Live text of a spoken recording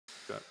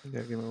shot.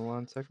 Yeah, give me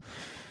 1 second.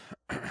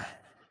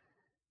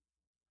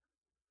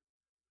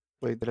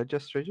 Wait, did I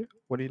just trade you?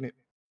 What do you need?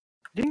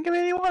 You didn't give me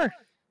any water.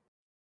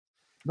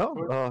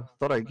 No,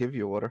 thought I'd give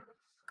you water.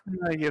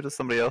 I gave it to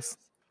somebody else.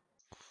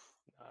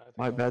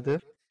 My bad,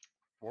 dude.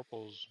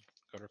 Warple's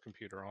got her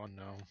computer on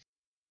now.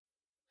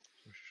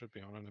 So she should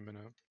be on in a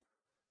minute.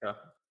 Yeah,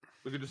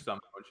 we could just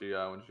summon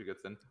when she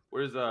gets in.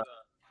 Where's I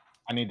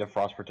need the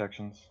frost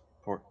protections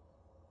for.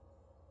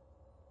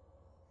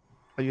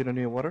 Oh, you don't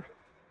need water?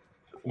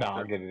 No,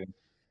 I'll get it in.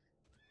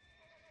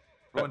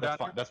 Everyone That's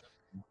down fine. That's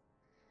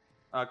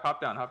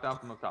hop down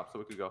from up top so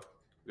we could go.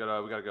 We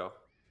gotta go.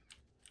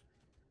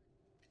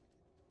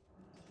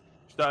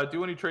 Just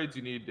do any trades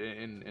you need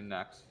in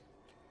Naxx.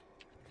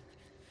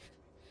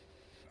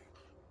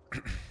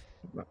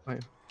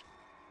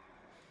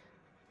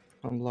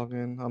 I'm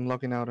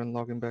logging out and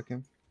logging back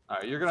in.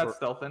 Alright, you're gonna have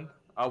stealth in.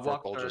 I'll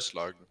walk Vorpal just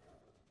logged.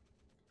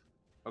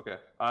 Okay.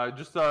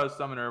 Just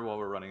summon her while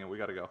we're running it. We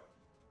gotta go.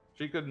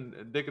 They could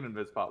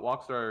invis pot.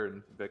 Walkstar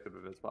and Vic could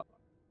invis pot.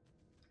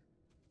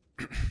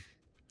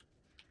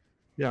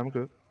 Yeah, I'm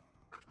good.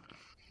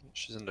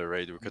 She's in the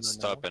raid. We could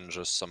stop and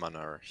just summon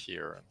her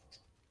here and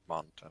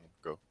mount and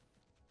go.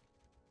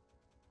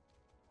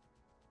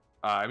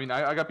 I mean,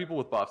 I got people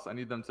with buffs. I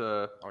need them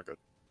to. Oh, good.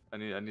 I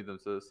need them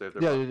to save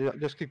their. Yeah,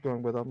 just keep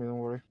going without me. Don't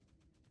worry.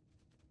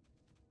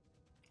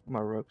 I'm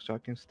a rogue, so I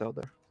can stealth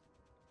there.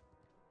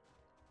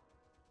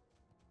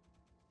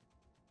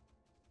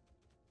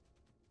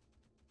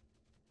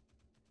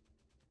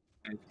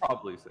 It's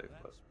probably safe,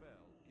 but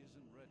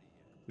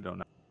we don't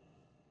know.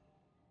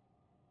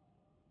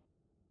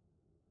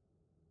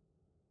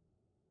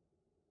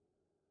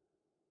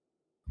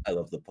 I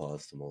love the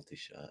pause to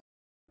multi-shot.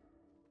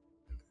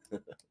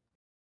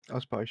 I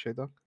was probably shade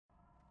dog.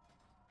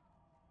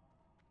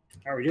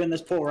 Are we doing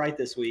this pull right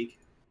this week?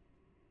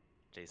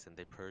 Jason,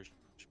 they purged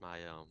my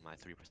my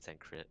 3%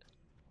 crit.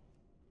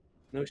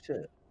 No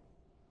shit.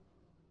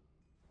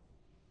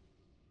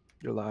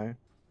 You're lying.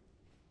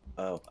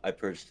 Oh, I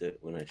purged it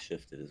when I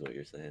shifted, is what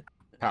you're saying.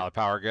 Pallet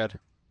power good.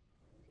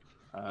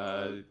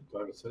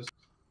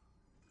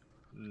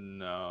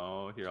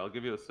 No. Here, I'll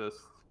give you assist.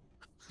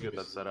 Get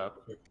that set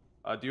up.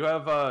 Do we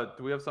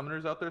have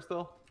summoners out there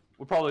still?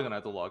 We're probably gonna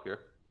have to log here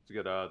to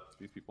get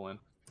these people in.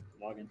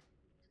 Login.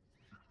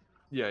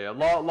 Yeah.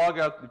 Log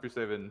out if you're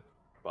saving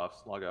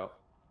buffs. Log out.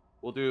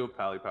 We'll do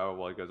Pally Power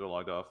while you guys are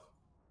logged off.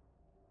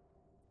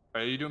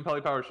 Are you doing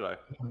Pally Power or should I?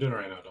 I'm doing it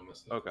right now, don't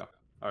miss it. Okay.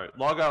 Alright.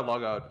 Log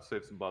out,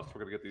 save some buffs.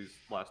 We're gonna get these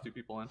last 2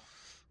 people in.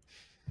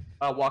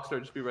 Walkstar,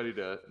 just be ready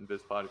to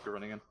invis pod if you're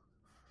running in.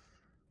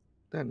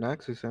 That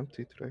Naxx is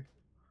empty today.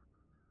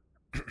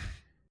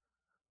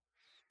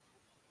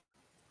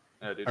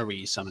 Yeah, dude. Are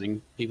we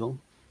summoning people?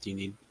 Do you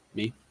need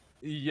me?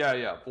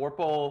 Yeah.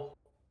 Vorpal.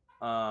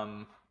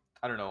 I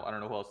don't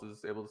know who else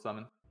is able to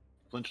summon.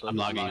 I'm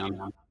logging on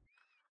now.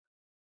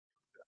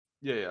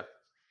 Yeah.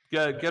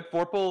 Get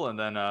Vorpal and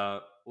then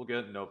we'll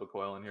get Nova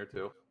Coil in here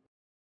too.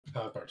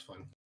 That part's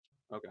fine.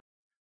 Okay.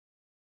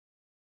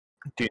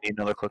 Do you need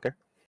another clicker?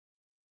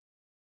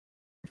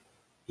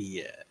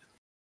 Yeah.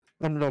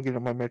 I'm logging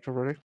on my metro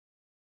already.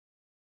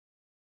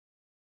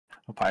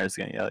 Empire's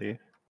gonna yell at you.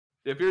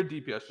 If you're a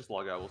DPS, just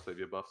log out. We'll save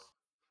you buffs.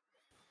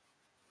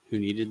 Who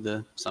needed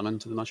the summon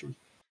to the mushroom?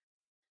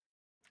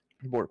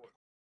 Warp.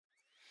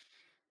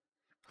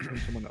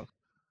 Someone else.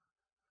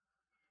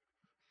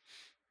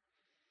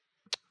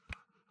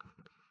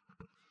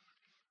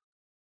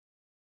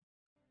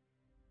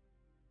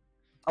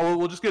 Oh,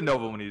 we'll just get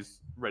Nova when he's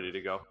ready to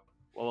go.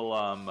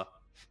 Well,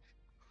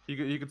 he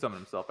could summon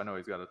himself. I know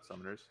he's got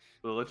summoners.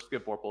 So let's just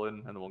get Vorpal in,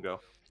 and then we'll go.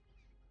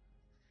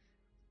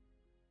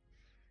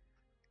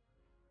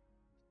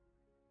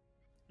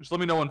 Just let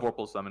me know when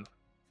Vorpal's summoned.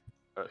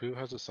 Who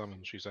has a summon?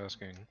 She's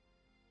asking.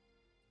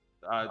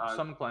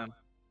 Summon Clam.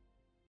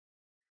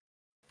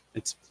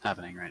 It's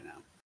happening right now.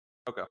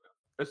 Okay.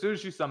 As soon as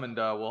she's summoned,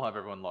 we'll have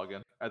everyone log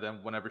in, and then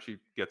whenever she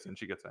gets in,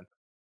 she gets in.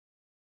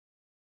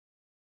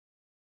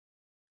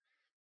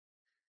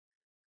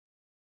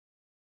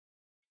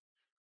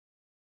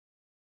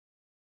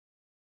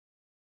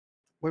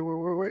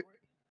 Wait.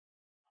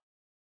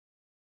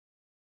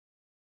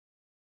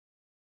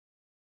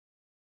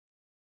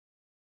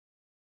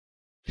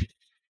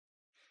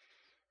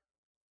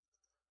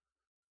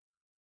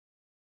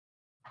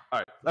 All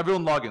right,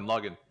 everyone log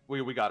in.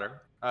 We got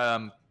her.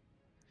 And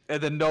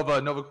then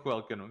Nova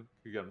Quill can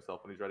get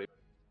himself when he's ready.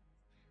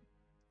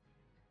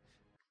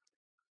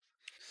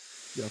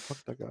 Yeah, fuck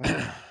that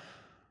guy.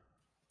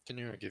 Can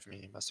you give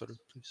me Master,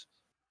 please?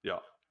 Yeah,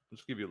 I'll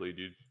just give you a lead.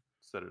 You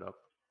set it up.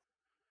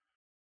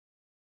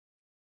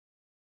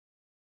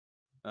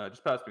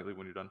 Just pass me a lead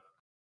when you're done.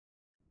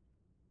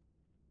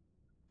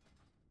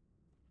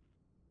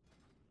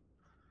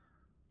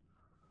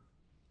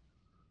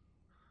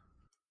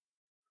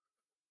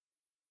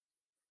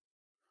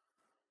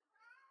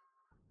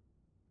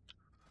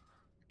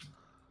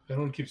 If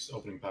anyone keeps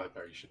opening Pally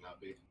Power, you should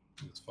not be.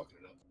 It's fucking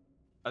it up.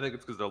 I think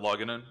it's because they're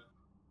logging in.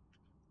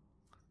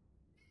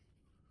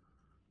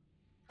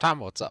 Tom,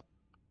 what's up?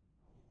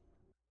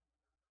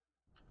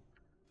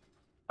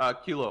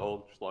 Kilo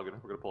old, just log in.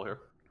 We're gonna pull here.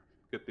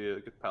 Get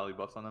the pally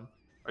buffs on them.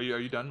 Are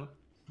you done?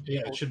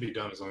 Yeah, it should be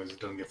done as long as it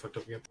doesn't get fucked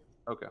up again.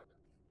 Okay.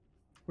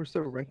 Where's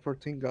the rank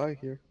 14 guy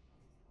here?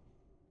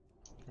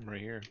 I'm right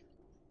here.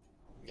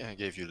 Yeah, I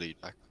gave you lead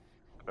back.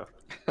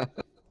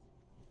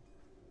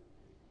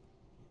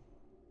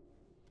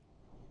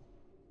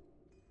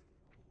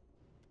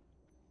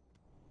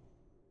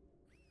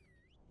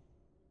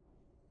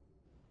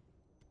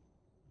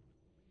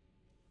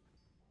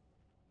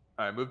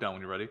 Alright, move down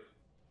when you're ready.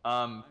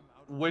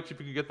 Which, if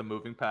you could get the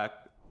moving pack,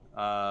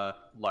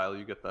 Lyle,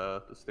 you get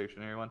the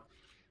stationary one.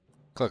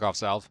 Click off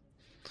salve.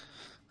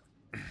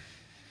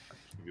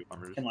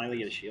 Can Lila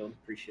get a shield?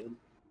 Free shield.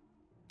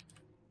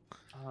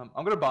 I'm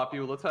gonna bop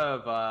you. Let's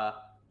have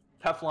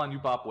Teflon, you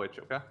bop Witch,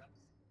 okay?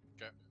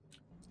 Okay.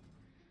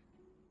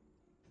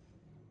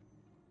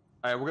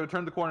 Alright, we're gonna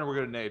turn the corner, we're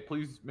gonna nade.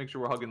 Please make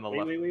sure we're hugging the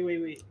left.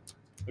 Wait.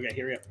 Okay,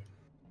 here we go.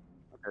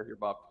 Okay, you're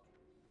bopped.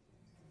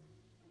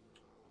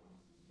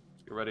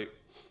 Get ready.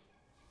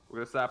 We're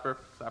gonna sap her.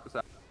 Sap.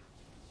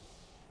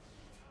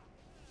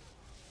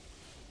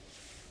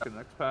 The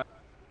next pack.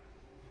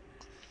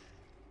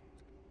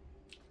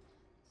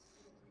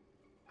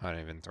 I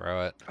didn't even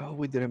throw it. Oh,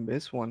 we didn't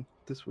miss one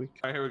this week.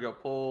 Alright, here we go.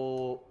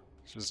 Pull.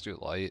 Just do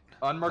light.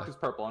 Unmarked is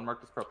purple.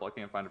 Unmarked is purple. I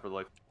can't find it for the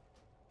life.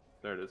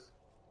 There it is.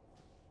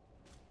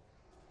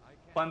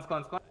 Cleanse.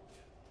 That's still the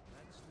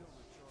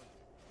choice.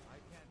 I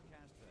can't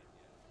cast that yet.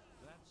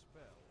 That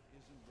spell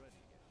isn't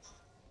ready yet.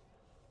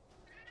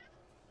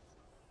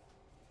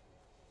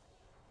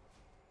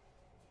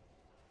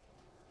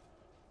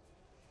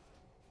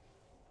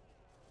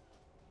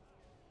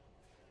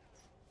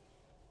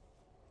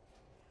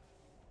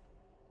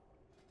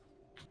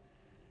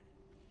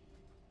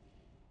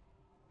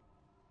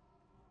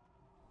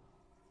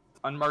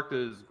 Unmarked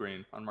is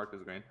green. Unmarked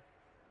is green.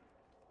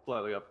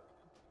 Slightly up.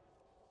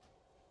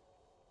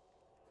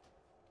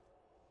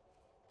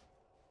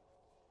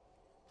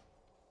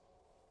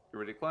 You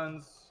ready to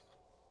cleanse?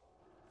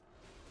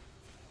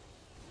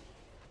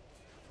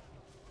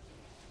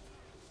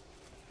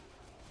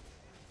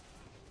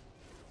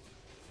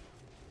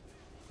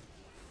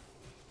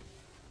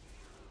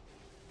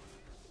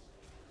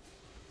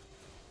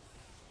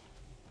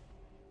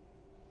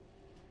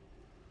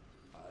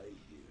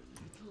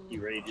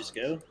 You ready to just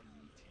go?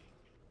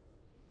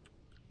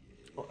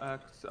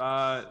 X.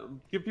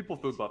 Give people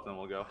food buff, then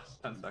we'll go.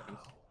 10 seconds.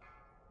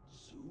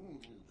 Soon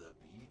the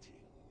beating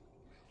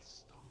will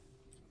stop.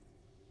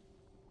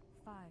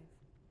 5,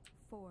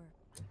 4.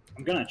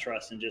 I'm gonna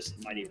trust in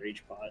just Mighty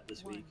Rage Pot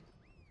this week.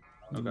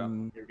 Okay.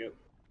 Here we go.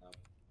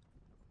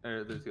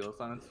 There's yellow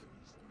silence.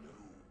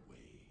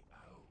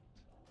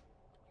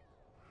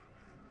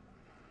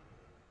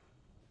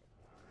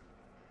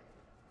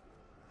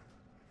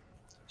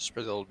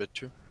 Spread a little bit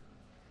too.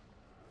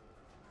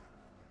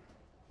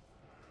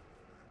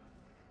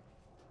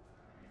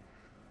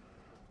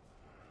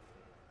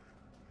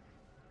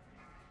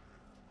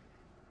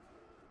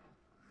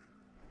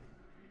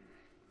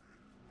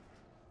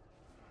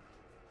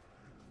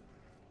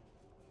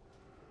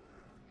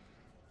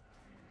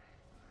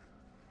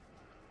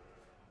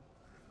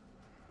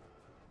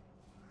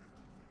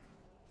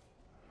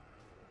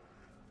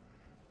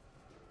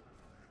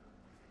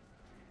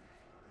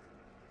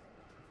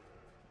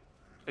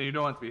 And you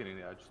don't want to be hitting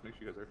the edge. Just make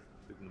sure you guys are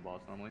hitting the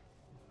boss normally.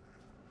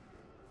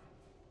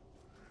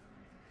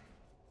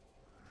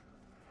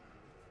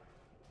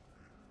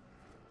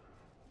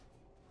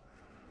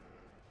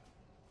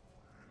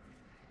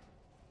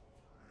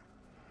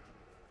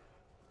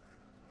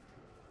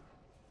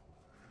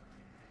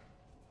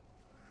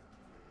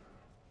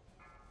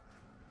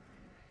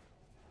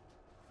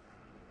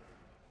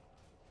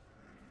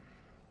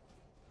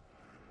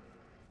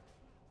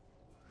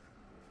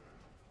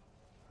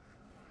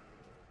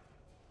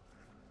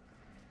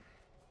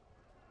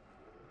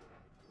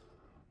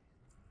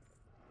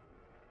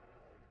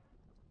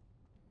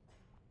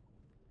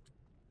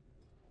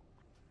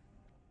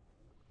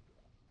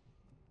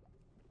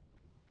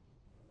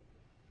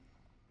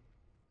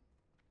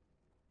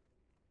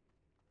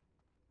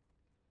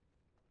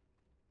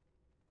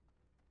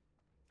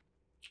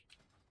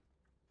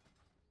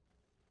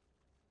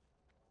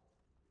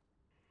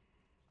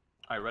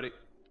 Alright, ready?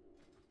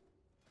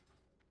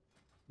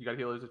 You got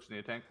healers that just need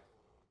a tank?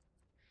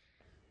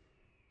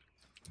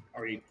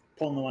 Are we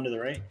pulling the one to the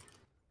right?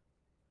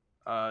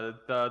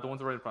 The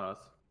ones right in front of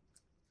us.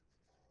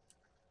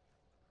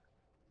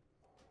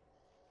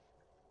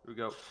 Here we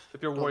go.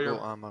 If you're a warrior,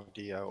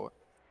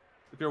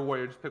 if you're a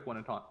warrior, just pick one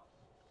and taunt.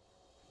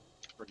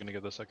 We're gonna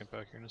get the second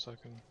pack here in a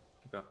second.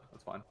 Okay,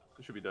 that's fine.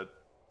 It should be dead.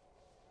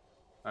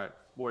 Alright,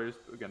 warriors,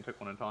 again,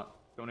 pick one and taunt.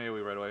 Don't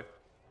AoE right away.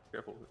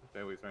 Careful with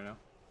AoEs right now.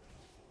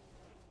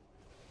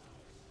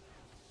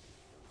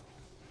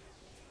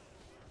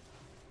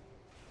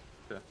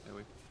 Okay,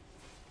 AoE.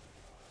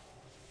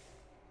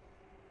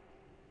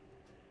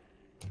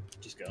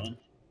 Just going.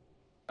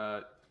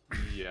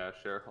 Yeah,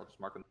 sure. I'll just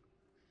mark them.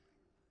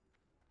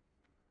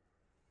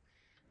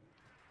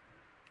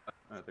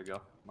 Alright, there you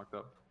go. Marked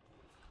up.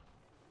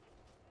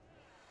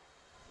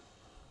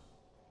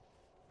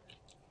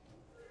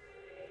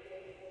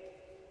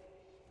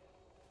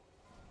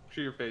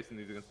 sure you're facing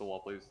these against the wall,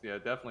 please. Yeah,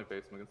 definitely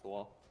face them against the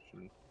wall.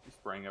 Shouldn't be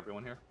spraying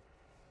everyone here.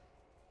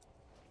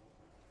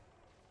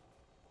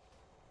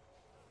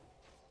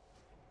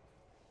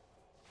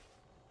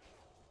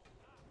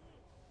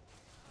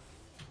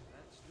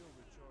 That's still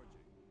recharging.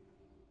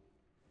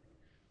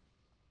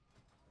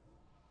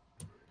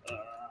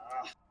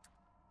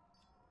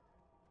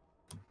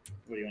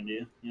 What do you want to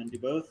do? You want to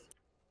do both?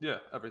 Yeah,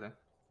 everything.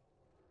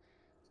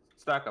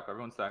 Stack up,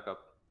 everyone stack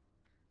up.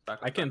 Stack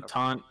up, I can stack up.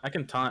 taunt. I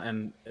can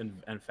taunt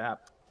and fap.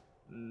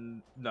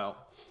 No,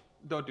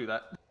 don't do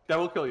that. That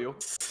will kill you.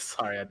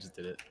 Sorry, I just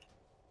did it.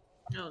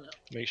 No, no.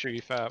 Make sure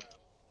you fap.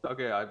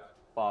 Okay, I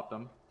bopped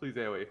him. Please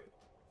AoE.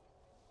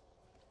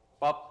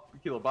 Bop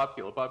kilo, bop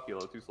kilo, bop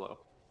kilo. Too slow.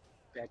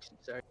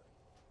 Sorry.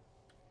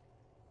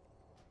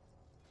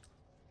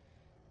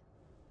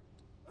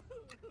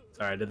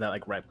 Sorry, I did that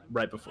like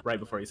right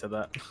before you said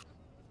that.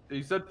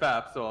 You said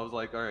fap, so I was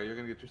like, all right, you're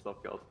gonna get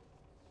yourself killed.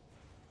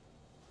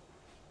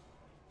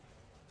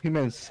 He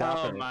meant Oh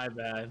sapper. my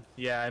bad.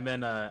 Yeah, I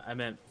meant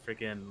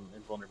freaking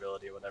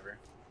invulnerability or whatever.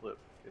 Flip,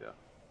 yeah.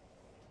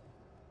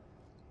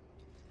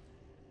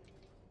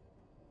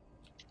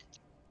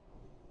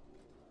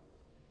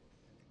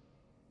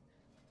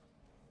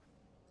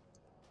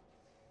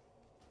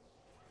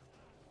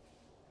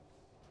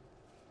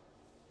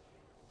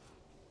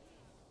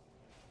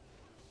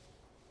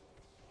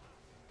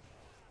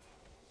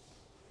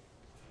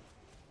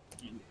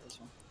 You can get this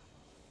one.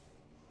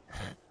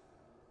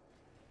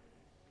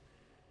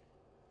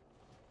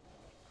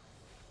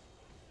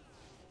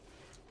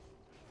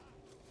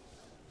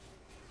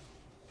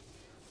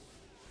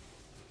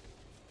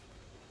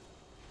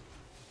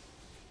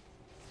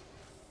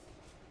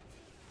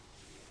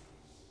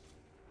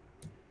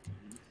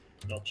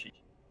 I'll change.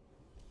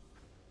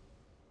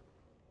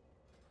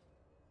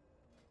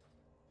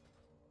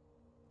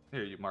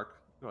 Here, you Mark.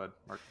 Go ahead,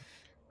 Mark.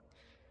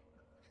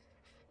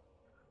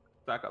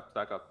 Stack up,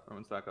 stack up.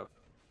 Everyone stack up.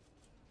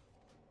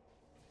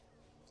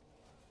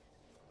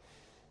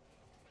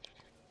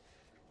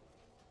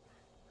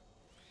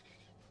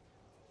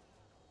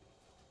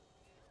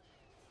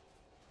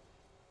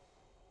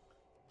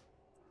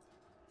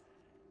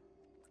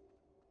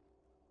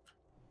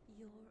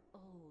 Your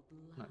old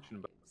No, lives,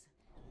 shouldn't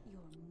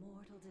your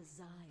mortal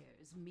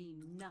desires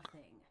mean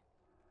nothing.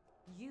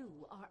 You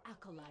are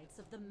acolytes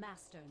of the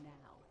Master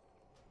now,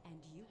 and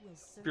you will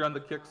serve. If you're on the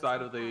kick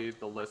side of the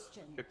list,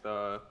 kick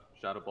the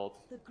Shadow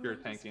Bolts. If you're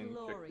tanking,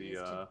 kick the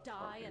to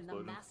die in the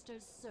Explosion.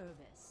 Master's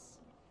service.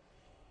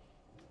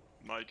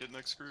 Might get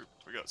next group.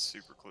 We got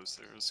super close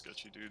there. A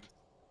sketchy dude.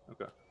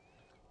 Okay.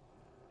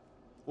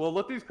 Well,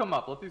 let these come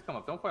up. Let these come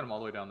up. Don't fight them all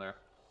the way down there.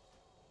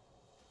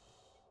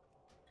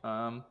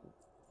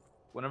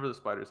 Whenever the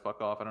spiders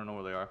fuck off, I don't know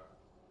where they are.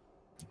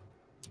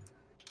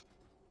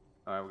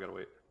 Alright, we gotta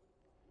wait.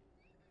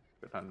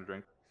 Good time to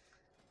drink.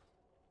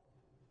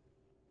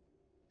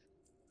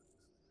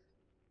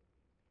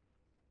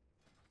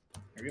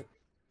 There we go.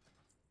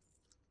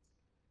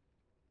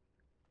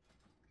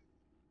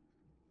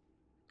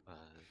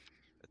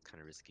 That's kind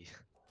of risky.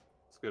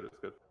 It's good, it's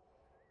good.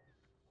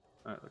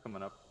 Alright, they're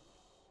coming up.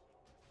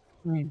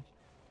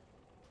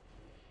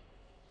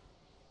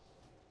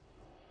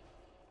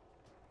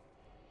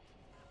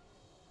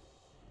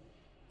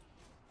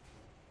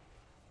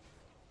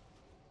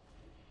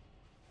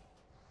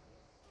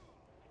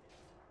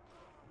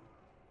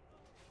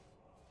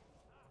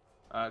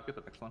 Get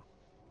the next one.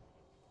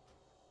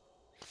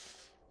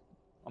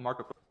 I'll mark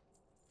up.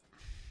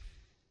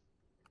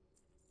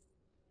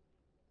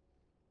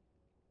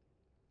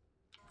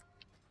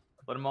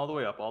 Let him all the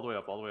way up, all the way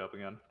up, all the way up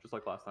again. Just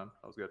like last time.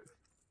 That was good.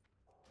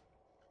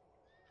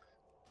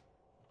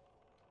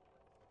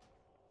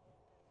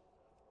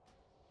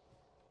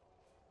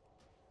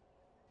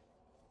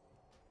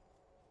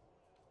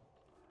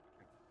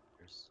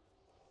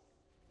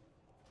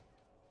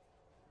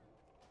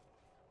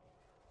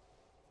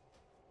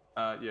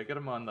 Yeah, get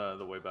him on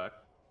the way back.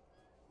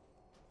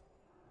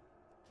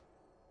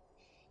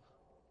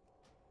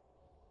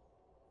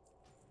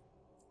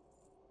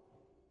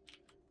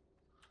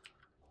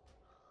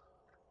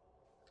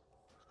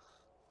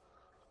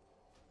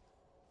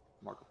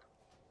 Mark him.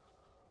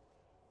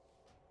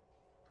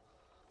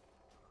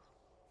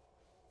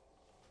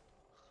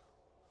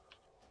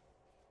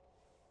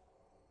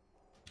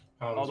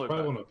 All the I way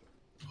probably back. want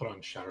to put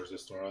on Shatter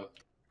Resistora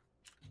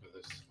for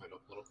this might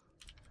up a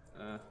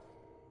little.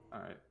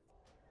 Alright.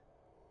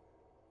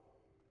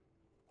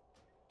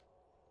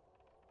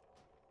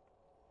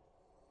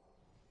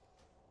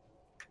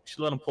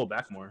 Should let him pull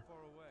back more. Far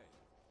away.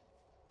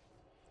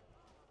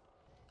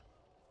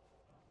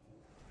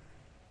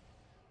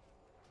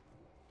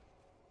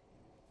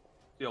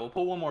 Yeah, we'll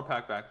pull one more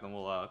pack back, then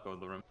we'll go to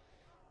the room.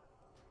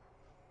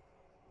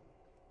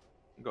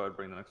 Go ahead,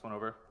 bring the next one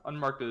over.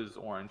 Unmarked is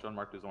orange.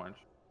 Unmarked is orange.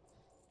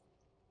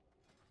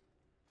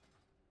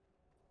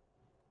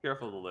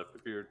 Careful of the lip.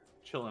 If you're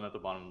chilling at the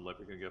bottom of the lip,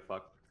 you're gonna get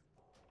fucked.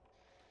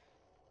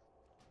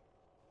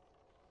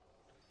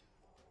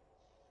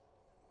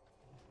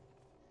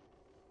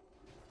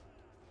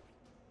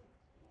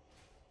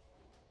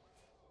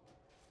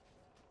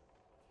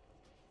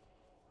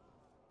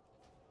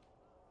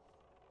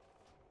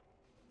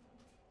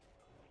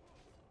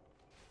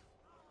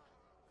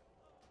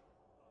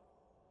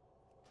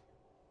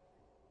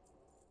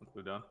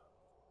 Go down.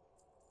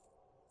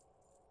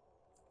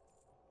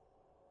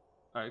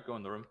 Alright, go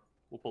in the room.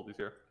 We'll pull these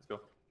here. Let's go.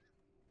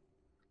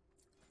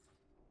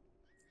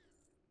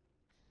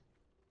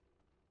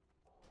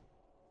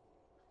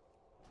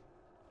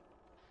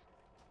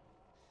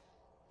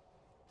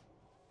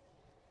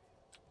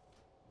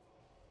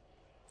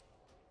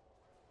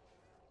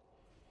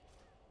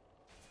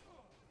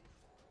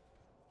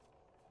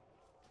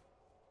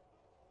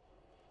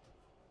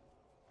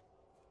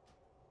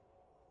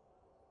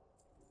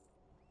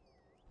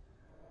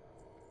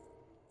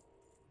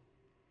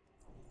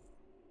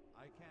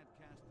 I can't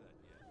cast that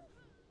yet.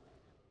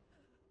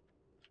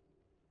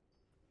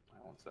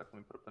 One sec, let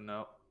me put up a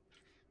note.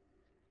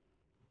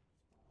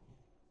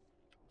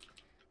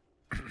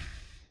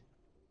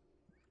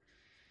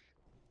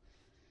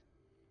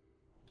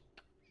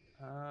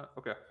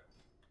 Okay.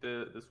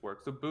 This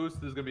works. So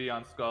boost is gonna be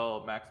on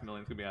Skull,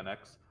 Maximilian's gonna be on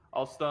X.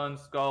 I'll stun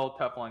Skull,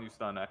 Teflon, you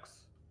stun X.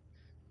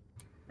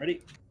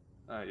 Ready?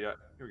 Yeah, here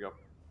we go.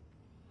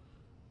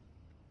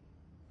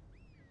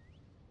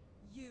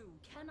 You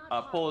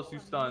cannot Pull us, hide you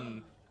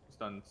from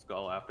stun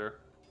Skull after.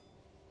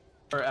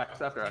 Or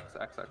X, after X,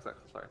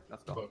 sorry,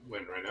 not Skull. But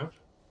when, right now?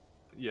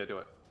 Yeah, do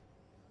it.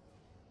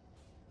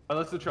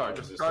 Unless the charge.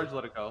 Oh, If charge,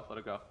 let it go,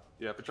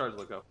 Yeah, for charge,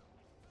 let it go.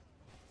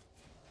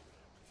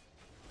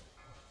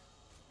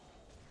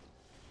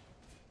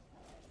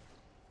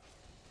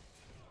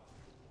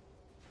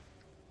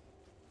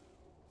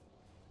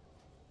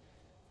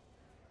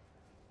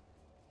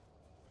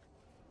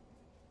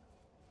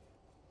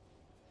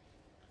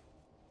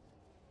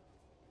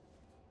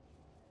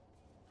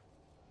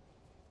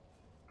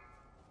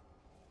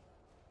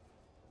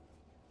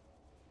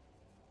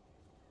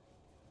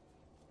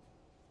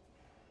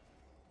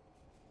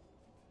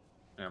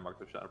 Yeah, mark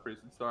the Shadow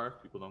Priest and Star.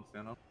 People don't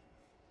stand up.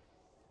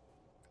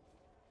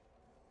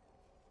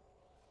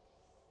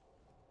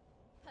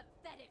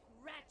 pathetic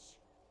wretch.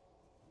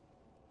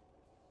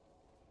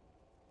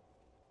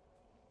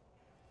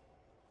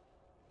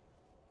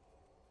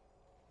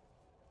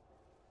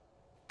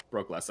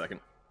 Broke last second.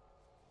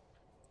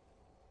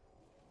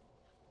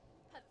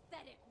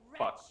 Pathetic wretch.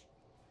 Fuck.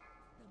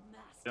 The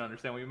master Didn't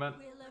understand what you meant.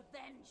 will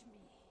avenge me.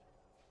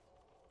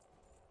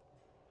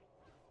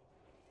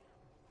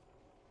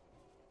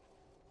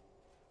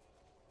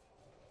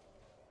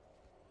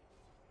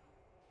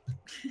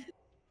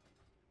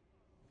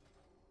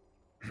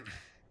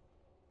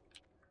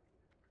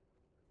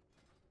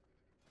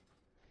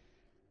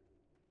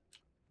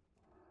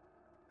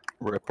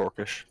 Rip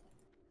Orcish.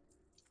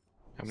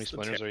 How many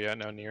splinters are you at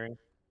now, nearing?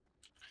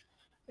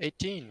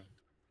 18.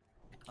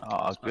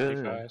 Oh,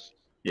 good. Guys.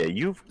 Yeah,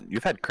 you've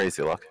had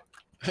crazy luck.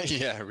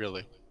 Yeah,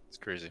 really. It's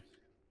crazy.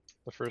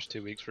 The first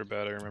 2 weeks were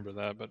bad, I remember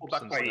that, but Pull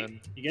back, since fight. then...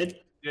 You good?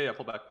 Yeah,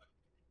 pull back.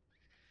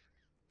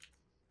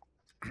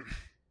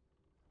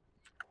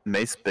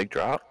 Mace, big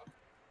drop.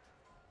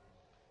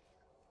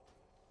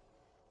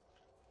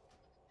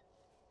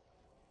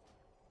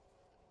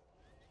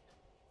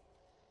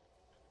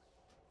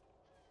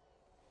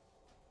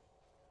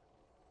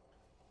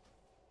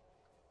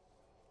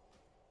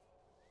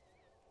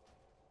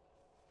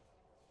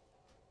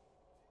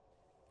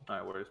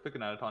 Alright, Warriors, pick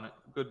an adit on it.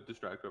 Good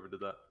distract whoever did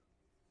that.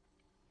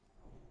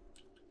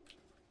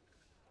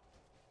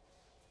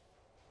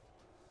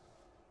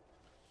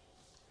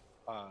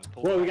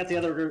 Whoa, we got the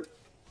other group.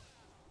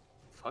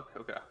 Fuck,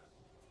 okay.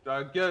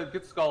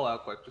 Get Skull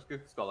out quick. Just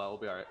get Skull out,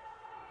 we'll be alright.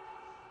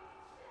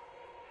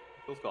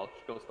 Kill Skull,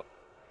 just kill Skull.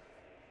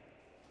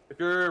 If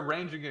you're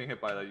range and getting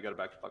hit by that, you gotta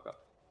back the fuck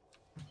up.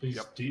 Please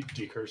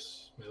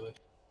decurse melee.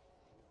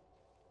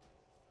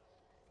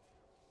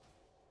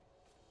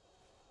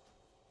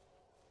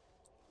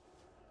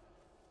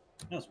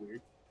 That was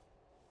weird.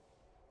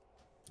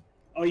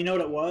 Oh, you know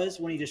what it was?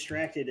 When he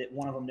distracted it,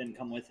 one of them didn't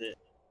come with it.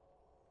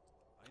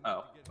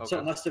 Oh, okay. So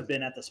it must have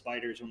been at the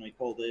spiders when we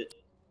pulled it.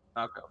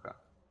 Okay, okay.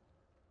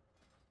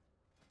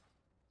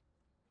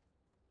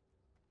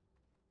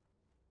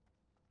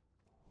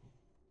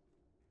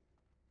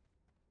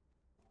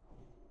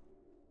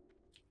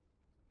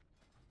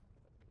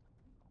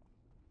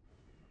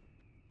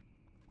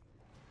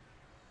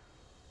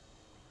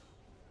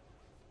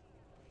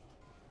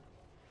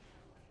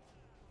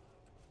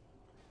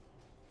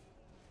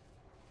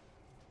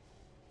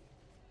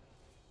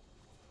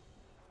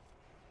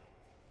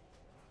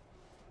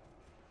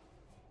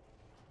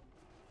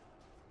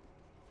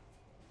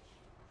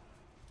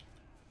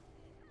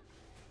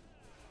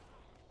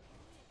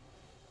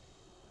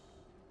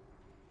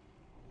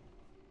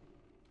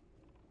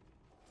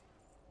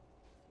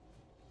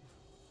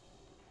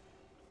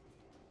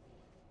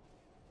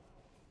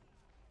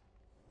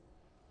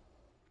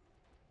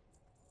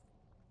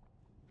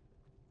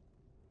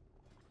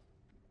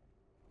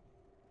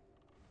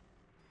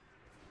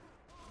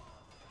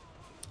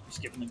 You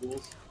skipping the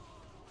ghouls?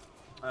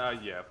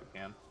 Yeah, if we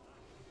can.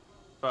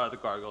 The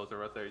gargoyles are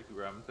right there, you can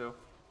grab them too.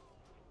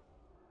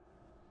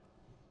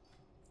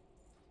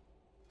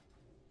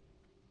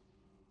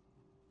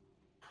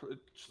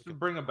 Just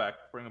bring them back,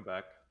 bring them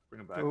back, bring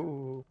them back.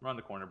 Ooh. Around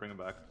the corner, bring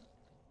them back.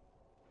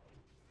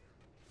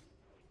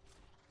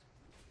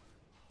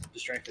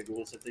 Distract the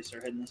ghouls if they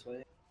start heading this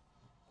way.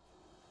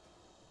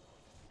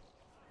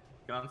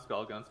 Get on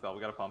skull, get on skull.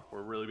 We gotta pump.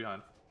 We're really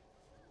behind.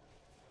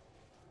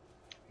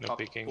 No Pop,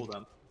 peeking. Cool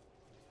down.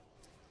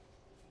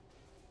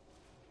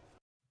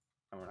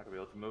 And we're not gonna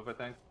be able to move, I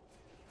think.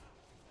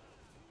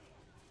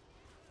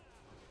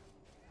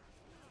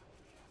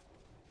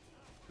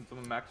 Can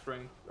someone max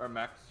ring or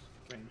max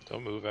range?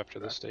 Don't move after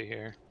this. Stay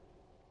here.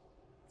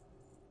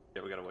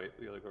 Yeah, we gotta wait.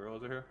 The other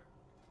gorillas are here.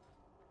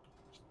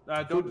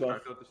 Don't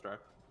distract. Don't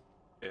distract.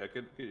 Yeah,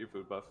 get your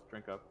food buff.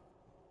 Drink up.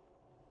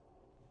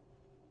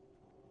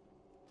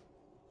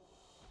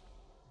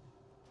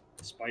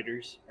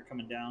 Spiders are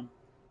coming down.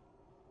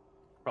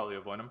 Probably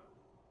avoid them.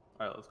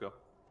 All right, let's go.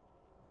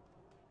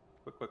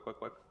 Quick, quick, quick,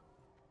 quick.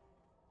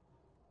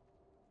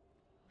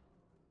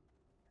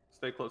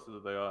 Stay close to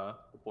the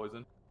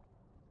poison.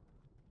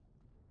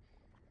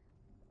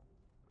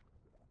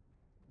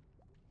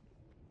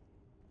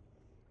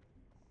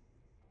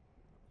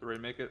 The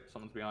raid make it.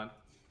 Someone's behind.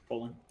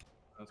 Pulling.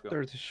 Let's go.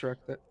 They're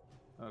distracted.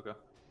 Okay.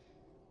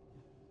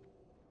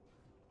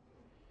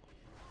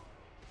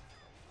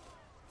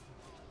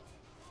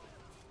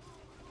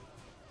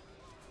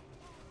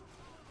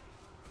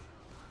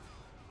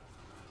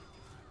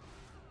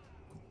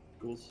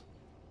 Ghouls.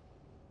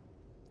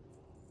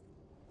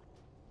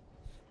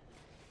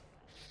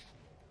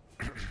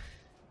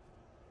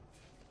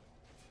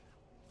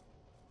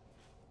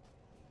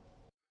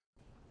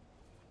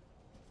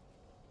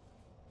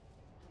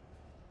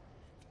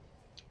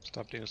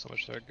 Stop doing so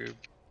much to that goob.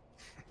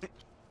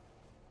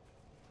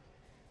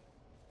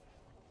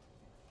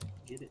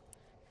 Get it.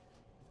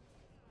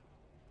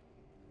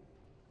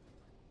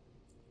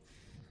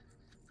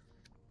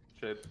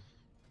 Shade.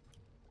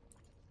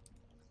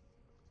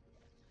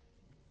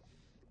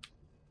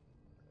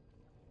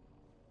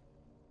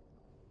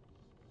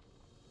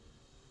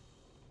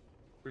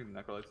 Bring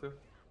the necrolytes too.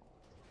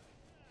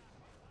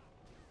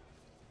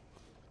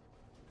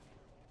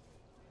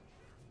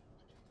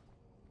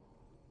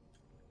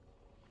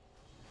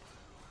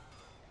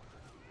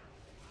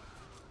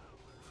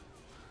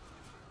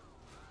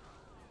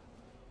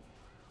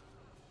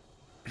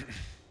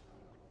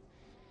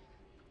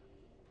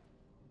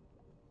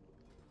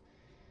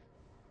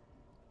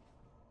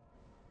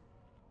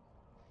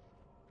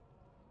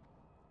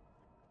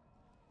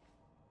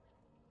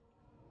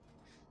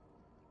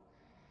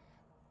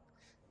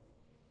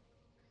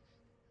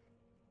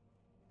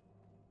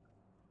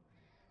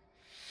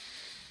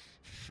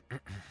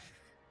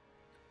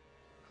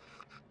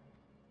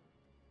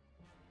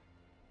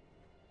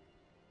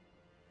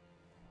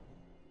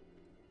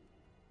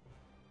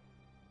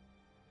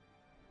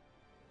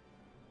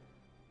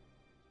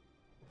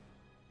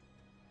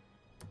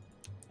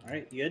 All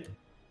right, you good?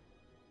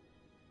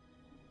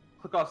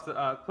 Click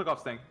off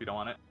Stink if you don't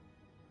want it.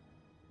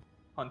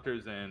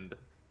 Hunters and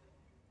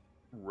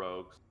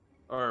rogues,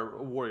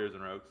 or warriors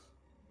and rogues.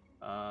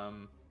 Let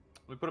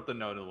me put up the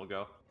note and we'll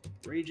go.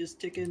 Rage is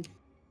ticking.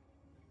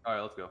 All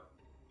right, let's go.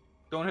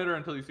 Don't hit her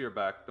until you see her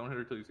back. Don't hit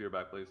her until you see her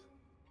back, please.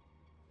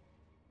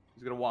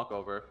 She's gonna walk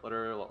over. Let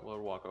her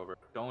walk over.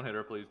 Don't hit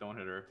her, please. Don't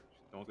hit her.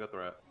 Someone's got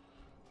threat.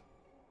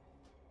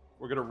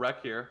 We're gonna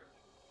wreck here.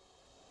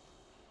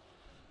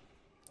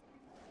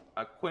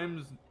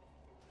 Quims,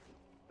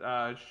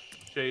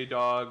 Shay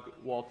Dog,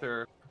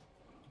 Walter,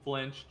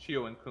 Flinch,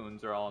 Chio, and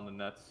Coons are all on the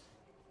nets.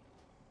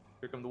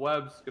 Here come the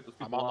webs. Get those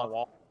people I'm on off. the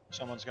wall.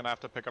 Someone's gonna have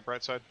to pick up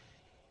right side.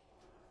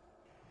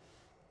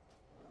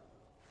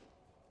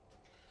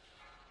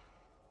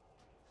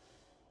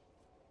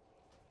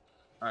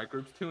 All right,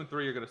 groups 2 and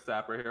 3 are gonna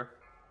sap right here.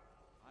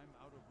 I'm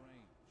out of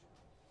range.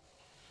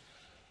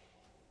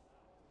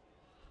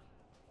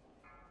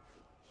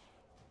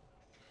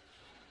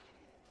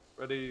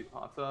 Ready,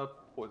 hot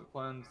up, poison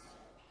cleanse.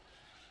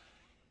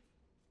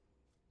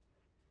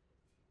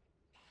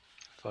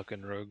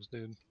 Fucking rogues,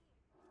 dude.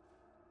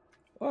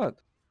 What?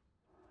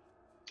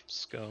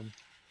 Scum.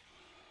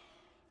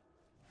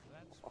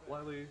 That Off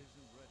spell Lily. isn't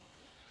ready.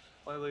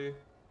 Slightly.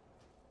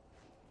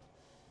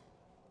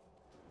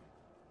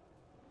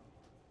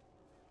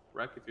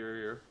 Wreck if you're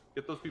here.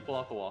 Get those people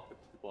off the wall. Get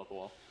those people off the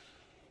wall.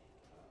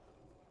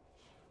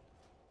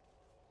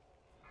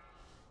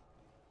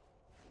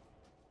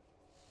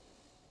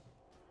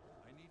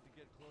 I need to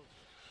get closer.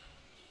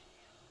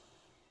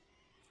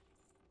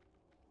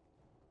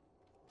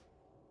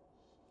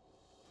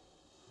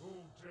 Who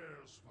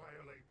dares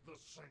violate the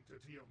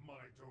sanctity of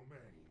my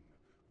domain?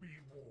 Be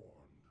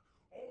warned,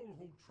 all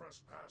who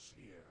trespass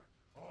here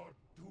are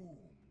doomed.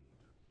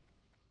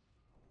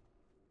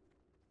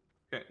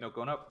 Okay, no,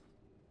 going up.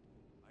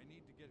 I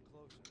need to get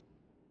closer.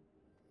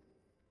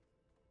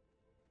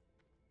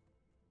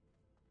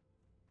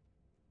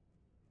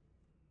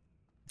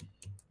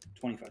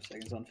 $25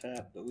 seconds on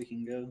FAP, but we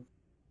can go.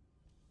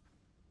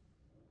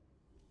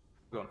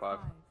 Going 5.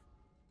 5,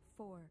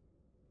 4,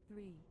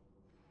 3,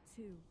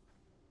 2,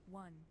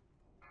 1.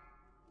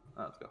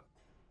 Let's go.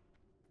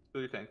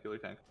 Kill your tank, kill your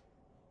tank.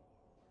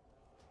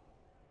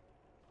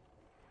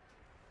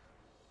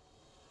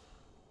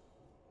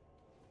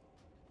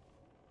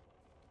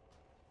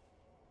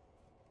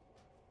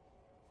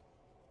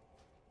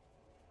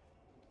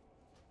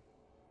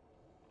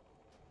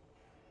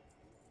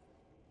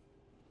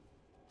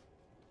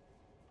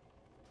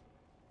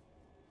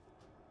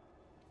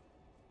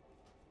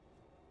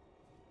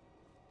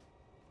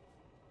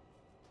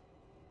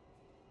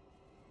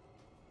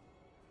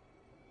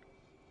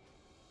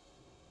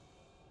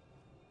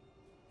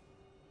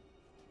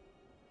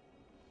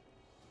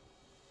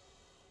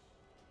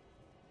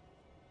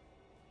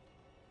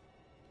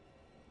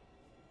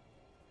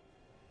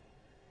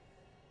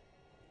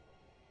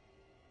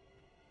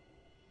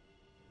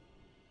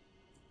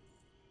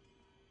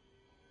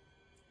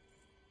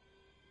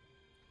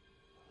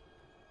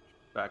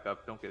 Back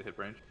up. Don't get hit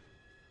range.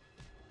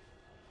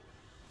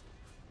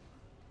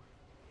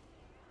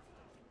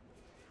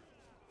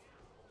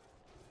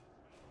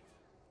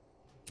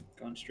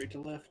 Going straight to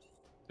left.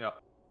 Yeah.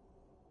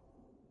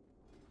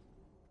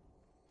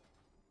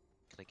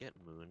 Can I get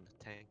Moon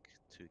Tank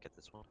to get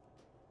this one?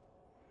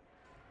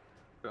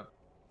 Go.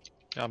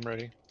 Yeah, I'm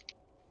ready.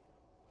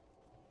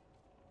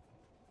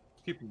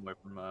 Keep him away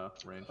from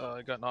range.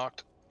 I got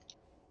knocked.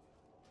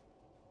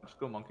 Just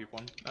go monkey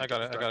one. I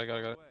got it. I got it.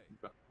 Okay.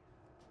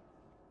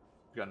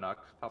 You got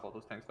knocked. Pop all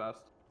those tanks fast.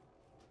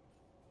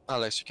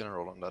 Alex, you can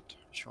roll on that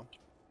if you want.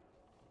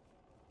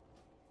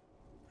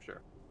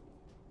 Sure.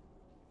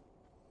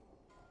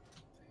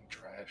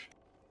 Trash.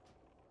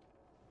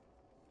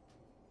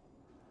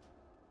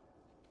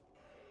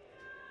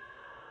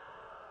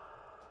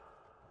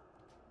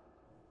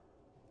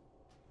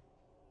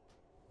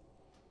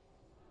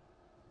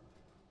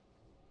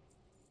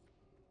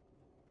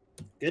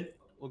 Good.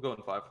 We'll go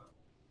in 5.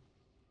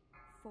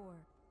 4,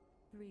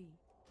 3,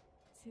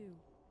 2,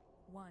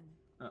 1.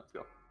 Let's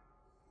go.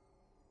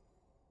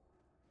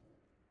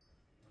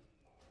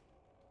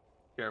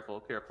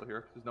 Careful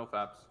here. There's no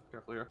faps.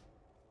 Careful here.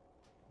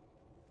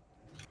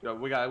 Yo,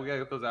 we gotta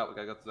get those out. We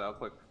gotta get those out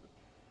quick.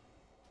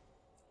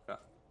 Okay.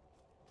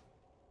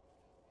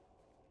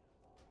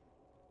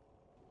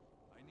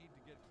 I need to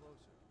get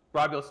closer.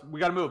 Robulos, we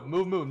gotta move.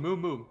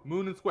 Move.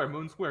 Moon and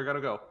square.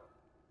 Gotta go.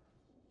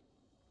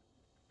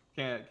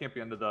 Can't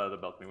be under the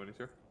balcony when he's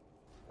here.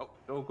 Oh,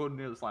 don't go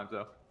near the slimes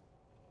though.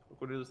 Don't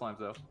go near the slimes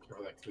though.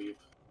 Careful that cleave.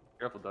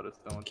 Careful, Duddus.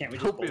 Don't. Can't we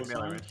don't just be pull in the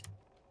melee slimes?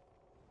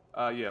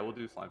 range. Yeah, we'll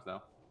do slimes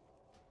now.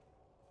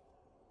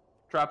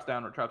 Traps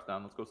down.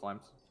 Let's go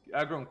slimes.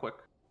 Aggro him quick.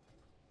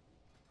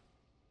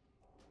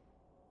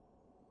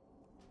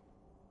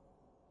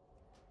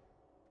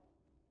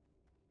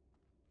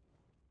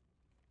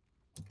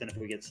 Then if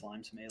we get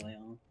slimes melee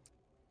on.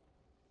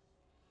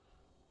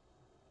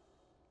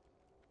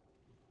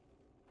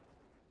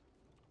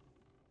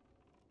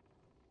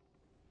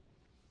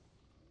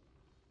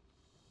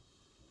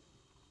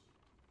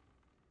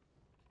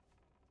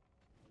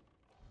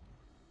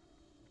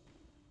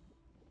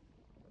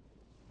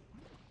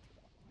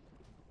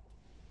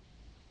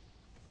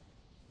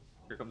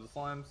 Here comes the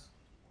slimes.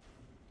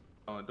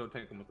 Oh, and don't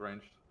tank them with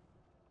ranged.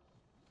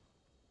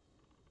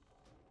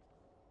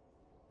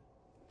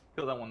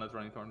 Kill that one that's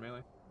running thorn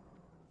melee.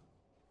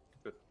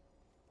 Good.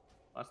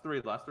 Last three.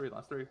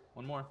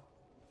 One more.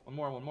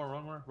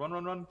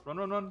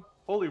 Run.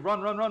 Holy,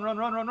 run.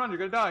 You're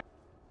gonna die.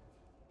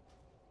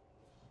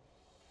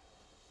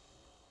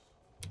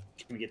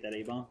 Can we get that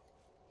A-bomb?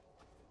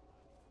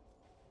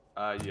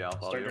 Yeah, I'll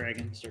follow Start you.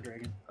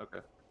 dragon. Okay.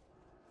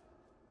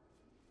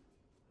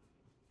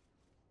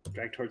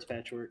 Drag towards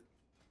patchwork.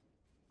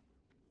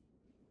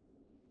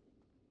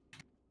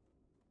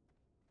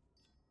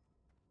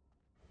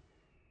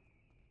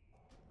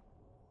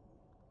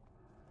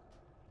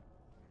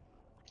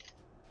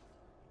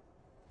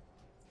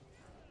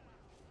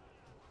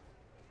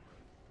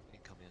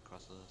 Coming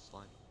across the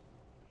slime.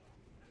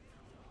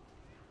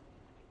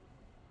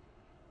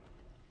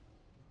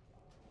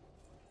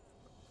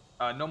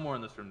 No more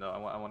in this room though.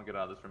 I want to get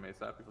out of this room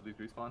ASAP before these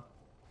respawn.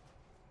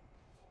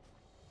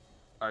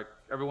 Alright,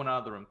 everyone out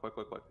of the room. Quick.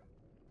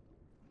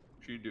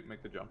 Should you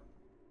make the jump?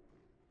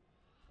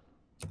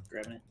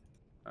 Grabbing it.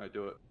 Alright,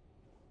 do it.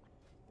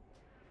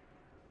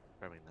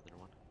 Grabbing another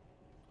one.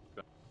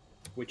 Okay.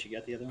 Which, you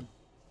got the other one?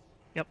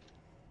 Yep.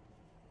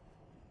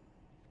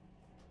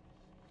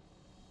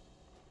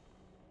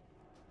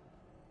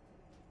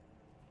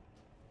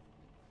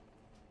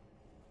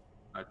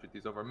 Alright, shoot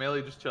these over.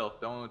 Melee, just chill.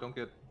 Don't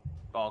get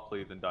all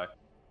cleaved and die.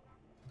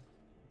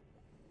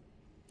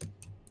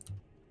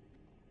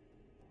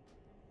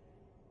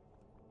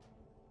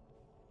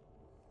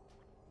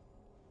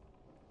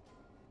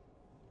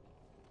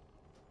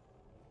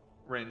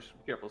 Range,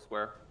 be careful,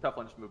 square. Tough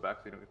one, just move back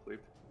so you don't get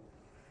cleaved.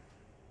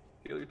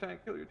 Kill your tank.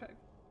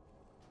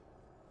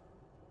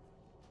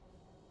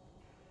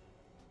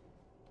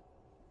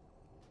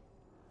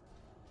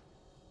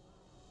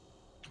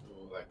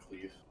 Oh, that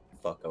cleave.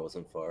 Fuck, I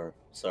wasn't far.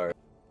 Sorry.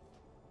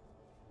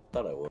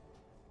 Thought I was.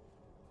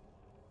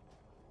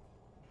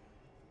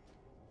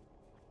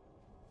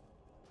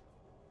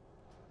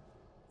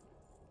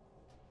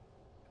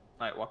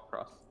 Alright, walk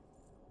across.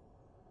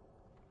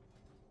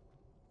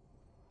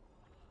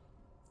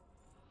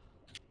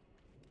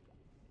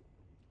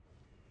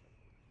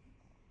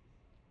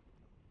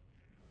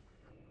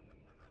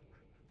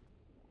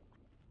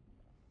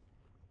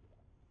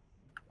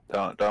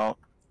 Don't.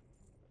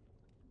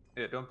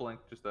 Yeah, don't blink,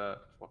 just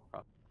walk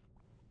across.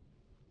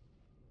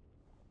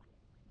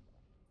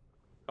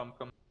 Come.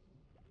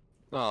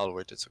 No, I'll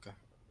wait, it's okay.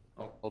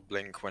 Oh. I'll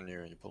blink when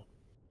you pull.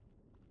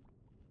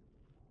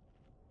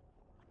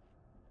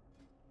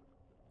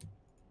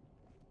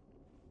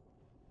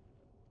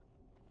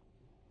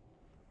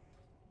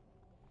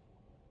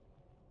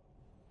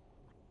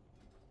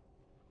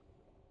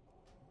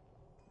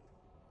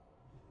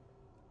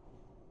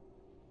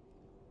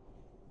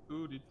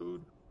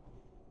 Food.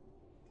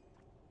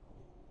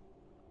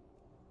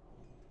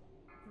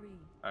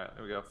 All right,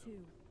 there we go.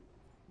 2,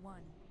 1.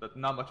 That's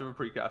not much of a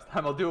precast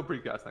time. I'll do a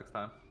precast next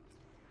time.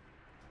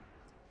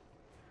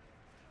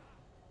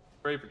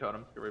 Get ready for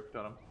totem. Get ready for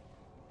totem.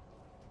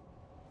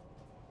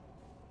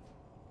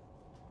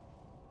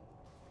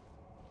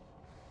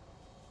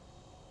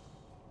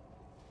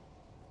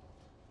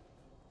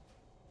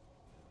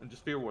 And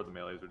just fear ward the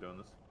melees are doing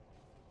this.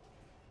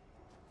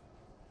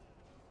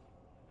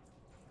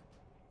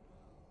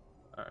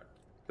 Alright.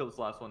 Kill this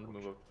last one to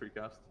move up to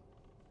precast.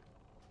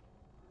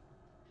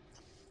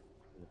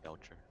 The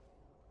Belcher.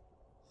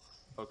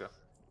 Okay.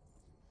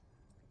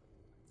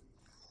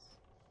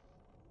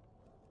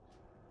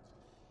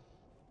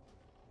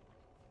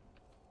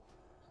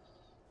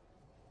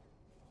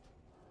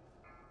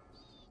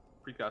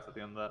 Precast at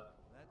the end of that.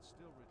 That's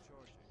still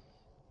recharging.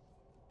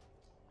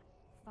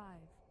 5,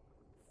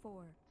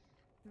 4,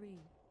 3,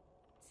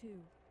 2,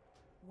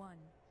 1.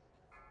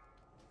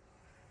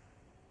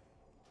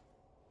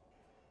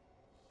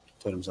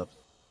 Totem's up.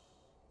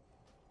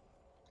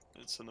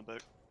 It's in the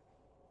back.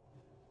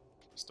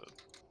 It's dead.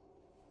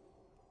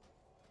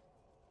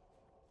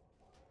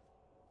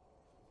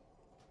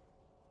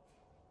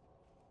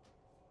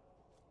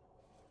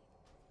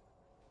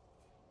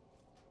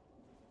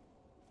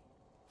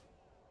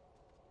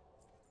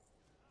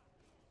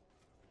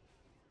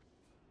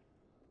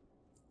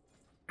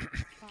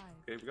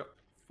 Okay, we go.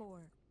 4,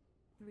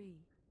 3,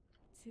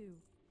 2,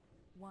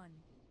 1.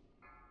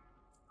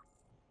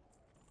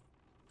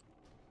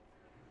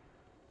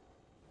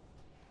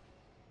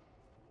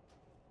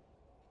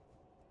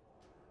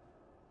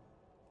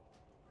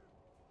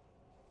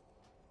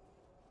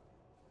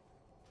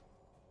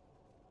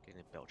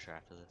 Getting a Belcher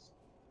after this.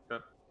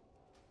 Okay.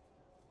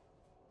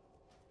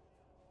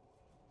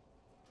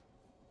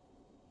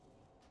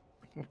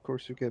 Of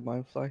course, you get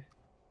Mindfly.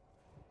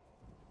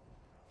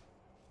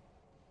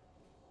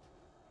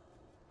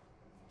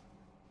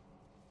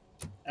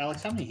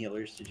 Alex, how many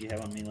healers did you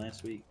have on me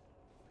last week?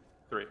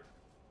 3.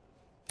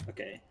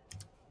 Okay.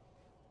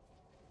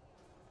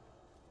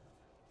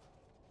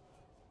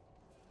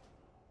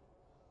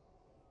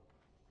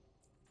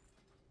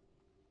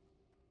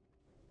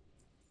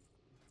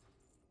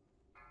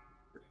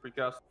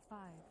 Precast. 5,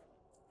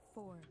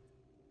 4,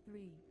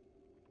 3,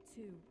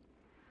 2,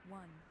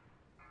 1.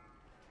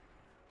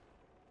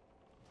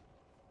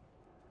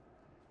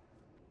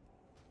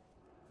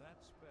 That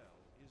spell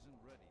isn't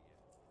ready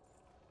yet.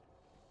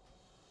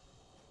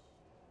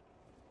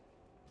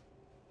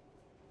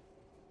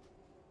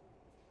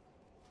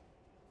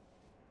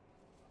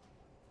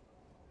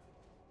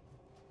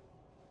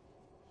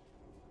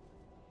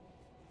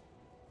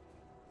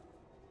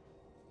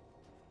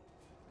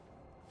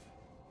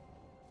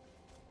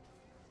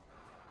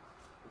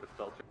 With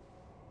Belcher.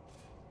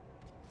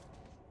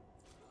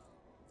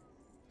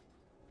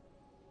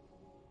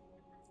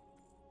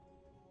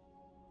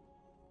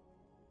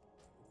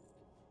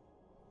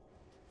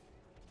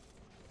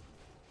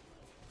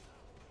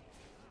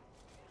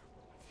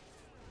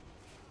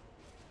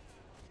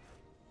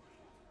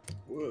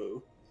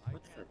 Whoa. I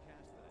What can't the? cast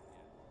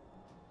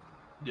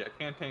that yet. Yeah,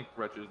 can't tank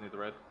wretches, need the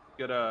red.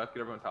 Get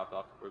everyone topped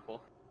off before we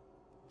pull.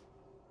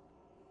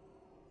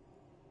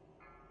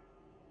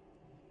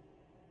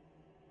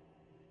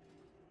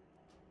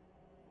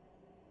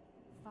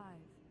 Five,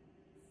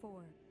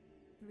 4,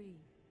 3,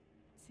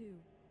 2,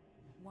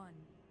 1.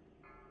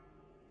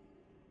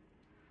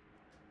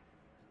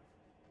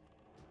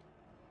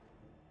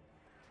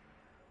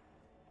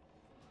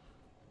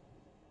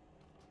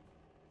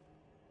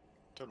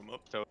 Totem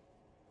up.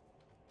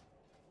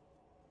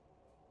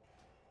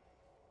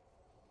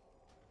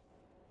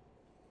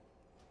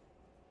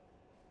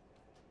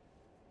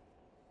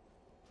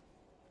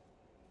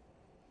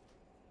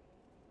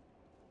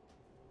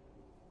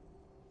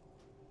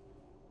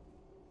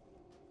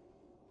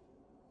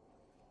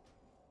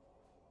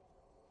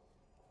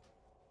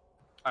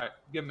 Alright,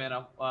 get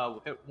mana.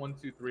 We'll hit 1,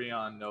 2, 3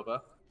 on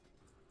Nova.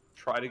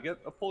 Try to get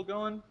a pull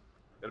going.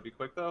 Gotta be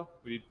quick though.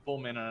 We need full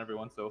mana on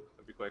everyone, so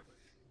gotta be quick.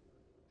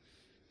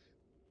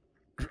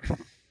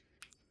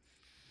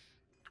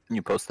 Can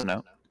you post the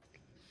note? 1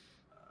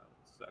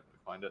 sec, let me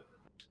find it.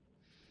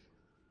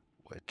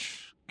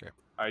 Which? Okay.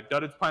 Alright,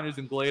 Duddits, Piners,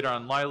 and Glade are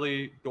on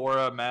Lily,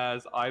 Dora,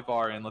 Maz,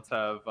 Ivar, and let's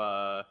have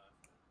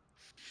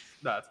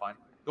that's fine.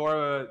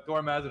 Dora,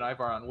 Maz, and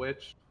Ivar on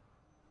Witch.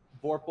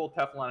 Vorpal,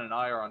 Teflon, and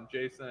I are on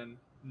Jason.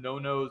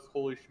 No-Nos,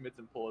 Holy Schmitz,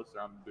 and Pulis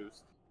are on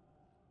Boost.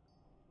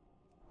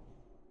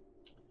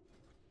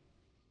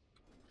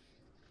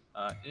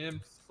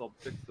 Imps, I'll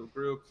pick the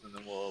groups, and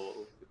then we'll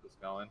get this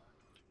going.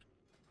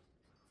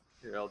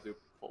 Here, I'll do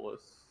Pulis,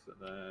 and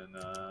then,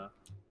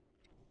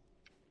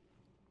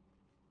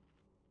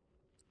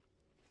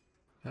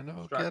 I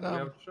know, Distract. get Do we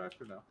have him. a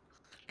distract or no?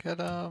 Get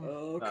him.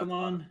 Oh, No, come it's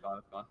on. It's gone,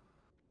 it's gone.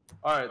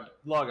 Alright,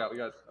 log out. We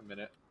got a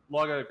minute.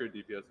 Log out if you're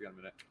DPS. You got a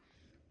minute.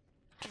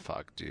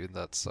 Fuck, dude,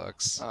 that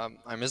sucks.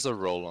 I missed a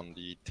roll on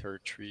the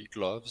territory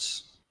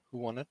gloves. Who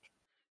won it?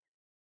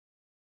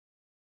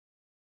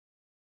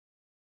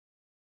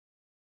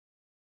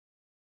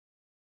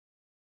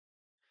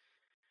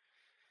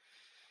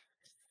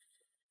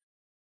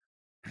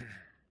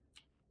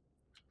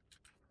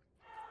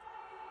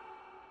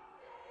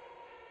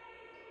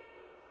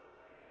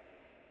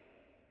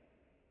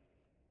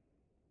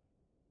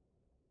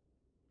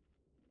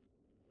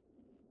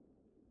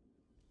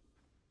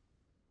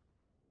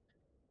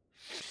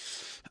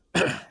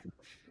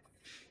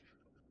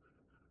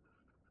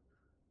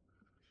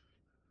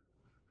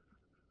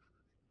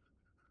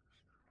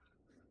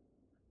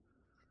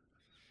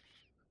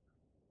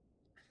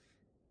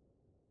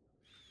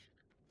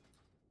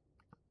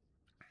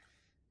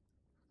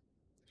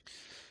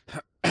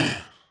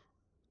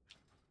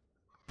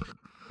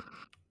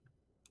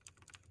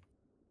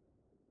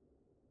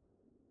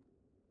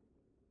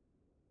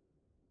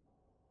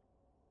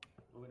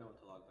 Moving on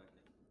to log back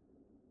in.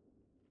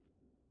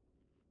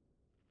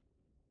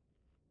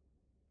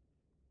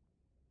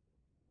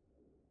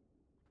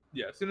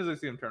 Yeah, as soon as I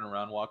see him turn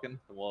around walking,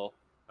 then we'll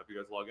have you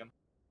guys log in.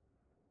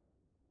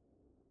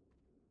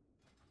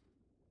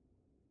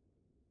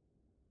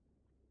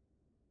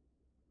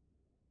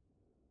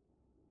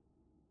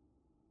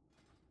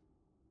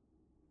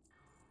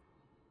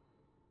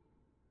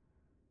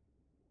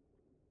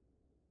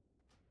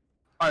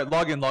 Alright,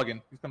 log in, log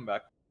in. He's coming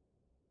back.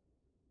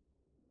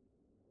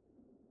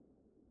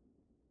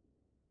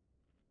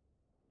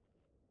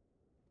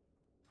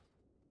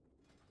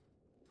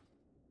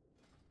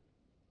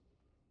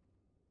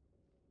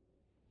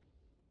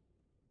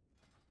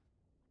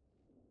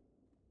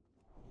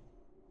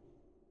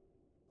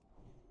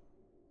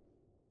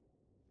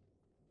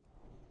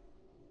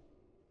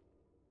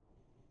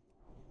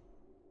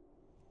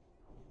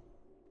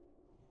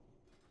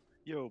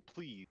 Yo,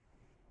 please.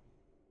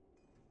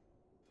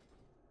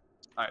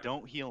 Alright.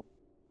 Don't heal.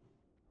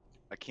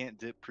 I can't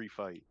dip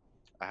pre-fight.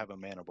 I have a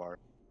mana bar.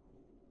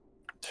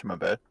 To my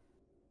bed.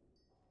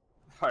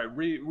 Alright,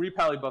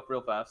 re-pally buff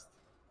real fast.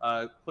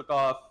 Click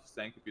off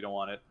Sank if you don't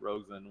want it.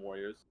 Rogues and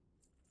Warriors.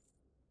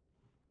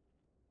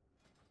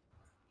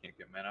 Can't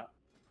get mana.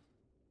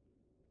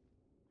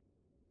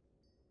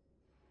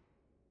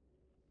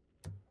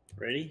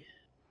 Ready?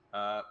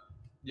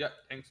 Yeah,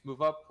 tanks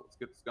move up. Let's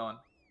get this going.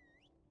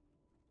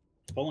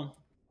 Pulling.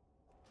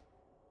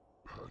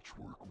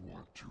 Patchwork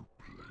want to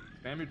play.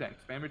 Spam your tank,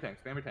 spam your tank,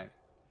 spam your tank.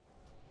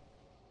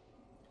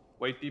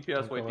 Wait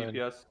DPS, wait Don't go in.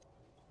 DPS.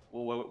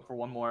 We'll wait for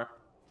one more.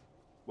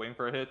 Waiting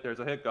for a hit. There's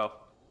a hit, go.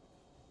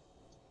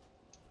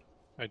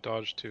 I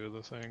dodged 2 of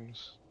the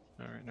things.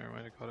 Alright, never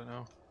mind, I got it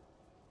now.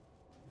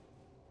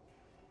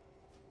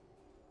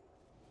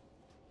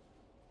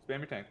 Spam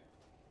your tank.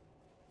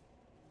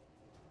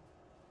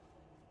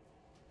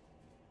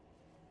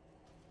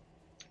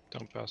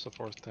 Don't pass the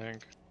 4th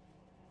tank.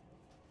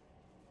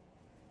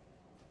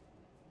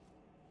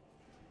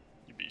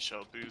 You beat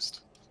shout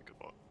boost. I think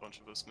a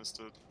bunch of us missed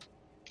it.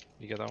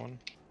 You get that one?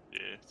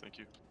 Yeah, thank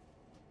you.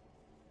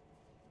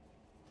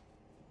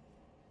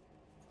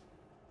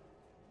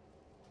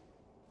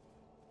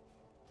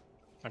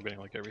 I'm getting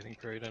like everything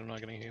created, I'm not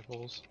getting hate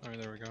pulls.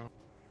 Alright, there we go.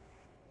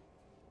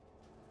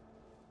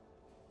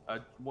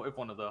 What if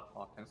one of the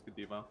Hawk tanks could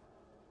devo?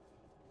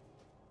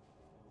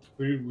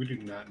 We do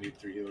not need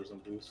 3 healers on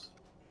boost.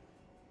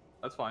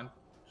 That's fine.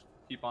 Just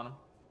keep on him.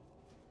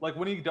 Like,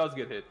 when he does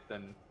get hit,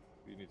 then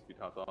he needs to be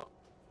topped off.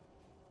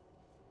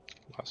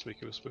 Last week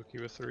it was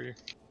spooky with 3.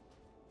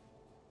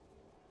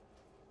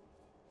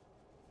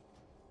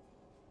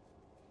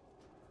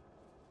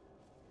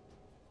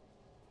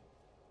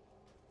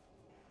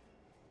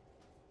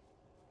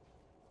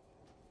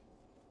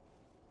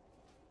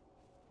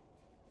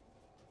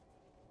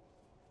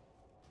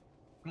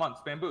 Come on,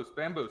 spam boost,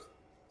 spam boost.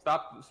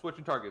 Stop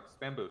switching targets,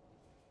 spam boost.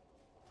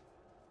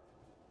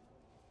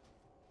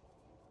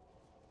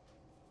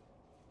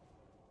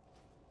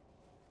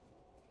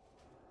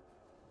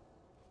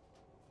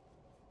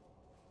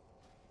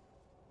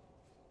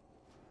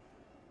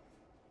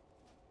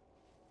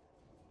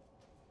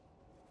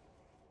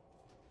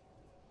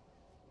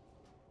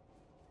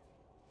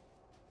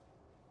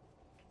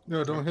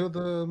 No, don't heal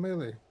the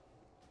melee.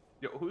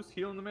 Yo, who's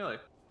healing the melee?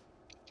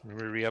 We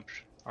re-up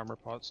armor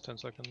pots, 10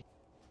 seconds.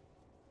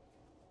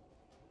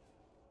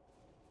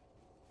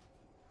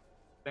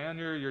 Stay on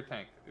your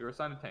tank. You're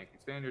assigned a tank. You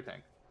stay on your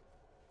tank.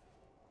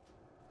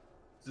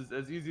 This is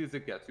as easy as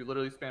it gets. You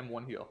literally spam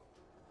one heal.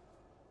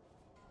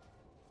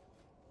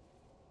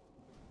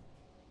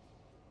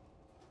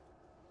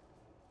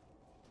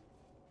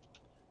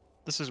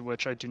 This is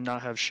Witch. I do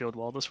not have shield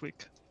wall this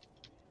week.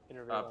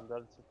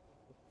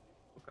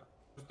 Okay.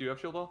 Do you have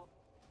shield wall?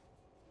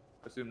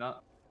 Assume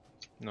not.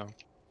 No.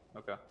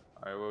 Okay.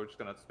 Alright, we're just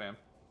gonna spam.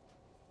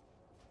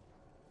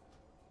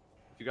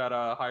 If you got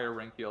a higher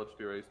rank heal, just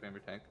be ready to spam your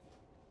tank.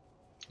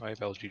 I have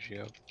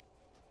LGG out.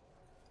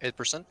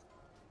 8%?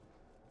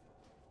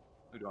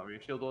 We don't have any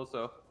shield wall,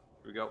 so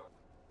here we go.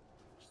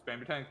 Just spam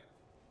your tank.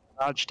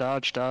 Dodge,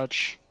 dodge,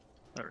 dodge.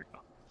 There we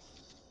go.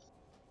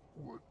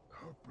 What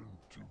happened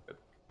to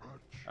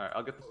patch? Alright,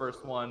 I'll get the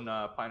first one,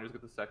 Pioneers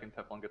get the second,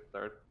 Teflon get the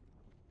third.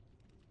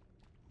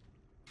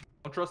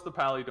 Don't trust the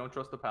pally, don't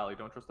trust the pally,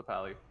 don't trust the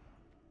pally.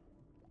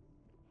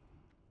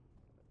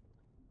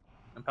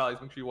 And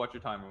pallies, make sure you watch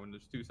your timer when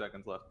there's 2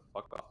 seconds left.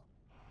 Fuck off.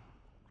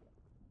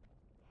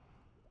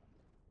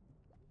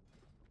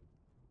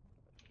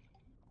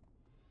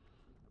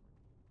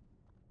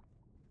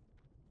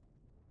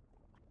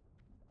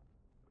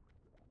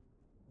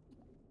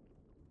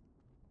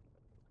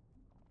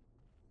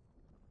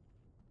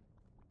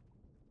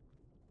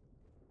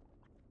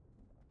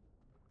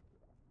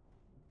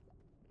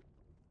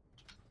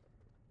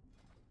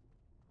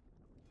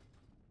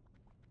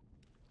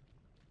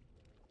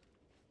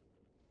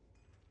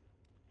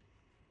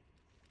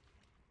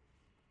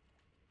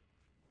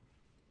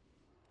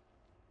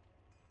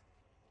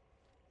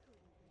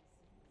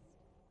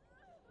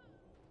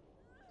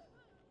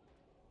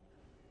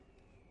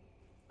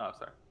 Oh,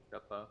 sorry.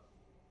 Got the.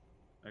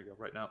 There you go.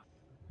 Right now.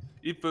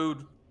 Eat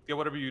food. Get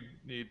whatever you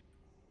need.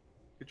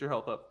 Get your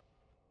health up.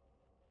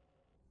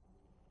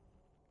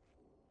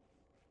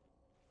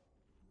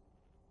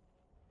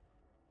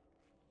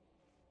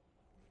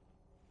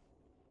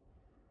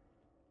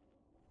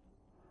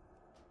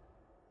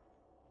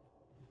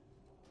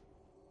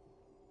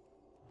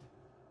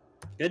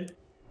 Good?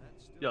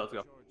 Yeah, let's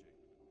go.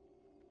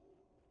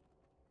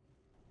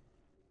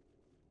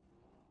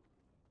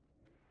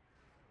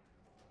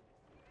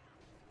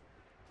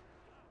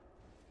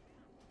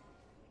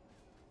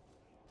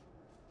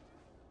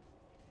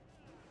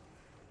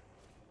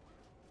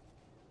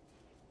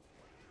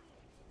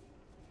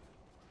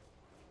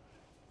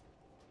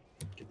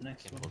 Get the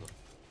next one. Just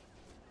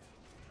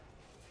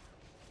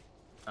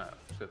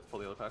have to pull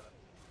the other pack.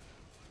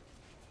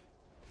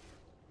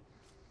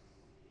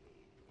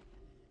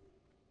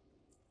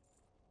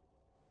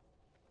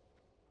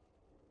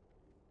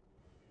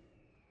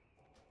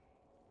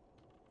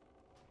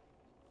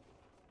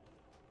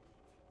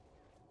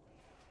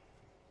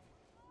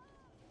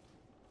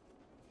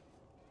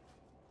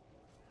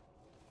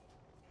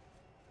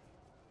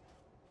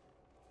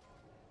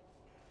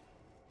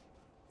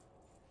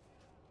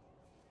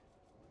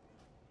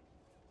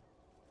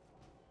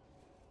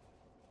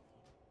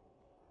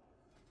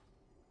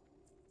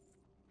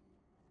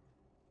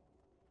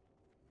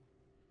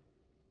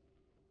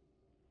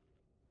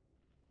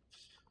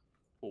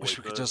 We'll Wish wait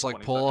we could the just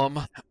like 20 pull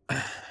seconds.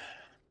 them.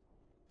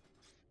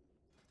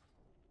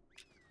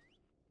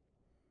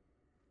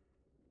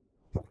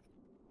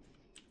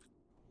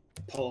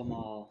 Pull them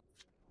all.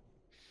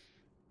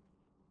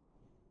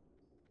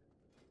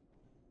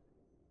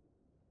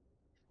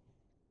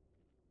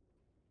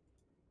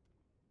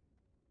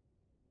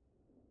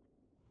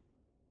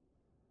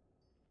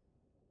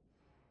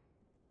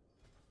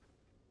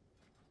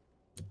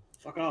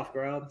 Fuck off,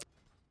 Grub.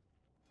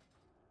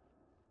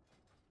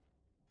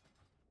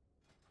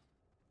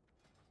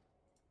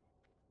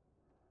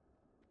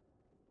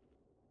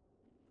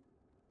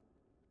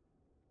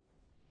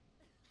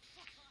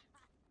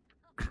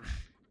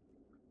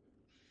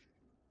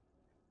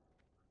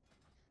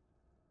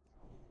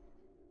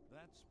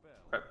 That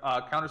spell.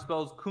 Okay, counter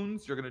spells.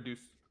 Coons, you're gonna do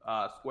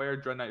square.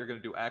 Dreadnought, you're gonna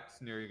do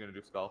X. Near, you're gonna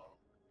do spell.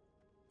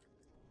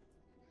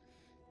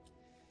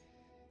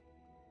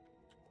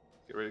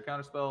 Get ready to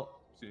counter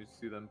spell. As soon as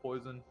you see them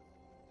poison.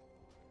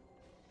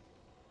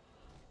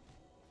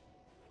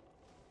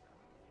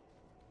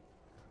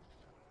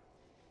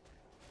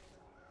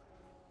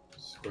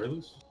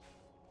 Squareless?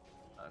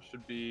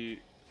 Should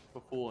be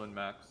full and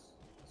max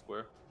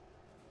square.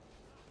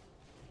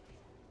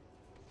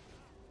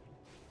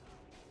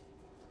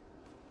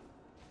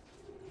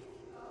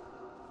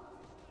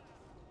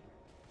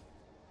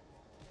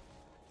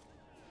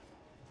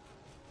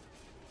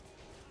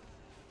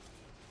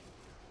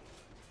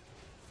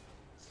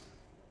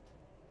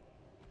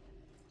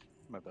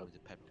 My bad. The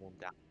pep warm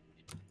down.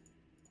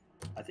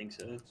 I think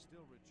so.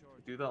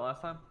 Do that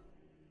last time?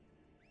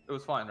 It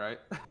was fine, right?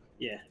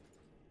 Yeah.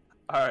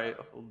 All right,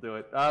 we'll do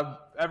it.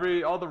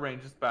 All the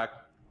range just back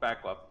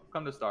up.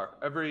 Come to star.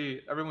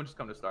 Everyone just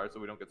come to star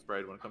so we don't get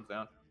sprayed when it comes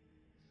down.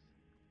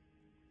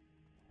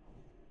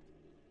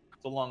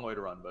 It's a long way to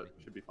run, but it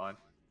should be fine.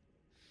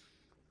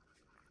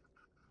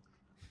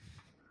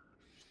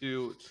 Just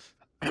do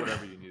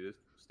whatever you need to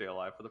stay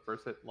alive for the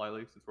first hit,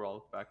 Lily, since we're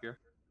all back here.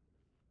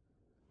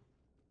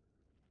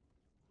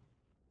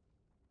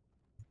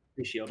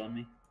 Free shield on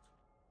me.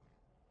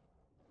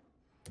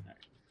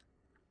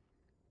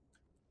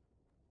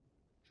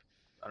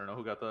 I don't know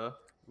who got the.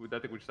 I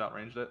think we just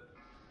outranged it.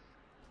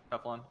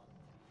 Teflon.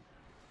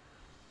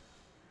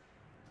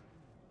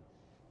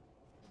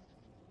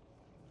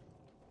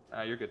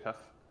 You're good, Tef.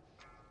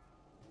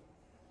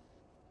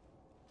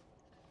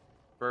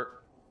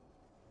 Bert.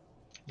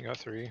 You got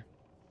 3.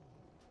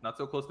 Not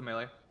so close to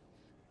melee.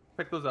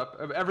 Pick those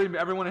up.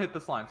 Everyone hit the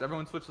slimes.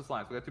 Everyone switch the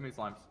slimes. We got too many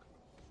slimes.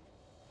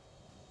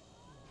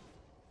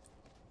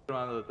 Put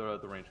them on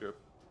the range group.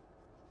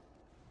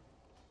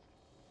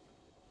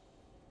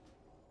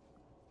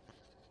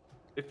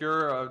 If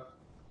you're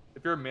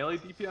a melee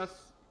DPS,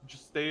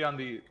 just stay on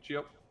the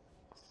Chio.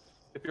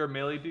 If you're a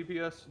melee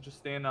DPS, just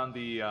stand on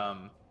the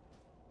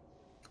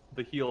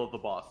heel of the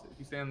boss. If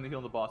you stand on the heel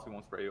of the boss, he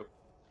won't spray you.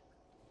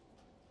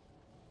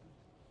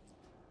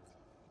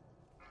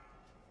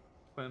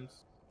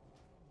 Quims.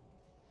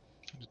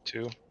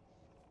 2.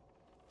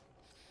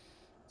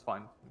 It's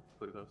fine.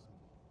 Clear those.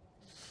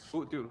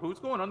 Ooh, dude, who's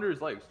going under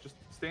his legs? Just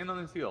stand on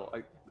his heel.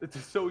 Like, it's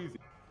just so easy.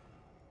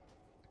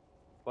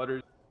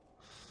 Butters.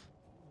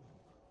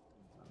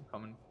 I'm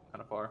coming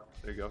kind of far.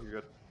 There you go.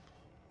 You're good.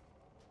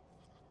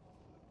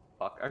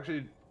 Fuck.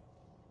 Actually,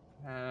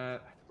 I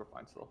think we're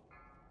fine still.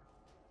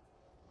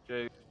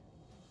 Jay.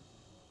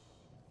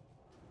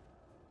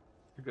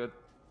 You're good.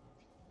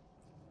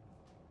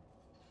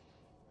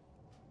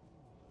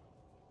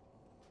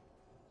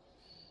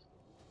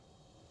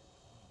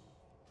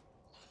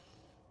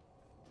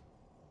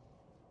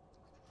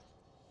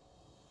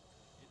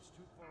 It's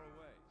too far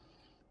away.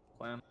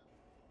 Plan.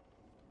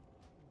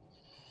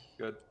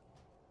 Good.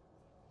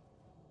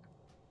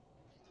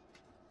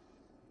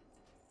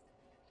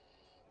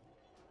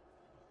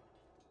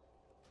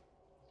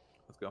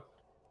 Let's go.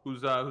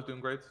 Who's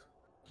doing grades?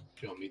 Do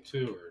you want me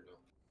to or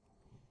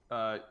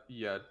no?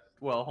 Yeah.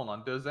 Well, hold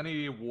on. Does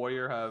any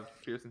warrior have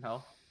piercing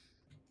health?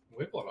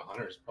 We have a lot of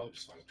hunters. Probably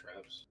just find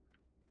traps.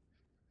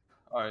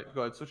 All right,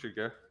 go ahead. Switch your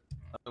gear.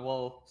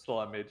 We'll still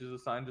have mages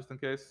assigned just in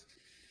case.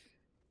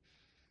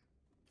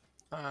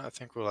 I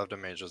think we'll have the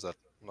mages that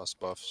must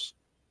buffs.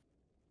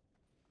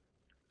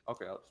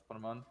 Okay, I'll just put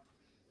them on.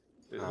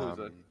 Who is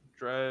it?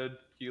 Dread,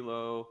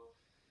 Kilo,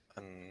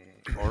 and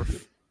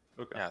Orf.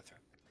 Okay. Yeah, I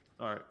think.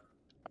 All right.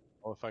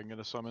 Oh, if I can get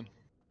a summon.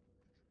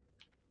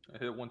 I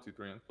hit 1, 2,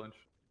 3 and flinch.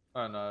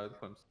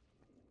 Quims.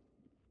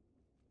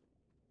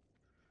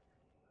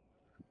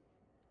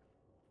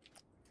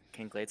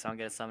 Can Gladesound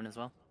get a summon as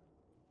well?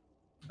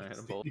 I hit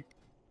them both.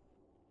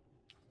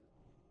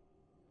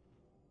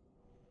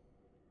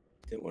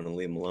 Didn't want to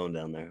leave him alone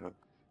down there, huh?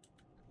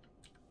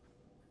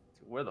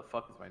 Where the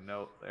fuck is my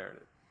note? There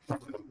it is.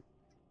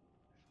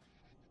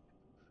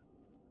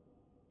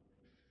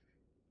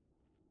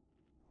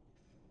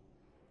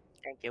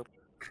 Thank you.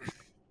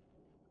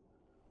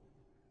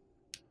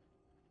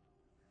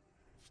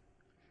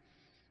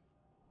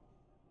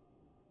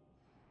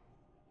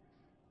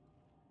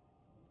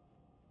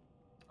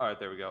 All right,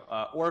 there we go.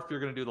 Orf, you're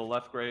gonna do the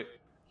left grate.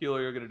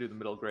 Healer, you're gonna do the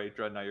middle grate.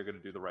 Dreadnought, you're gonna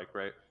do the right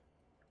grate.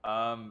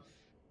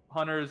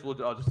 Hunters,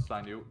 I'll just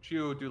assign you.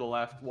 Chew, do the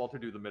left. Walter,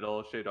 do the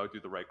middle. Shaydog, do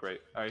the right grate.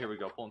 All right, here we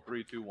go. Pulling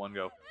 3, 2, 1,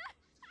 go.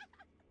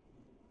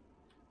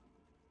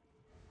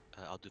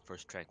 I'll do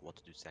first track,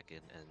 Walter do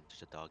second, and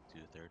Shaydog do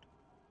third.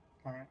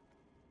 Alright.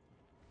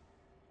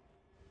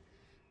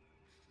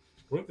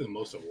 What are the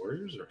most of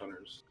warriors or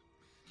hunters?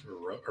 Or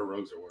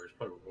rogues or warriors?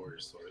 Probably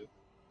warriors, sorry.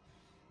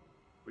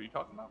 What are you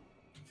talking about?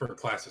 For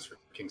classes for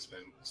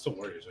Kingspan. Still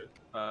warriors,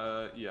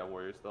 right? Yeah,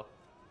 warriors still.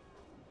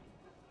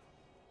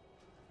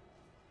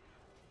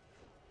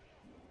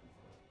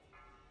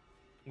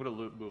 I'm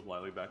gonna move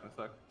Lily back in a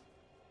sec.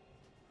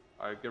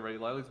 Alright, get ready.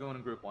 Lily's going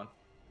in group 1.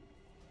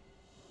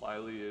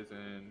 Lily is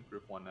in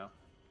group 1 now.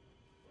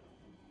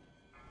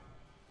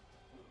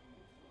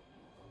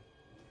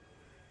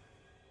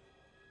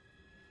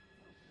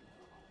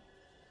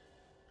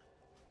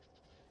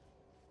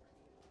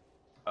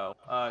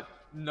 Oh,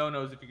 no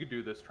knows if you could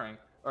do this, Trank.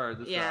 Or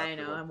this, Yeah, I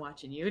know. I'm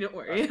watching you. Don't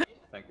worry.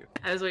 Thank you.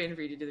 I was waiting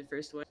for you to do the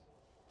first one.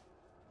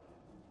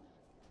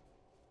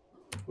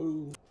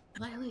 Ooh.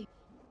 Lily.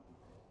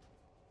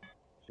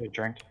 Should I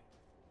drink?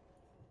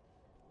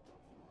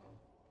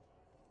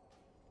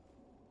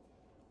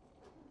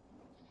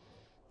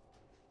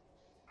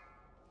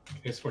 Can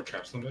you support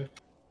traps someday?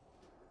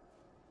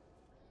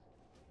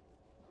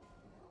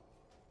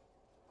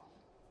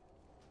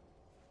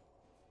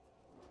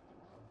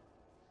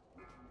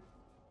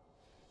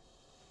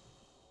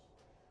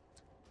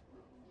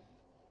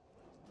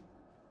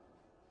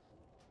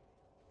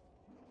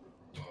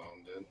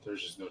 Then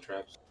there's just no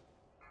traps.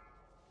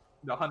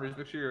 The hunters,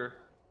 make sure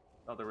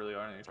oh, there really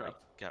aren't any traps.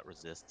 Got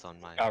resists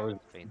on my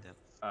feint depth.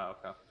 Oh,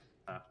 okay.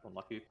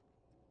 Unlucky.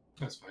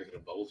 That's fine, I get a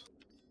bolt.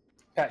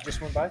 Okay,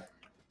 just went by.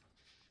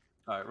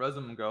 Alright, res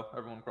them and go.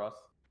 Everyone cross.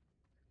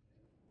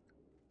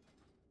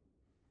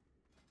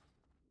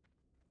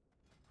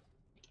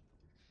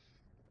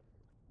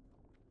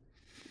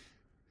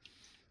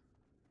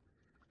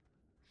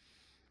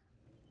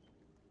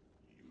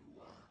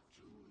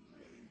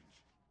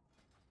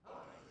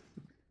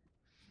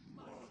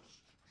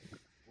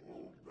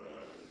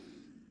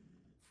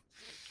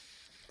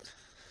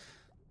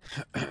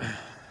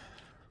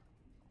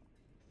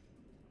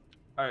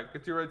 Alright,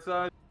 get to your right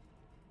side.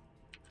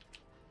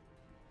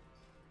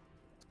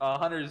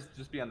 Hunters,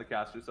 just be on the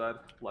caster side,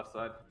 left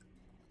side.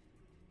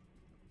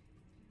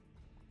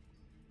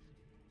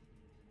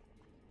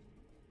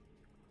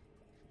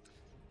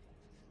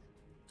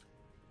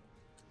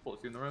 Pull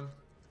you in the room.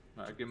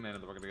 Alright, give him mana,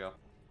 then we're gonna go.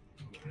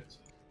 Can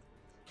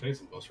I get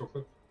some buffs real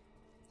quick?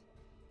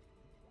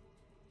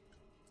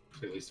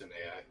 At least an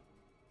AI.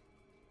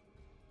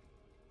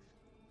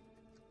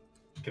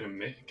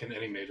 Can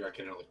any major I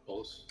can like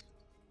pulse?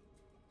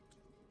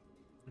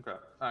 Okay.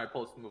 Alright,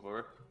 pulse, move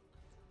over.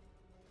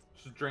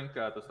 Just drink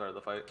at the start of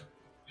the fight.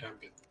 Yeah, I'm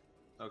good.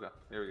 Okay,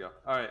 here we go.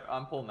 Alright,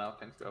 I'm pulling now.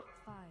 Thanks, go.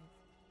 5,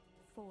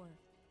 4,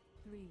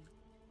 3,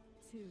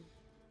 2,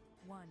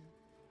 1.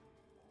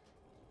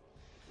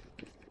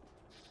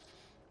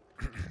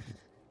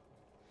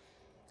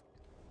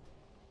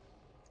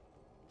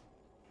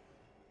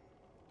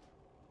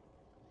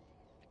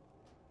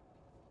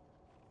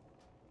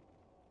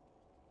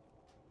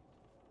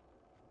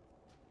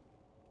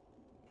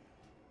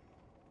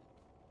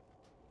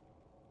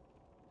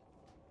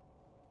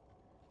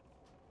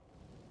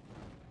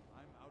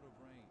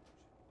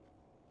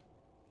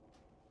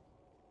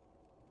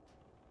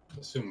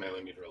 Assume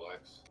melee need to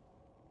relax.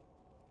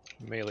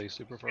 Melee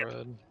super far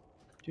ahead.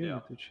 Yeah,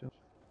 good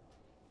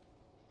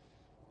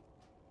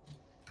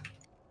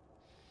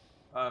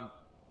shot.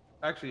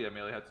 Actually, yeah,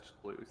 melee had to just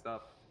completely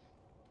stop.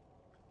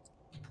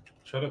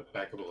 Try to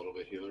back up a little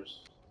bit,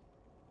 healers.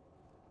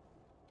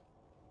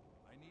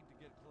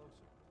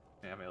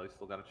 Yeah, melee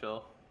still gotta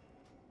chill.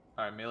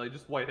 Alright, melee,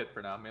 just white hit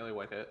for now. Melee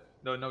white hit.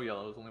 No, no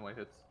yellows, only white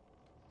hits.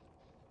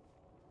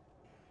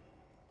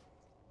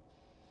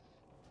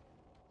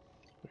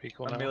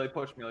 Equal now. Melee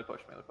push, melee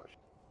push, melee push.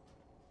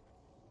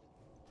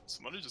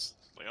 Somebody just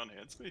lay on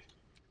hands me.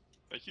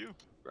 Thank you.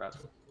 Congrats.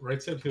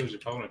 Right side heals your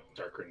opponent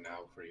darker now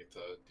for you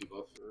to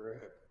debuff.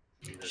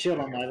 Shield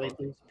on my way,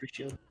 please. Free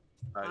shield.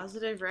 Right.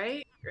 Positive,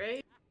 right?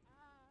 Right?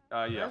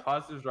 Yeah, Left?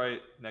 positives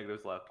right,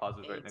 negatives left.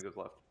 Positives right, negatives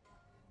left.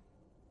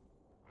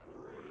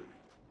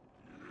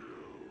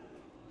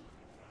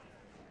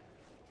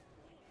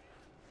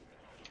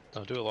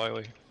 Don't do it,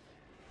 Lily.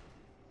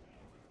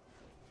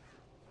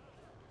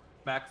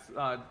 Max,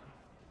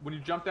 when you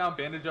jump down,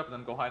 bandage up, and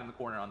then go hide in the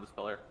corner on this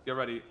pillar. Get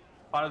ready.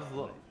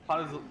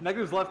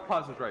 Negatives left,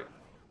 positives right.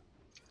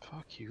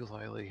 Fuck you,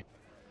 Lily.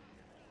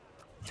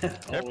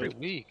 Every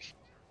week.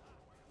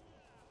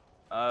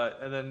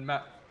 And then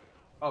Max.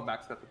 Oh,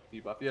 Max got the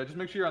debuff. Yeah, just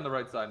make sure you're on the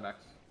right side,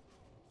 Max.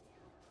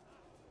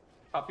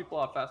 Pop people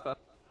off fast, fast.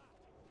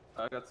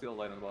 I got sealed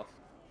light on the boss.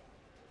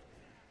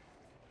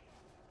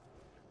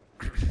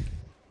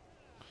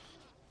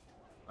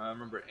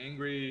 Remember,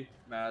 angry,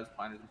 Maz,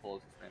 Piners, and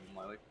Pulls, expand them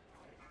lightly.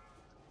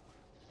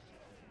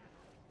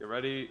 Get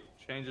ready.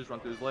 Changes, run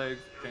through his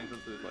legs. Change, run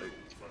through his legs.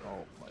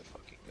 Oh my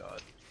fucking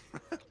god.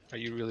 Are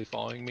you really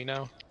following me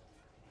now?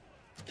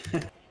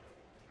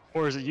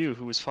 Or is it you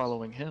who was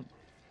following him?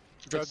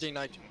 Drop the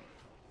ignite.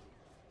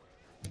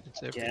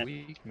 It's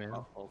every week, man.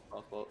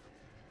 Crossbolt.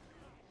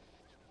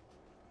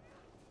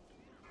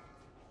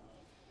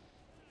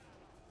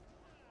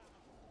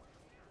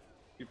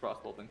 Keep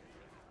crossbolting.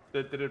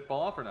 Did it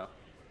fall off or no?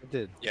 It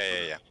did.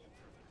 Yeah.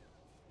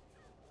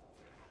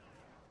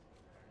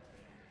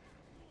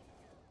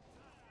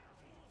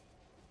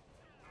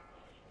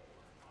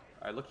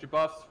 Alright, look at your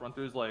buffs. Run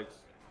through his legs.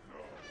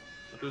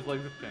 Run through his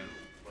legs with change.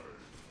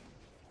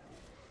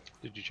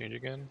 Did you change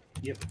again?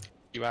 Yep.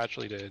 You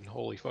actually did.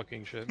 Holy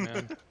fucking shit,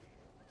 man.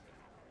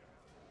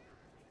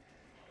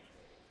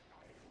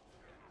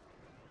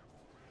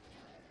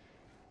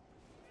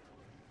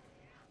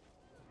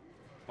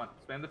 Come on,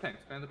 spam the ping,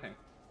 spam the ping.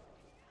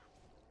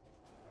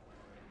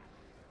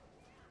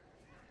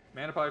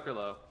 Mana power if you're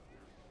low.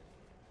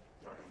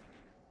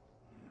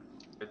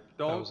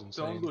 Don't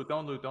loot,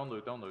 don't loot, don't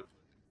loot, don't loot.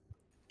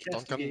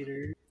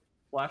 Castigator.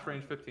 Flash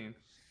range 15.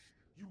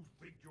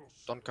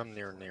 Don't come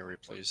near Neri,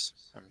 please.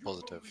 I'm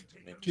positive.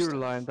 Need to You're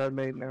stop. lying, that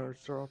made never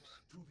drops.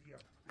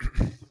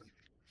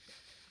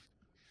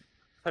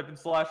 Type in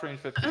slash range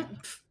 15.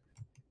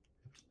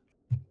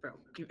 Bro.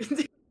 Make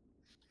sure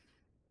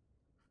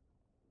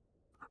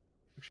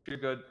you're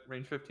good.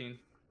 Range 15.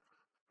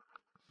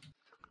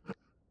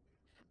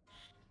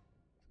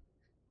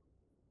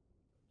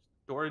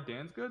 Dora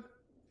Dan's good?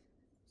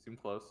 Seem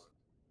close.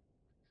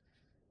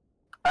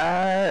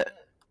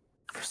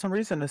 For some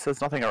reason it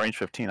says nothing at range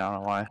 15. I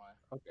don't know why.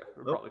 Okay,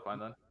 we're probably fine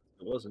then.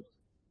 It wasn't.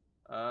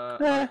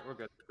 Alright, we're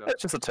good. Go.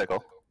 It's just a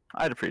tickle.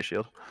 I had a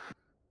pre-shield.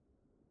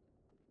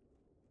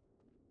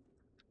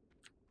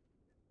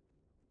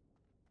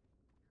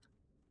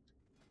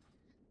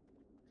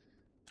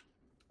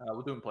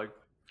 We're doing plague.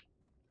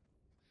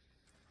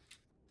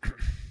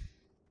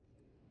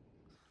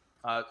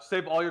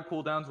 Save all your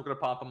cooldowns. We're gonna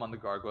pop them on the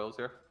gargoyles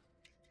here.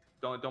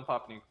 Don't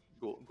pop any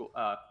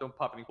don't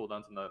pop any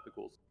cooldowns in the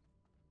ghouls.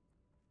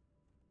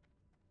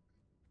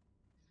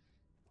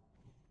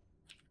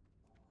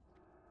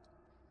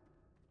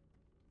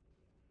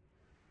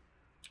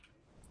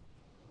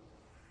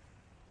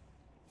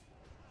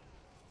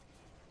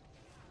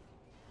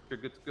 You're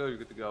good to go. You're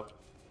good to go.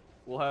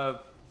 We'll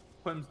have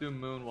Quim's do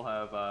Moon. We'll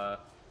have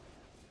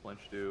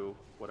Flinch do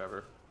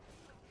whatever.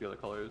 The other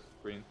colors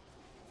green.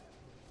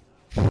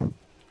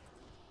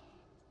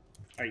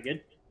 Are you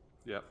good?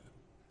 Yep.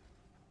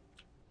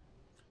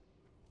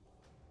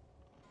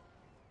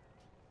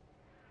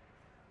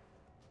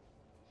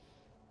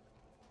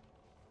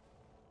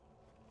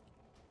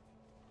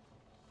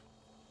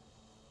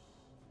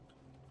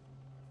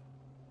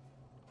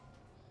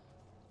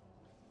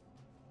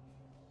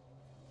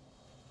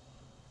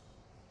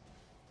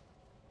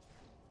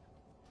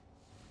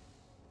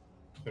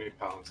 Any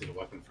pounds in a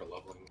weapon for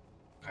leveling.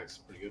 That's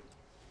pretty good.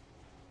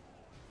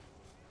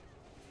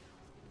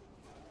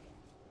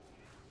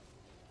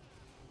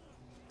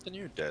 Can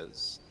you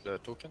des the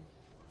token?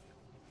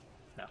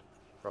 No.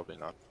 Probably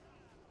not.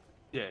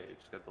 Yeah, you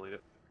just gotta delete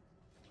it.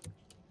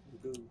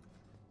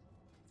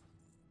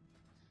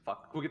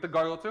 Fuck. Can we get the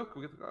gargoyle too?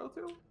 Can we get the gargoyle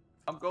too?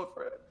 I'm going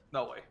for it.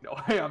 No way. No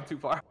way. I'm too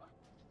far.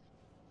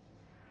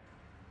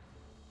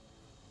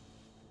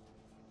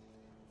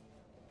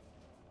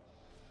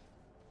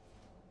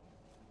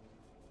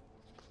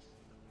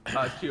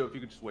 Chio, if you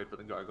could just wait for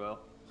the gargoyle.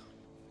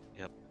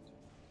 Yep.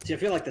 See, I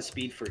feel like the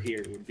speed for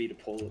here would be to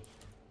pull the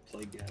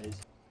plague guys.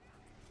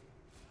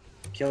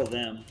 Kill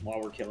them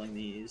while we're killing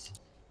these,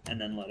 and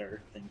then let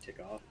our thing tick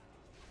off.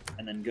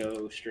 And then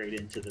go straight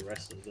into the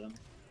rest of them.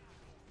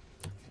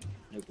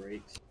 No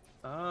breaks.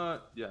 Yeah,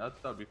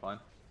 that would be fine.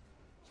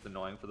 Just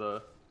annoying for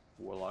the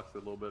warlocks a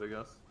little bit, I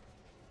guess.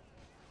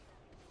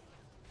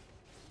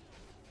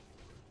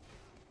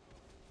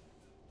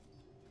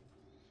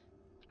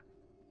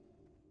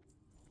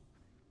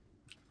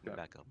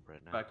 back up right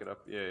now. Back it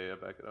up. Yeah,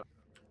 back it up.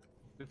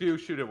 If you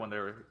shoot it when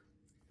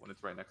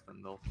it's right next to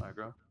them, they'll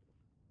aggro.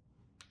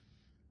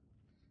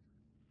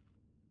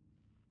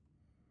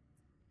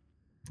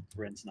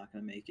 Ren's not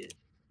gonna make it.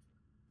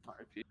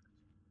 RIP.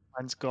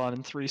 Mine's gone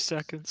in 3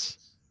 seconds.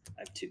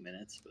 I have 2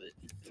 minutes, but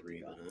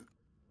 3 minutes.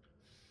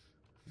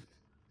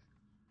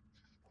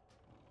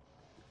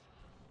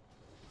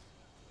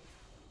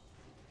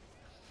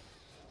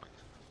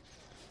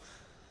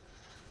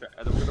 Okay,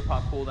 and then we're gonna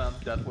pop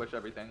cooldowns, Death Wish,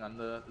 everything on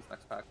this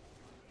next pack.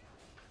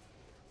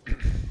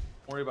 Don't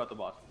worry about the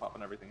boss. We're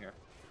popping everything here.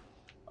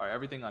 Alright,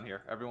 everything on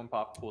here. Everyone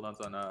pop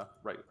cooldowns on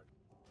right.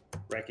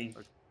 Wrecking.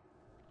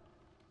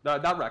 No,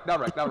 not wreck.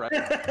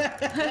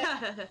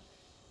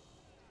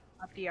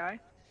 Up DI.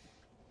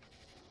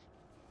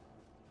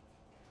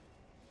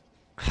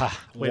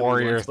 Ha! Wait,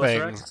 Warrior what's plus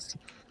things.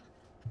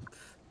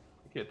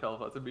 You can't tell if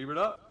that's a beavered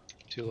up.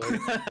 Too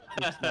late.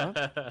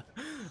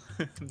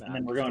 And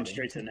then we're going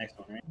straight to the next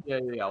one, right? Yeah.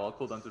 While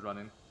cooldowns are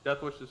running.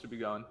 Death Wish should be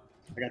going.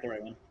 I got the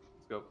right one.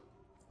 Let's go.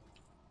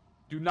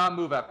 Do not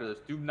move after this.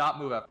 Do not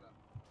move after.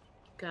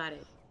 Got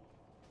it.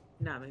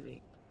 Not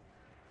maybe.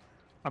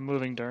 I'm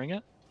moving during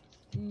it.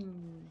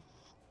 Mm.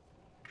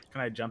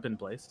 Can I jump in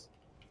place?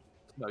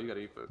 No, you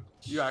gotta eat food.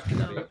 You actually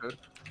gotta eat food.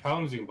 How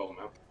long is you can bubble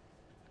now?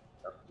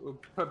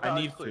 I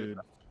need food.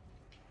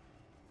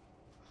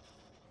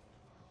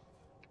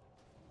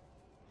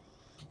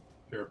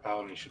 If you're a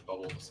paladin, you should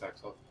bubble the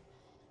sacks off.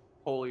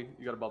 Holy,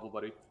 you got a bubble,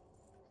 buddy.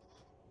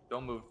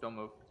 Don't move.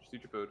 Just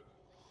eat your food.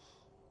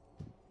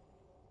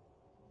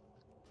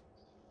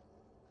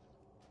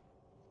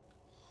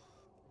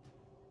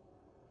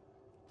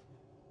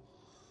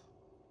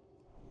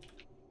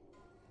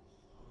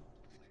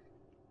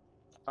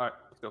 Alright,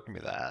 let's go. Give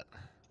me that.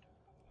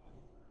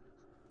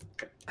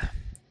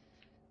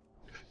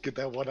 Get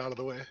that one out of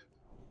the way.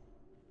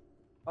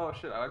 Oh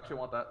shit, I actually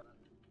want that.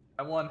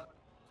 I won.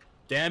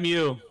 Damn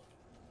you!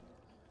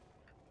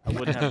 I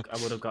would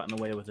have gotten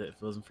away with it if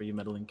it wasn't for you,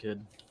 meddling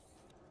kid.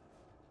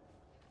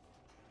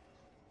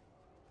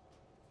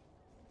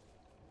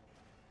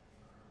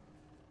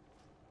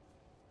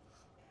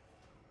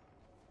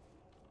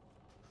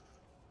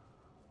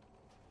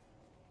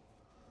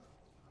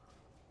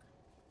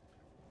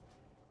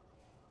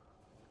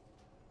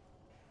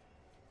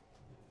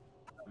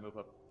 Move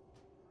up.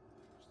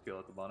 Skill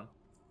at the bottom.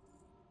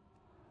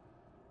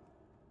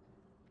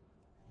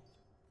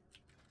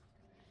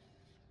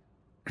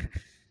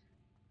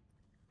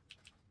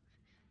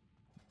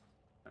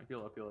 Alright,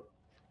 heal up.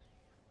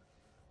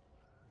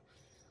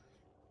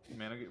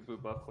 Mana, get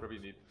boot buff, whatever you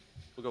need.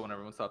 We'll go when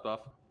everyone's stopped off.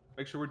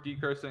 Make sure we're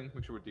decursing.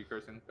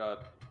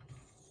 Got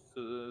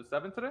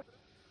 7 today?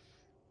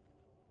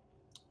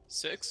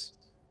 6?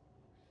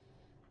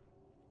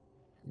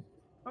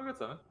 Oh, good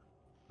 7.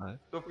 Alright.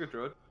 Don't forget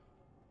Druid.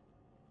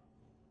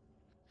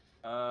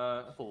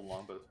 That's a little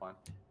long, but it's fine.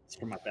 It's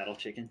for my battle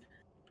chicken.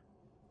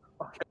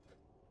 Okay.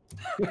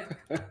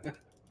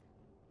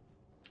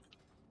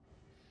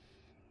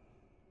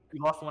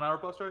 You lost 1 hour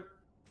plus, right?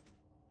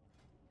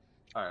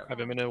 Alright. I have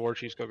a minute. War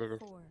Chiefs, go. 4, 3,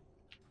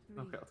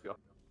 Okay, let's go.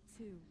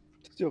 2,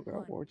 Still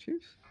got War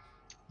Chiefs.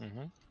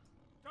 Mm-hmm.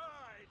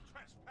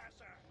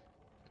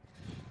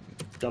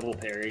 Double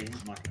parry.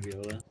 I'm not gonna be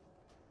able to.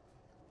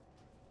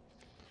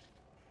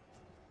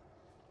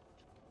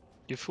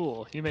 You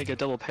fool. You may get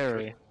double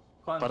parry.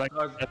 Cleanse, But I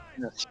curse.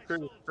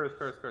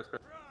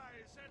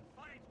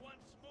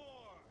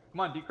 Come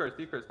on, decurse,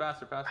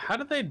 faster. How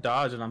did they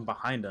dodge and I'm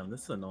behind them?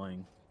 This is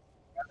annoying.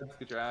 Let's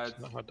get your ads.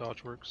 That's not how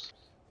dodge works.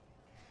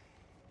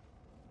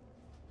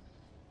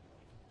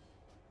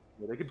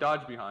 Yeah, they could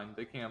dodge behind.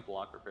 They can't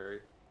block or parry.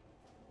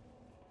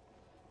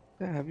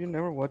 Yeah, have you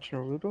never watched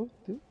Naruto,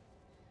 dude?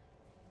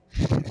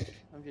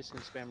 I'm just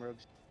gonna spam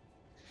rogues.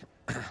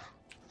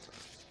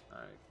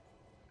 Alright.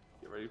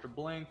 Get ready for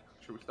blink.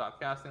 Should we stop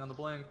casting on the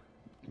blink?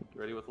 Get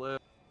ready with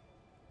lip.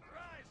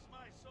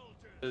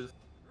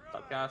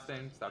 Stop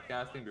casting,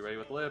 be ready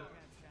with lip.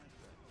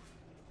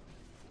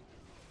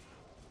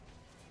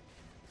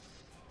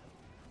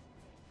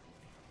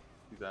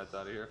 These ads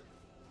out of here.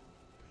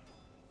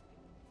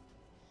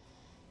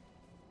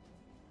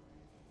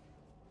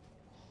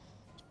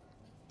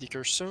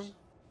 Decurse soon.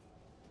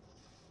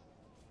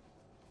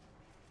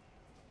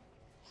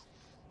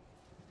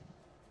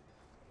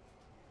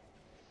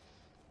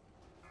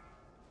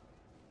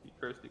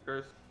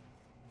 Decurse.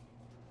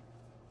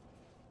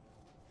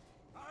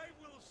 I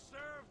will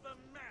serve the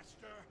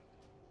master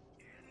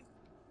in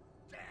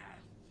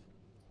death.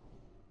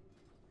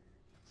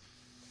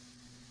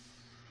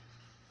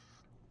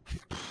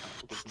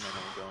 We'll get some mana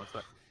and go in a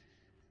sec.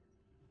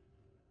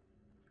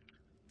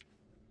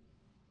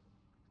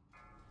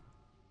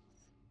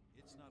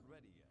 It's not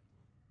ready yet.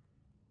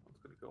 It's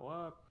gonna go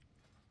up.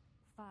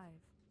 5,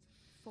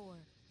 4,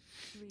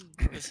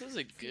 3. This is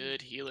a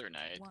good healer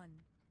night. 1.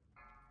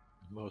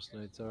 Most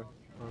nights are,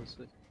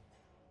 honestly.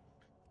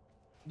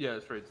 Yeah,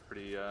 this raid's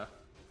pretty, Yeah,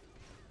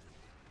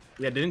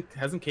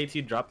 hasn't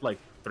KT dropped like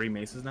 3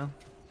 maces now?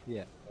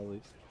 Yeah, at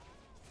least.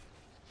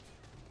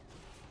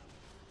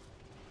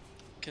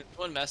 Can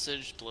someone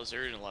message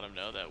Blizzard and let them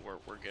know that we're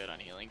good on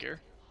healing gear?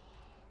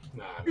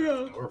 Nah,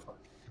 Yeah. we're fine.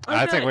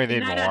 I think we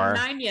need 9 out of more.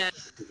 9 yet.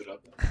 Keep it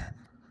up.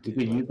 You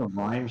could use the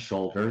lion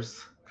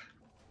shoulders.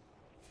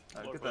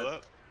 Get Look that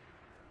that.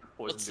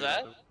 poison What's dude that?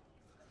 out there.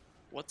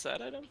 What's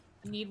that item?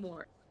 Need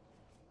more.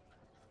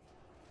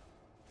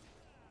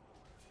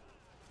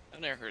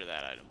 I've never heard of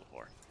that item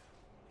before.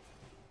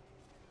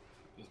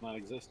 Does not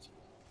exist.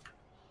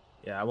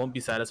 Yeah, I won't be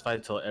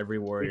satisfied till every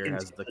warrior can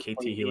has see the the KT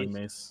 20 healing days.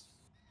 mace.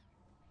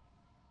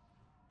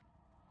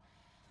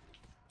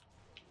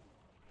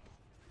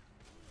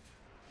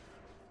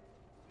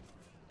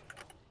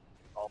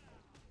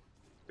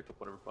 Pick up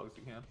whatever bugs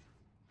you can.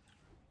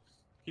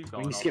 Keep We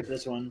going. can skip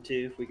this one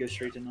too if we go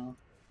straight to null.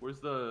 Where's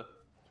the...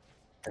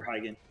 Or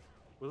Hagen.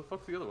 Where the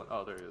fuck's the other one?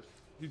 Oh, there he is.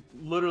 He's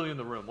literally in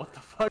the room. What the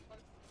fuck?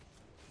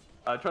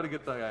 Try to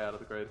get that guy out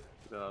of the raid.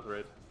 Get that out of the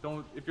raid.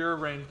 Don't... If you're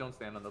ranged, don't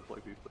stand on the play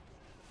piece.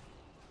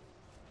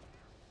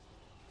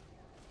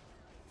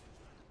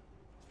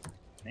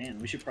 Man,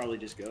 we should probably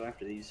just go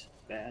after these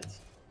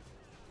bats.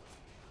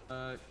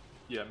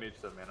 Yeah, mage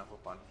 7 mana. We're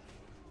fine.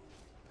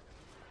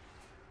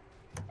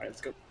 Alright,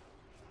 let's go.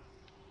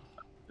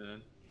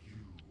 And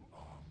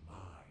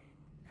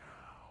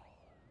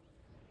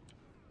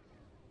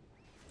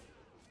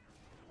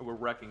we're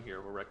wrecking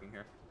here. We're wrecking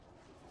here.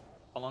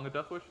 How long a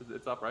death wish?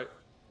 It's up, right?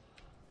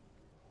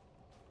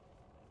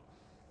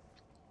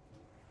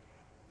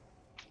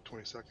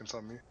 20 seconds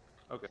on me.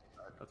 Okay,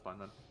 alright, that's fine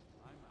then.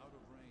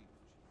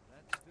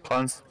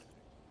 Cleanse.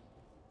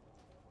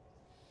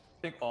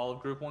 I think all of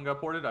group 1 got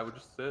ported. I would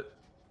just sit.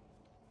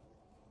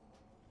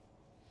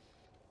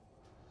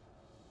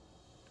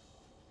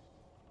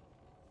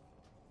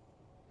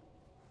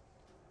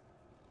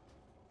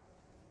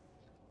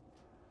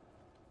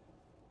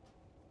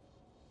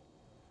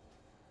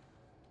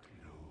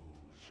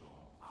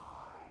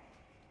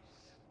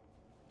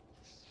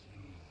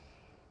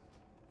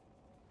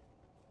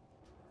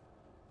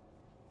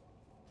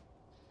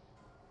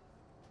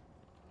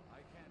 I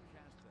can't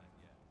cast that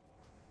yet.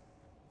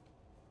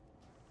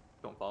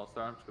 Don't follow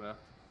star. I'm just gonna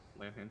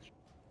land hands.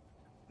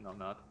 No, I'm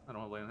not. I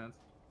don't have land hands.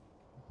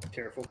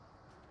 Careful.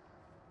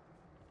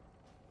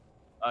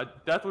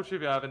 Death wish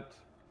if you haven't.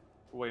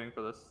 Waiting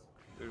for this.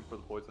 Waiting for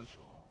the poison.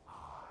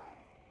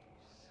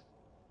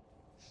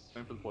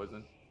 Waiting for the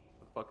poison.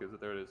 What the fuck is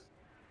it? There it is.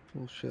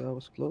 Oh shit, that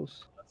was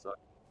close. That sucks.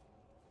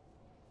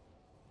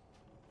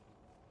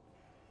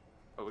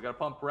 Oh, we gotta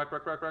pump. Wreck.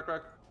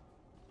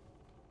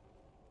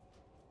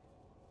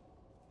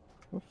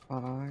 We're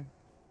fine.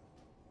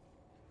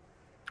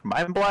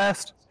 Mind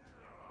blast.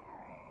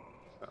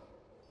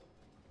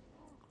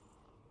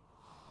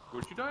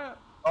 Where'd you die at?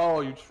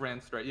 Oh, you just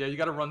ran straight. Yeah, you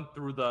gotta run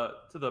through to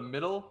the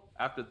middle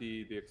after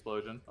the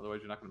explosion. Otherwise,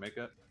 you're not gonna make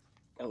it.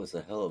 That was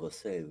a hell of a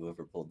save,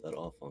 whoever pulled that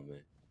off on me.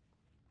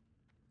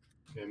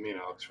 Yeah, me and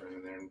Alex ran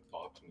in there and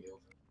popped and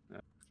healed.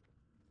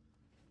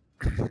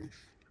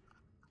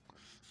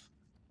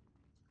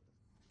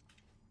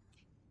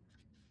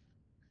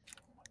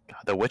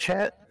 God, the witch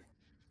hat.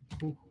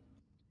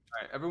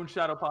 Alright, everyone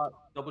shadow pot.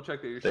 Double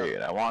check that you're shadow.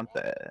 Dude, I want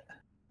that.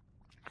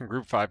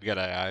 Group 5 get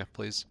AI,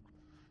 please.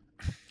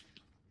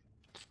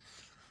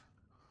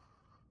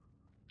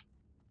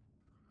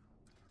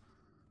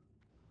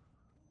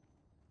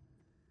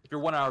 If your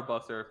 1 hour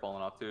buffs are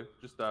falling off too,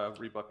 just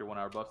rebuff your 1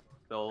 hour buffs.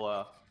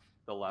 They'll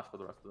last for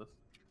the rest of this.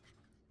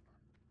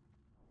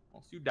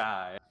 Once you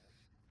die.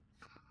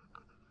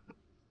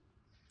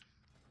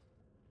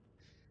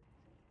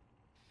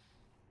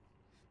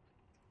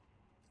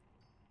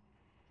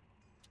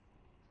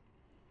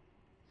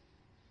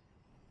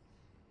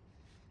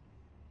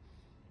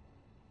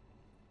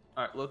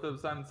 Alright, Lothar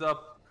Simon's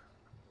up.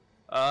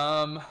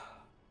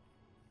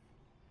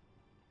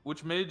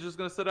 Which mage is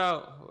gonna sit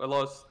out? I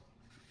lost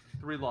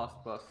 3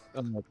 lost buffs.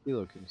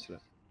 Kilo can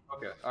sit.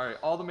 Okay, alright.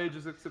 All the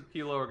mages except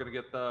Kilo are gonna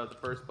get the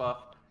first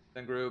buff.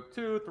 Then group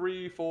 2,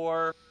 3,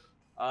 4.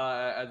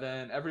 And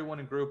then everyone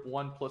in group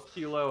 1 plus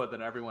Kilo, and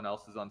then everyone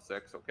else is on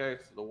 6, okay?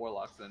 So the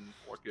Warlocks and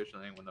Orcish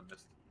and anyone that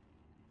missed.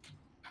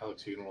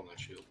 Alex, you can roll that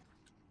shield.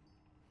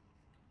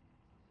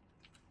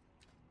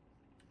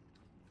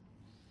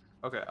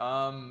 Okay,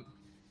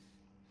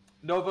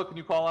 Nova, can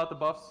you call out the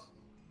buffs?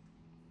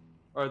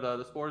 Or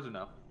the spores or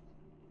no?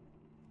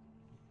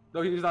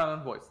 No, he's not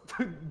on voice.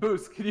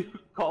 Boost, can you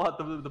call out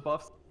the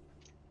buffs?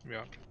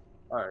 Yeah.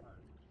 Alright.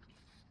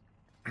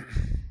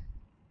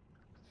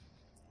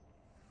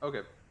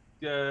 Okay.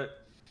 Yeah,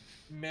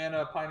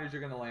 mana, Piners,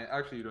 you're gonna land.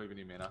 Actually, you don't even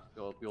need mana.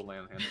 You'll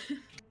land hands.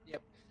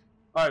 Yep.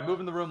 Alright, move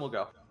in the room, we'll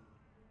go.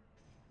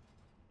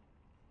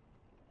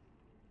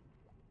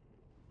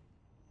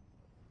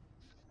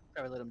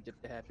 Probably let him dip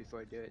the hat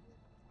before I do it.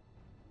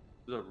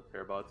 There's a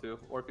repair bot too.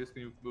 Orpheus,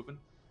 can you move in?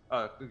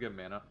 We get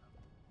mana.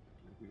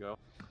 Here we go.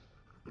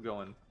 We're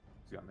going.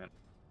 He's got mana.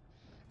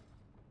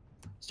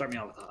 Start me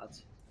out with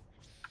odds.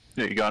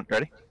 Yeah, you going?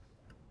 Ready?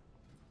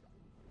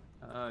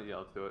 Yeah,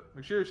 let's do it.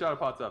 Make sure your shadow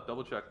pot's up.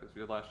 Double check this.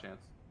 Your last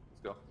chance.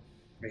 Let's go.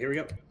 Right, here we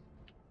go.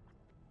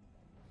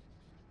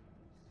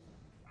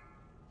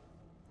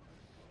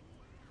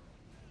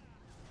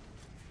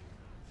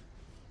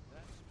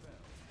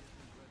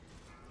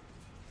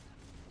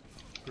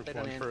 Group Play it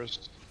on 1 in.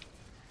 first.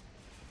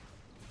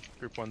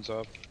 Group 1's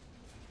up.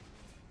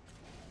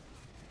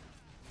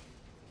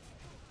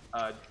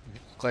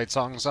 Glade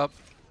Song's up.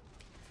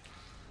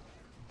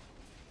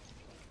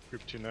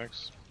 Group 2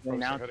 next.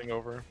 Going Folks are now. heading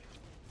over.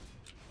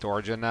 To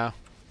Origin now.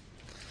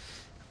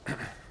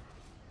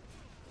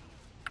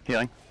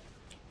 Healing.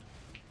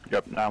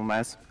 Yep, now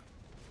Maz.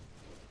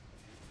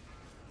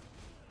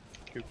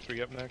 Group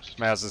 3 up next.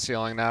 Maz is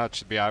healing now. It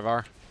should be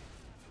Ivar.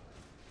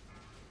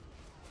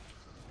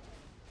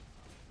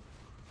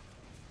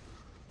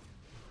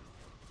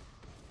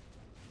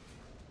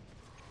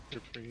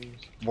 Group 3.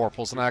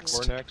 Warple's Group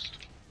next. 4 next.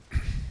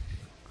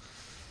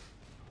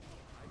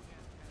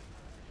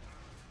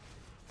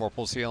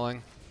 Warple's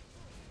healing.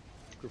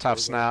 Group Tough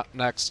 4's up. snap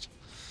next.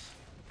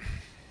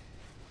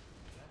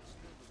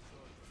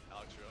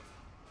 Alex, you're up.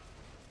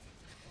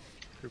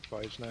 Group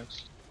 5's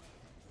next.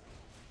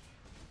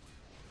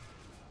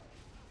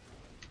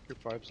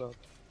 Group 5's up.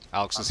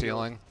 Alex is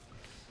healing.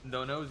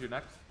 No, you're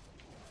next.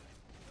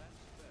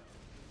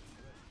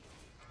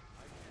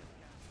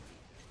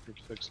 Group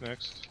 6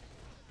 next.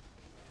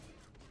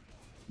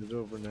 Is it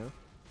over now?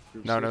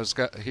 Group No's six?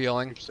 got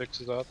healing. Group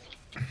 6 is up.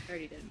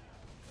 Already did.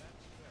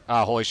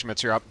 Holy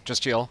Schmitz, you're up.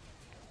 Just heal.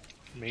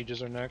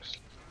 Mages are next.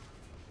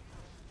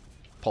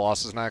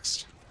 Polos is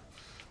next.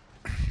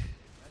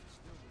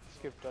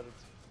 Skip that,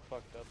 it's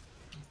fucked up.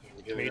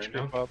 We get it Mage right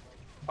group now? up.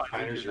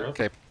 Piners, you're up.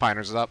 Okay,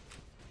 Piners is up.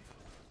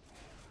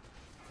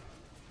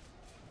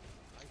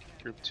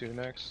 Group 2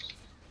 next.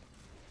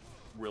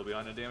 Real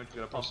behind the damage. You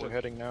gotta pump Also with.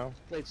 heading now.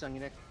 Blade Song,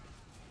 you next.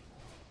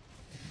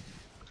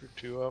 Group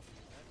 2 up.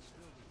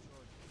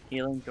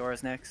 Healing.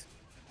 Dora's next.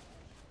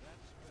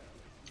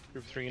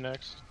 Group 3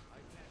 next.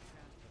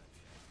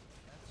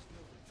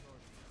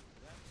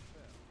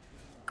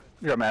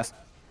 You're up, Maz.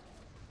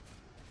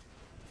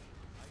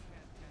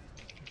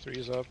 Group 3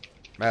 is up.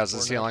 Maz 4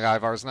 is healing. next.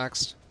 Ivar's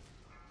next.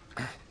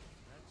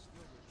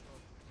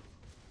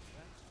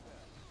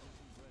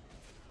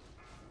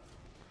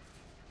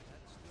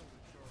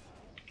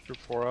 Group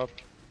 4 up.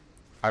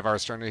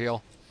 Ivar's turn to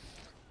heal.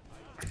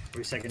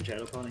 We're second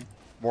Shadow Pony.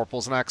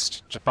 Warple's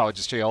next. Probably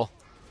just heal.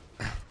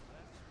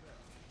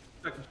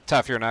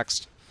 Tef, you're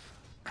next.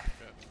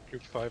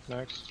 Group 5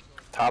 next.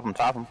 Top him,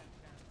 top him.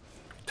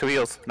 2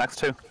 heals. Next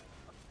 2.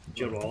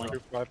 Shield walling.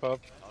 Group 5 up.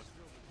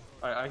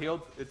 Alright, I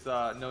healed. It's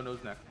no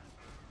next.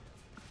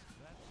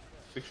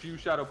 Make sure you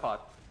shadow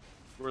pot.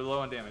 We're low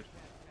on damage.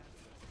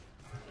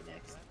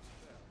 Next.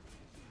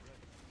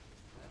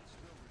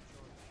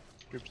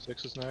 Group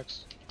 6 is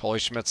next. Holy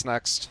Schmitz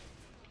next.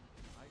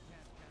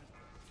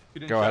 You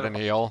didn't Go ahead shadow and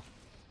pot. heal.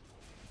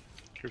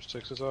 Group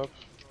 6 is up.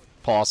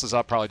 Polos is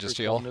up. Probably just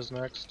Group heal. 1 is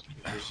next.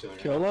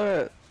 Kill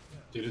it!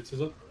 Dude, it's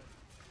up.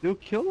 Dude,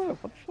 kill it!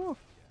 What the fuck?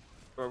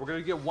 Alright, we're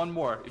gonna get one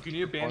more. If you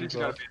need a bandage, you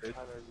got One's a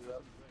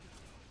bandage.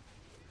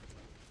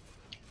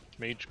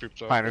 Mage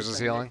group's up. Piners is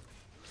healing.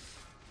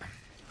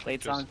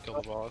 Blade Song. Just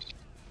kill the boss.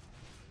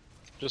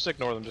 Just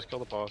ignore them, just kill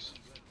the boss.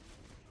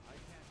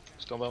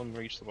 Just don't let them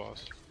reach the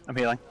boss. I'm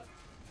healing.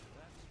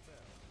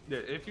 Yeah,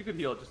 if you could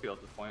heal, just heal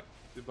at this point.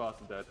 The boss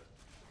is dead.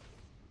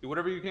 Do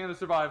whatever you can to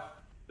survive.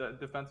 The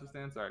defensive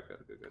stance. Alright,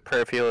 good.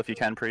 Prayer of heal if you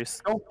can,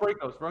 priest. Don't break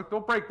those, bro.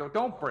 Don't break those.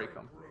 Don't break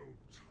them.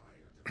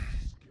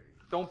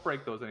 Don't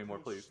break those anymore,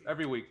 please.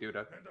 Every week, dude.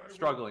 I'm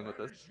struggling with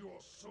this. Your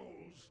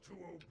souls to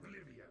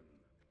oblivion.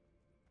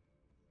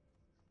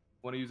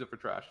 Want to use it for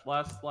trash.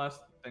 Last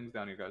things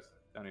down here, guys.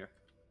 Down here.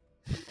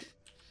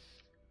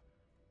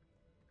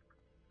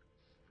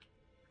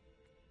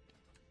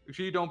 Make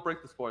sure you don't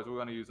break the spores. We're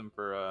gonna use them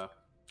for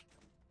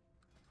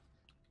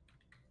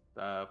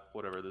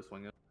whatever this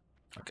wing is.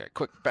 Okay,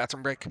 quick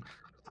bathroom break.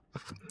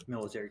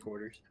 Military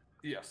quarters.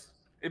 Yes.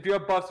 If you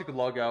have buffs, you can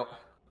log out.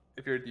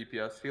 If you're a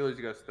DPS, healers,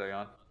 you gotta stay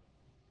on.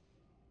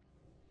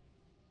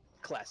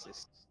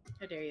 Classist.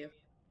 How dare you?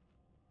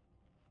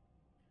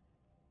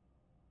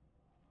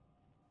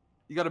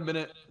 You got a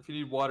minute. If you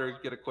need water,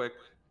 get it quick.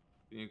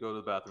 If you need to go to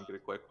the bathroom, get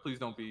it quick. Please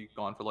don't be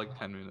gone for like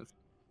 10 minutes.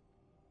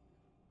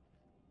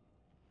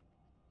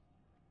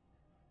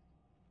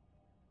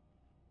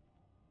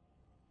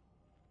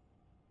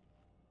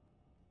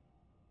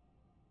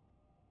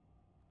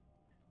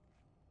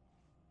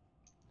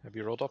 Have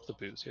you rolled off the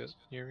boots yet,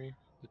 Yuri?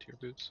 The tier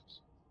boots?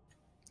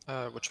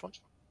 Which one?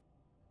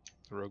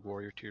 The Rogue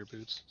Warrior tier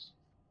boots?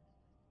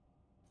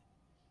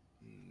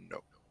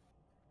 No.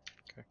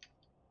 Okay.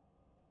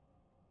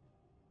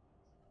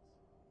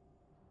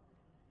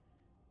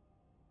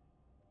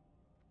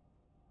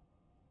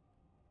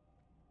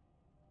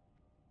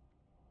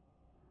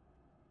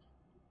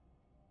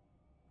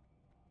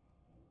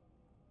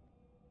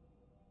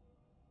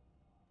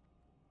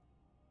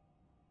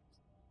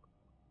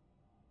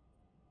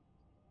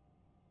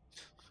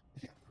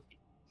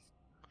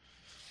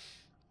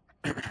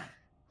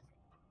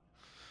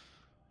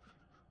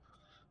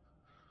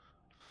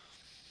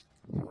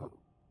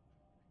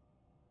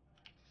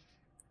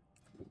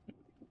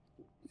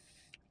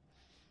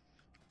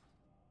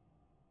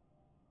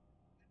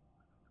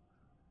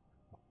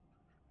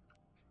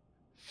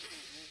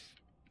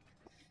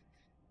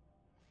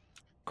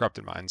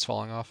 Corrupted Mind's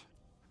falling off.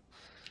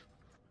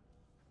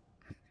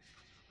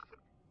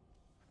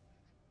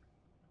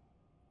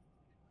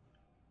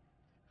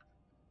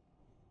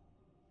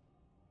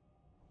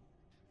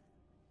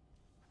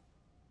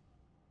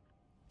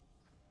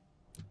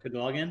 Could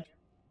log in?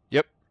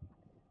 Yep.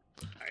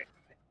 Alright.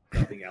 I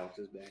don't think Alex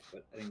is back,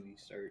 but I think we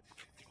start.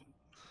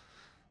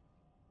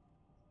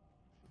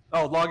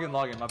 Oh, log in,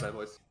 my bad,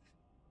 boys.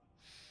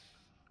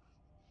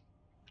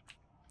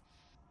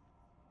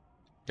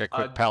 Get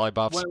quick pally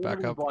buffs When back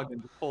we up. log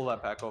in, just pull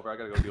that back over. I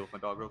gotta go deal with my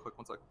dog real quick.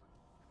 1 sec.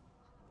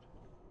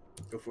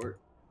 Go for it.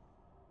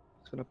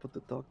 Just gonna put the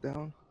dog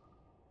down.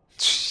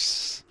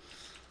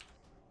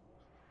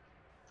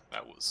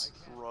 That was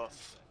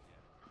rough.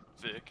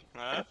 Vic.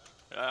 Huh?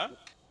 Yeah?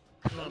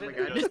 Oh my You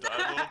god. guys died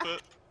a little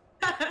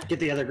bit? Get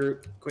the other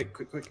group. Quick,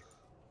 quick, quick.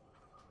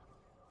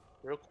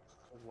 Real.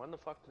 When the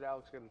fuck did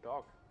Alex get a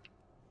dog?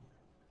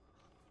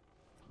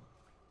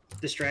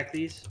 Distract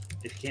these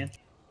if you can.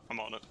 I'm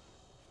on it.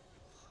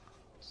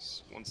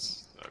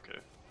 Once. Okay.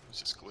 It's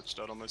just glitched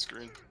out on my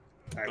screen.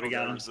 Alright, we Little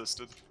got guy him.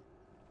 resisted.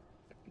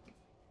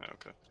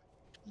 Okay.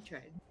 You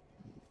tried.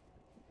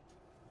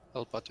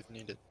 Help out if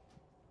needed.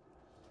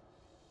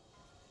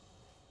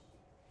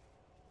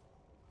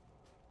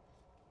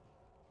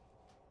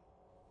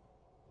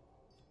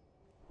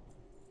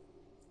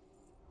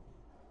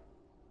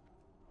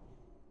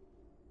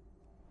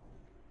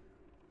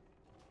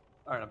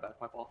 Alright, I'm back.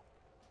 My fault.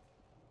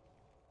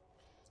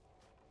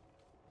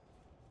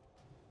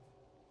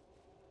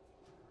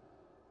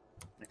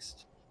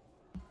 Next.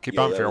 Keep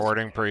Yo, on that fear was-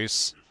 warding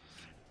priests.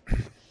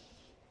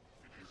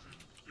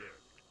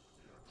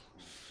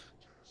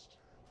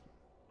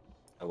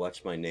 I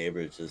watched my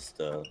neighbor just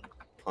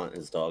punt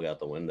his dog out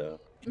the window.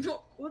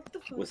 What the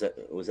fuck?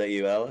 Was that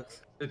you,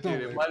 Alex? Dude,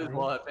 it might as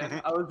well have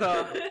been. I was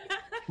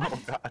Oh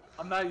god.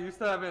 I'm not used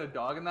to having a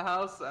dog in the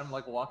house. I'm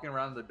like walking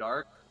around in the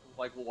dark, with,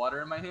 like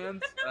water in my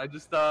hands, and I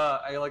just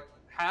I like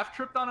half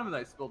tripped on him and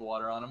I spilled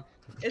water on him.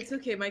 It's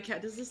okay, my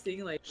cat does this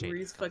thing like where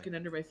he's fucking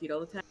under my feet all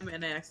the time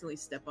and I accidentally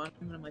step on him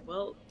and I'm like,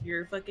 well,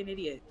 you're a fucking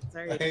idiot.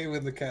 Sorry. I hate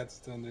when the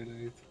cat's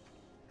underneath.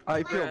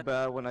 I feel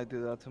bad when I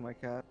do that to my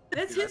cat.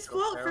 That's Dude, his that's so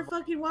fault for terrible.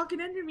 fucking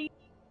walking under me.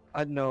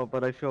 I know,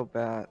 but I feel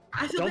bad.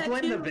 I feel Don't bad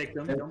blame too. the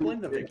victim. Don't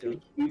blame the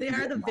victim. They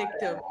are the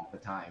victim. All the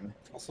time.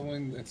 Also,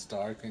 when it's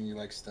dark and you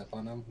like step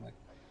on them, like,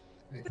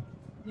 hey.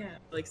 Yeah,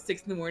 like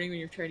 6 in the morning when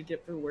you're trying to get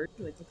up for work.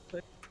 Like, what the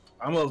fuck?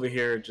 I'm over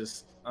here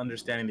just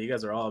understanding that you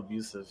guys are all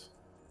abusive.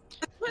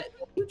 What?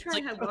 You try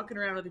to have walking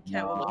around with a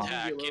cat while the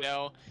Attack, TV you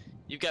know?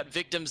 You've got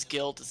victim's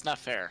guilt. It's not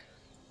fair.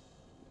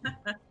 I'm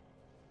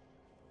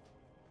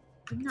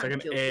It's not like an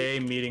guilty.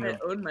 AA meeting I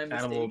of own my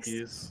animal mistakes.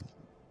 abuse.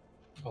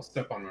 I'll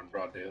step on him in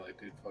broad daylight,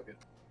 dude. Fuck it.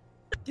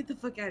 Get the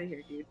fuck out of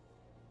here, dude.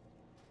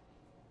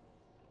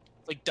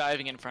 It's like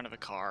diving in front of a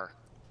car.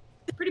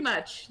 Pretty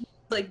much.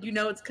 Like, you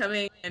know it's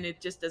coming and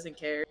it just doesn't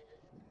care.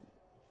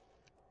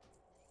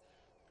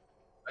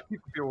 I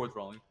keep the fear wards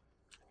rolling.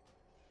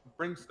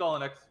 Bring Skull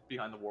and X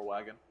behind the war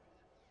wagon.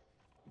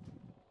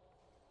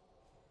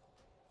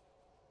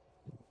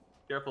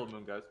 Careful of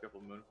Moon, guys. Careful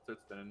of Moon. If it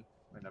starts spinning,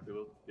 might not be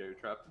able to get your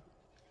trap.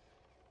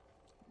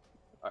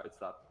 Alright,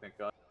 stop. Thank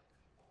God.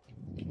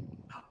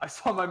 I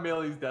saw my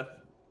melee's death.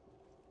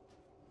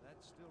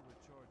 That's still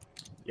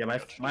recharging. Yeah,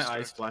 my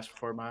eyes flashed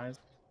before my eyes.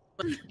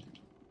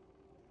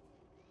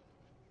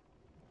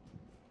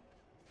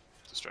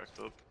 Distract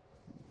up.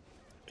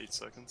 8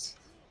 seconds.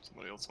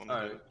 Somebody else want to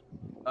Alright.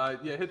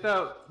 do it? Yeah, hit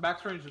that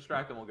max range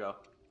distract and we'll go.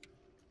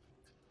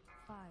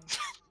 5,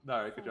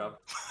 Alright, good job.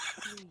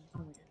 3,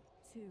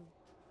 2,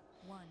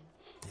 1.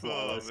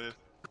 Oh, man.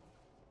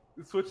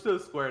 Switch to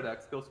square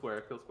next. Kill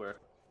square. Kill square.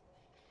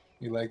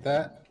 You like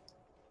that?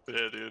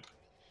 Yeah, dude.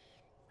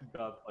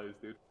 God plays,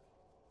 dude.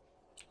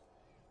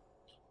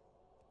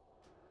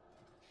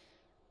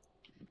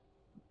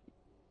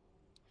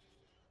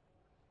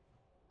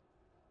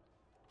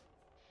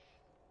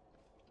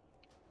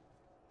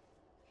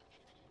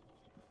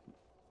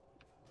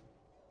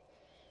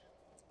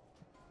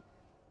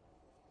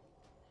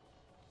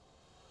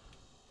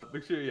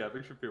 Make sure, yeah,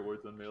 make sure fear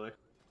wards on melee.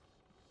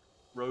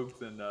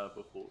 Rogues and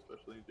Buffalo,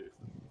 especially Jason.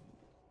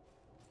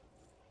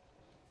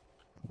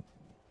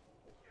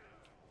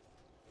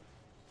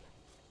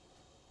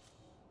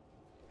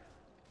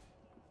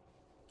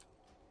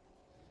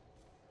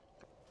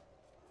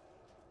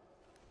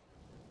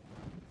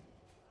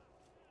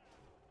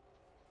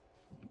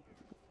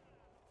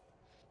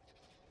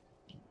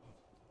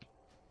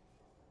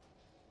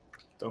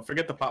 Don't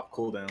forget the pop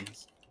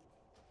cooldowns.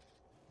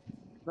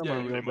 Not Yeah, my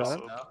you real made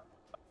myself. bad. No.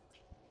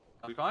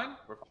 Are we fine?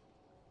 We're fine.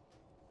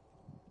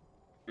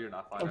 You're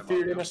not fine. I'm I'm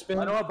fear up. gonna spin.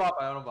 I know a bop.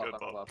 I know a bop. Good I know a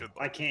bop, bop. good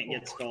bop. I can't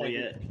get Skull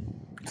yet.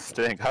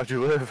 Stink, how'd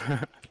you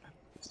live?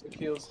 6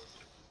 heals.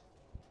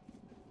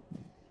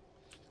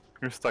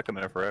 You're stuck in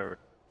there forever.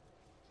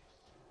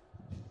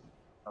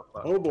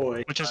 Oh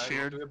boy. Which is Alright,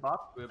 feared. Do we have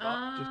bop? Do we have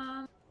bop?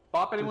 Just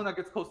bop anyone that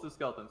gets close to the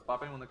skeletons.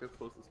 Bop anyone that gets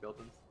close to the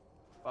skeletons.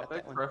 Bop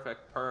it.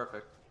 Perfect.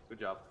 Perfect. Good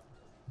job.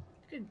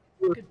 Good.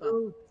 Good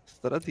bump. Is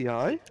that a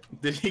DI?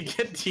 Did he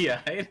get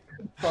DI'd?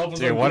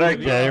 Dude, what a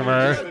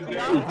gamer.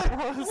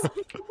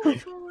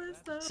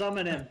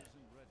 Summon him.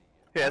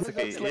 Yeah, it's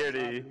okay.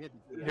 He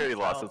already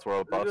lost his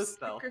world buffs.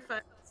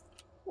 Sacrifice.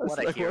 What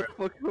a Like, hero.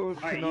 what the fuck was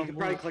Alright, you going can on?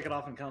 probably click it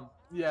off and come.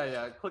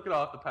 Yeah, click it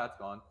off. The pat's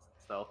gone.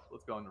 Stealth.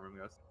 Let's go in the room,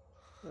 guys.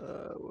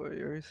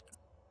 Warriors.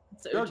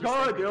 You're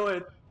gonna do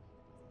it.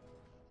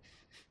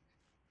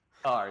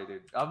 Alright,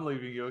 dude. I'm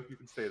leaving you. You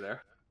can stay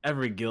there.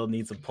 Every guild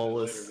needs a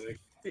Polis.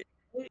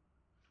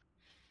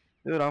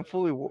 Dude, I'm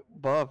fully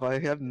buff. I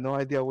have no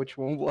idea which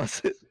one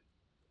was it.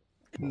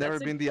 Never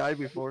That's been DI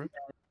before.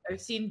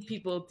 I've seen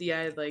people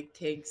DI like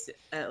tanks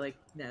at like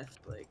Neff,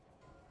 like.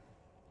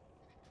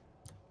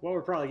 Well,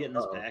 we're probably getting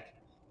this back.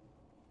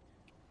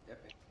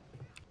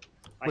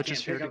 I Which can't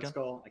is pick feared up again?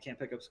 Skull. I can't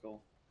pick up Skull.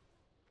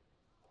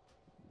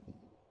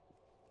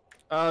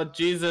 Oh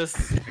Jesus!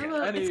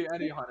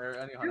 Any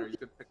hunter, you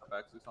could pick up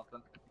X or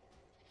something.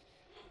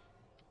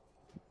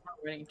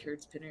 Running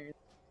towards pinners.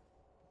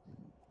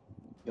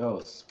 Yo,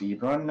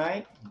 speedrun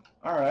night?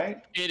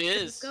 Alright. It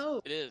is.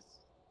 go. It is.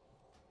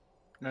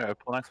 No,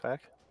 pull Naxx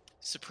back.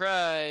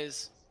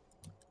 Surprise.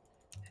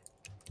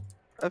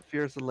 That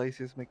fear's the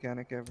laziest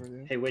mechanic ever,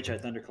 dude. Hey, Witch, I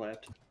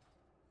thunderclapped.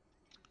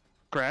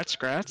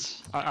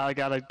 Grats. I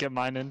gotta get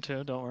mine in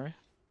too, don't worry.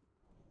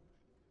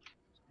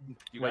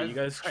 Wait, you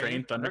guys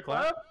trained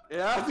Thunderclap?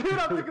 Yeah, dude,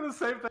 I'm thinking the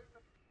same thing.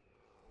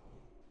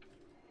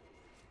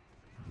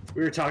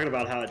 We were talking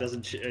about how it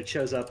doesn't. It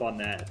shows up on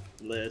that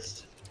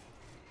list,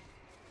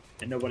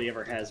 and nobody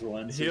ever has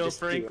one. So Heal just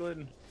do it.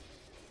 Franklin.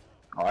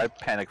 Oh, I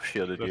panic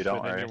shielded you,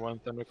 don't worry. One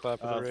thunderclap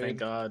Oh, thank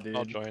God, dude.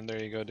 I'll join.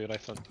 There you go, dude. I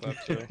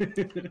thunderclap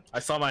too. I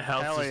saw my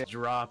health Hell just yeah.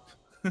 drop.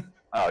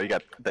 Oh, you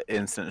got the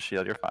instant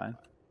shield. You're fine.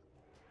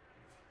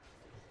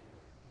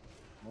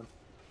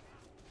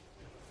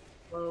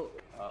 Well.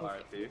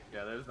 RIP.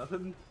 Yeah, there's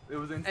nothing. It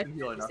was instant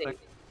heal or nothing.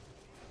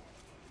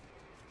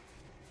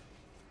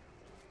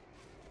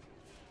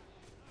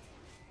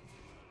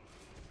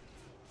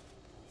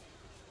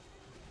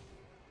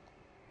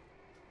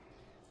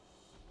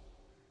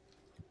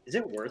 Is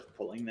it worth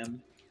pulling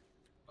them?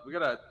 We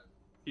gotta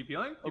keep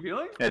healing. Keep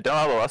healing. Yeah, don't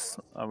elbow us.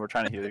 We're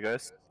trying to heal you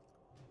guys.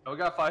 Oh, we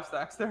got 5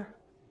 stacks there.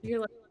 You're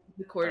like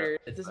the quarter.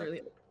 It doesn't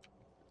really.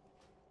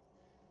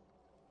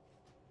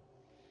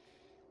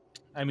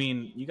 I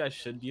mean, you guys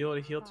should be able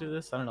to heal through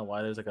this. I don't know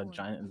why there's like a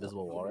giant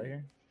invisible wall right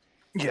here.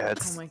 Yeah,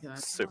 it's Oh my God.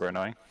 super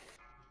annoying.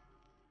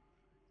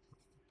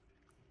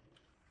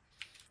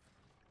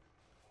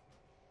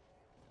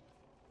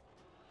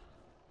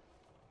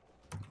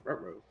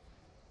 Ruh-roh.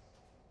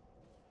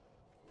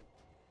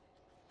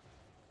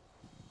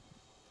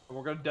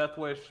 We're gonna Death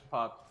Wish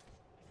pop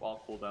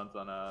wall cooldowns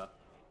on this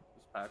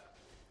pack.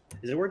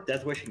 Is it worth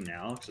death wishing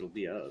now? Because it'll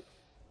be up.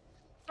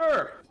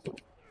 Sure.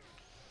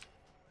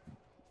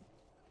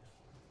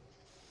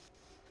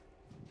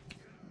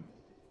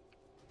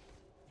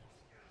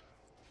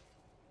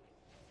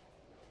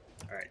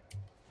 Alright.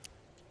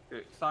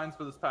 Okay, signs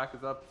for this pack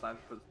is up. Signs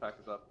for this pack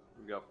is up.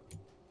 Here we go.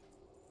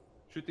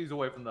 Shoot these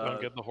away from the.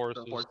 Don't get the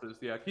horses.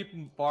 Yeah, keep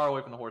them far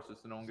away from the horses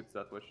so no one gets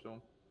Death Wish to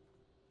them.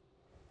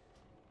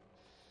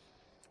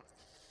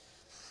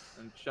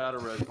 And Shadow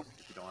Res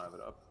if you don't have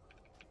it up.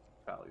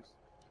 Pallies.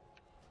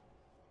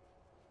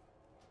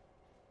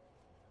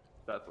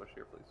 Death Wish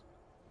here, please.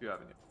 If you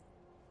haven't yet.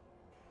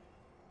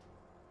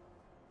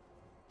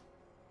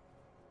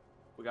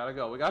 We gotta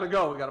go. We gotta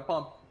go. We gotta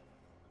pump.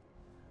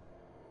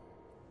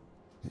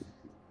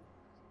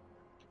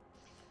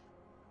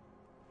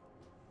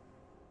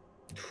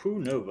 True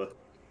Nova.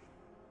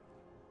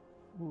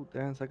 Ooh,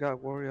 dance, I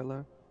got warrior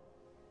left.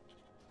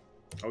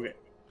 Okay.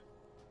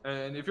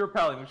 And if you're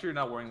Paladin, make sure you're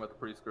not worrying about the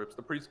priest groups.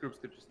 The priest groups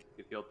could just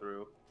get healed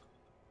through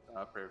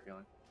prayer of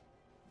healing.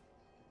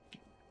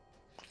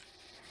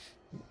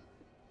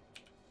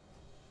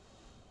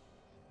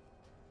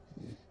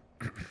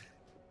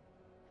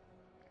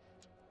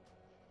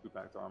 Go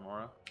back to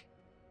Armora.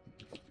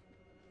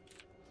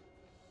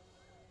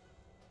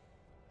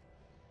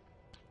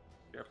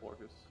 Careful,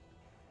 Orcus.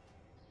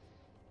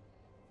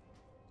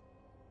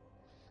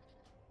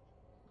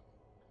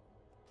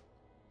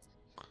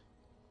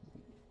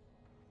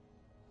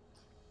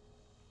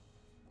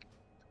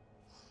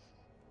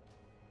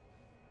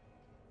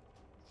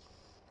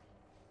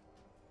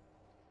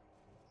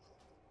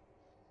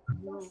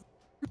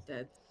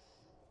 Dead.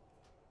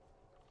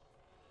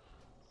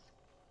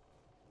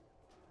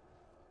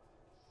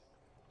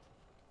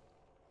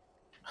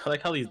 I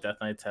like how these Death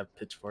Knights have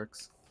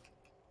pitchforks.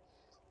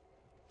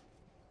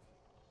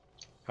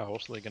 How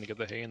else are they gonna get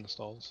the hay in the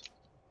stalls?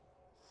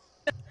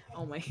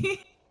 Oh my.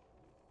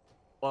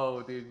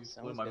 Whoa, dude, you blew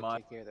Someone's my gotta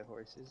mind. take care of the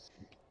horses.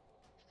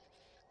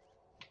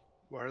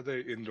 Why are they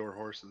indoor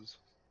horses?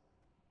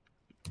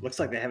 Looks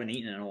like they haven't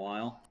eaten in a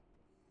while.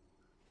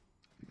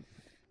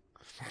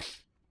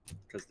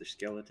 Because they're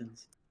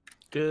skeletons.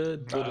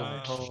 Good.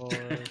 Alright,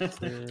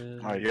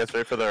 you guys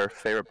ready for their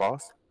favorite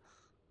boss?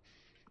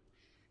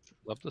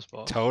 Love this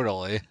boss.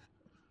 Totally.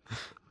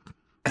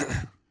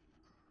 Alright,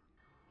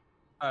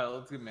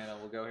 let's get mana.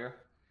 We'll go here.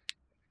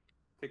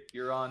 Take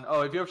gear on.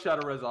 Oh, if you have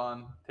Shadow Res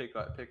on, take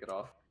it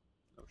off.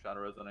 No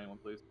Shadow Res on anyone,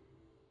 please.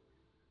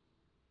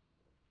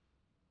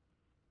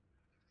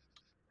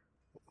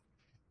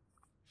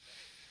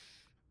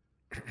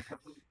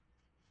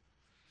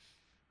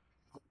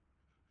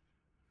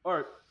 All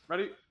right,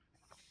 ready?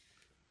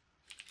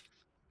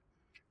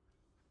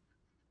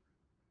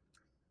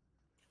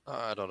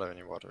 I don't have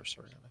any water,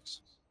 sorry, Alex.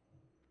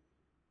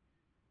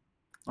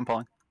 I'm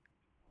pulling.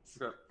 Okay.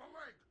 The leg.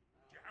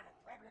 Do you have a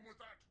problem with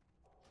that?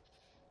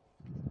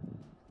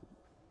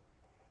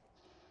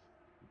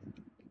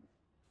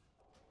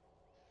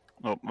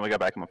 Oh, we gotta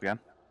back him up again.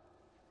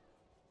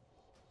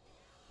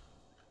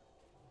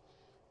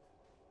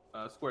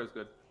 Square is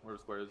good. Where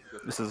square is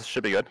good. This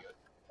should be good.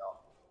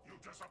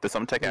 Did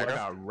someone take Ooh, I aggro?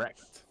 got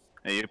wrecked.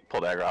 Yeah, you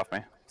pulled aggro off me.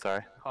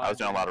 Sorry. I was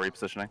doing a lot of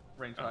repositioning.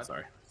 Range Oh, hide.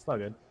 sorry. It's all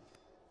good.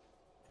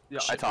 Yeah.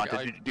 I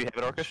taunted. Do you have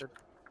it, Orcish?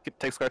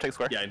 Take square, take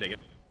square. Yeah, I dig it.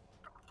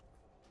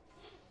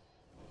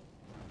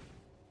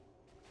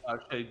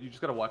 Shade, you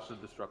just gotta watch the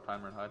disrupt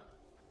timer and hide.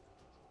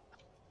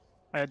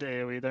 I had to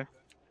AoE there.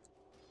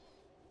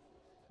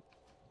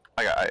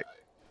 I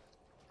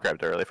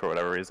grabbed it early for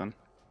whatever reason.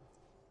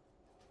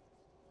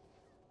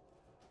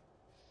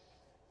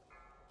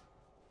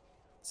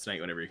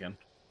 Snake whenever you can.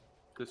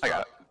 Disrupt. I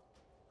got it.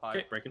 Hide.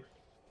 Okay, breaking.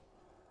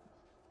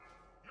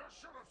 You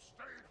should have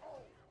stayed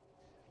home.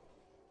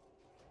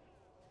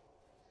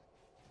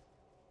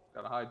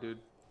 Gotta hide, dude.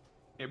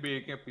 Can't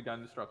be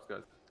done disrupts,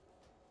 guys.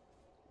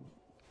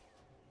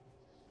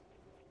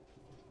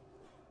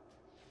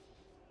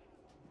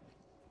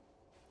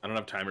 I don't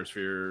have timers for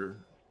your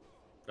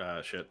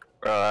shit.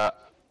 I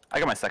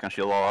got my second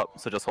shield wall up,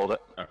 so just hold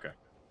it. Okay.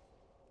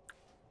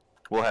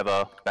 We'll have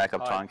a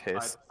backup Hide, taunt in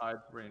case. Hide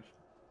range.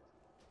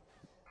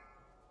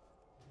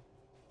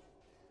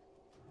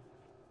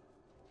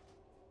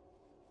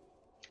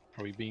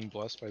 Are we being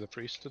blessed by the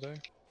priest today?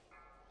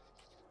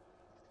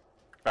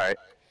 Alright.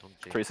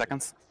 3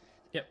 seconds.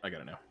 Yep, I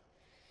got it now.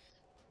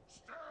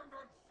 Stand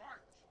and fight.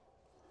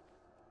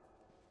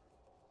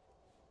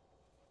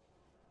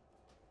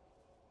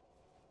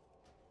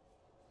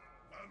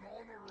 An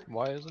honorable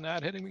Why isn't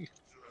that hitting me?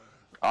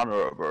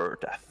 Honorable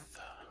death.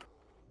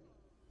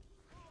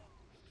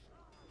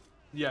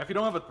 Yeah, if you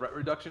don't have a threat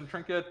reduction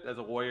trinket as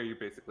a warrior, you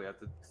basically have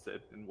to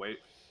sit and wait.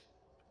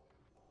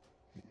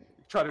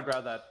 Try to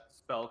grab that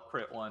spell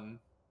crit one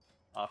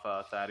off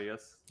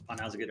Thaddeus. Oh,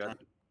 now's a good time.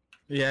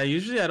 Yeah,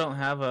 usually I don't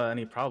have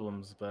any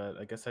problems, but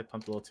I guess I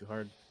pumped a little too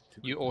hard.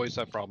 You always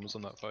have problems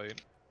in that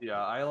fight.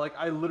 Yeah,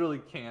 I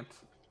literally can't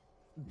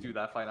do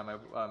that fight on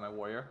my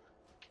warrior.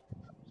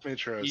 Made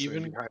sure I was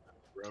Even- behind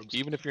rogues.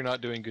 Even if you're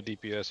not doing good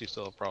DPS, you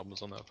still have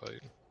problems on that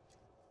fight.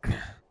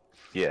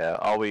 Yeah,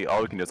 all we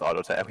can do is auto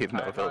attack. We have no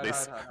Hide,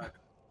 abilities. hide.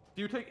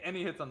 Do you take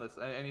any hits on this?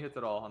 Any hits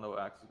at all on the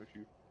axes if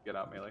you get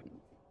out melee?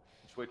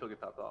 Just wait till it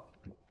gets topped off.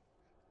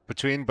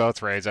 Between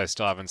both raids, I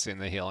still haven't seen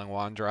the healing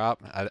wand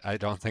drop. I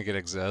don't think it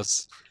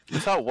exists. We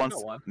saw it once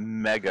got one.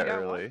 mega We got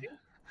early. one.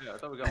 Yeah, I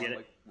thought we got one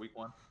like week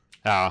 1.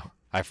 Oh, I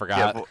Yeah,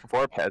 forgot.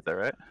 Vorp has it,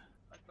 right?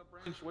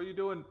 Range, what are you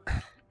doing?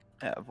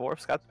 Yeah,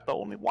 Vorp's got the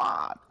only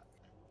one.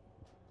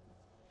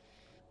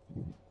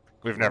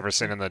 We've never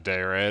seen in the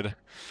day raid.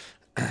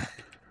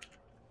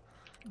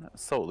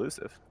 That's so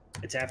elusive.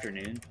 It's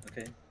afternoon.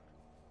 Okay.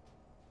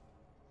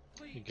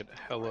 You get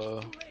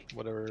hella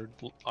whatever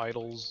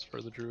idols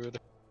for the druid.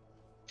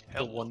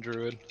 Hell, one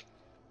druid.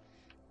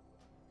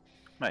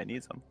 Might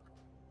need some.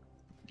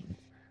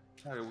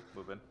 Okay, we can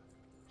move in.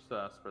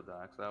 Just spread the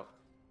axe out.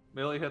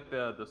 Melee hit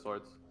the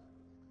swords.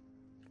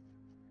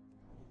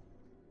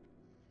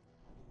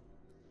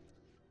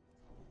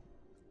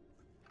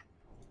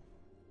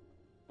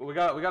 We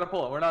gotta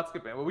pull it. We're not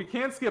skipping. Well, we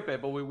can skip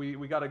it, but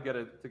we gotta get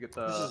it to get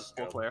the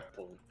full clear.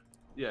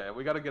 Yeah,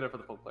 we gotta get it for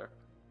the full clear.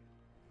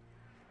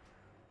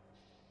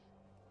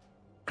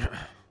 If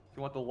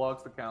you want the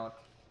logs to count,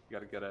 you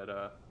gotta get it.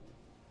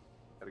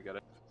 Gotta get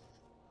it.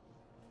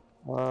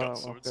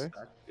 Okay.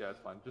 Yeah, it's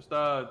fine. Just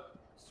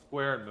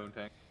square and moon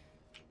tank.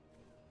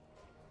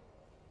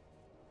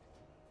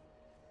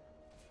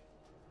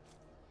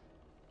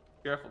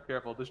 Careful,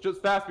 careful. There's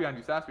just fast behind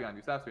you. Fast behind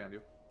you. Fast behind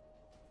you.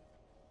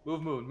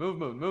 Move moon. Move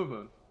moon. Move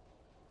moon.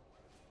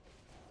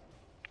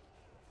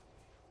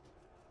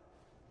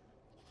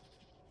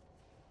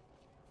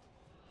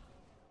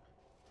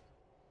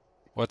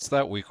 What's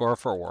that weak ore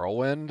for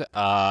whirlwind?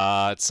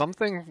 It's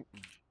something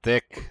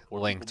thick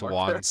linked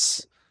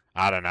once.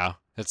 I don't know.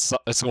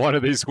 It's one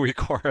of these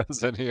weak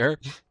auras in here.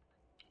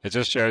 It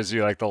just shows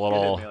you like the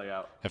little melee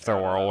out. if they're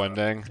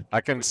whirlwinding.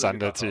 I can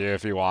send it to you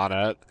if you want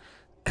it.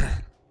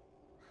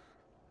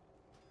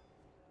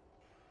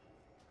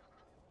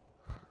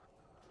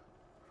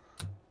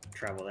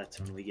 Travel, that's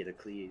when we get a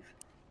cleave.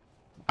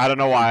 I don't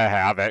know why I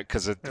have it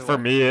because for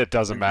me it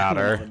doesn't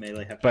matter.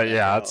 But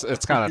yeah,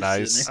 it's kind of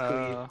nice.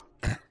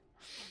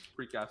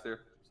 Free cast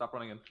here. Stop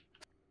running in.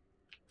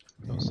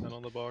 No send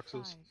on the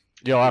boxes.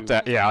 You'll have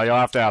to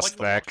ask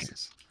Thick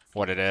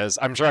what it is.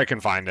 I'm sure I can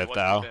find it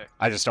though.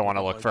 I just don't want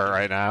to look for it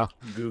right now.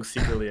 Goog's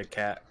secretly a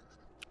cat.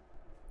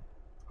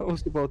 I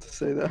was about to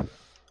say that.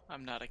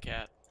 I'm not a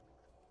cat.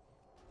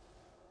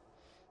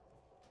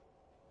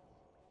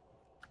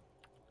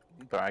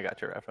 But I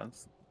got your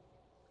reference.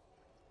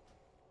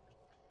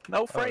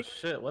 No, Frank! Oh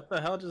shit, what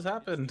the hell just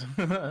happened?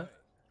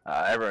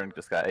 Everyone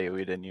just got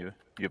AoE'd and you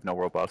have no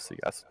robust, so you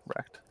got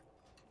wrecked.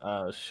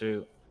 Oh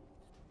shoot.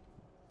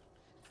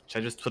 Should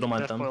I just twiddle my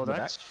Death thumbs in boiled the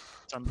back? X.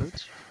 Sun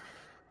boots.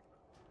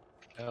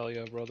 Hell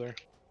yeah, brother.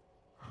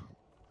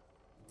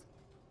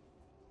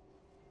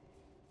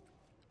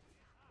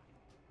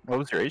 What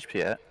was your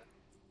HP at?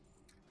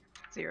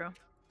 0.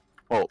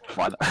 Well,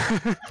 one.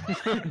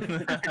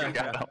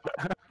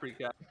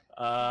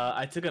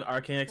 I took an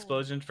Arcane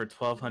Explosion for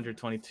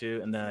 1222,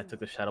 and then I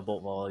took a Shadow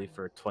Bolt Volley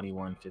for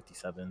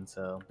 2157.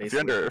 So basically, If you're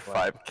under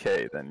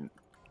 5k, then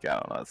yeah,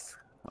 I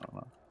don't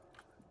know.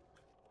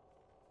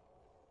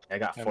 I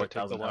got I'm gonna take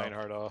 4,000 the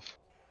Lionheart off.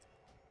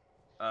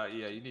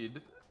 Yeah, you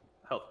need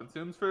health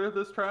consumes for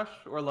this trash,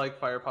 or like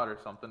fire pot or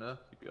something to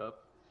keep you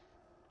up.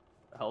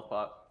 A health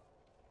pot.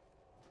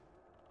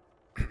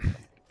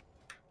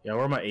 Yeah,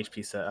 where my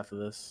HP set after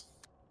this?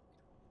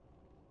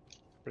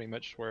 Pretty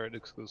much wear it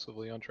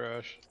exclusively on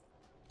trash.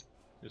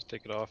 Just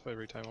take it off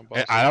every time on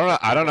boss.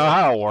 I don't know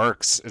how it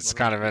works. It's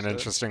kind of an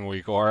interesting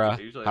weak aura.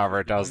 Usually However,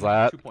 it does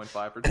that.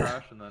 2.5 for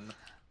trash, and then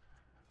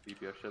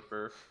DPS shit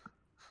for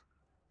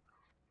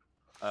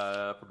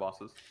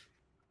bosses.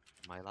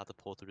 Am I allowed to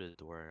pull through the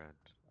door, and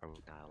are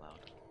we not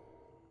allowed?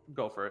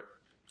 Go for it.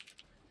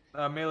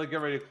 Melee,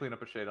 get ready to clean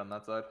up a shade on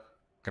that side.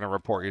 Gonna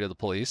report you to the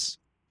police.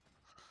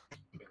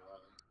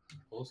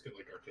 Let's get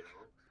like arcane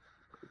roll.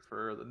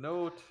 For the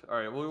note.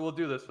 Alright, we'll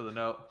do this for the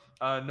note.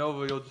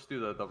 Nova, you'll just do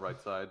the right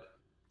side.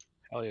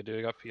 Hell yeah, dude,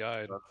 I got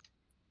PI'd.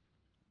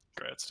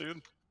 Congrats,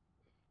 dude.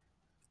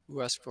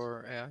 Who asked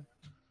for AI?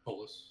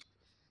 Polis.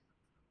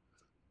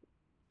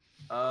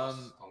 On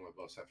my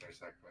boss after I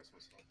sacrifice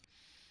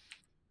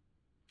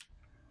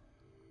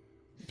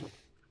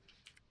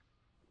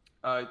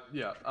myself.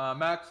 Yeah.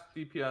 Max,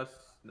 DPS,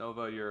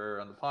 Nova, you're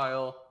on the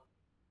pile.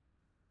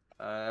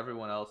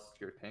 Everyone else,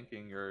 you're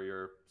tanking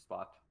your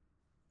spot.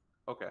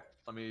 Okay,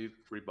 let me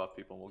rebuff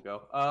people and we'll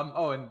go.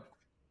 Oh, and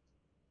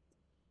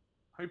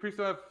how many priests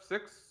do I have?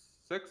 6?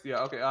 6? Yeah,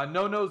 okay.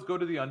 No-nos, go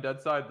to the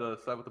undead side, the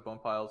side with the bone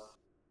piles.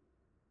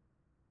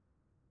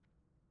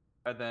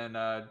 And then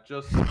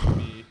just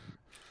me.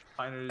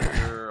 Piners,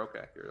 you're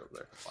okay. You're over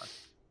there. Fine.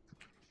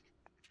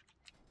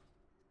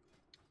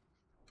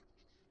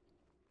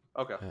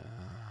 Okay.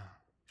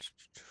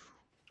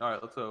 All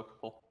right, let's go.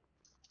 Pull.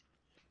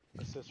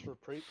 Assist for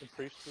priest.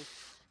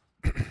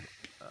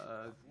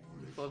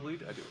 Still have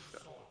lead? I do.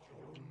 Okay.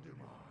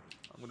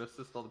 I'm gonna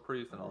assist all the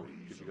priests, and I'll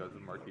give you guys a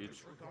mark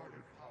each.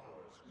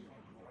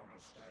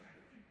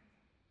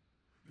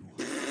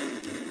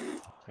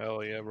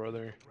 Hell yeah,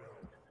 brother.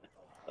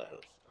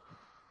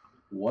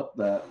 What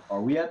the?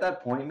 Are we at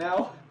that point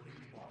now?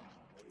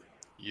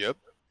 Yep.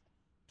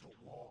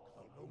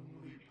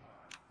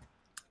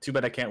 Too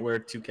bad I can't wear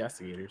 2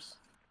 castigators.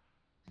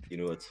 You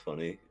know what's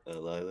funny,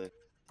 Lila?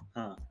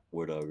 Huh.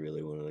 Ward Dog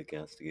really wanted a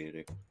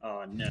castigator.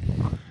 Oh no.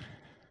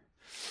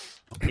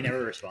 He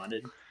never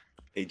responded.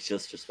 He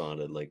just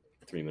responded like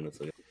 3 minutes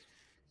ago.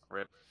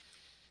 Rip.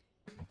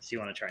 So you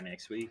want to try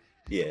next week?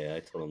 Yeah, I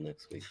told him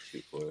next week to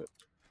shoot for it.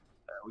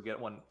 We get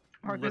one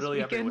Or this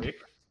literally every weekend.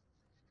 week.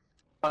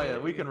 Oh yeah,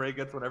 weekend raid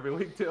gets one every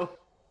week too.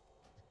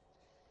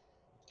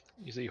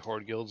 You see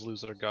horde guilds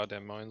lose their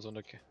goddamn minds when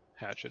the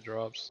hatchet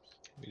drops.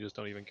 We just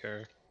don't even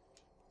care.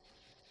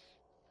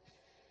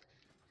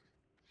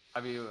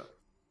 I mean,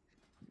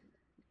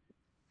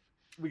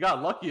 we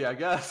got lucky, I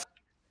guess.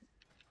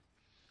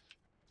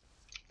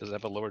 Does it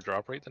have a lower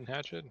drop rate than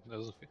hatchet?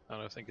 I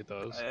don't think it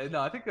does.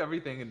 No, I think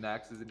everything in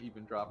Naxx is an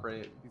even drop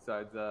rate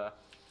besides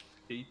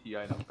KT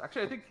items.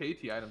 Actually, I think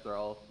KT items are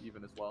all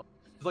even as well.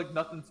 There's like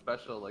nothing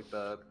special like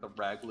the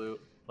rag loot.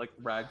 Like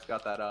rag's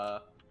got that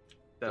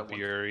The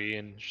Fury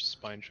and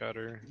Spine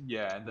Shatter.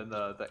 Yeah, and then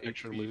the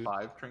Extra HP loot.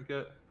 5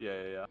 trinket.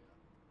 Yeah.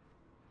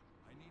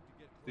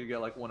 So you get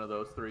like one of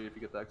those 3 if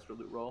you get the extra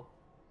loot roll.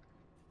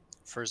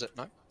 First at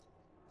night.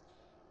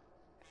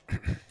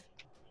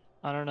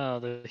 I don't know.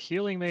 The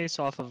healing mace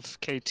off of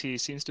KT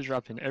seems to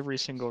drop in every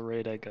single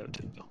raid I go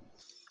to.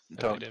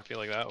 I didn't feel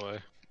like that way.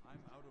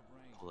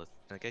 Can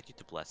I get you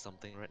to bless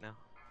something right now?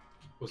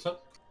 What's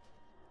up?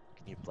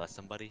 Can you bless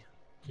somebody?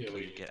 Yeah, so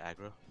we- you get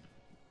aggro?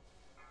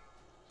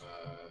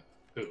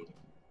 Who?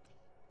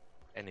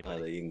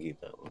 Anybody. You can keep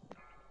that one.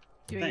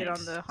 Doing it on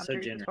Thanks. the So hunter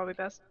is generous. probably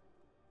best.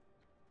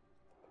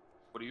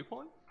 What are you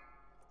pulling?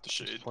 The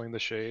shade. Just pulling the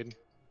shade.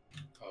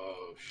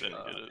 Oh shit.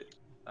 Didn't get it.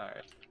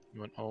 Alright.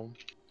 Went home.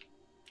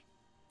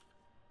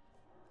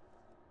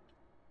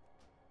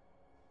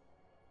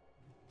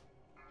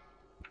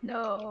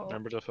 No.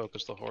 Remember to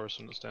focus the horse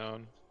when it's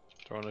down.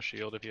 Throw on a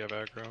shield if you have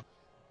aggro.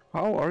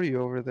 How are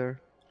you over there?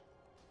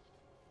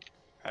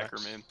 Hacker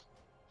man.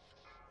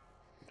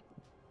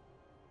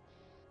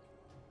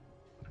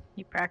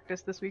 You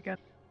practiced this weekend.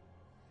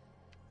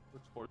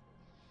 Which horse?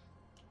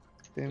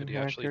 Damn Did he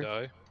actually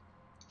hacker.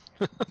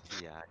 die?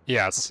 Yeah.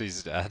 Yes,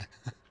 he's dead.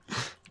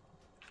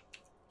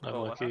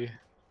 Unlucky.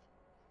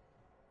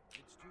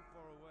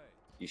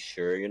 You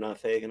sure you're not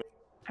faking it?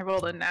 I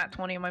rolled a nat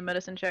 20 on my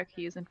medicine check.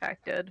 He is in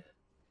fact dead.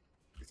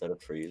 Is that a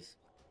freeze?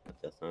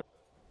 Death Knight.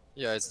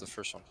 Yeah, it's the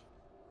first one.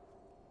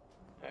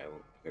 I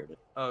won't heard it.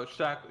 Oh,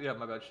 yeah,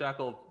 my bad.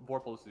 Shackle,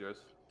 Vorpal is yours.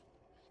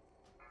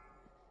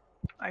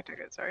 I took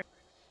it, sorry.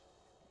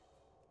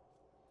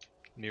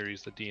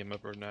 Neri's the DM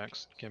of our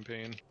Naxx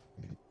campaign.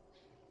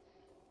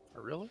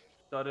 Oh, really?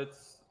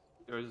 Duddits,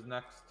 yours is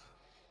next.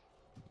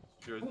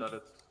 Yours,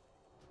 Duddits.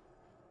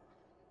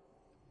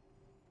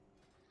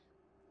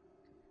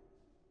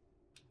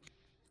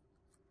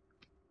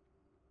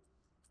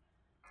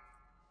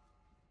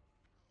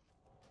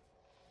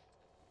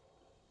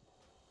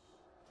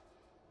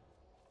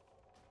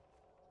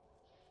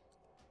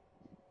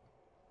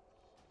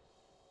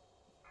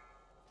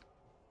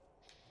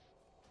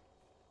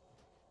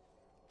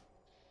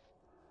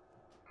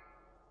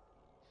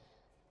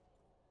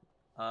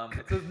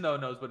 It says no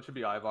nose, but it should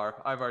be Ivar.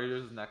 Ivar,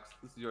 yours is next.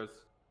 This is yours.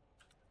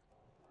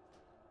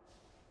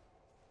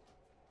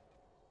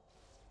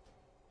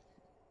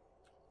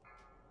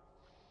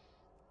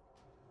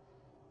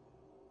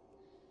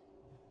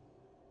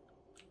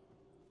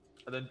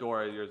 And then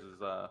Dora, yours is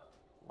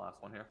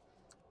last one here.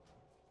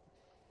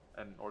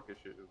 And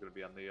Orcish is going to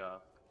be on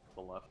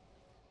the left.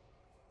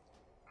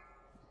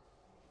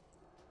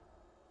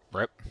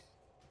 Rip.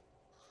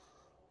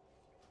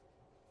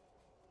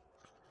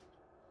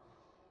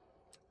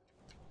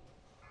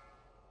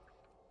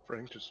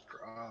 Frank just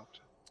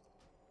dropped.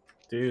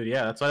 Dude,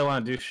 yeah, that's why I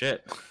want to do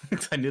shit.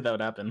 'Cause I knew that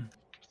would happen.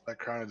 That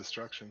crown of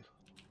destruction.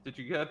 Did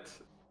you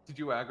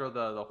aggro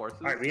the horses?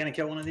 Alright, we gonna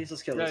kill one of these?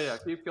 Let's kill Yeah, this. yeah,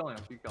 keep killing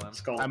him, keep killing him.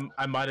 Skull.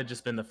 I might have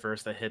just been the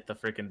first that hit the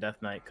freaking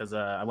Death Knight because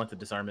I went to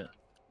disarm it.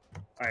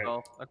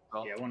 Alright.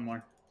 Skull. Yeah, one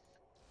more.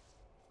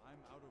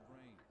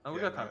 Oh, we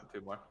got time for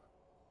two more.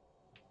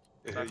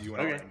 It hit you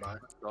when I ran by.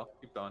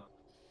 Keep going.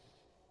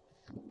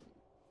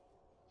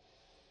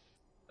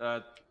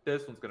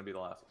 This one's gonna be the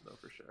last one though,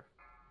 for sure.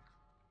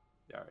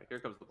 Yeah, alright, here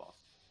comes the boss.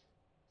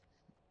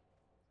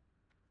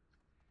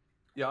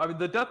 Yeah, I mean,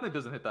 the Death Knight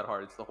doesn't hit that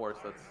hard, it's the horse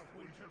that's...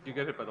 If you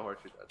get hit by the horse,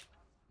 you're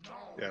dead.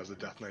 Yeah, it was a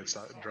Death Knight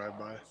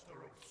drive-by.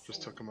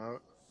 Just took him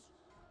out.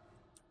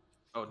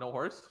 Oh, no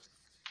horse?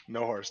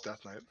 No horse,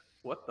 Death Knight.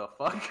 What the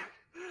fuck?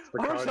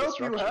 The How crown much of health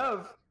do you destruction.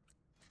 have?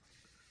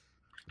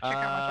 Check how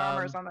much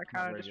armor is on that not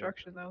crown of right yet.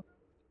 destruction, though.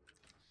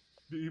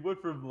 He went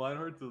from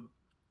Lionheart to...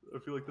 I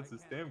feel like that's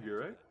his stam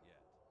gear, right?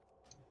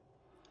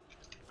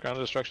 Crown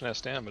of Destruction has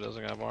stam, but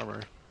doesn't have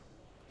armor.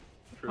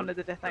 One of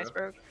the Death Knights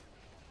broke.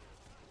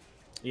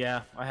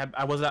 Yeah,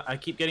 I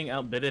keep getting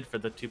outbidded for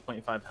the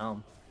 2.5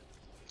 helm.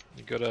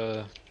 You go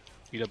to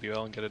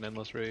EWL and get an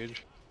Endless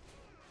Rage.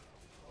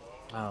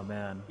 Oh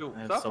man, Yo, I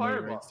have stop so many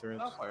fireball. raids through it.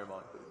 Stop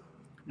fireball.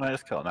 No,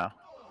 just kill it now.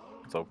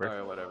 It's over.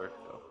 Alright, whatever.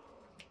 Go.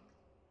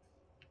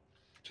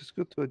 Just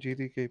go to a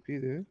GDKP,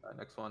 dude. Alright,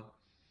 next one.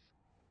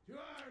 To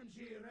arms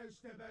ye,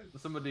 roustabout.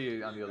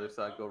 Somebody on the other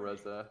side go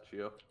res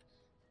Chio.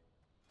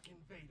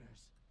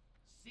 Invaders,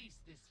 cease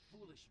this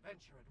foolish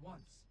venture at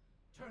once.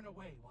 Turn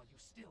away while you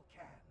still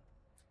can.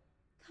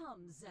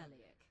 Come,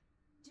 Zeliek.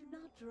 Do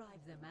not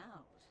drive them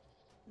out.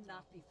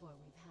 Not before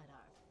we've had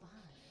our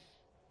fun.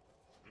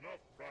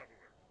 Enough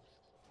battling.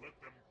 Let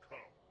them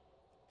come.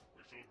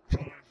 We shall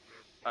grind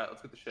them. Alright,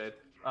 let's get the shade.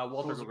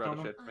 Walter, go grab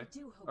the shade for me. I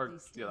do hope Or, they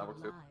stay yeah, that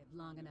works too. alive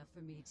long enough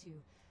for me to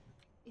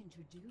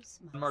introduce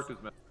myself. Mark is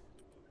mid.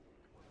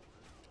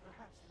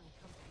 Perhaps they'll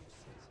come to their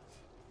senses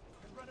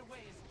and run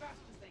away as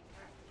fast as they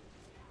can.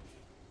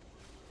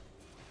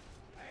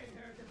 I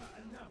heard about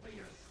enough of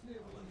your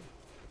sniveling.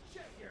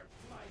 Check your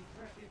flying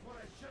breath before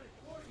I shut it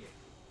for you.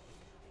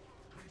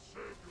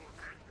 Conserve your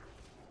anger.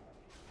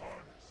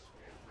 Harness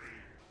your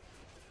rage.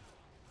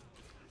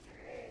 You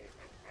will all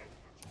have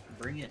outlets.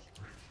 Bring it.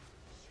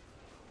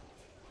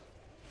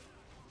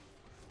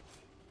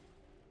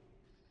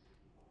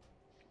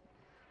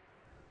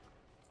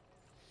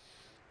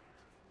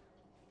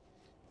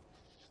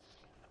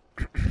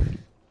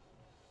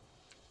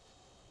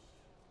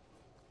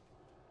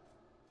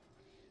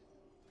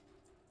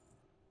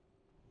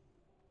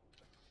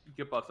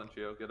 Get bus on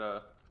Chio. Get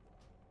a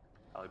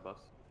alley bus.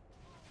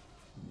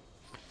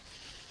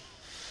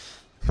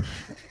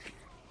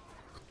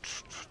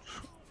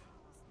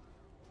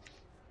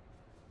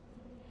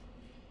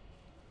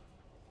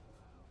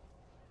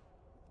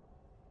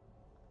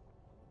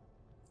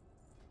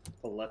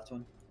 The left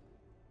one.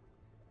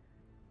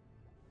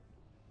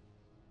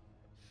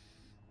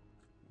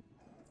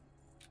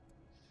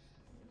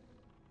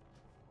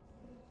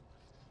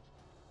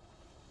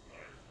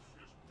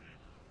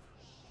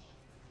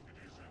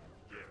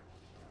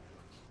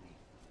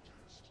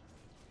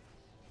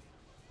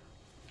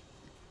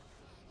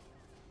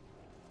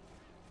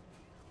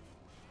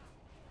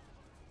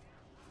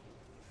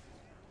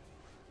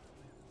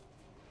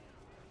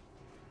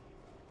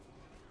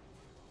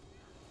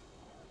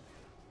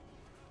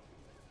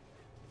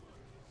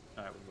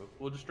 Alright, we'll move.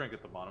 We'll just drink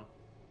at the bottom.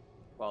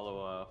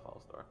 Follow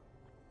Star.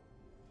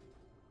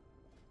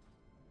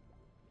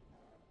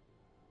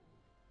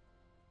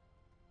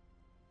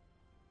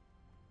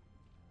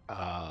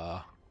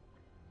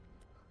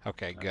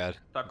 Okay, good.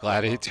 Talk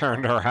Glad he about-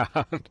 turned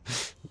around.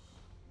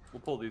 We'll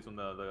pull these when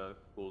the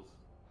ghouls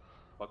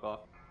fuck off.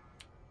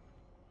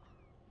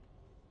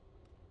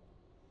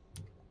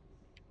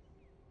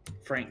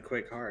 Frank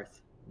Quick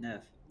Hearth.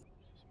 Neff.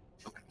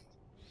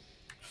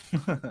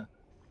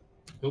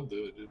 He'll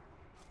do it, dude.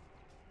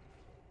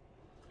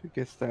 You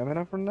get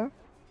stamina from that?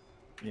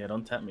 Yeah,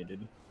 don't tap me,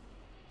 dude.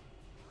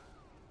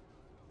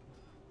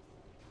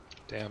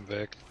 Damn,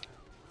 Vic.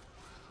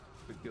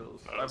 Good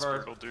kills. Oh, that's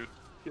brutal, dude.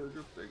 Kill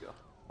group. There you go.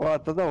 Well, I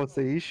thought that was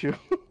the issue.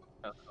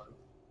 That's fine.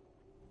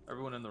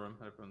 Everyone in the room.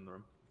 Everyone in the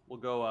room. We'll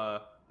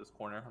go this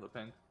corner of the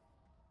ping.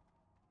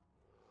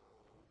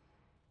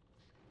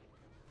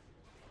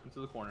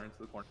 Into the corner. Into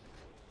the corner.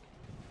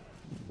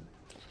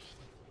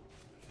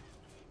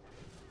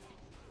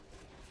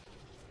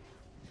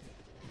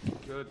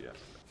 Good. Yeah.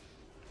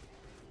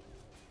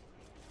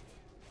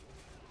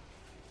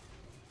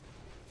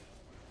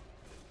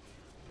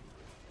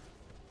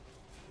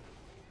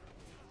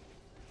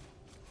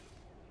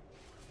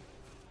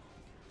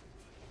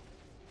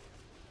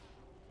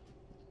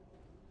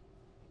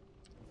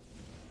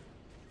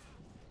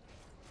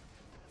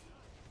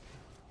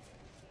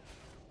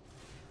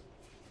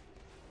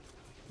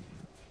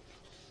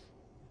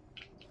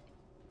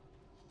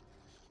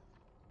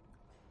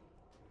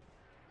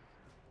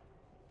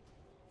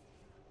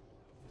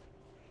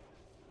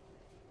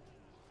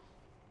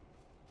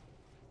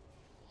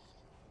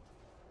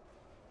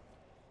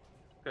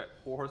 Okay,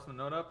 4 horsemen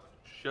note up.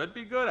 Should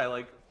be good. I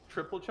like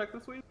triple check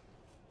this week.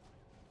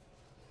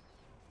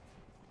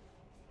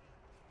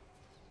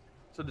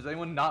 So does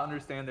anyone not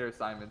understand their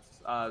assignments?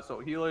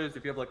 So healers,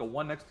 if you have like a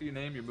 1 next to your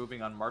name, you're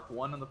moving on mark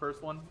 1 on the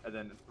first one, and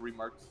then 3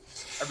 marks,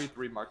 every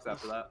 3 marks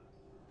after that.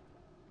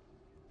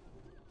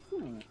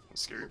 Ooh,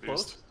 Scary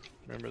close. boost.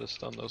 Remember to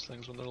stun those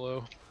things when they're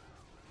low.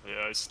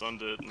 Yeah, I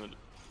stunned it and then it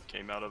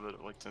came out of it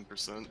at like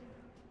 10%.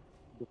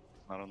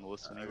 Not on the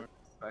list anywhere.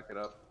 Back it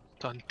up.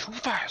 Done too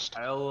fast.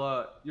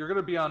 You're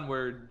gonna be on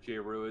where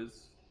J-Ru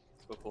is.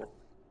 Go full.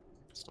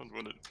 Stunned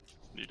when it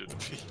needed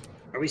to be.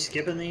 Are we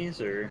skipping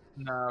these or?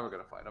 Nah, we're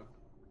gonna fight him.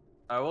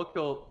 We'll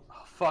kill.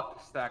 Oh,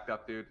 fuck, stacked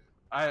up, dude.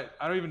 I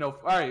don't even know.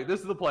 All right, this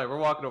is the play. We're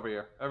walking over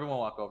here. Everyone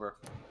walk over.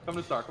 Come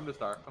to star. Come to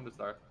star. Come to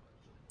star.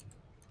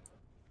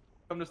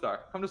 Come to star.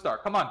 Come to star.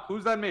 Come on.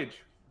 Who's that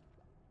mage?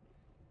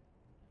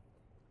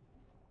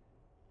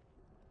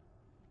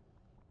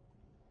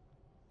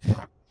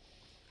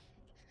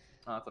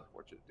 Oh, that's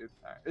unfortunate, dude.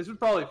 All right. This is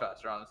probably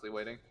faster, honestly,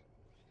 waiting.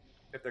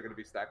 If they're gonna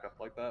be stacked up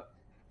like that.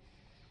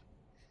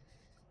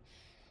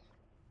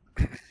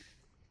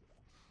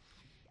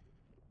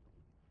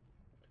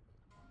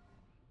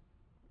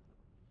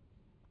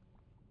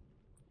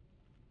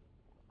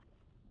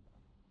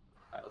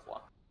 Alright, let's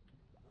walk.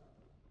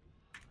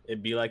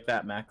 It'd be like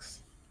that,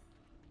 Max.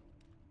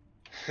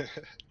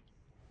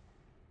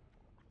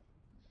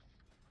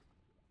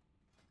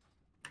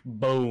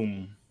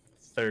 Boom.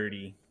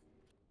 30.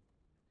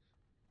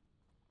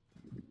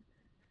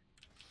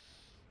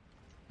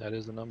 That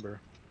is the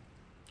number.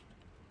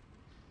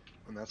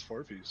 And that's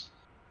 4 Vs.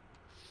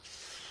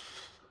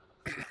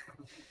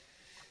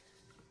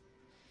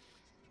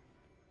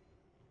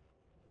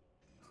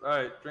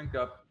 Alright, drink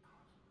up.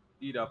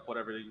 Eat up,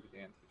 whatever you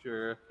can.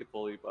 Get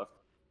fully buffed.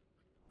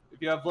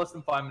 If you have less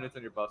than 5 minutes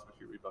on your buffs, make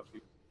sure you rebuff you.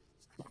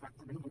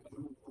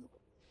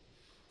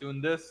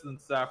 Doing this, then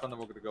Saffron, then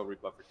we're gonna go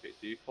rebuff your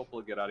KT.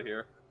 Hopefully get out of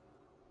here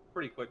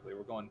pretty quickly.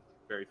 We're going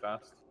very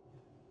fast.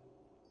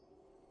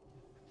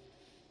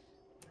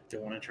 Do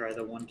you want to try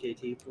the 1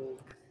 KT pool?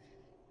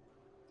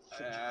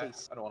 I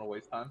don't want to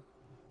waste time.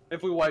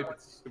 If we wipe,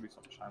 it's gonna be so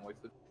much time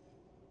wasted.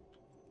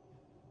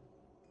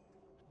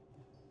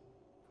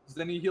 Does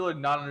any healer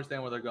not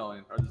understand where they're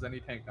going? Or does any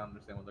tank not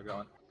understand where they're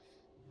going?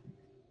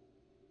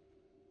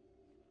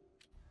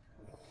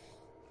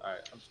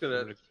 Alright, I'm just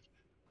gonna... Go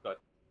ahead.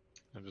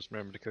 And just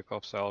remember to kick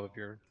off salve if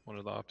you're one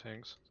of the op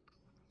tanks.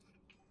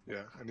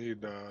 Yeah, I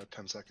need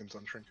 10 seconds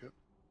on trinket.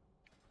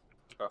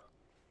 Okay.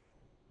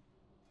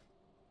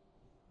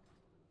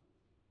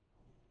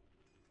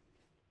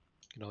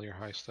 Get all your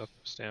high stuff,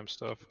 stamp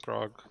stuff,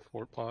 grog,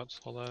 fort pots,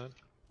 all that.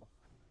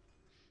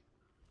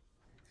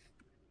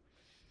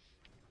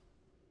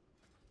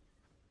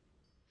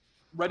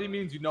 Ready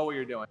means you know what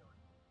you're doing.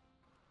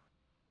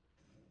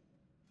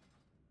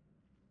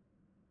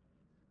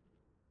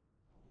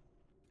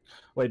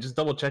 Wait, just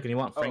double checking. You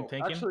want Frank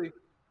tanking? Actually,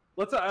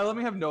 let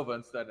me have Nova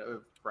instead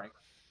of Frank.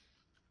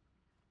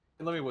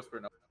 And let me whisper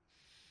Nova.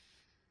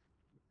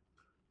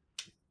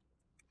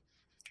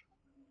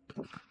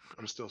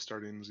 I'm still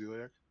starting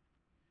Zeliak.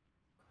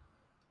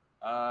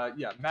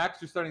 Yeah, Max,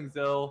 you're starting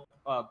Zill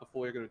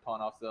before you're going to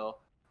taunt off Zill.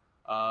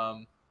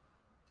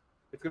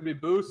 It's going to be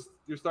Boost.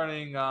 You're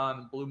starting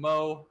on Blue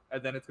Mo,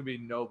 and then it's going to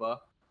be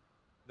Nova.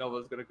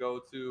 Nova's going to go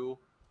to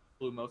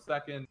Blue Mo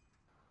second.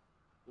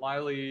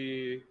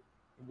 Lily,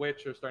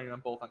 Witch are starting on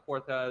both on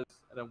Cortez,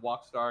 and then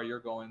Walkstar, you're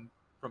going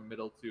from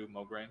middle to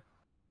Mograine.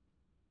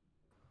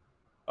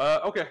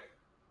 Okay.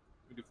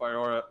 We do Fire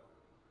Aura.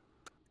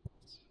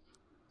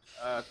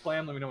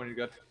 Clam, let me know when you're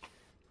good.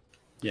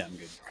 Yeah, I'm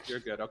good. You're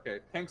good. Okay.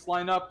 Tanks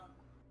line up.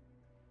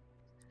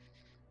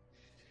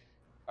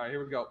 All right,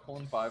 here we go.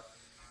 Pulling 5.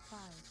 5,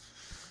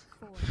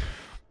 4,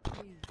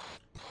 3,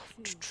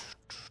 2.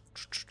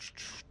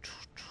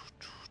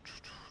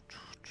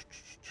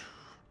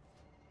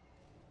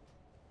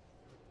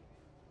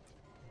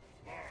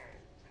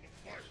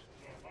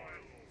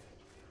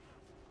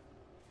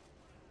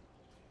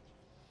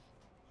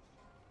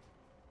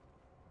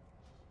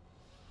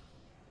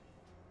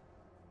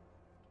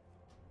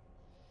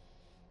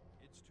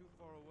 too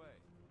far away.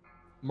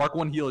 Mark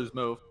 1 healers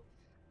move.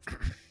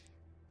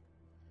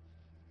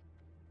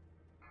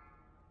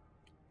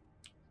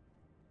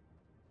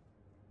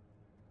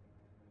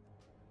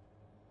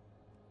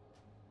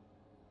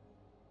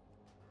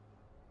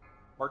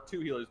 Mark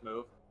 2 healers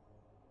move.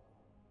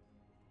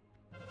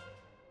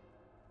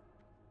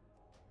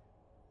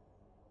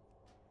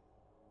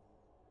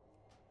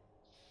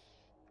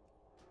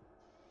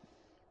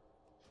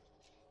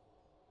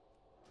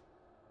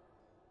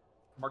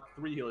 Mark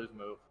 3 healers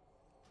move.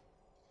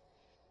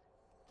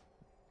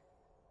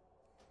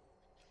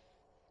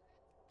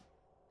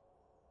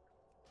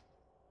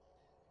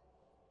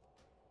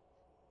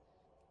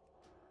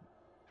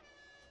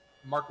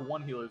 Mark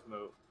 1 healers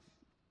move.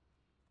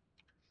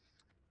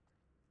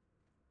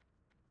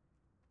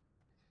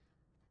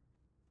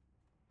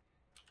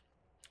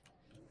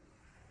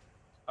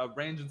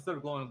 Range, instead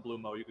of glowing blue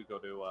mo, you could go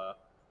to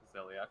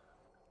Zeliak.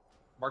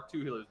 Mark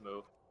 2 healers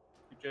move.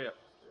 Keep J up.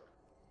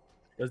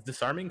 Does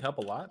disarming help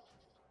a lot?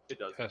 It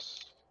does. Yes.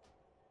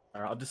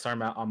 Alright, I'll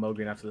disarm out on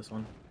Mogren after this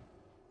one.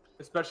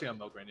 Especially on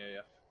Milgrain,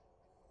 yeah.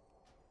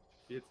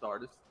 He hits the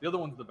hardest. The other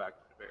one's in the back.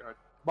 Very hard.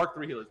 Mark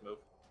 3 healers move.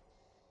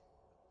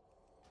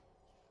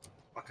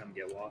 I'll come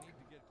get walk.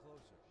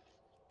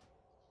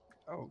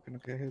 Oh, gonna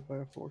get hit by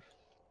a force.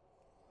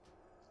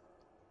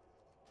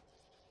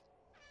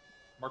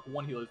 Mark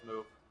 1 healers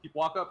move. Keep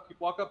walk up,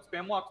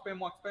 spam walk, spam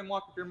walk, spam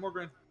walk if you're in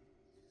Milgrain.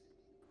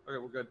 Okay,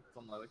 we're good. It's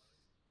unlikely.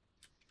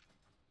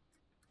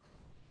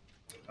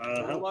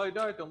 Don't let it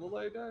die, don't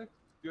let it die.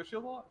 Do a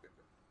shield walk.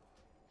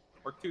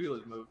 Mark 2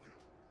 healers move.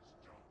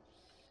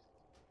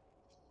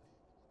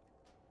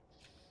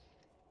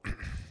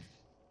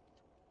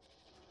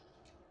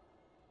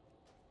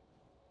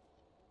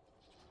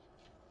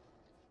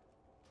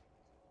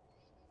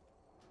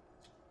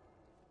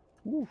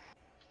 Oof.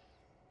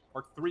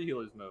 Mark 3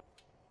 healers move.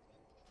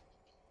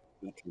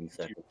 18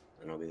 seconds,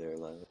 and I'll be there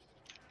live.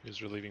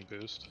 He's relieving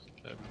boost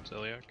at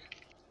Zeliak.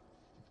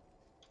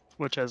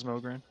 Which has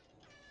Mogren?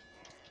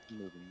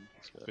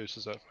 Boost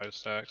is at 5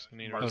 stacks.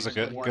 That was a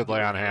good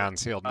lay on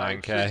hands. Healed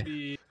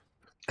 9k.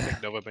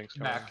 Nova Bank's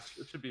coming. Max.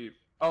 It should be.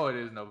 Oh, it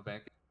is Nova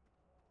Bank.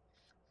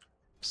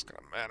 Just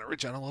gonna mana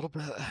regen a little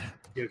bit.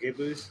 You okay,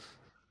 Boost?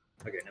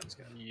 Okay, no, it's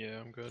good. Yeah,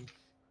 I'm good.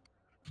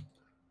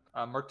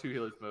 Mark 2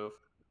 healers move.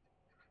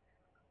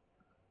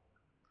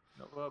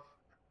 Nova up.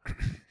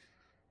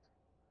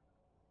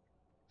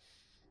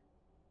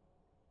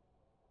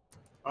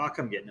 I'll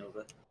come get Nova.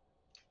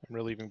 I'm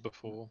relieving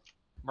Befool.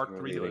 Mark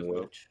 3 healers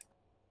move.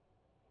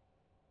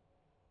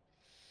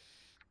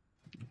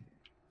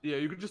 Yeah,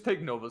 you could just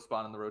take Nova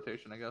spawn in the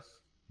rotation, I guess.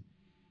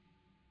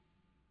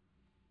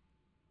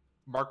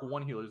 Mark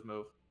 1 healers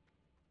move.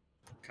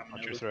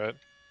 Watch your threat.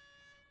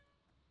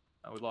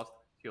 We lost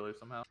healers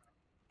somehow.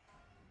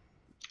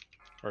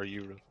 Or are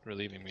you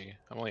relieving me?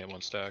 I'm only at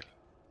 1 stack.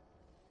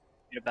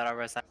 You're better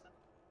over a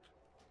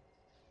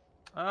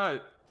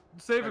Alright.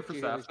 Save it for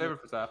Saf. Save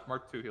it for Saf.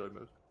 Mark 2 healer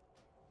move.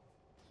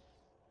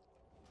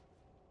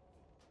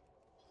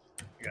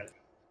 I got it.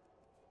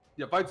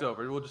 Yeah, fight's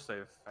over. We'll just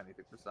save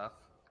anything for Saf.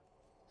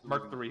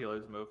 Mark 3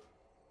 healers move.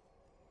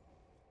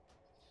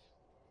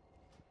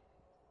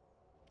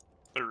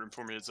 Better room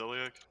for me at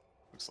Zeliak.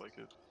 Looks like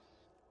it.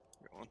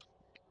 Got one.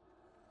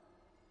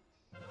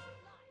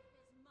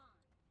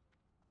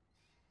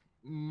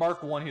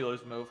 Mark 1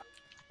 healers move.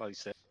 Like you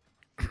said.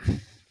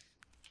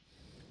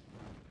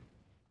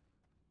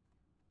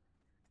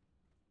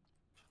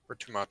 We're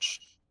too much.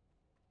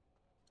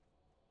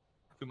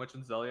 Too much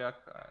in Zeliak?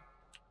 Alright.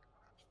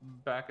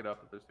 Back it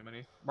up if there's too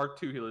many. Mark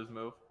 2 healers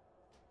move.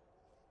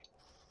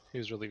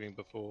 He's relieving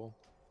Befool.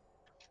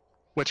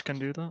 Which can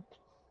do that?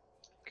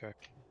 Okay.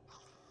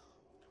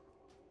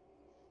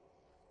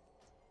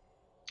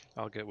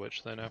 I'll get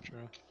Witch then after.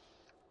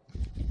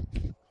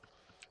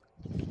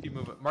 Keep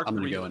moving. Mark I'm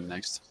 3 gonna go healers in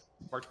next.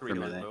 Mark 3 for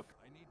healers melee. move.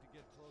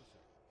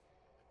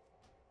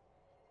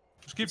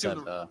 Just keep It's doing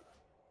at, the...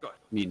 Go ahead.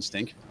 Meat and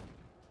Stink.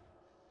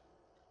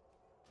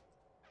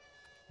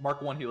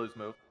 Mark 1 healers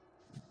move.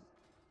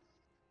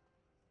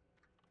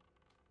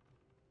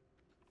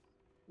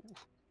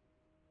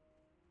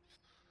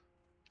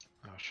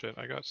 Oh shit,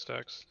 I got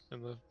stacks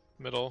in the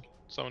middle.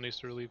 Someone needs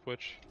to relieve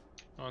Witch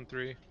on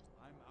 3.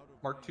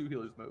 Mark 2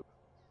 healers move.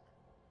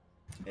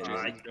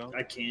 I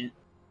can't.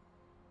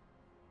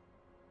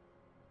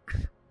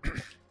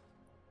 Can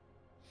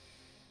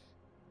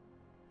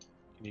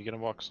you get him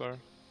walk star?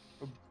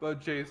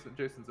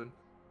 Jason's in.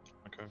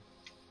 Okay.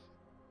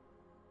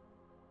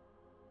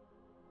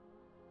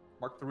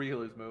 Mark 3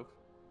 healers move.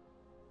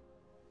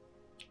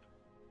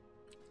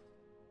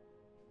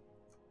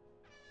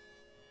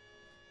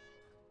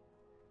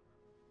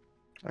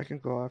 I can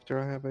go after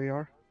I have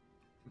AR.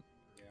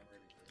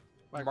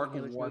 Mark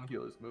 1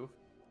 healers move.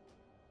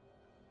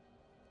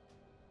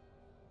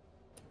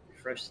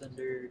 Refresh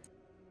Sender.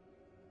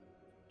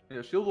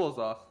 Yeah, shield wall's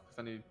off if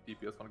any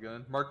DPS want to get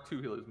in. Mark 2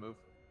 healers move.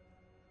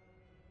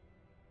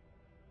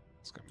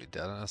 It's gonna be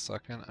dead in a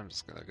second. I'm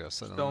just gonna go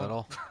sit in the Don't-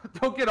 middle.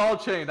 Don't get all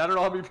chained. I don't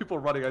know how many people are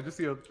running. I just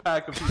see a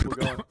pack of people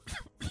going.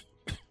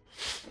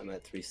 I'm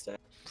at 3 stacks.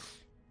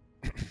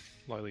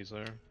 Lily's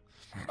there.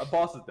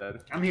 Boss is dead.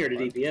 I'm here to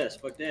DPS.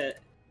 Fuck that.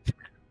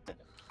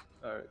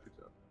 All right, good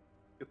job.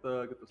 Get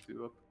the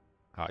two up.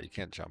 Oh, you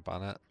can't jump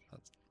on it.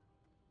 That's...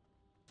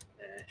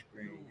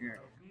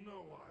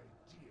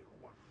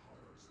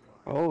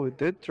 Oh, it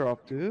did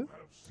drop, dude.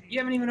 You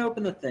haven't even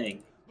opened the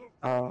thing.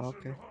 Oh,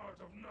 okay.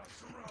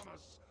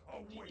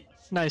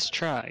 Nice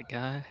try,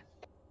 guy.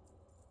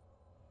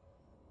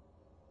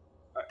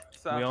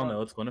 We all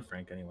know it's going to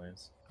Frank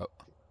anyways. Oh.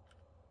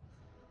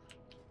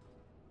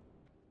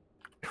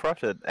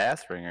 Corrupted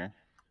ass ringer.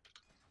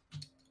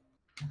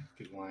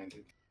 Good line,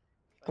 dude.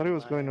 Thought he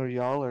was going to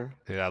Yaller.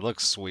 Yeah, that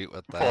looks sweet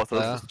with that. Both of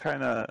us just trying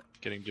to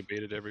Getting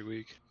debated every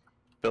week.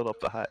 build up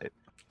the hype.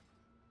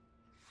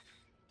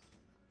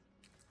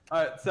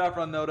 Alright,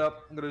 Saffron note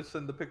up. I'm gonna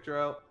send the picture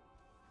out.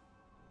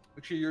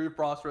 Make sure your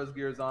frost res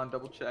gear is on.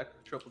 Double check,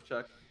 triple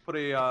check. Put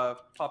a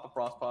pop a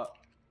frost pot.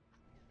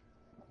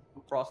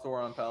 Frost ore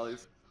on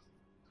Pallies.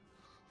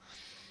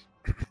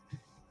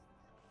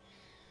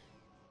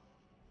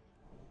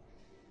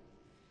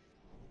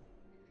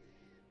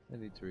 I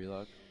need to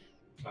relog.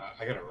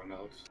 I gotta run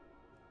out.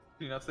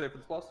 Can you not stay for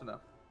this boss or no?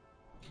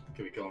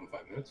 Can we kill him in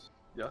 5 minutes?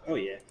 Yeah. Oh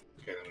yeah.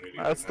 Okay, then we need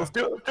to Let's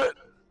do it. Let's do it.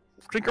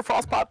 Drink your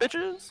frost pot,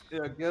 bitches.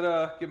 Yeah, get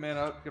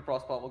mana, get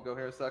frost pot. We'll go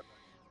here a sec.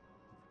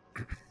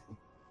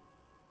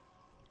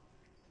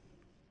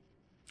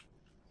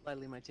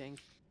 Lightly my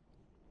tank.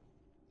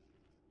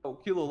 Oh,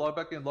 Kilo, log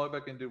back in,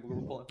 dude. We're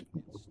pulling.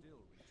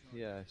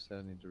 Yeah, I said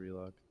I need to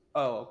relog.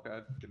 Oh, okay. I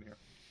didn't hear.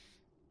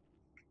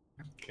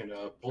 Can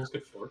Bulls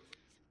get 4?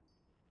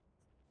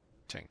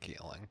 Tank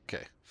healing.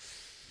 Okay.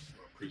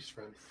 Priest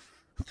friend.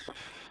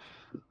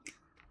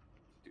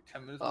 Dude,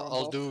 10 minutes.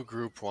 I'll do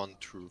group 1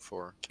 through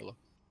 4, Kilo.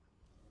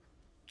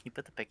 Can you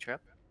put the picture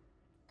up?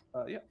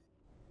 Yeah.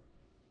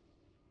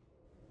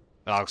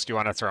 Alex, do you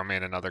want to throw me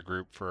in another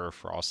group for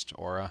Frost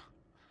Aura?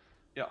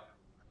 Yeah.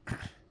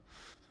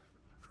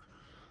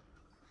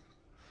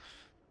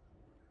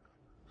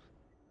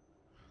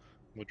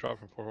 We'll drop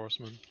from 4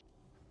 horsemen.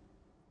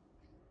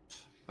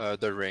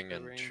 The ring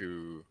and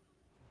 2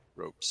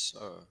 ropes.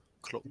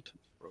 Cloaked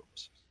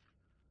ropes.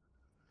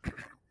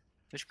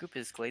 Which group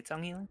is Glades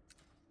on healing?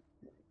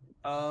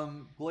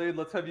 Blade,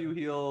 let's have you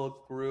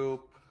heal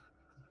group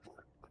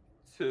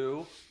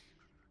 2.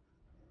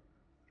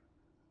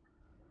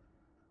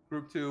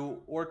 Group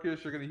 2.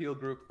 Orcish, you're gonna heal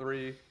group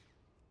 3.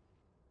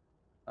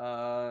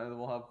 And then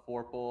we'll have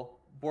Vorpal.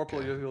 Vorpal,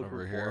 Okay, you'll heal over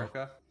group here.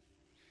 4, okay?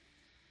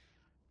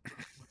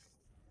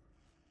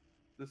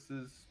 This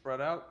is spread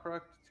out,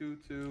 correct? 2,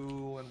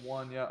 2, and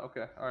 1. Yeah,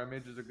 okay. Alright,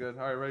 mages are good.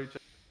 Alright, ready,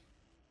 check.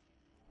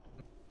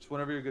 Just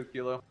whenever you're good,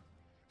 Kilo.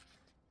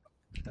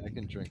 I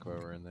can drink while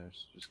we're in there,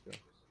 so just go.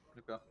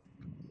 Okay.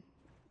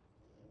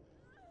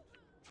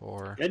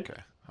 4. Good.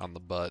 Okay. On the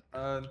butt.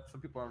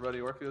 Some people aren't ready.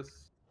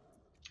 Orpheus.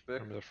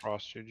 Vic. Remember the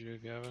frost juju,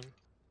 Gavin?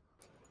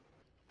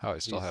 Oh, I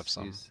still have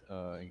some. He's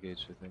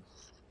engaged, I think.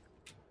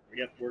 We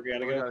gotta We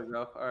go. gotta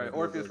go. Alright, Go,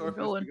 Orpheus, go,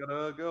 go. we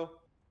gotta go.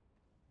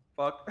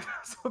 Fuck.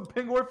 So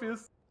ping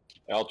Orpheus.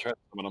 I'll try to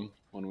summon him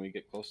when we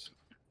get close.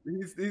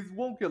 He's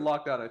won't get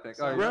locked out, I think.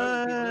 Alright.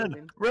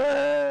 Run!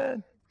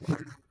 Run!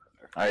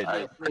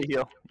 Alright,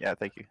 heal. Yeah,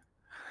 thank you.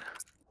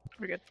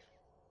 We're good.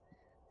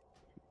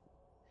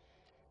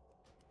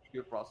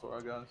 Get Frost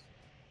Aura, guys.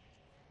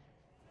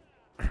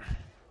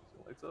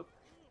 Lights up.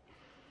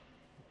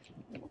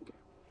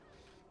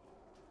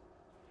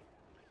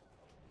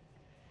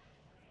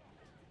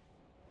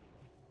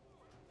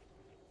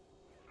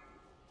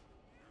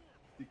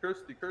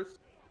 Decurse.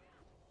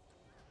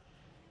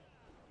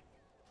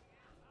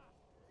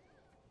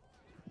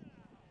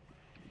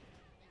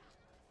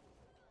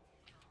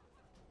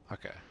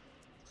 Okay.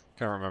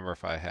 Can't remember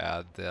if I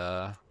had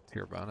the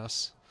tier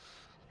bonus.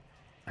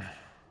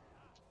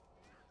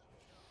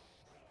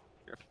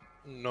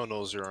 No,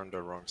 you're on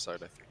the wrong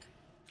side, I think.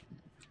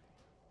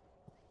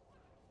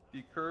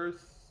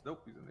 Decurse.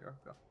 Nope, he's in the air.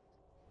 Go.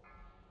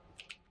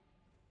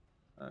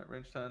 Alright,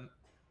 range 10.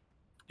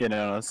 Yeah,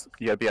 no,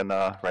 you gotta be on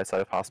the right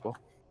side if possible.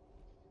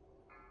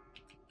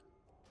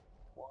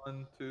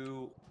 1,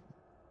 2,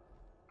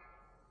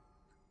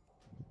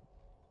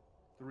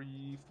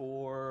 3,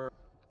 4.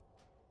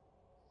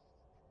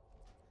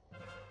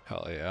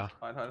 Hell yeah.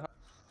 Hide.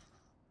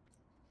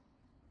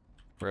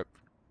 Rip.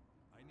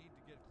 I need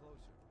to get closer.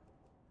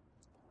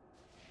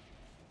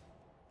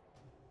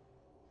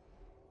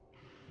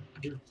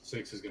 Group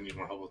 6 is gonna need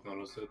more help with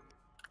Nonos.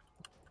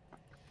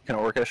 Can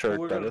Orcish or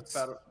We're gonna Donuts?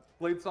 battle.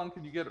 Blade Song,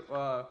 can you get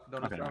Donuts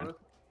Okay, down never with?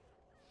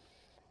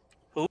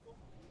 Who?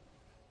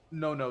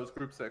 No, it's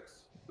group 6.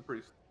 The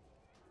priest.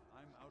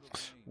 I'm out of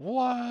range.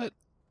 What?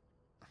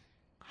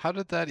 How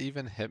did that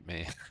even hit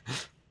me?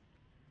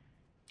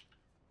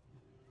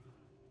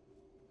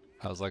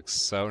 I was like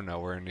so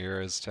nowhere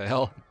near his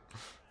tail.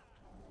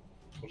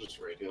 We'll just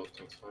raid heal,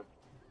 that's fine.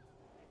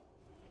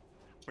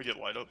 We get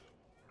light up.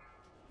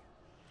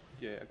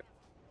 Yeah.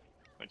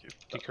 Thank you.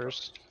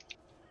 Decurse.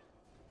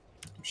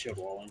 I'm shield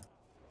walling.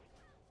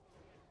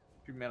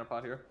 Few mana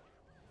pot here.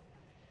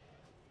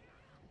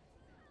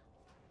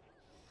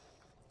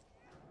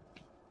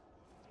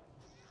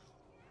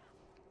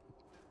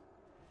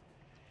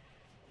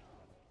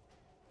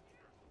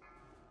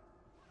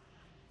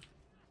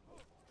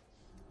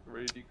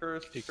 Ready,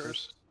 decurse.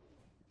 Decurse.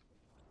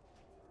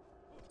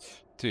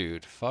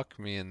 Dude, fuck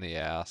me in the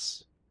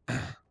ass.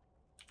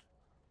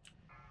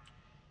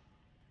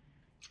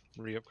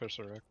 Re-up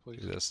Resurrect, please.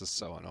 Dude, this is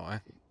so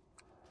annoying.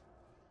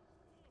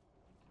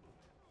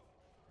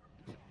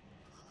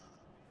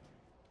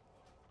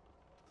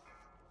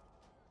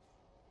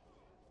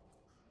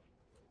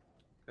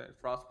 Okay,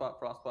 frostbot,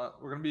 frostbot.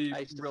 We're gonna be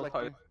real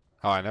tight.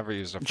 Oh, I never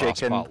used a Jake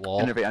can frostbot,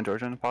 lol. innovate on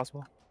Georgian if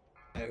possible.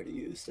 I already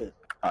used it.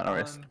 Oh, no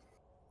worries.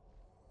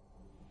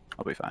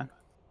 I'll be fine.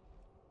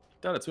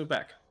 Done. Let's move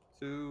back.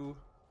 2,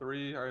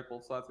 3. All right,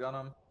 both sides got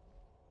him.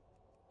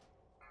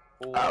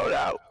 4. Out,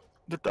 out.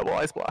 The double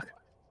ice block.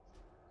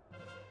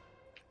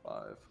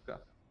 5. Okay.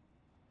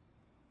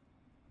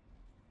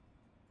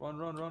 Run,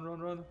 run, run, run,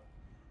 run.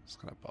 It's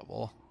gonna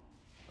bubble.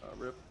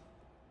 Rip.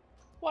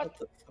 What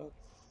the fuck?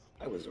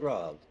 I was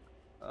robbed.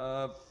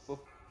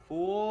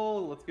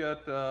 Fool. Let's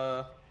get.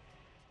 I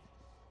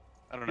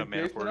don't have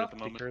mana for it at the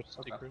moment. Decurse,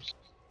 decurse.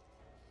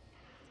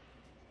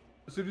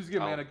 As soon as you get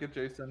mana, get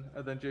Jason,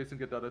 and then Jason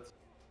get Duddits.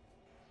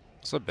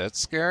 It's a bit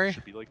scary.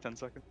 Should be like 10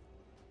 seconds.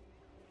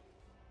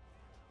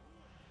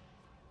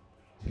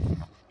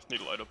 Need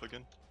to light up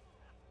again.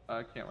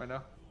 I can't right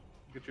now.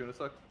 Get you in a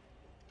sec.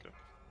 Okay.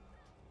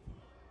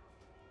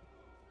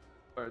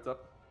 Alright, it's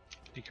up.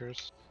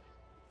 Decurse.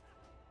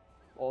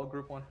 All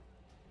group 1.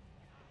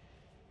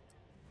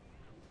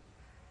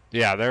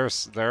 Yeah, there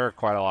are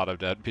quite a lot of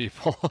dead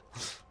people.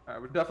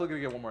 Alright, we're definitely gonna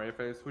get one more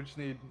A-phase. We just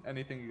need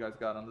anything you guys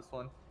got on this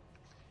one.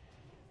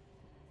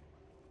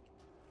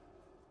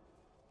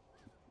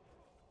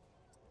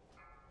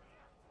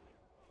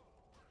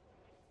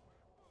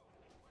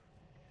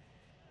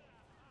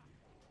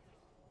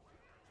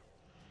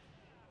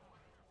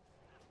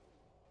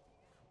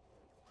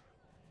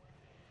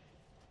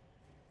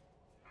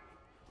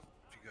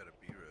 If you got a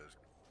B-res,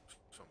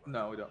 somebody.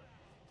 No, we don't.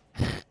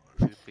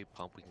 If we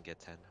pump, we can get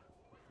 10.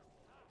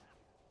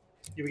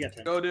 Yeah, we got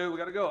 10. Go, dude. We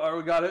gotta go. Alright,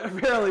 we got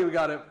it. Barely, we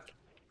got it.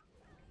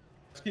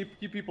 Just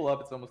keep people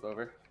up. It's almost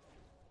over.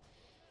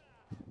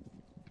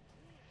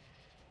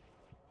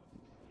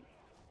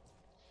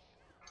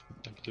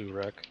 And blue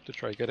wreck to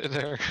try to get it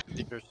there.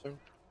 Decurse soon.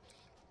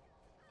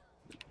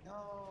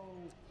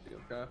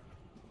 Okay.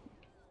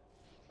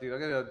 Dude, I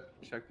gotta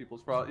check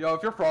people's frost. Yo,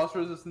 if your frost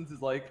resistance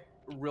is like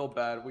real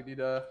bad, we need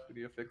to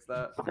fix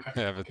that.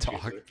 Have a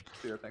talk.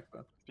 Yeah, thanks,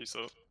 man. Peace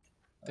out.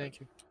 Thank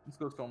you. Let's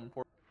go storm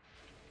report.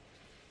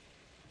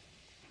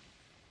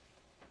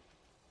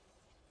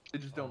 They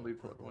just don't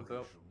leave till everyone's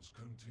out.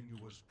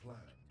 Continue as planned,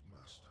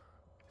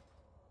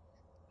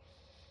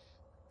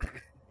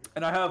 Master.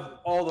 And I have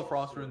all the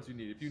frost runes you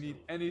need. If you need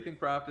anything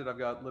crafted, I've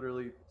got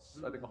literally,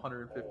 I think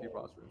 150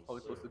 frost runes,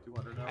 probably close to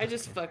 200 now. I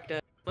just fucked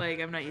up. Like,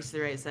 I'm not used to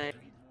the right side.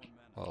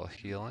 Little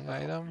healing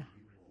item.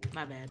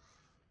 My bad.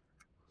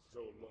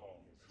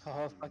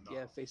 Oh, fuck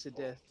yeah, face of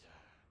death.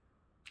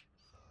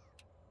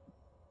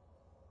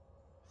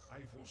 I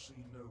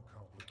foresee no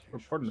complications.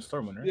 Reporting the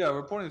Stormwind, right? Yeah,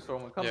 reporting the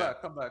Stormwind. Come Yeah.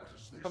 back, come back.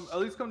 Come, at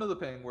least come to the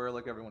ping where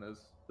like everyone is.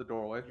 The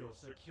doorway.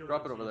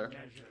 Drop it over there.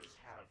 Measures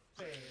have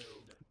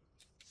failed.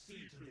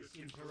 See to this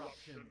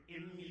interruption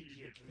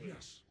immediately.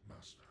 Yes,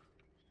 Master.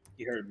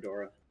 You heard him,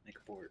 Dora. Make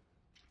a port.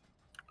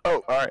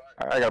 Oh, alright.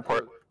 I got a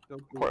port.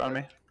 Don't do Port it. on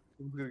me.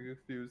 I'm gonna get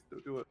confused.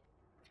 Don't do it.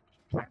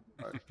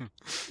 Alright.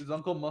 His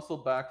uncle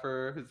muscled back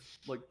for his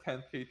like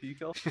 10th KT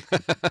kill.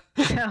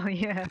 Hell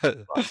yeah.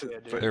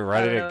 They're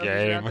ready to I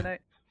game. don't know,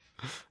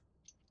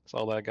 That's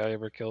all that guy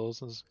ever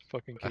kills is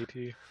fucking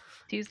KT.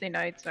 Tuesday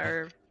nights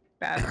are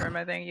bad for him.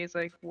 I think he's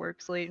like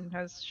works late and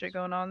has shit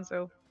going on,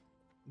 so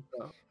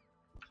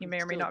he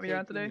may or may not be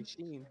around today.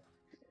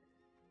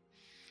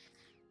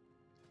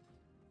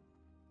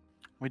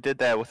 We did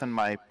that within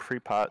my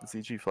pre-pot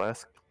ZG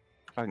flask.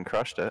 Fucking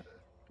crushed it.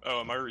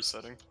 Oh, am I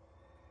resetting?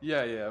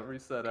 Yeah,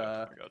 reset.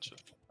 I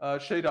gotcha.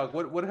 Shay Dog,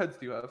 what heads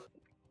do you have?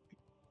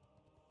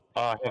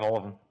 I have all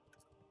of them.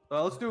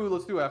 Let's do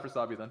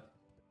Afrosabi then.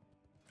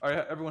 All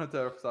right, everyone head to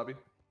Afrosabi.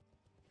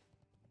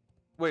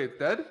 Wait, it's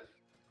dead?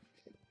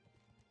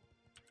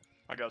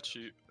 I got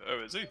you.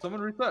 Oh, is he?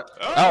 Someone reset.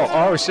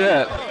 Oh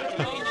shit.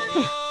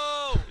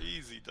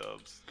 Easy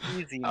dubs.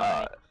 Easy.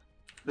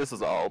 This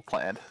is all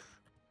planned.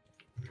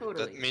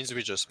 That means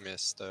we just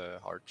missed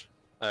heart.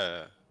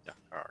 Yeah,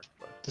 heart.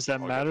 But Does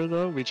that matter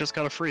though? We just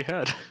got a free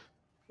head.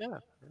 yeah, there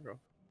we go.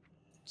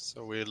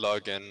 So we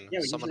log in, Yeah,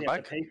 we summon usually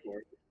have back. to pay for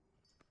it.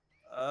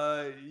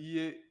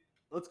 Yeah.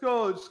 Let's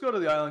go. Just go to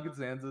the island, get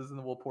Zanzas, and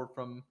then we'll port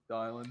from the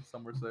island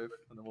somewhere safe,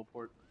 and then we'll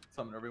port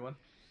summon everyone.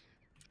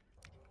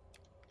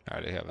 I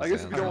already have a I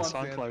guess if you don't want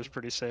Sunflower's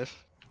pretty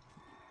safe.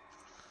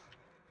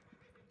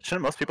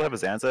 Shouldn't most people have a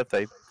Zanza if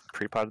they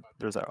pre-pot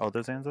there's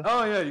other Zanza?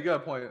 Oh yeah, you got a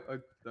point. I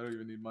don't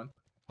even need mine.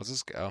 Let's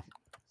just go.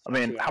 I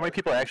mean, how many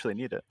people actually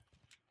need it?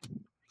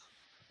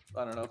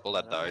 I don't know. People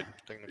that died,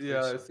 technically.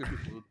 Yeah, so- I see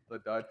people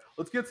that died.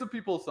 Let's get some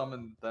people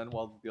summoned then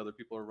while the other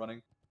people are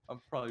running. I'm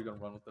probably gonna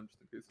run with them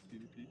just in case of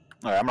PvP.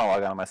 Alright, I'm gonna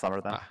log on to my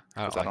summer then. I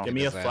don't 'cause like Give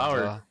me a Zanza.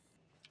 flower.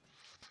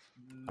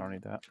 I don't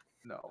need that.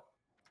 No.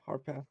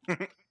 Hard path.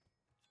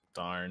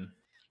 Darn.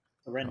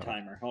 The Ren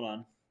timer. Hold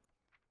on.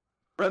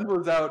 Friend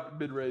was out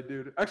mid raid,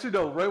 dude. Actually,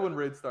 no, right when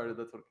raid started,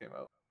 that's when it came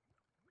out.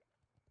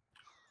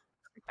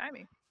 Good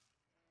timing.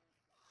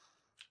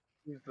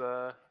 Who's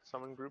the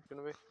summon group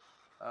gonna be?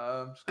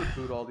 I'm just gonna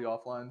boot all the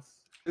offlines.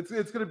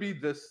 It's gonna be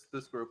this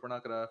group. We're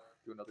not gonna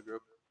do another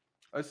group.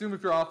 I assume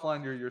if you're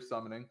offline, you're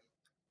summoning,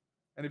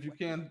 and if you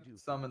can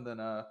summon, then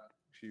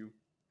you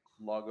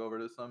log over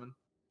to summon.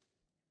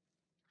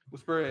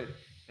 Whisper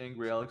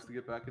angry Alex to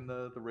get back in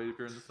the raid if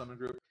you're in the summon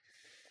group.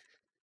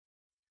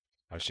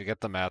 I should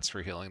get the mats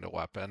for healing to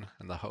weapon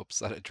in the hopes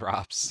that it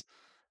drops.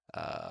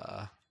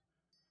 What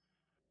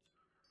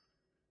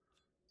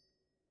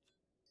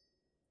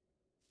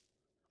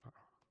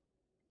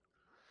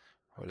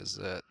is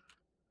it?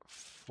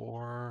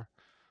 4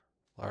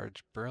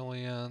 large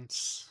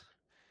brilliance,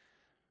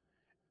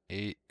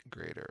 8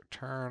 greater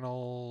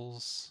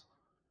eternals,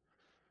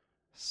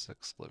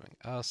 6 living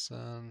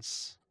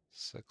essence,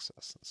 6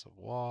 essence of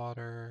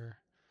water,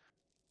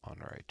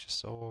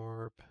 unrighteous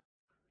orb.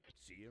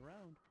 See you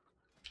around.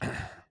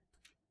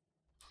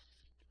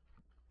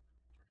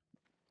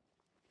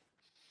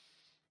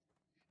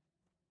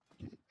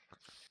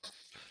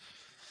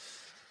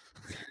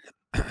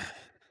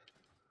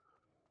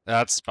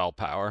 That's spell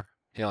power.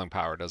 Healing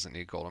power doesn't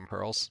need golden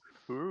pearls.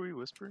 Who are we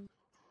whispering?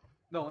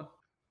 No one.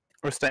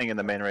 We're staying in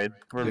the main raid.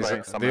 We're inviting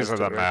These are summoners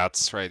the to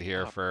mats right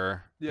here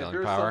for Yeah, if healing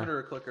you're a power. summoner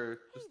or clicker,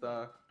 just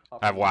hop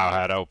I have on. WoW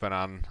head open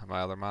on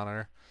my other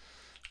monitor.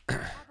 Have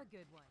a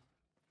good one.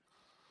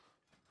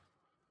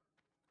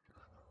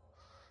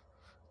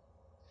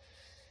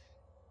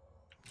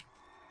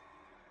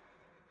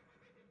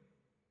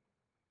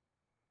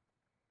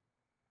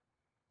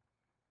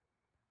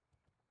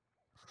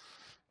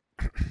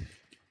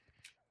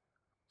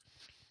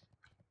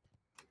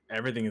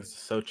 Everything is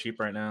so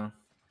cheap right now.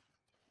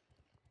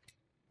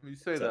 You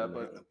say that,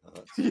 but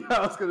yeah,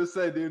 I was gonna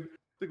say, dude. I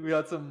think we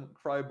got some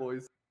cry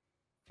boys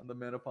on the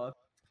mana pot.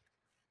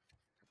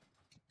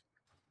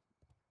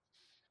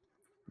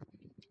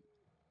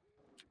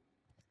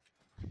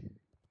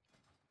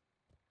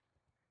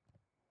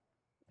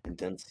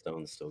 Dense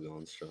Stone's still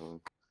going strong.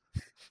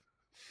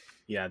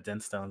 Yeah,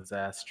 Denstone's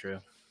ass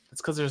true.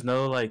 It's because there's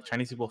no like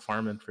Chinese people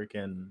farming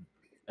freaking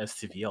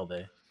STV all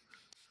day.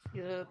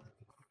 Yep.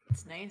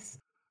 It's nice.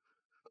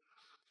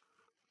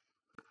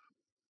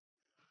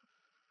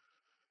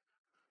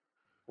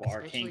 Well,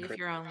 Especially if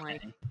you're on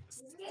like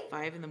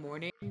 5 in the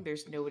morning,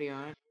 there's nobody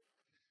on.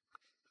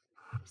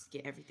 Just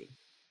get everything.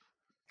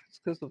 It's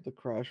because of the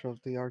crash of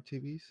the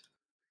RTBs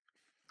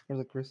or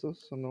the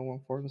crystals, so no one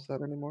farms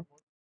that anymore.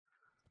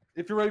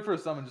 If you're ready for a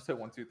summon, just hit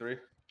 1, 2, 3.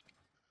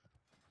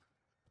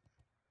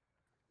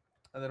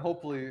 And then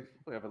hopefully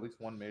we have at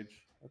least one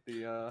mage at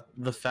the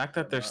The fact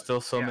that there's still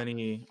so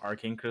many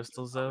arcane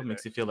crystals though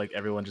makes you feel like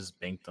everyone just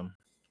banked them.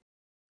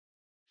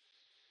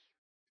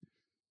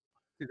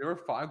 Dude, there were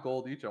 5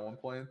 gold each at one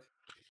point.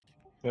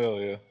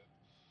 Hell yeah.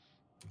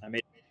 I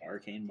made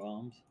arcane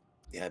bombs.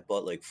 Yeah, I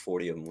bought like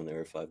 40 of them when they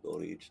were 5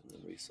 gold each, and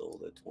then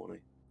resold at 20.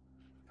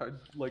 I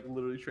like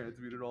literally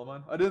transmuted all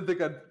mine. I didn't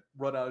think I'd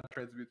run out of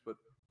transmutes, but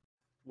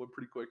went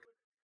pretty quick.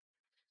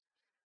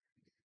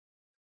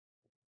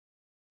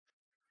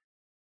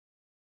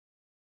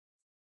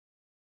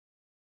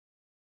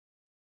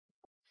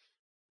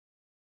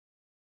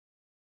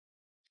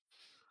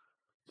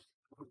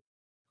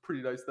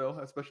 Pretty nice though,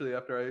 especially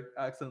after I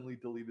accidentally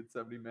deleted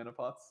 70 mana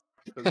pots.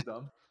 Because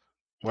dumb.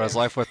 Whereas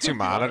life with 2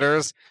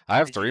 monitors, I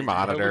have 3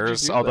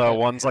 monitors, do although that?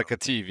 one's like a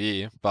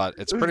TV, but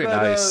it's It was pretty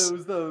that, nice. it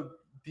was the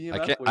I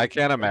DMF can't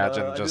wave,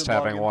 imagine I just didn't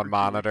log having in one for 2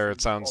 monitor. weeks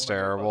It sounds and all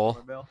my mailbox terrible. was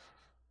my mail.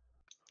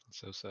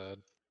 So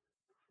sad.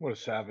 What a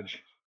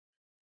savage.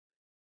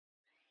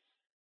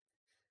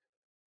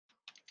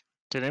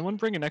 Did anyone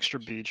bring an extra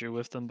Bijou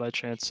with them by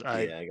chance?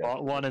 I Yeah, I got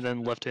bought one and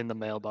then left it in the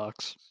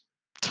mailbox.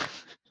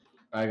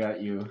 I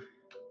got you.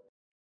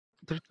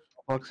 There's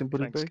a box in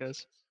Booty Thanks, Bay.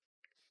 guys.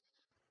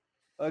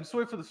 Just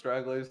wait for the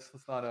stragglers.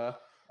 Let's not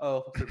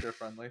oh, looks like they're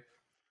friendly.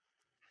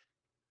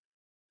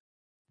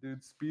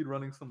 Dude, speed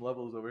running some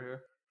levels over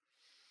here.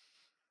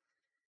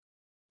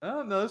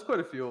 Oh no, there's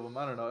quite a few of them.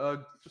 I don't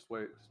know. Just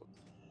wait.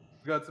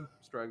 We got some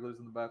stragglers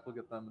in the back. We'll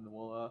get them and then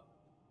we'll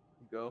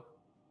go.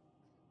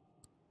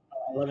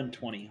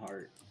 1120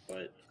 heart,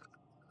 but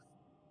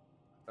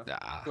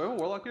Nah. Do I have a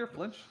warlock here?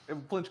 Flinch? Hey,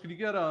 Flinch, can you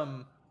get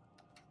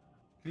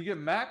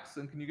max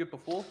and can you get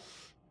before?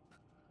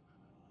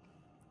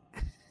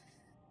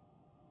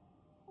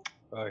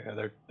 Oh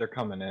yeah, they're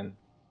coming in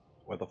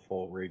with a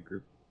full raid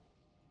group.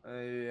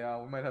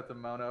 Yeah, we might have to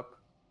mount up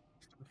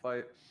and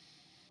fight.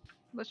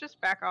 Let's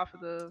just back off of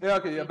the. Yeah,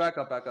 okay, yeah, back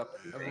up.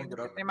 Everyone get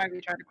up. They might be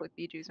trying to click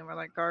Bijus and we're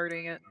like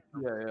guarding it.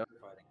 Yeah.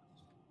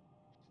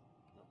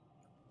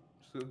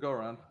 Just go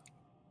around.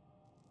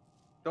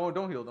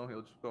 Don't heal,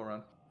 just go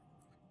around.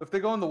 If they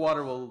go in the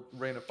water, we'll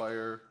rain of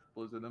fire,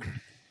 blizzard them.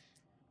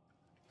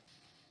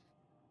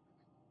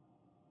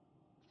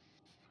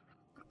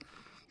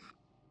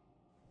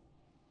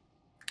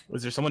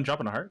 Was there someone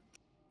dropping a heart?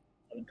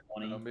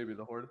 1120. Maybe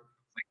the horde.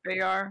 Like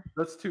they are.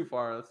 That's too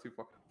far.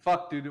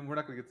 Fuck, dude, we're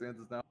not gonna get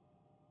Zanzas now.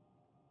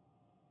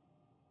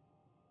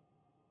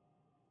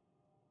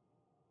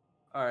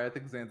 Alright, I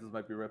think Xanthus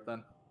might be ripped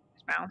then.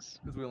 Just bounce.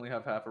 Because we only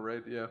have half a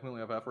raid. Yeah, we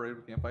only have half a raid.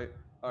 We can't fight.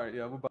 Alright,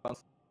 yeah, we'll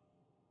bounce.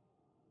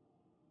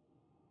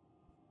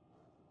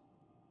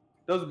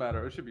 Doesn't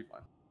matter. It should be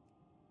fine.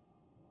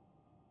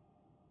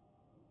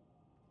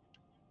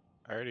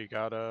 I already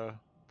got a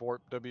Vorp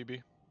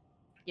WB.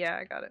 Yeah,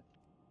 I got it.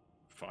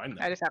 Fine.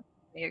 I just have to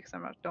make it because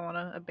I don't want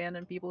to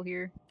abandon people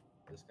here.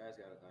 This guy's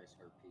got a nice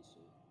hard PC.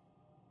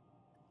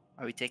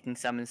 Are we taking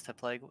summons to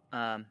Plague,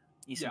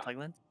 Eastern Yeah. Plague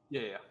Lands?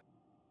 Yeah, yeah.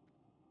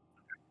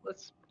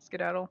 Let's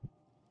skedaddle.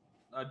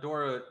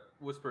 Dora,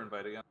 whisper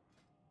invite again.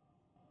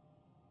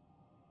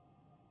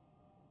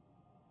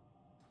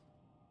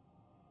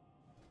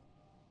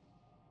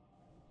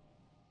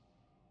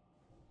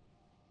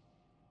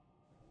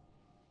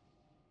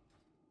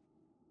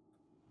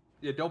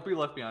 Yeah, don't be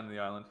left behind on the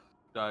island.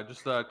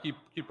 Just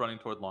keep running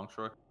toward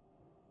Longshore.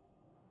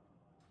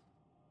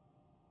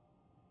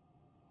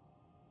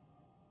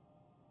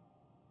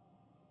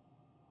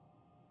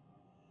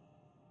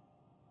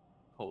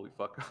 Holy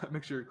fuck!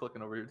 Make sure you're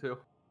clicking over here too.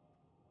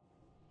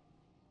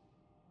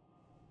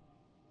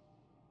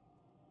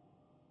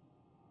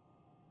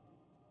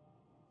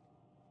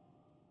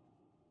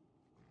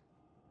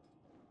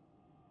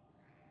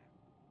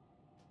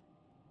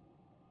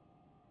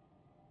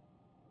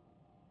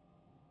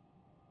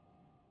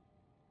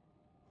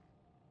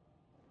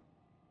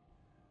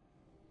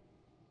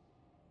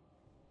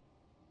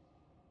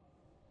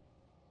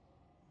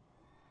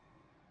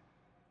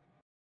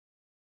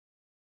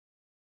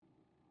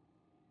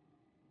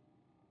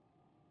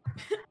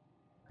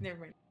 Never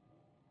mind.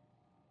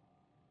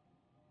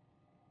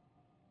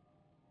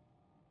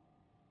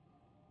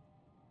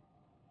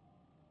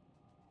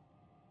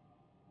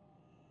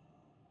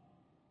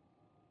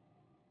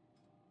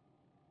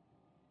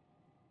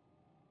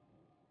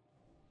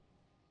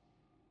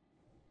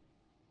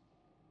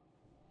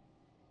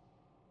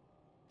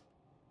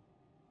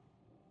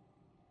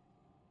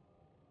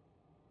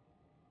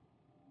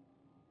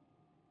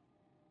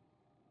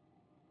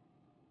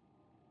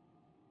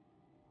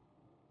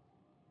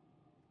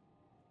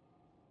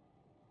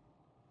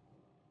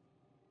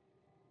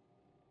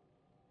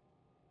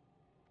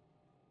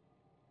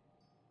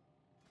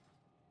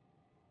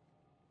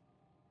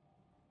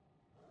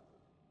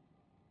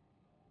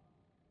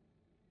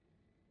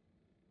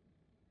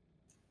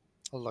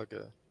 I'll log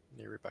a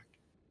Neri back.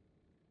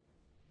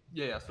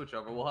 Yeah, yeah. Switch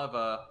over. We'll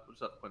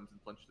just have Quims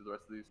and Flinch do the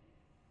rest of these.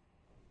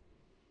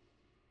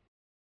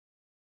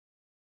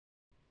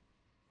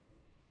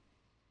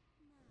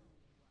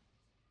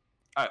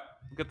 Alright,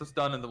 we'll get this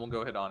done and then we'll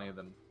go hit Ani and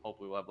then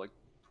hopefully we'll have like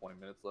 20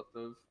 minutes left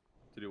of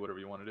to do whatever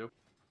you want to do.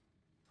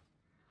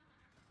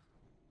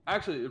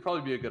 Actually, it'd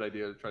probably be a good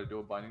idea to try to do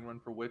a binding run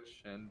for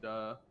Witch and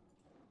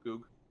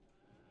Goog.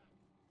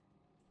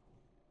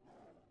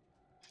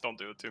 Don't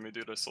do it to me,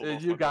 dude. I sold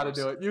off You my gotta bows.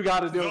 do it. You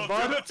gotta do it, Don't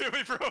bud. do it to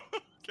me, bro.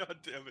 God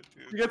damn it,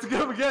 dude. You get to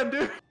get him again,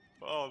 dude.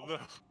 Oh no.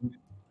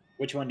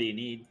 Which one do you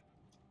need?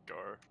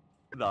 Gar.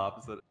 The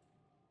opposite.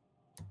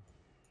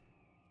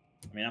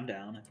 I mean, I'm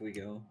down if we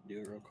go do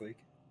it real quick.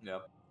 Yeah.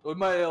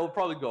 It'll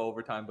probably go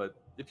overtime, but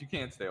if you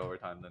can't stay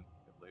overtime, then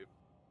you can leave.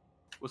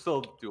 We'll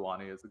still do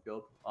Ani as a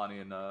guild. Ani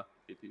and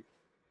KT.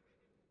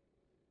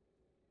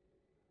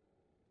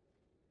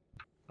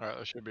 Alright,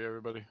 that should be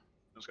everybody.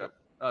 Okay.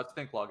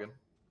 Stink login.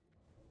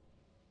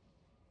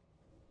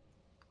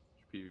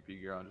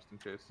 PvP gear on just in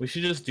case. We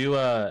should just do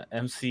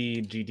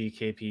MC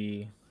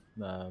GDKP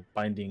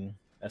binding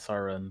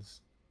SR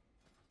runs.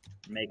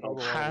 Make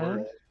Huh?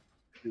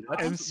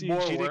 MC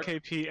work.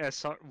 GDKP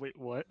SR. Wait,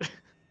 what?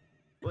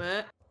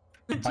 What?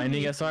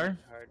 Binding SR?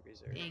 Hard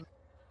reserve.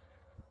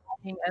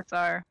 Binding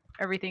SR.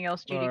 Everything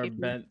else Or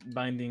GDKP.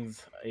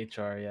 bindings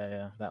HR,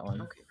 yeah, that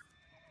one. Okay.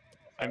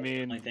 I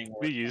mean, thing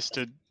we used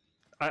to.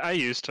 I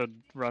used to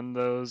run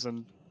those,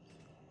 and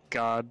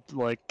God,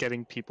 like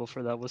getting people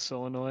for that was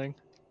so annoying.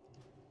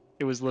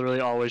 It was literally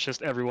always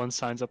just everyone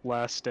signs up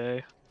last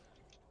day.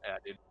 Yeah,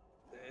 dude.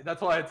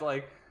 That's why it's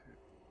like,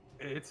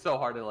 it's so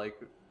hard to like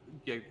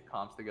get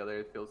comps together.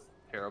 It feels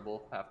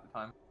terrible half the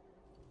time.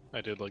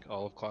 I did like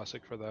all of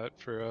Classic for that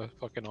for a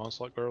fucking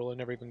Onslaught girl. I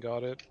never even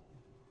got it.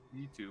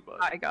 Me too,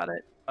 but I got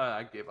it.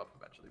 I gave up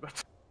eventually.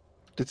 But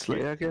Did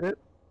Slayer get it?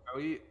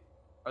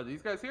 Are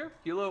these guys here?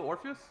 Kilo,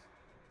 Orpheus?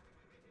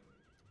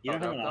 You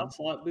don't have an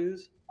onslaught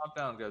booze? Hop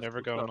down, guys.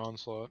 Never got an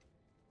Onslaught.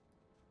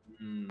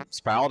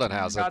 Paladin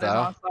has it Got an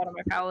though. onslaught on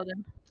my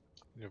Paladin.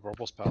 Yeah,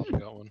 Vorpal's Paladin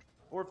got one.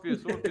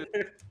 Orpheus. Let's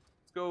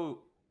go.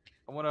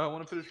 I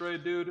wanna finish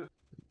raid, dude.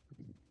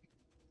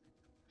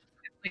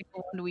 Like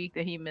 1 week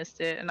that he missed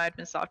it, and I'd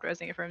been soft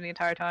resing it for him the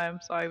entire time,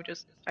 so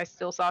I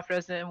still soft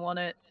resed it and won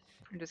it,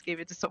 and just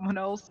gave it to someone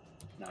else.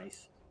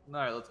 Nice.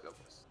 Alright, let's go,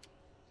 boys.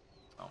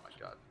 Oh my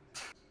god.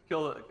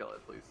 Kill it,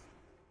 please.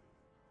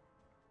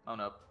 Oh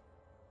no.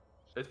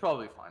 It's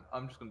probably fine.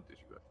 I'm just gonna dish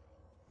you it.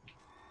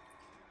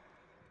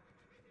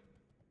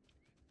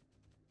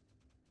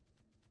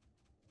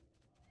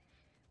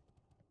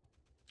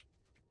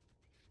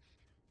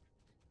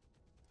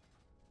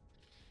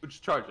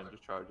 Just charge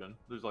in.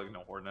 There's like no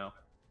horde now.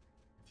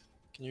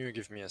 Can you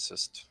give me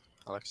assist,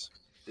 Alex?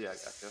 Yeah, I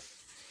gotcha.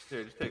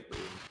 Here, just take the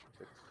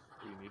what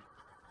you need.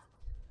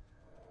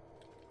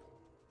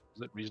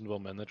 Is it reasonable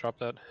men that drop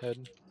that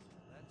head?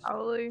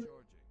 Probably.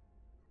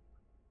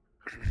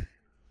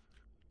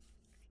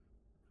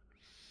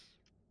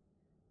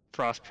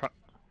 Frost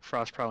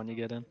Pro when you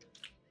get in.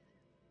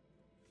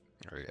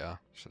 There we go.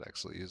 Should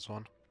actually use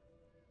one.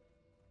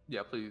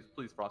 Yeah, please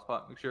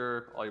frostpot. Make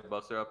sure all your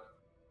buffs are up.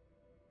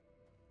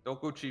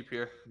 Don't go cheap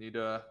here. Need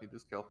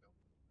this kill.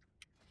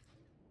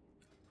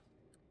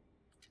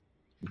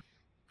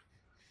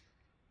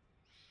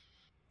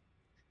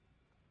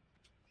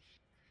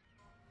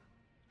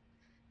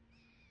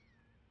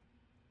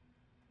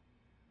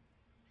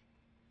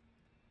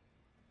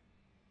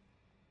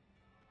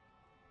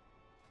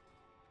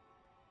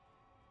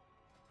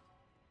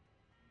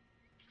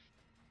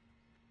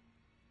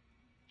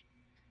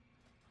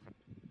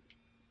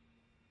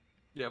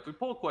 Yeah, if we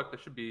pull quick, that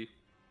should be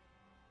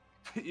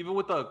even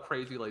with the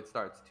crazy late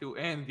starts too,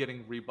 and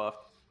getting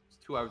rebuffed. It's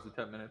 2 hours and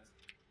 10 minutes.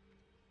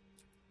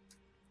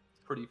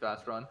 Pretty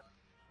fast run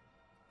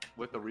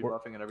with the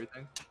rebuffing and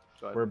everything.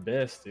 We're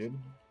best, dude.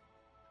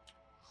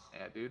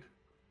 Yeah, dude.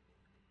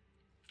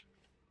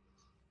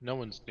 No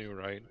one's new,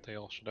 right? They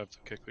all should have the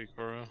kick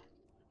Vikora.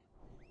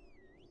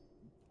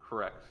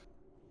 Correct.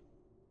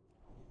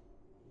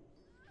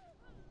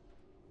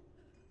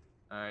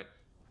 Alright.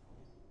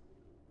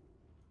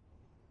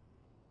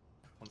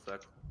 One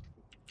sec.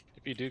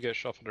 If you do get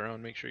shuffled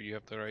around, make sure you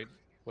have the right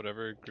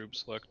whatever group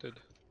selected.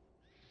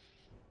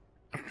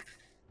 Okay,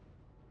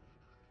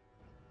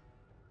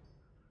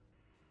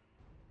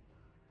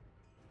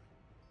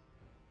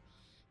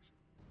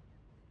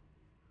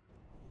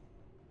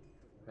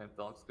 that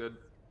looks good.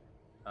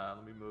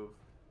 Let me move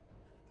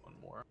one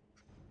more.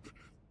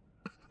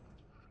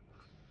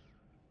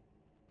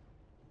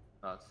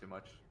 No, it's too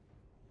much.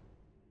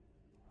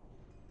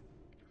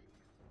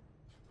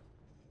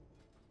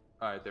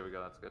 Alright, there we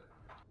go, that's good.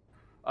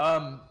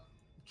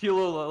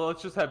 Kilo,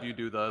 let's just have you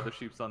do the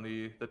sheeps on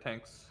the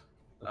tanks.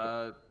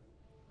 Alright,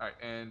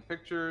 and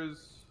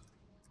pictures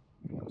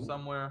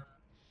somewhere.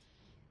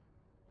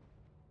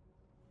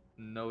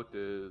 Note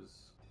is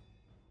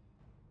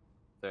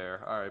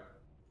there. Alright.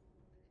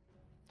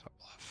 Top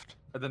left.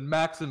 And then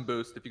max and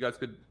boost, if you guys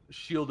could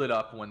shield it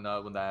up when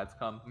the ads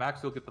come.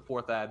 Max, you'll get the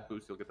 4th ad.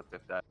 Boost, you'll get the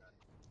 5th ad.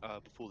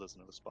 The fool doesn't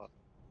know the spot.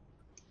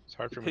 It's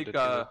hard for me to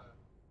do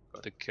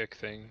the kick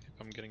thing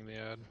if I'm getting the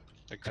ad.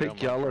 Like,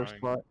 Take Yeller's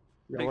spot.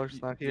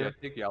 Yeller's not here. Yeah,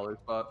 take Yeller's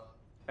spot.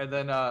 And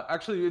then,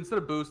 actually, instead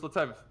of boost, let's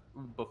have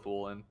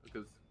Befool in,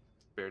 because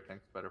Bear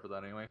Tank's better for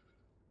that anyway.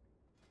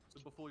 So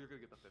Befool, you're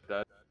gonna get the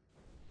 5th ad.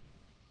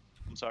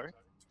 I'm sorry?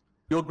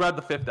 You'll grab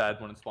the 5th ad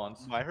when it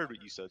spawns. I heard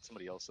what you said.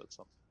 Somebody else said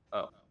something.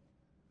 Oh.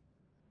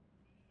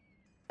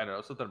 I don't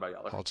know, something about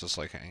Yeller. I'll just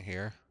like hang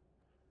here.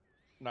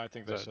 No, I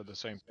think they said the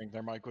same thing.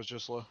 Their mic was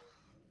just low.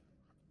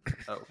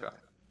 Oh, okay.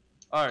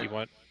 Alright. Do you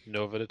want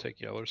Nova to take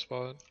Yeller's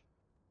spot?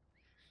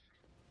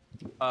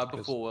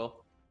 Befool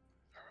will.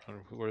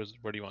 Where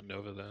do you want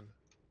Nova then?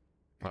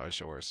 Oh, I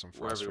should wear some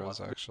Wherever frost you rose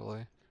want.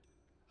 actually.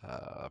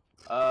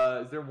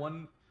 Is there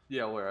one?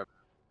 Yeah, wherever.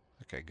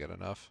 Okay, good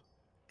enough.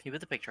 Can you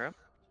put the picture up?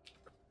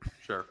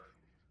 Sure.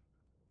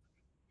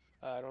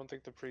 I don't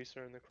think the priests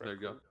are in the correct There you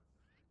go. group.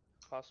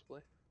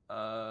 Possibly.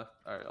 Alright,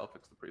 I'll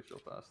fix the priest real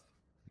fast.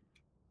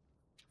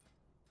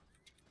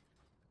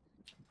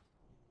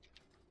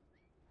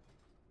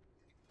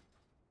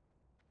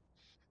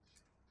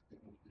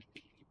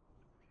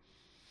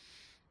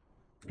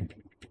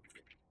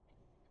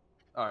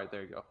 Alright,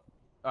 there you go.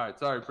 Alright,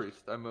 sorry, priest.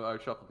 I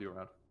shuffled you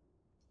around.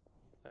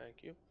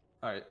 Thank you.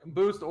 Alright,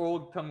 boost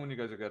or tell me when you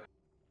guys are good.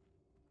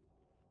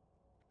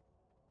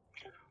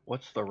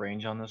 What's the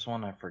range on this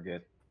one? I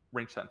forget.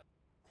 Range 10.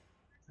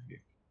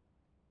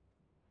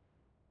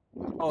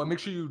 Oh, and make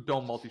sure you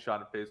don't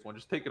multi-shot in phase 1.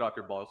 Just take it off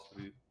your balls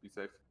to be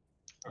safe.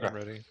 I'm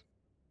ready.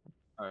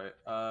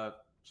 Alright,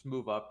 just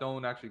move up.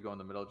 Don't actually go in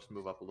the middle, just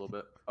move up a little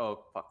bit.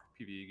 Oh, fuck.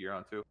 PvE gear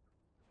on too.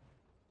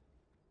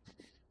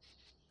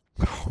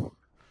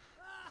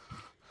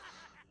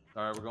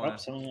 Alright, we're going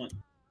in.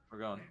 We're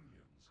going.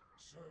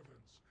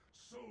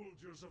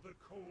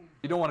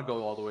 You don't want to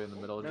go all the way in the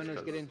middle. No,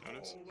 just get in.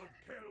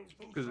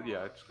 Because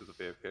yeah, just because of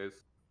AFKs.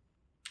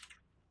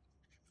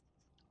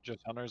 Just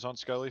hunters on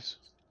Skellies?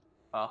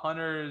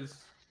 Hunters,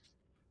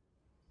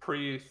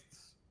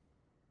 priests.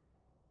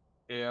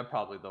 Yeah,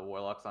 probably the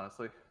warlocks,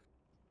 honestly.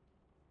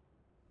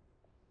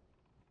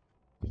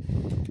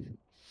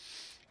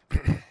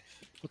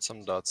 Put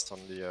some dots on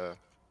the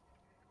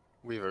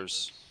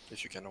weavers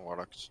if you can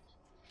warlocks.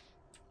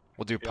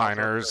 We'll do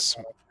Piners.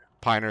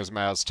 Piners,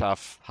 Maz,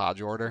 Tough,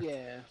 Hodge order.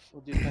 Yeah,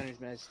 we'll do Piners,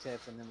 Maz,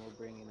 Tiff, and then we'll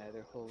bring in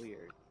either Holy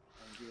or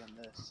Angry on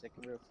the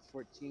second row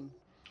for 14.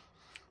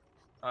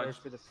 Or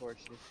for the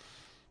Forge.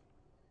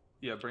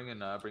 Yeah, bring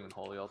in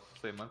Holy. I'll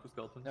say mine for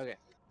Skeleton. Okay.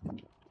 Does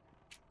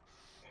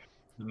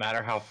it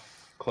matter how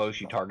close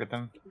you target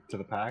them to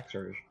the packs,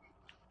 or?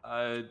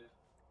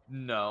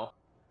 No.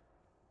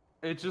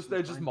 It's just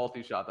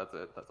multi-shot. That's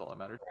it. That's all that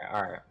matters.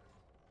 All right.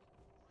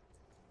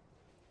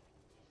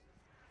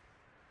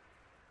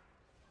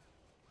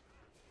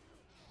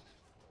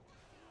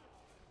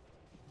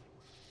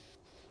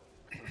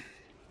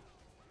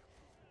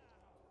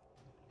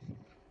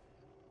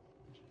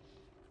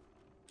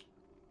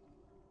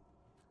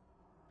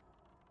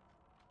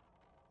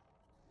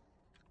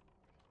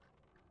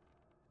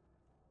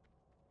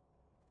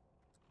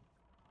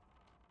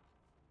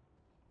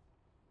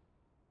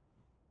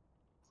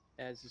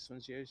 As this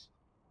one's yours.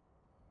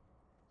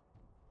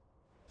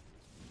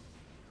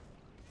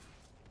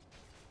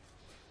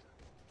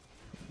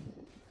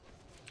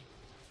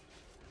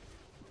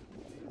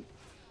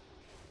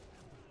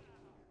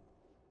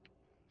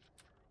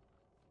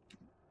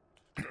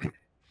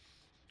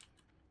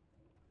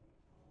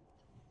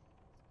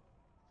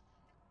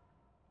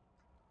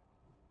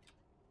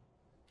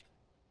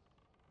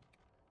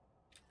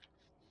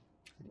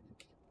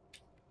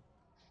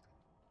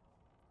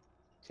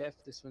 Tef,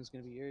 this one's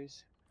gonna be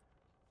yours.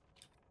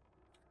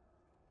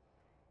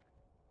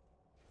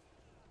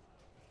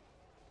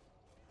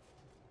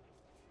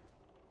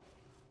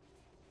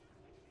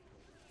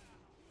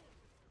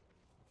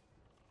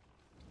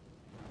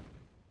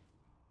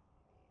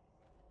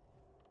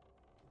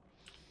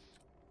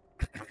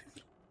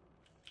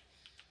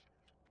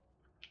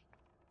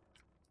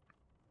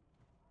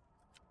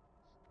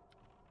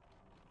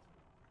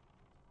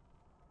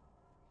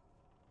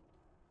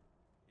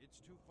 It's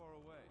too far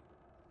away.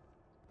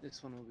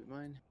 This one will be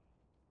mine.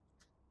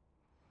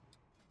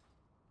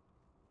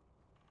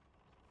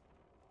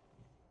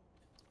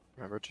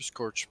 Remember to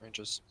scorch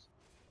ranges.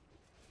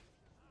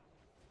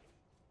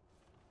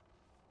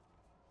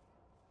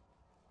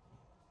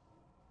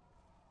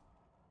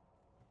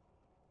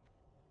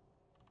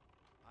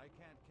 I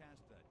can't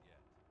cast that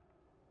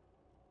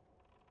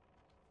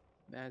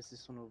yet. Maz,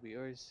 this one will be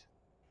yours.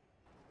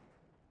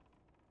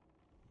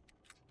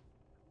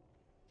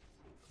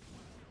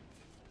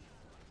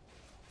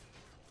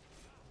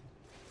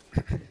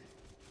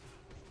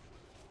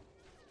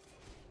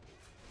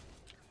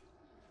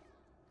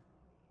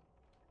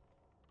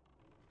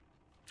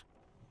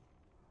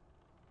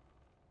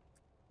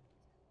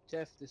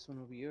 Jeff, this one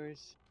will be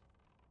yours.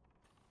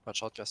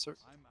 Watch out, Jester.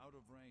 I'm out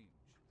of range.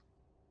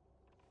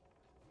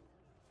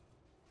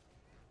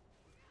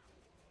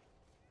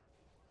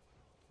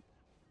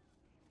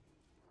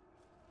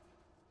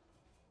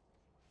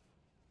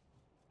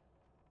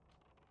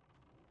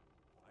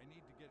 I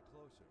need to get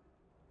closer.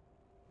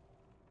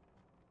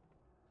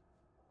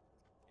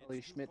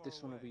 Ollie Schmidt,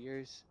 this one will be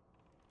yours.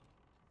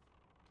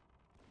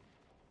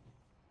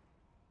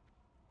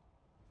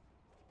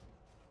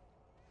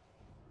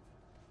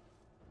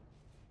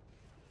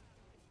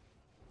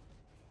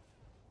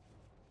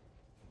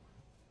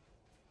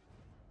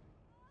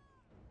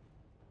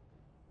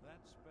 That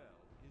spell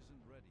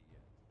isn't ready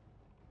yet.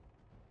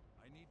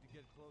 I need to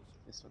get closer.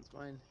 This one's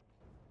mine.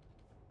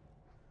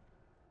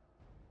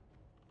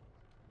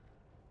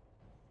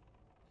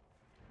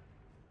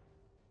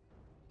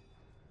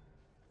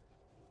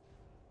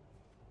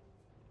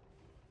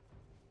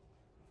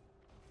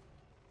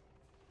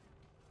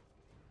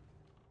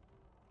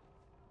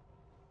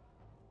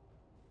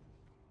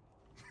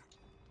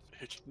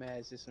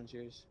 Maz, this one's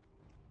yours.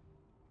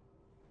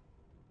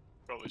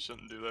 Probably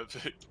shouldn't do that,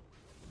 Vic.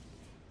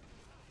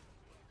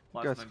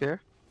 You got scared?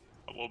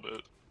 A little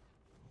bit.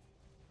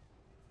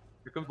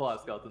 Here comes the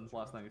last skeletons,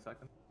 last 90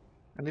 seconds.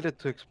 I needed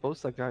to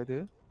expose that guy,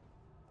 dude.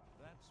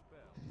 That spell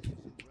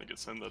isn't I think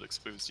it's him that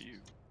exposed you.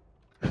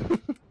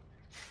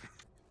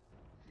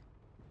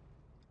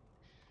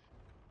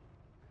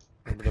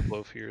 Remember to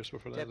blow fears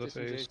before the Jeff, end of this the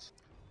one's phase. yours.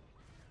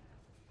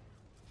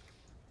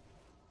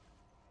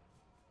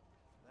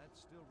 That's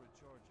still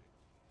recharging.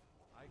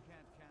 I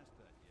can't cast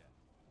that yet.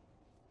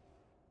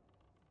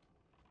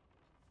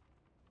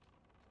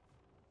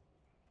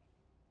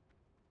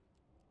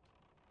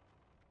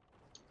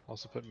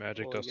 Also put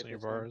magic Oh, dust get on your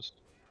this one. bars.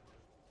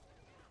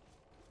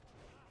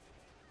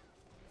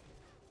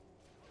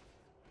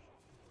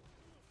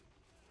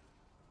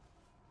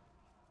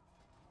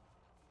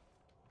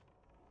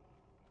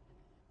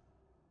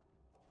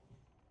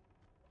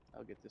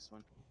 I'll get this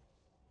one.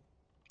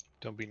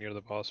 Don't be near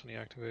the boss when he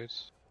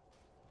activates.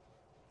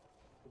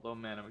 Low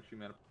mana, make sure you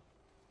mana.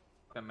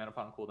 Okay, mana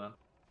upon cooldown.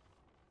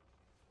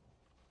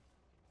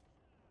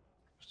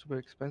 Super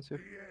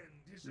expensive.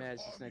 Maz,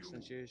 this next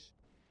one's yours.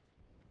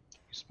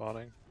 He's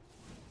spawning.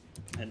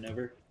 And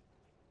never.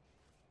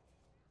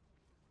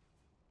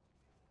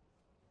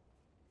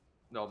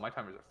 No, my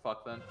timers are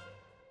fucked then.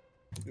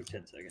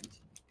 10 seconds.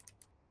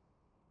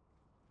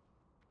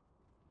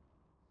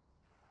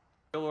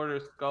 Kill order,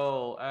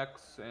 skull,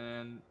 X,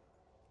 and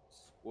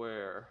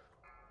square.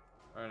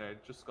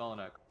 Alright, just skull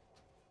and X.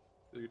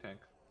 Do your tank.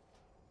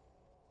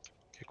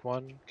 Kick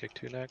 1, kick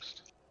 2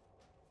 next.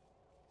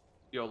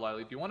 Yo,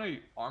 Lily, do you want a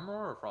armor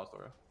or a frost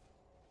aura?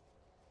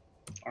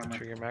 Armor.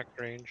 Trigger max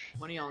range.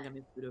 One of y'all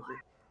gonna boot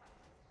over.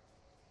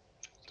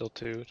 Still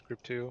 2, it's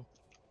group 2.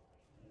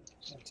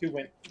 2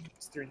 win.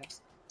 It's 3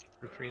 next.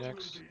 Group 3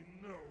 next.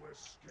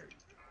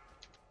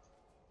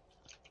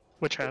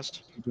 Which has?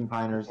 Keeping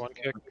Piners. 1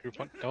 kick, group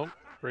 1. Don't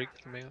break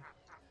the man.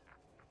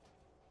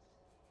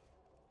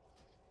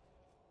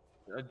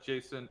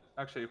 Jason,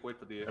 actually, wait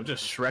for the. I'm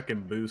just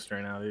Shrek boost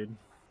right now, dude.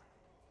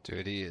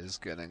 Dude, he is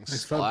getting I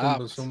stopped him,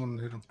 but slapped. someone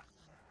hit him.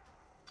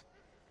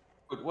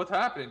 What's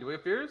happening? Do we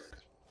have fears?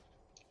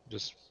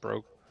 Just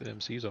broke the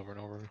MCs over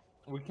and over.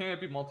 We can't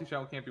be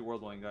multi-shot, we can't be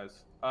whirlwind,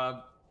 guys.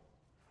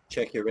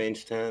 Check your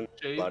range 10.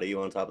 Jay? Body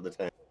you on top of the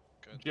tank.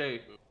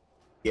 Jay.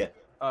 Yeah.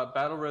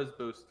 Battle res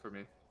boost for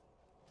me.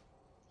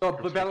 Oh,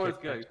 but battle res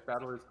good.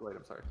 Battle res great.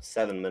 I'm sorry.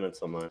 7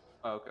 minutes on mine.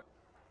 Oh, okay.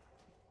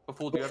 A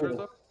fool, do you have yours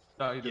up?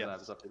 No, he doesn't have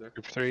his up either.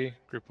 Group 3,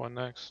 Group 1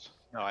 next.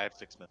 No, I have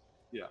 6 minutes.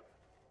 Yeah.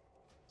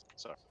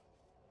 Sorry.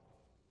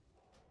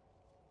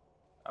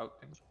 Out.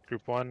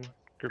 Group 1,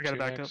 Group 2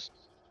 next.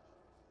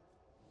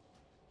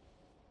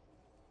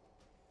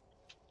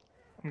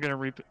 I'm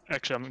gonna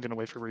actually I'm gonna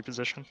wait for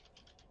reposition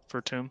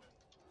for Tomb.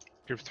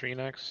 Group 3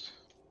 next.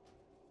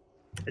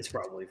 It's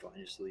probably fine.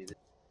 Just leave it.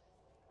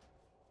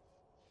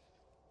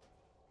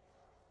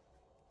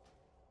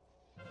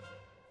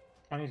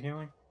 I need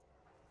healing.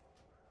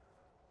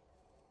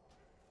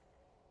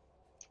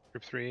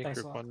 Group 3, Thanks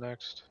a Group lot. 1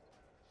 next.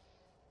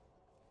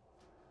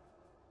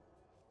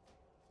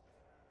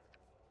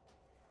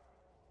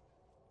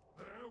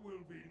 There will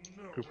be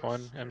no Group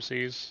 1,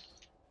 MCs.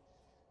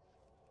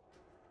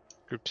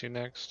 Group 2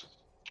 next.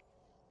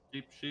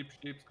 Sheep,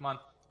 come on.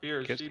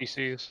 Fears, Get sheep.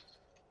 CCs.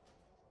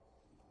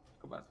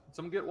 Come on.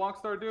 Someone get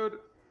Walkstar, dude.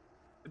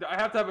 I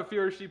have to have a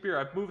fear of sheep here.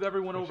 I've moved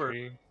everyone Group over.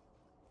 3.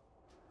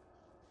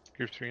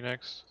 Group 3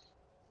 next.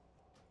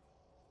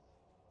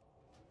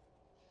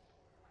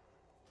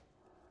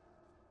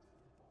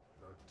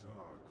 The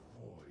dark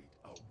void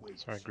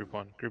awaits. Sorry, Group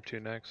 1. Group 2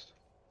 next.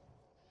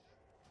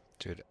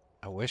 Dude,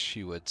 I wish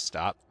you would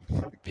stop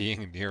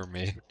being near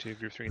me. Group 2,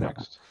 Group 3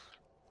 next.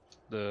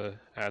 The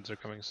ads are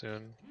coming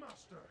soon.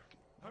 Master,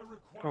 I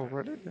require. Oh,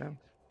 read it down.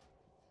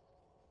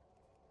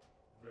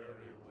 Very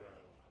well.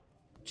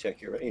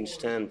 Check your range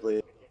 10,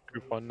 please.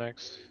 Group 1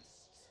 next.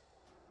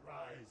 Rise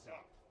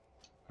up.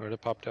 Or to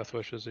pop Death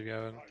Wishes if you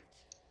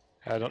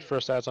haven't.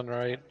 First ads on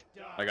right.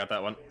 I got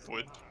that one.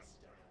 Void.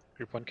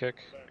 Group 1 kick.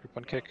 Group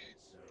 1 kick.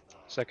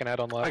 Second ad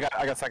on left.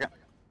 I got second.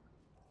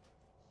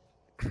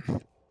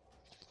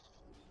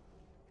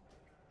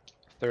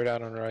 Third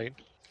ad on right.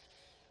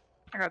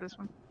 I got this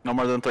one. No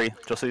more than 3.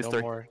 Just these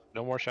 3.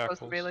 No more Close shackles.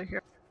 to melee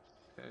here.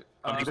 Okay.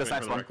 I'm Take just this waiting next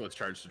for the one. reckless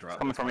charge to drop.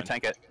 Coming from me, Fine.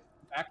 tank it.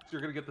 Max, you're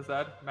gonna get this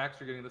ad. Max,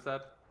 you're getting this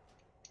ad.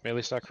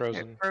 Melee stack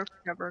frozen.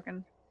 Got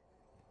broken.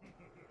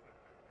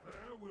 There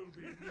will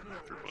be no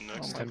Group 1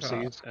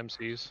 next.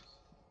 MCs.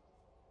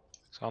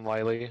 It's on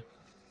Lily.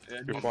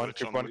 Yeah, Group on 1, Witch,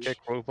 Group on 1 Leash.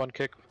 kick, Group 1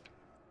 kick.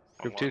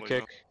 Group On 2 Lily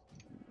kick.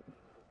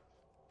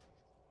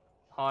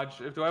 Hodge.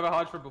 Do I have a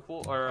Hodge for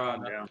before or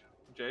I'm down.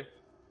 Jay?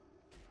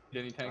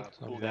 Any tank?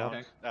 I'm Cool down.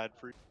 tank. Ad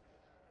free.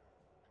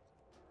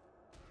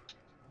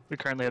 We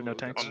currently have no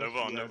tanks. On Nova,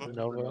 on Nova.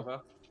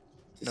 Nova.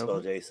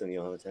 Dispel Jason,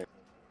 you'll have a tank.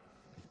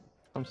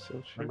 I'm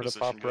still Remember sure. to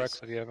pop Position, Rex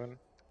guys. if you haven't.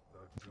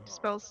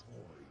 Spells.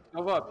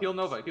 Nova up. Heal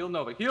Nova. Heal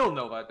Nova. Heal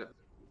Nova.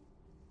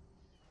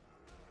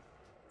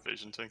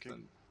 Evasion tanking.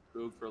 And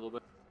boog for a little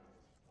bit.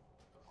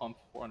 Pump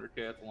 400k.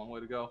 That's a long way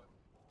to go.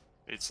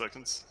 8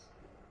 seconds.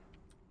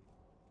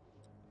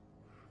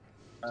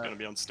 It's gonna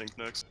be on Stink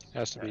next.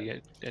 Has to be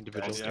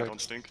individual Yeah, kick. on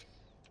Stink.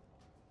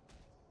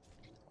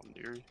 On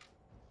Deary.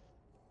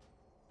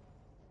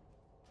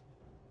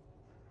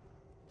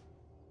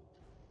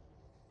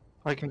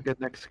 I can get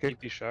next kick.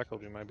 Keep you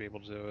shackled, you might be able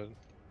to do it.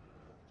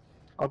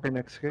 I'll be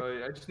next kick.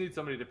 So I just need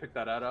somebody to pick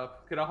that ad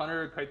up. Could a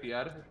hunter kite the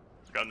ad?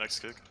 Got next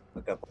kick.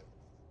 Look up.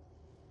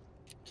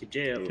 Keep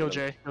Jay up. Kill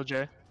Jay. Kill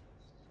Jay.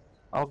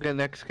 I'll get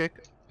next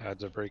kick.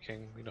 Ads are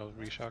breaking,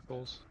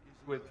 reshackles.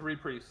 With 3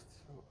 priests.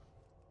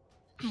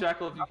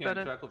 Shackle if you can. got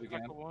it. Shackle if you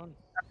can. I don't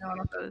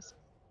know what that is.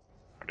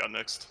 I got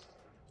next.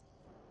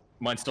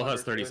 Mine still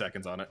has 30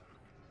 seconds on it.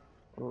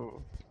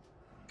 Oh.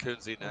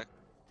 Kunzi next.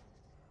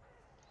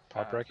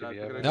 Pop Rex if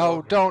you haven't.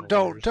 No, don't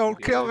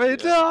kill me,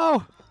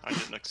 no! I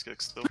get next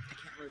kick still.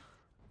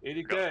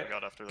 80k. I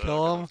got after that.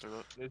 Kill I got him. after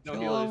that. There's no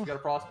Kill heal. him. He's got a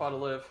frostbot to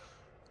live.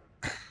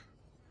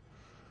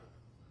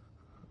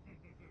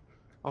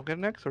 I'll get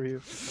next or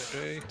you?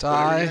 Okay.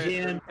 Die. 30k.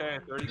 You can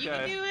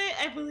 30k. do it.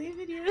 I believe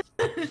in you.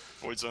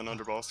 Void zone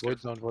under boss.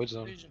 Void zone, void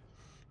zone.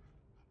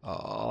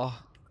 Oh.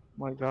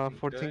 My god,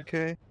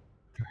 14k.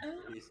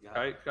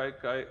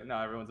 Kite. No,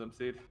 everyone's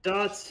MC'd.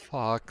 Dots.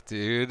 Fuck,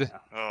 dude.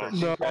 Oh,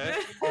 No. Okay.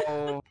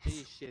 Oh. Are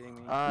you shitting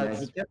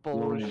me? That's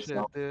bullshit,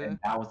 dude.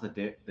 That was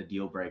the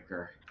deal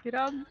breaker. Get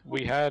out.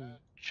 We had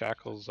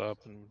shackles up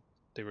and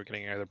they were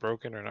getting either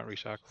broken or not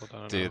reshackled. I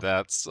don't know. Dude,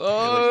 that's They had,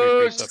 like, 3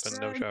 priests up Oh,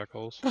 and no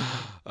shackles.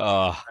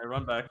 I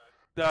run back.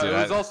 No, Dude, it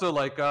was I- also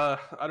like I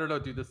don't know,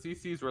 dude. The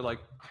CCs were like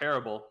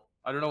terrible.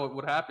 I don't know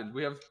what happened.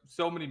 We have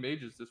so many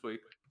mages this week.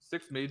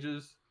 6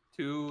 mages,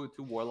 two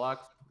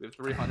warlocks. We have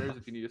 3 hunters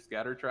if you need a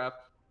scatter trap.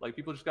 Like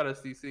people just got a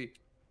CC.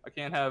 I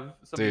can't have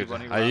somebody Dude,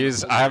 running I around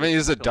with haven't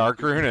used a killing dark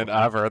people. rune in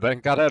ever.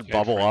 Thank God I had Yeah,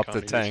 bubble Frank up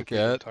the Connie tank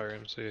disappeared the yet. entire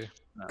MC.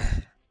 No.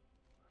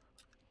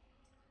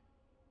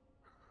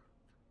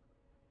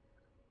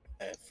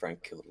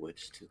 Frank killed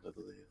Witch too, I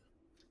believe.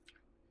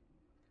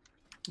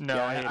 No,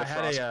 Yeah, I ate a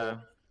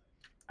frostbolt.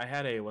 I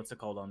had a what's it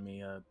called on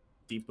me?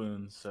 Deep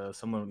wounds. So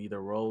someone would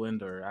either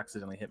whirlwind or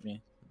accidentally hit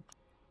me.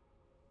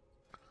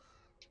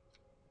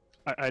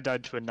 I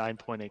died to a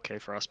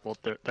 9.8k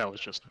frostbolt. That was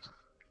just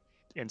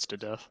insta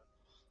death.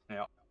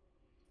 Yeah.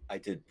 I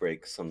did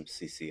break some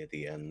CC at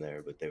the end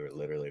there, but they were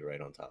literally right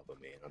on top of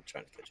me, and I'm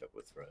trying to catch up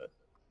with Fred.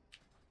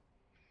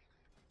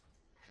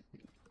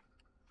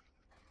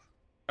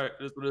 Alright,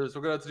 it is what it is.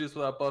 We're gonna have to do this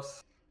without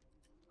buffs.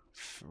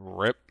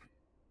 Rip.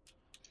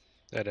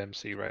 That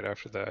MC right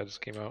after that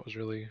just came out was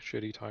really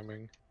shitty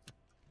timing.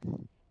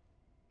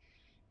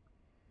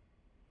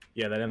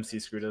 Yeah, that MC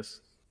screwed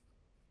us.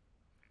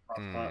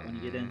 Spot when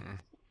you get in.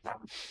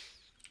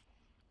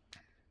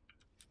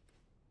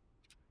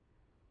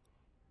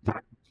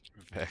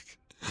 Vic.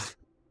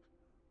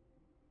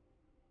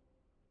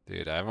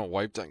 Dude, I haven't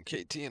wiped on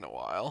KT in a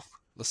while.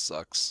 This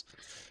sucks.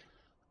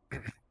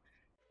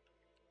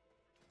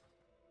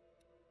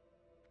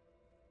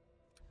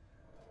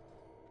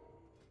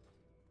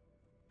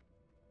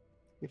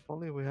 If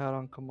only we had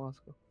on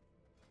Kamasco.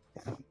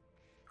 Would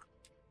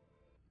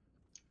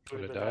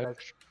have been that died.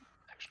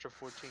 extra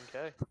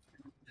 14k.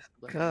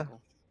 Yeah.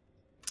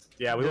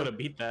 Yeah, we Yeah. would have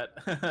beat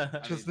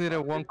that. Just needed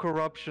one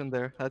corruption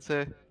there. That's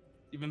it.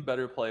 Even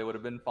better play would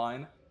have been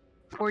fine.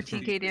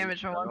 14k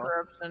damage from one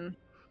corruption.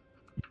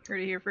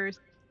 Heard it here first.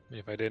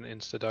 If I didn't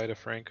insta-die to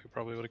Frank, we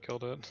probably would have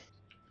killed it.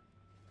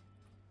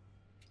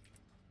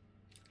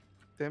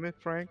 Damn it,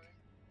 Frank.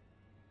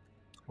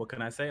 What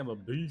can I say? I'm a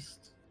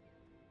beast.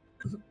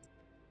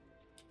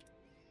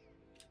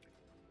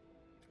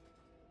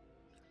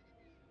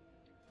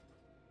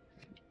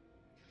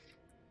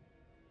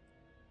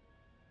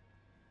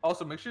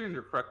 Also, make sure you're in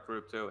your correct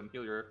group too, and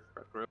heal your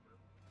correct group.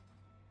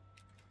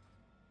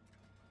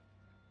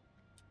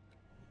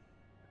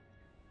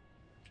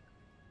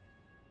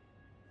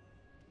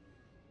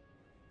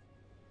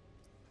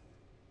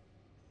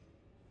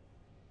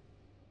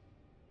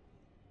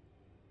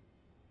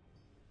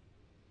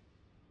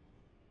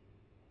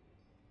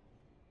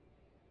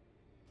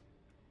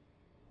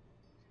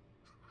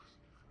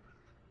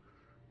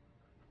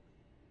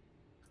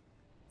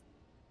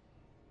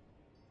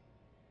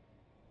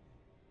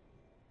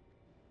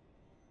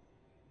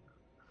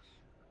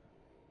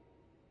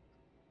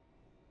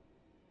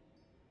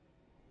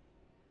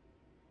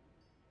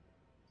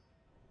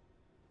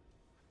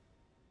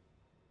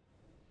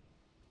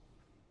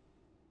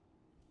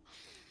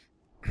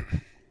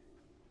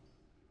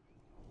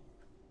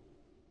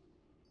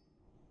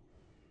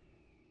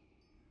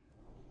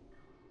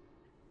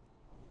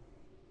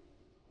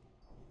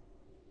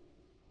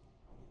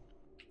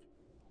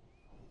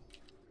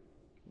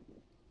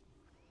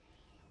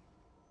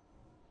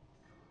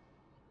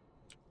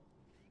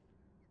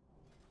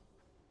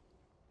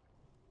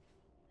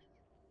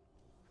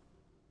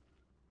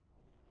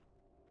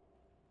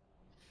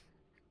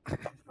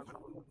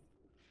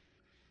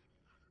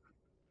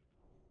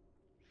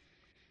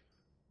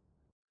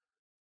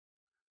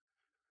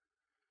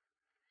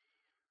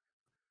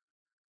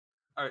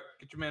 Alright,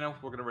 get your mana.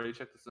 We're gonna ready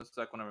check this in a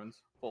sec when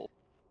everyone's full.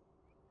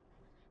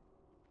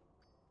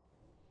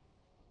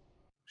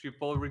 Should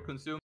fully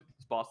reconsume.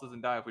 This boss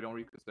doesn't die if we don't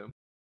reconsume.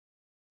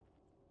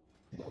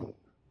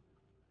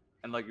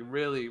 And like, you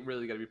really,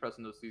 really gotta be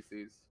pressing those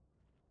CCs.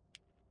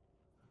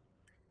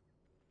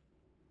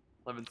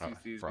 11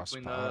 CCs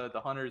between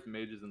the hunters,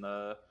 mages, and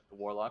the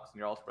warlocks, and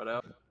you're all spread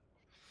out.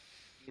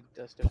 Get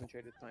dust open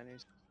trade with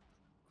miners.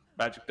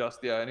 Magic dust,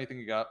 yeah, anything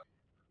you got.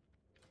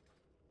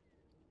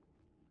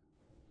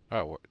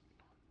 Oh, what?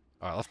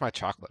 Oh, I left my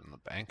chocolate in the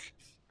bank.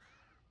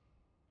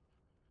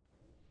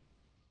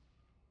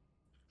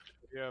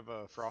 You have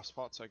frost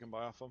pots I can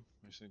buy off them.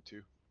 I just need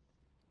 2.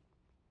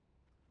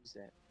 Who's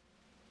that?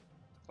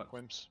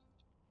 Quimps.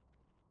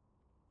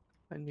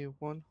 I need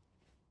one.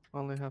 I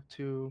only have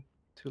two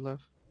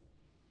left.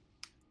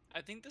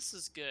 I think this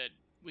is good.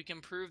 We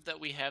can prove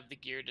that we have the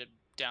gear to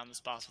down this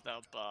boss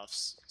without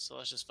buffs, so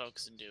let's just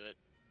focus and do it.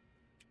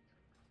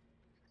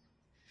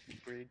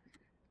 Agreed.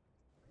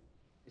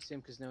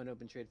 Assume because no one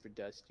open trade for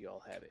dust, you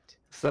all have it.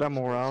 Is that a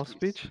morale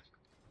speech?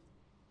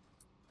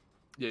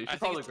 Yeah, you I should think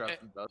probably grab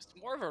some dust.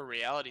 It's more of a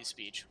reality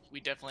speech. We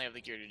definitely have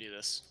the gear to do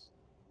this.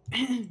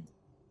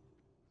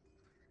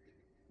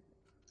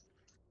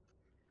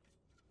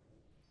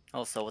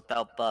 Also,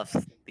 without buffs,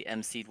 the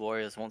MC'd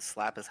warriors won't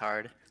slap as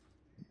hard.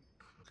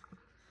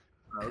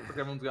 Alright, looks like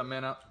everyone's got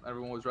mana.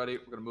 Everyone was ready.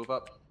 We're gonna move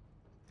up.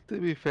 To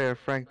be fair,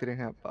 Frank didn't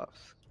have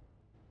buffs.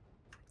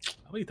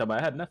 What are you talking about?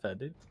 I had enough,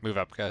 dude. Move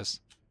up,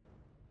 guys.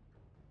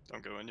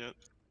 Don't go in yet.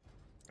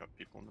 Got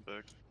people in the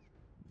back.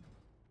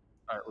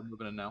 Alright, we're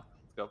moving in now.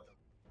 Let's go.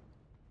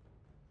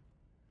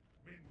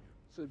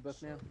 Food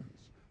buff now.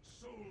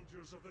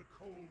 Soldiers of the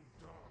cold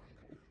dark,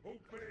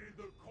 obey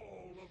the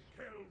call of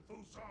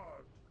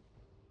Kel'Thuzad.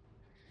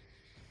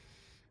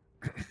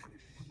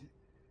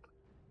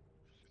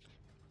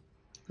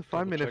 The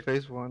 5-minute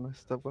phase one is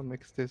stuff what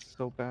makes this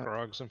so bad.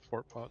 Frogs and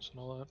fort pots and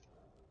all that.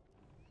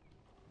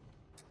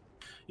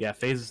 Yeah,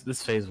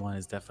 this phase 1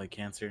 is definitely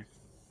cancer.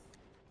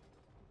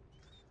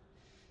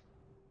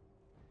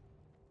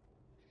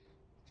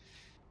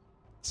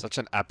 Such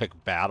an epic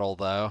battle,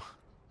 though.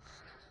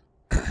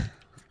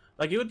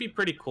 Like, it would be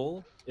pretty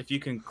cool if you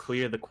can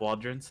clear the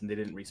quadrants and they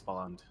didn't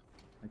respawn.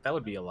 Like, that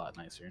would be a lot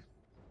nicer.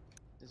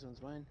 This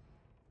one's mine.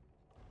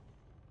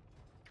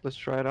 Let's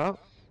try it out.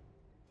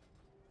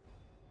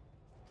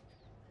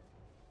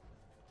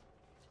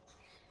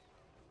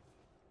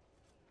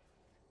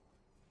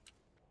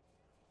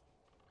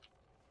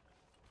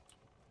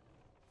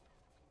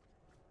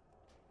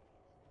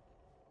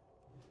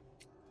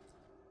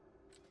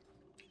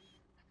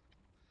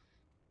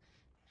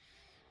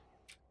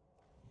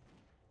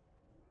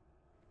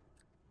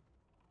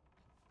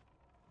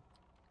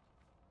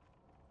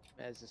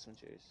 As this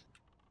one's yours.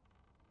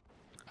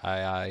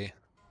 Aye.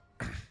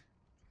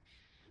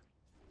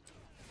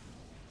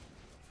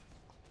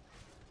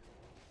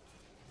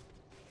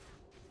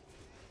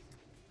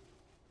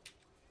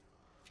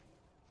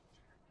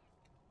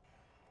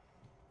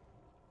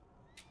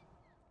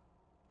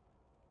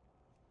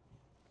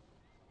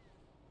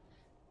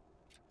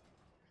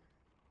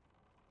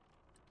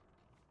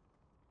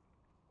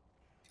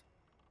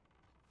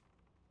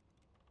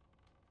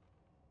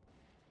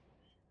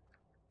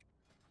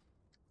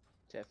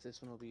 Jeff,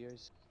 this one will be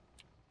yours.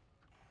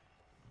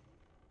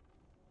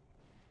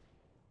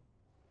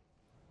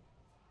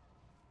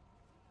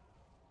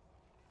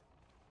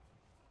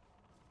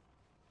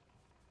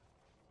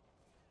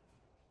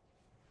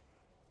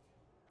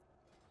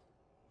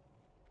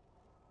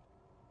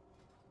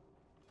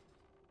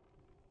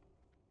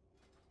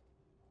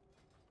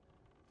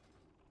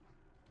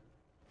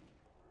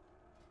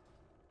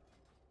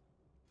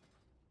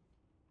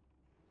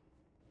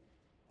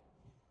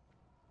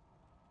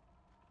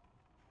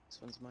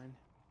 This one's mine.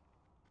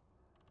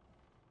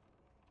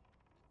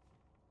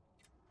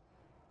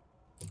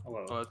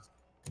 Hello. Oh, it's,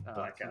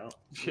 Blackout.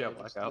 Yeah, Just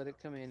blackout. let it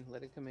come in.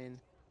 Let it come in,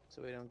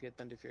 so we don't get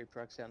Thunder Fury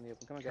procs out in the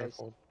open. Come on, guys.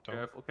 Careful. Don't.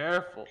 Careful,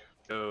 careful,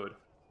 dude.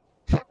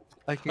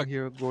 I can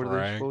hear Gordon's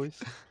Frank. voice.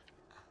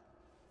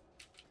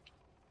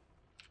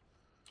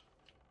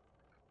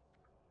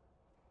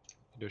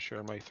 To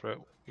share my threat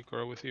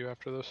Ikora with you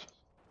after this.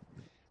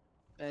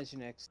 As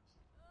your next.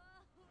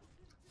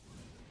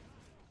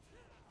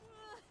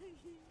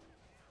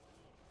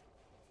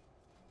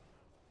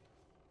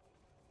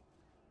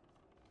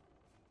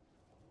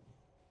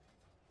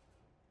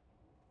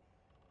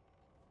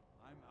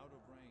 I'm out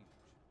of range.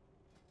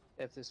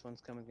 If this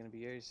one's coming, gonna be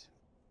yours.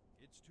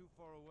 It's too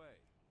far away.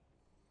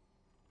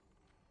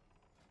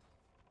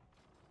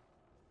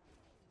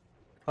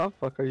 How the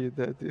fuck are you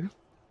dead, dude?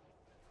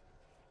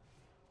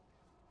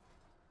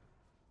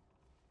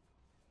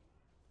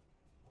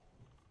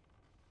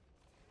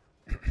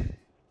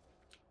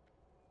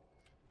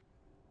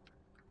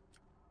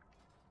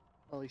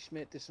 Holy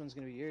Schmidt, this one's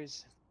gonna be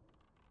yours.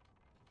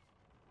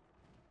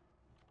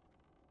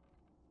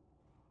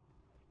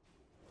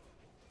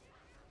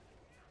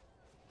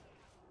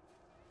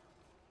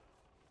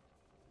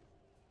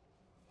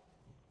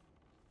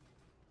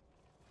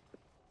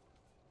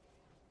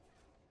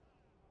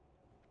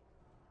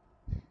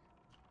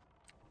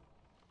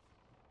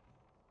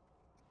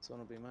 This one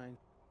will be mine.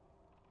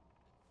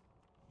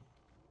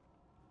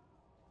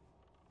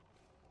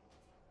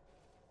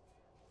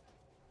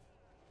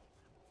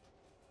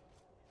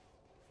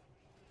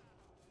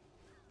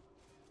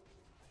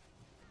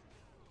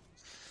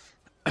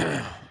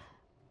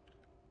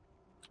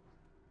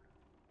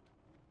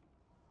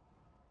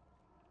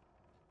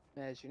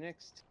 As your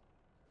next.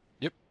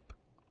 Yep.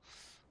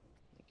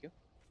 Thank you.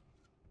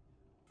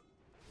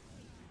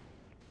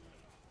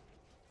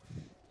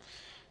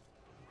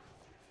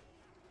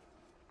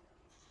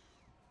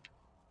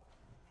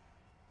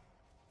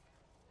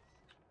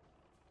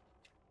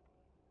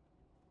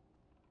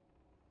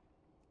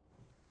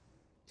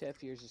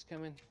 Jeff, yours is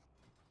coming.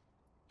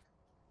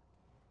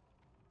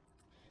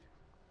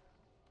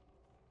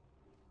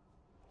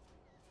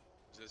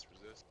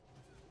 Resist.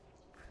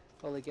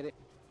 Holy, get it.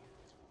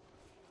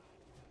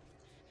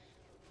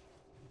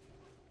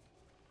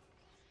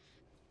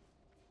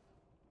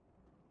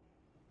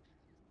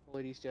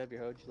 Holy, do you still have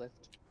your Hoj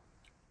left?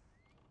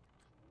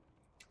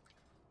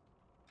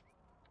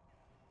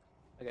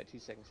 I got 2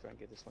 seconds for him to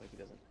get this one if he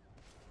doesn't.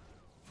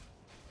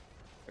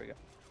 There we go.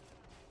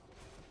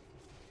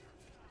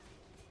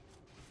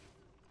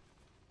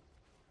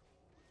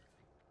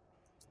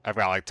 I've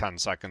got like 10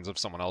 seconds if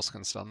someone else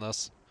can stun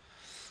this.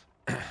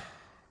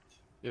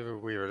 You have a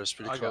weaver that's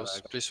pretty I got close.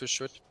 it. Please switch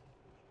to it.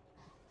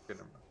 Okay,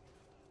 never mind.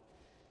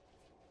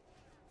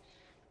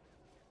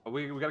 Oh,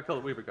 we gotta kill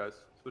the Weaver, guys.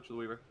 Switch to the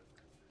Weaver.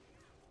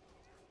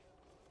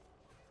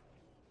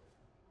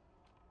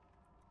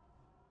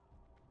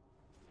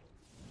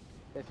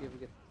 Jeff, you'll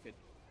get good.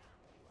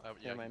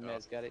 Yeah, my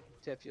Mez got it.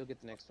 Jeff, you'll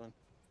get the next one.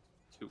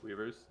 2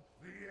 Weavers.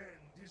 The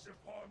end is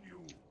upon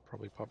you.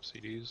 Probably pop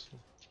CDs.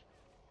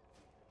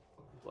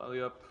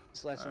 Lally up.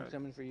 This last one Alright.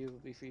 coming for you will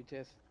be for you,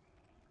 Tiff.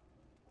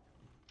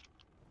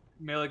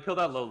 Melee, kill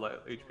that low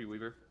HP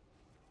Weaver.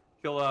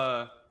 Kill,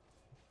 what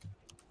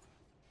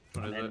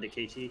is End it?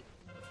 to KT.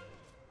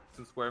 It's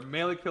in square.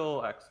 Melee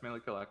kill X. Melee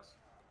kill X.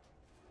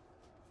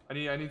 I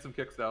need some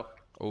kicks though.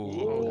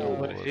 Oh,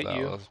 let it hit that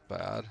you. was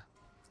bad.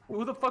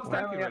 Who the fuck's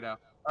Well, tanking yeah. right now?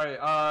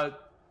 Alright,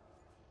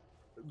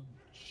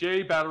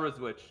 J Battle Res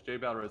Witch. J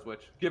Battle Res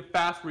Witch. Give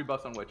fast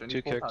rebuffs on Witch. I need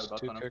 2 full kicks. power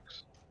buffs 2 on him.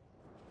 kicks.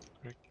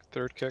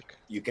 Third kick.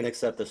 You can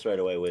accept this right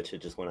away, Witch.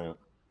 It just went out.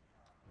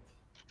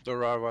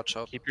 Dora, watch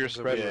out. Keep your There's a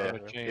spread weaver on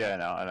there. a chain.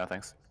 Yeah, I know,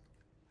 thanks.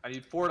 I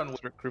need Ford on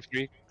Witch. Group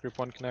 3. Group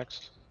 1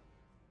 connects.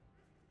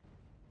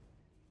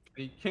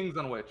 I need Kings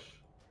on Witch.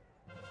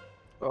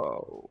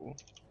 Oh.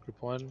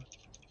 Group 1.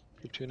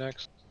 Group 2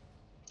 next.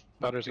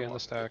 Batter's getting the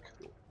stack.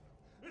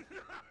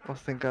 I was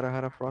thinking I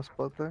had a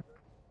frostbite there.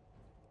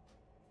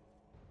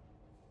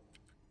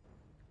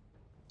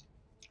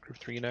 Group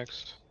 3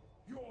 next.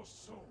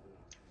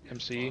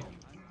 MC.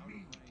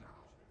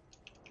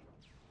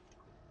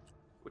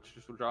 Which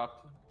just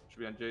dropped. Should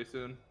be on J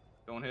soon.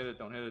 Don't hit it,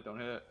 don't hit it, don't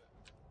hit it.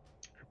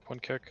 Group 1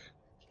 kick.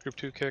 Group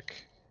 2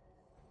 kick.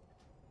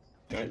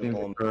 Trying to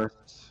pull him back.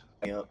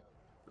 Yep.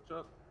 What's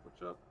up?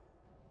 What's up?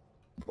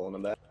 Pulling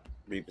him back.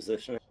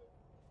 Repositioning.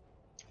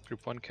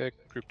 Group 1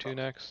 kick. Group 2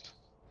 next.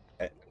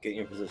 Okay, get in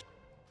your position.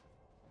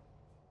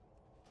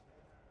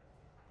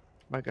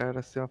 My god,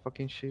 that's still a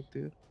fucking sheep,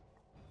 dude.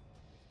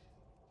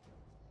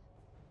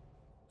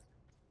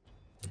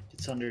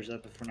 Get Sunders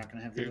up if we're not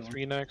gonna have Group you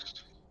 3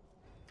 next.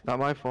 Not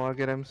my fault, I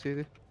get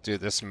MC'd. Dude,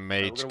 this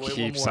mage gonna wait one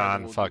keeps more,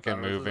 on we'll do fucking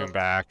battle roses moving up.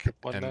 back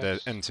One into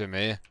next. into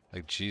me.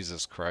 Like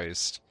Jesus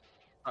Christ.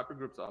 Hyper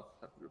groups off.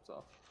 Hyper groups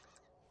off.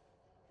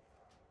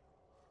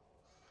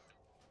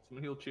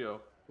 Someone heal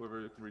Chio.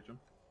 Whoever can reach him.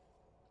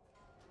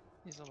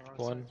 He's on the wrong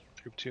 1.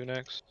 side. Group 2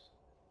 next.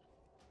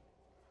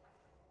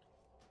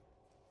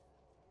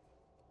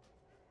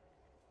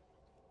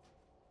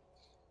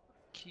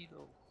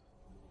 Kilo.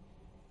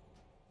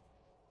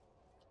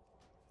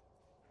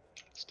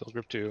 Still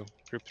group 2.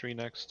 Group 3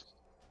 next.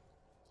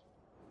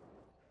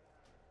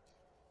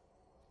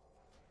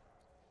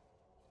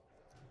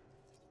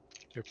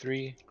 Group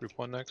 3. Group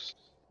 1 next.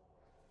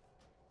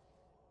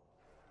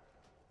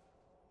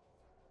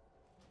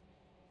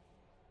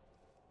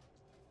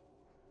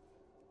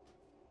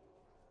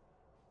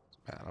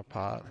 Mana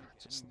pot.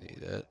 Just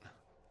need it.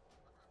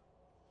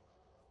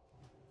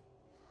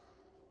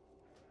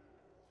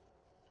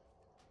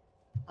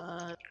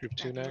 Group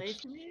 2 back away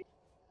next. from me?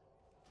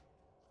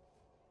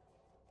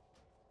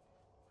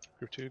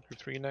 Group 2, Group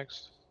 3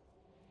 next.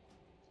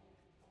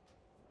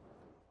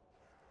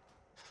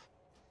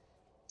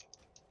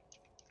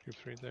 Group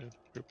 3 there.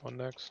 Group 1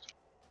 next.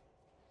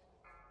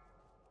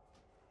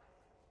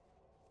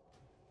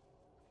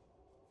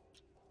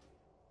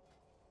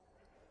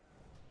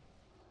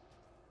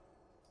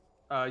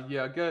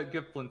 Yeah,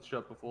 get Flint's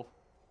shot before.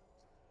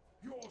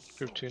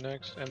 Group 2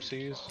 next.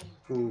 MCs.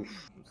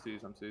 Oof.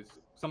 MCs.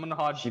 Someone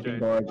Hodge Shipping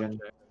J. origin.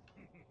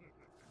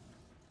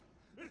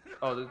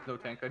 Oh, there's no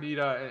tank. I need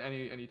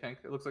any tank.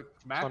 It looks like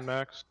Max. On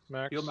Max.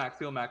 Max. Heal Max,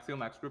 heal Max, heal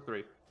Max. Group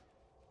 3.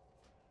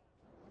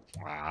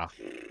 Wow.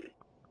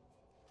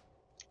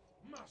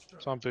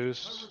 It's on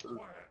boost.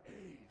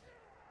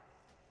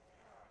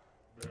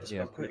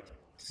 Yeah, quick.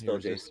 Still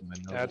Jason.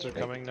 Ads are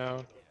coming now.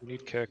 We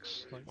need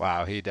kicks. Like,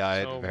 Wow, he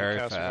died no very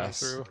caster going fast.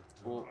 through.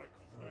 Cool.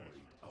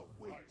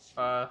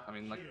 I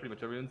mean, like pretty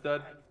much everyone's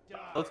dead.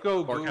 Let's go.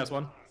 Orc Goog. has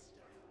one.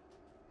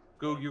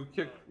 Goog, you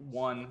kick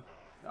one.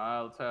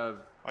 Let's have.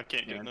 I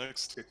can't get Yeah,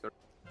 next. kick third.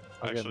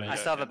 Actually, I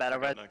still have a battle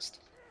red. red. Next.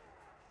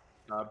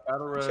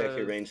 Battle res. Check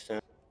your range 10.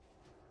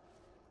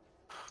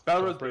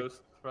 Battle res Don't break-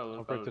 boost.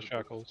 I'll break the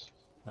shackles.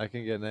 I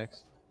can get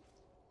next.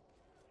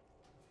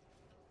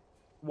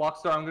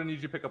 Walkstar, I'm gonna need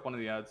you to pick up one of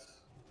the ads.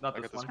 Not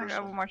I this got this one. I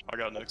got one more. I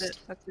got That's next.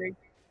 it. That's big.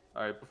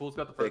 Alright, Buffalo's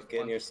got the first Get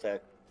in one. your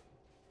stack.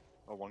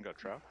 Oh, one got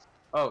trapped.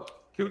 Oh,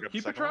 You keep got the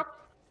it second trap.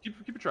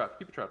 Keep it trap.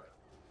 Keep it trap.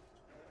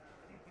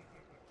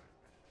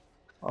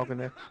 I'll go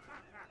next.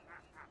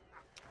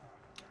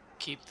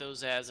 Keep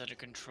those ads under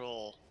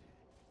control.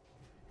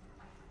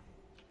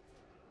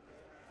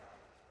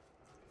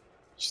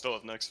 You still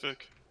have next,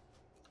 Vic?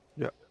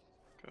 Yeah.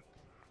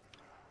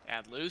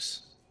 Ad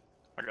loose.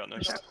 I got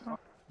next. Trap one.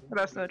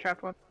 That's the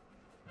trap one.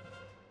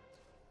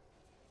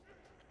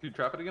 Do you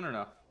trap it again or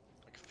no? I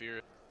can fear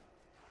it.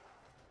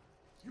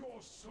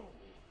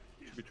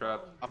 Should be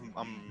trapped. I'm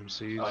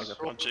MCs.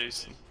 on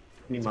Jason.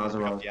 Need Pick up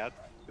Maserati. the ad.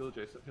 Heal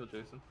Jason. Heal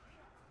Jason.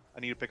 I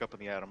need to pick up on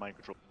the ad. I'm mind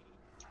control.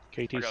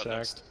 KT I got stacked.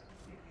 next.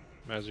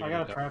 Maz, you I gonna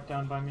got a die. trap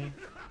down by me.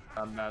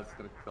 Maz's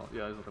gonna kill.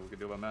 Yeah, there's nothing we can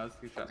do about Maz.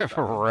 He's trapped.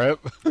 Rip.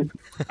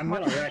 I'm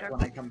gonna wreck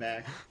when I come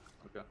back.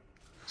 Okay.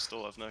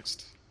 Still have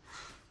next.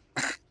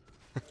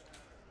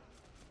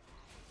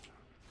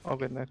 I'll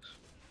get next.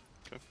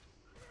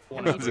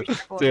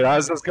 Dude, I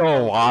was just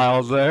going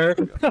wild there.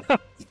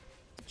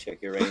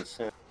 Check your range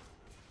 10.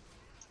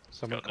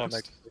 Someone Got call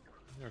next.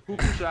 next. Who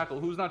can shackle?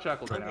 Who's not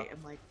shackled right Okay, now?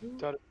 I'm like,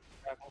 ooh.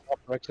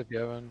 Rex if you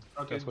haven't.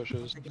 Okay. Death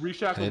wishes.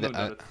 Reshackle Moon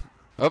Notice.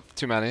 Oh,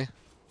 too many.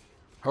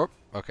 Oh,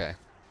 okay.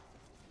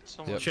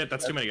 Someone Yep. Shit,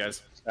 that's too many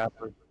guys.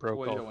 Sapper broke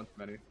Well, you all. don't want too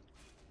many.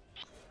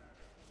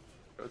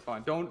 It's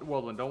fine. Don't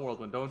whirlwind. Don't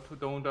whirlwind. Don't my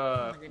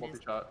goodness.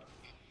 multi-shot.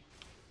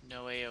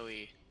 No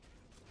AoE.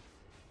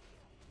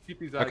 Keep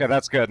these Okay,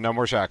 that's good. No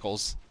more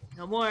shackles.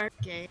 No more.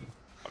 Okay.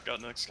 I've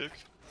got next kick.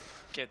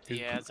 Get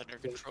the ads under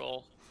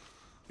control.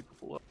 Keep it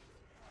full up.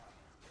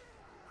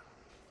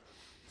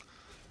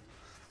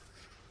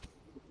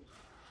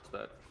 What's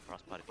that?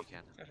 Frostbite if you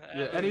can.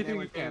 Yeah, anything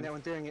you can. That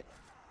one doing it.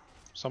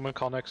 Someone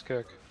call next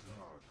kick.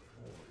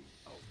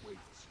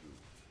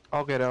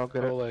 I'll get it. I'll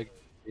get Go it. leg.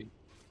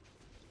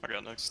 I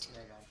got next.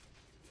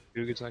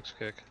 Who gets next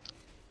kick?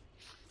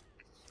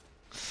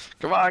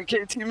 Come on,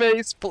 KT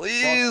Mace, Well,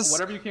 please.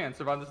 whatever you can.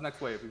 Survive this next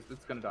wave.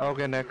 It's gonna die. I'll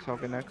get next. I'll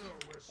get next.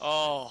 Oh.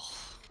 All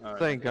right.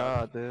 Thank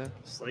God, dude.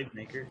 Slave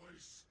maker.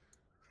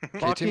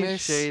 Fucking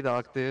Mace?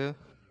 Shaydock, dude.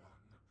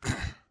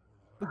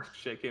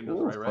 Shay came to the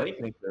Ooh, right.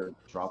 Fight Maker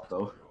drop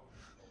though.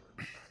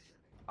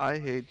 I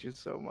hate you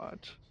so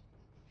much.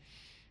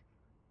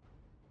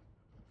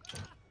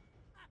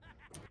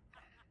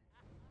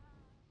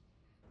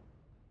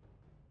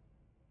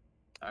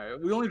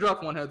 Alright, we only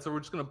dropped one head, so we're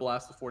just gonna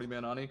blast the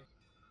 40-man Ani.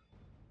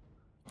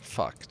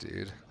 Fuck,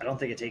 dude. I don't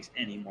think it takes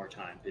any more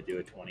time to do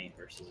a 20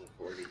 versus a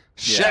 40.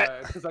 Shit!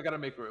 Because I gotta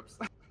make groups.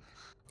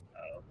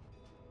 Oh.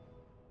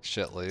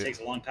 Shit, It Lee. takes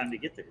a long time to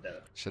get there, though.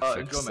 Should fix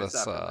enjoy my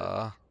this,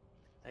 I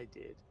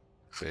did.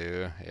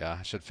 Boo. Yeah,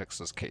 I should fix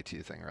this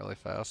KT thing really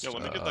fast. Yeah,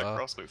 when they get that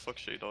crossbow, fuck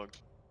Shay Dog.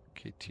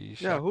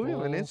 KT Yeah, who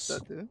even is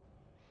shackles. that, dude?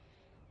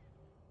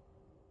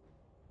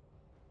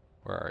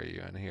 Where are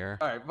you in here?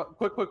 Alright,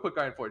 quick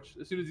Iron Forge.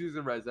 As soon as you use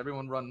the res,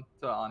 everyone run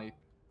to Ani.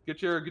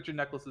 Get your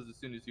necklaces as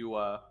soon as you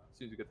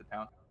get to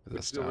town.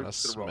 This down a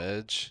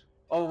smidge.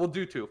 Oh, we'll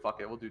do 2.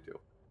 Fuck it, we'll do 2.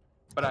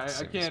 But I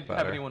seems can't have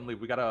better. anyone leave.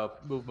 We gotta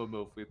move.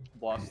 We've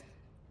lost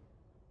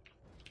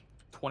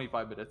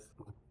 25 minutes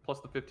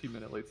plus the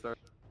 15-minute late start.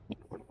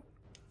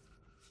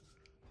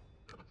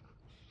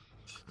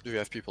 Do you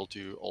have people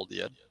do all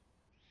the ed?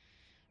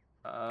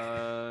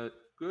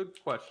 Good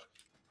question.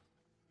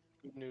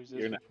 Good news is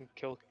You're you not- can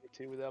kill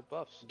KT without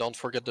buffs. Don't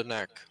forget the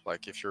neck.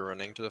 Like if you're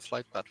running to the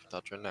flight path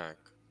without your neck.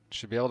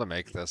 Should be able to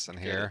make this in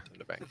get here. it in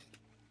the bank.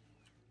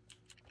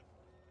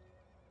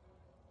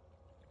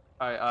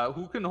 Alright,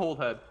 who can hold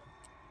head?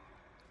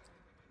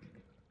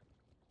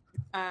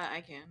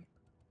 I can.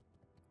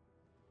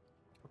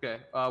 Okay,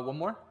 one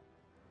more?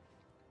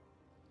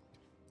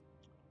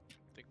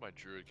 I think my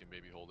druid can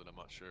maybe hold it, I'm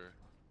not sure.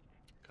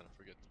 Kind of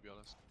forget, to be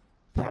honest.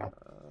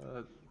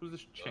 Who's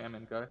this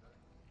Chairman guy?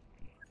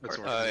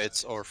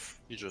 It's Orf.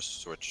 You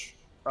just switch.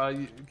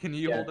 Can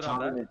you hold it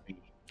on that?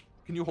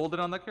 Can you hold it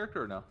on that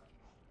character or no?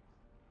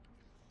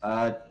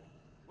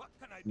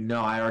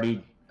 No, I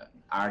already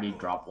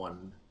dropped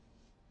one.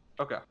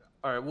 Okay.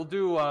 Alright, we'll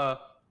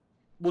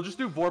just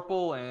do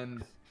Vorpal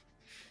and...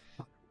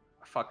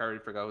 Fuck, I already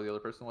forgot who the other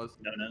person was.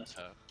 No nose.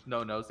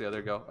 No nose, yeah, there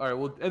you go.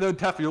 Alright, and then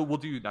Tef, we'll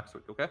do you next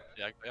week, okay?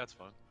 Yeah, that's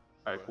fine.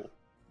 Alright, cool.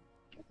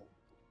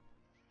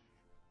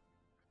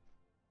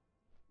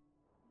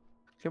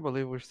 Can't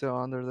believe we're still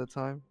under the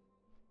time.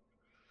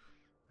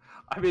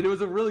 I mean, it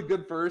was a really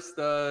good first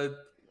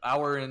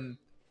hour and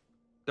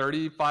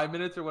 35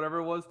 minutes or whatever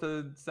it was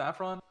to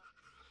Saffron.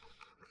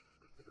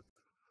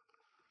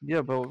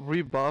 Yeah, but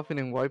rebuffing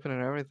and wiping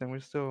and everything,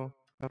 we still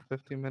have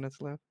 15 minutes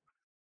left.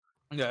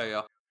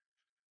 Yeah.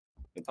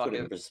 To put it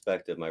in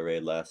perspective, my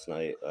raid last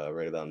night,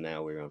 right about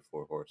now, we were on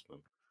 4 horsemen.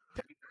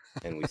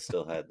 And we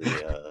still had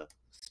the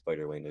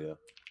spider wing to go.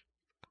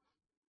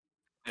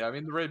 Yeah, I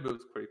mean, the raid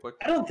moves pretty quick.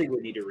 I don't think we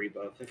need to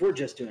rebuff. If we're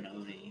just doing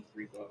Oni,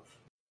 rebuff.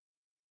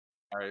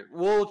 Alright,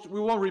 we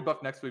won't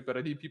rebuff next week, but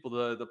I need people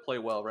to play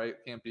well, right?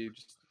 Can't be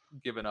just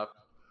giving up.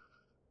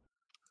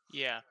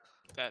 Yeah,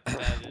 that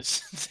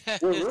is.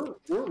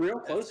 We're real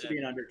close to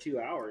being under 2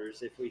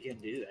 hours if we can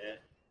do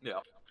that. Yeah.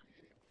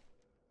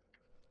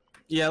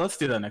 Yeah, let's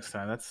do that next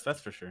time.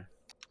 That's for sure.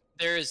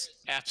 There is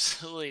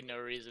absolutely no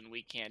reason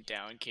we can't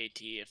down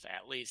KT if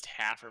at least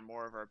half or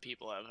more of our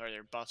people have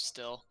their buffs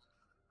still.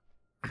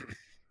 I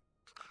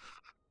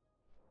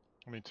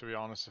mean, to be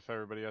honest, if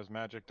everybody has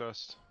magic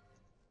dust,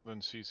 then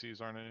CCs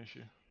aren't an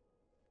issue.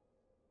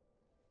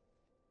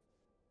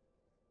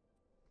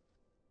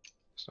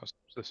 It's not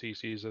the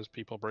CCs as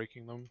people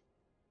breaking them.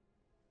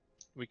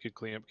 We could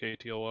clean up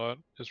KT a lot.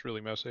 It's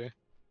really messy.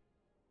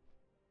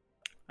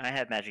 I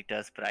had magic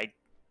dust, but I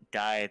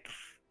died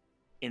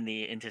in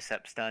the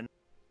intercept stun.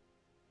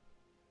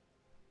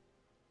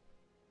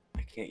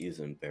 I can't use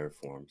it in bear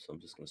form, so I'm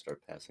just gonna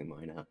start passing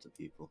mine out to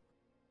people.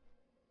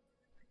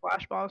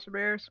 Flash balls for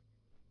bears.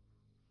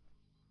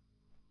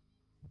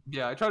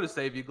 Yeah, I tried to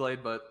save you,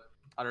 Glade, but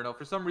I don't know.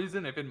 For some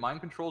reason, if in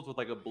mind controls with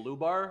like a blue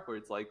bar where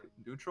it's like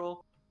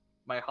neutral,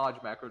 my Hodge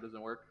macro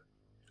doesn't work.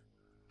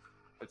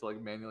 It's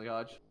like manually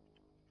Hodge.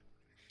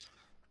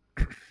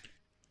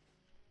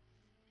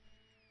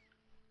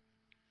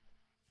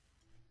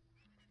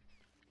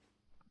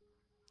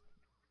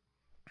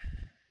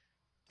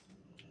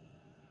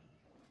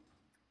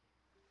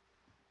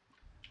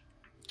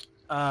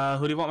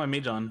 Who do you want my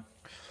mage on?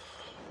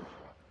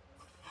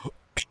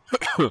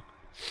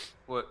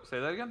 What? Say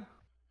that again?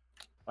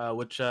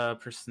 Which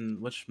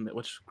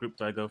group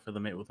do I go for the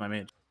mate with my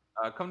mage?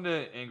 Come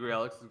to Angry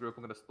Alex's group.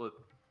 I'm gonna split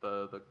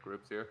the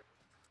groups here.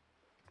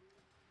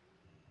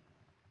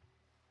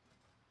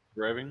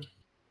 Driving.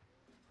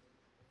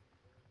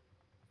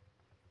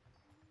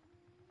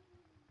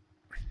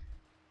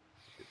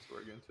 It's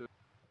where again too.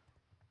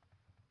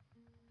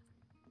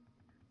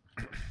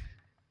 If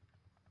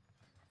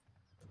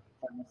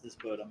I miss this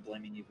boat, I'm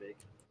blaming you, Vic.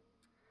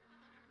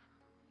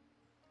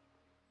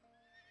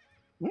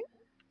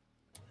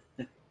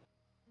 The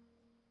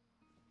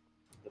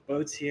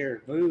boat's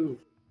here. Move.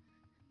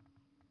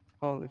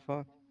 Holy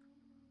fuck.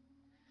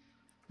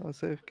 I was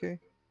AFK.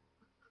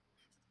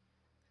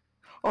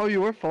 Oh,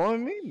 you were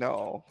following me?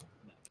 No.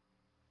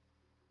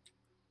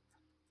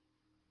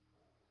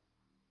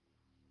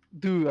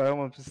 Dude, I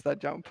almost missed that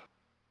jump.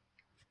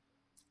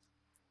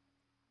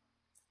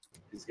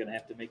 He's gonna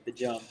have to make the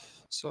jump.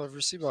 So I've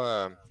received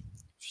a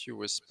few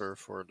whisper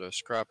for the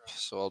scrap,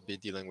 so I'll be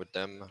dealing with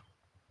them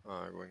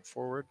going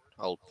forward.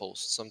 I'll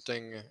post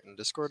something in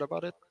Discord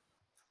about it.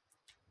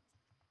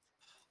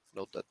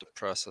 Note that the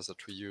process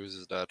that we use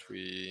is that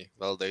we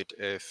validate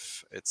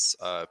if it's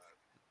an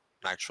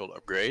actual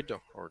upgrade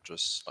or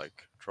just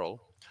like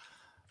troll,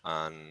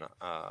 and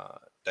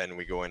then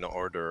we go in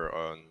order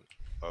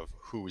of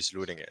who is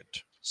looting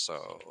it.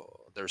 So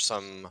there's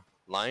some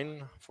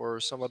line for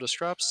some of the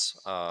scraps.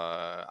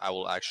 I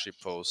will actually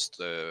post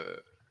the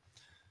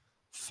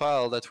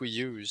file that we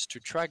use to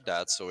track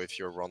that. So if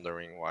you're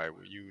wondering why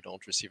you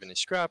don't receive any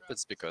scrap,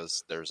 it's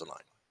because there's a line.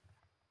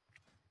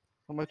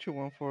 How much you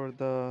want for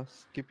the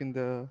skipping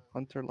the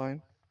hunter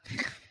line?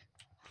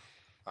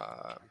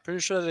 I'm pretty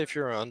sure that if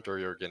you're a hunter,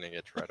 you're getting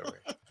it right away.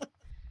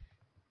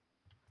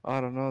 I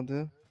don't know,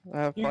 dude. I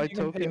have You 5 can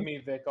pay tokens. me,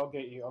 Vic. I'll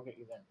get you. I'll get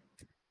you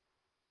then.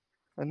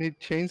 I need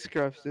chain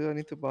scraps, dude. I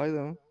need to buy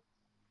them.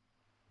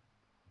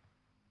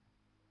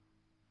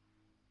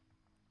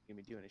 You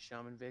gonna be doing a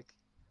shaman, Vic?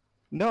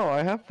 No,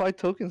 I have 5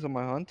 tokens on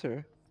my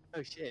hunter.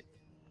 Oh shit.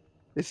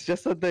 It's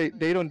just that they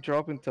don't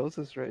drop in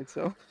Tosis raid,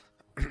 so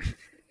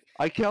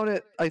I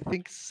counted I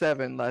think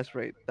 7 last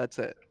raid. That's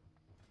it.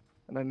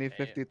 And I need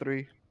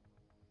 53.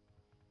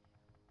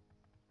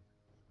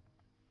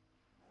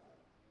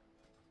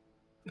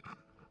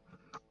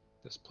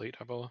 This plate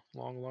have a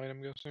long line,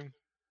 I'm guessing.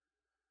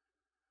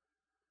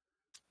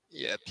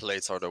 Yeah,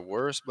 plates are the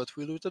worst, but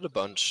we looted a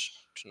bunch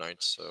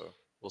tonight, so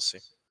we'll see.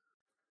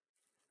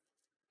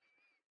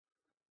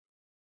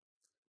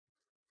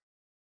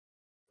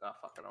 Ah,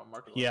 fuck, I don't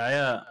mark it.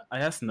 Yeah, I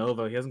asked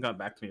Nova. He hasn't got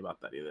back to me about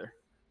that either.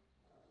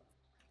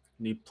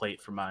 Need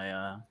plate for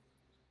my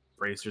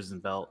bracers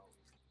and belt.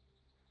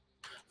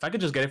 If I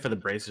could just get it for the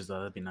bracers, though,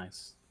 that'd be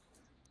nice.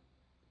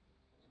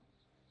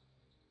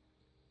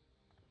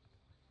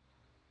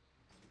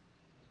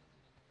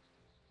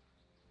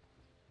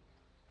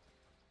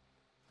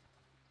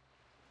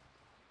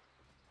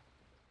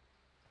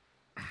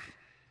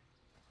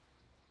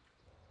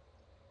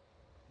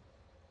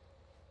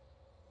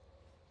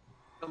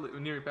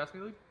 Near you pass me,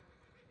 Lee?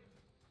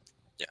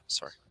 Yeah,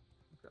 sorry.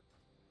 Okay.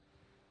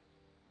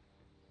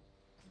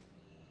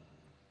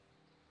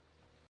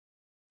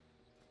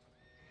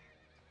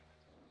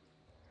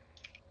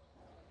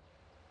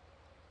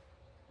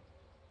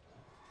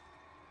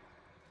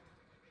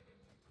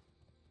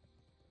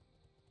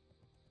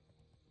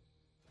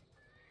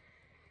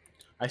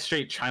 I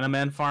straight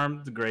Chinaman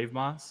farmed the grave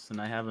moss, and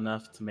I have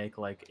enough to make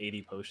like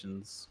 80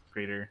 potions.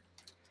 Greater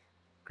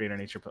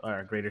nature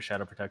or greater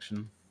shadow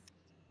protection.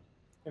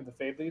 And the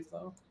fade leaf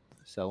though.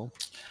 So.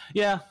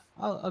 Yeah,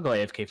 I'll go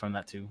AFK from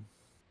that too.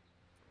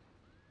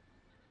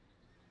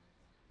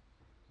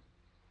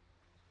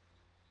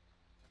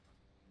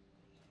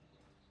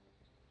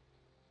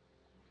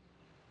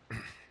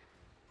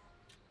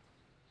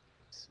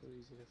 So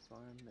easy to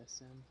farm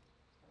SM.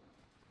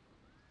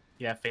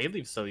 Yeah, fade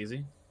leaf's so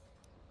easy.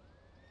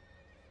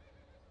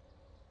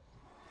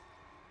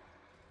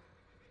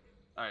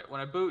 Alright, when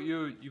I boot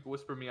you, you can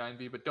whisper me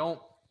INV, but don't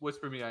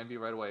whisper me INV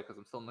right away because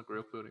I'm still in the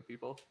group booting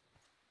people.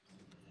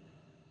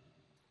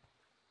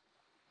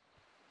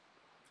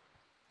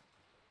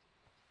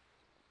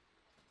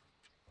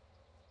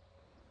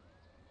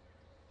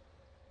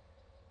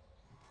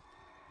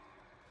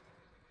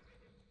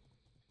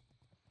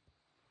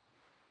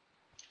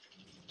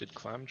 Did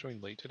Clam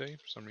join late today?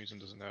 For some reason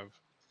doesn't have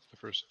the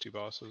first 2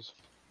 bosses.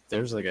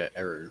 There's like an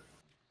error,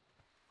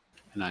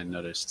 and I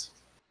noticed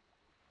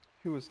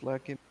He was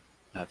lacking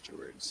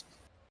afterwards.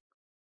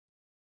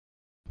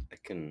 I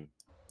can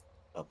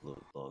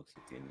upload logs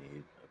if you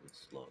need. I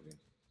was logging.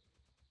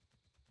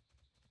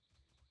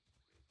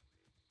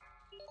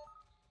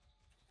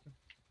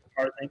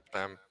 Hard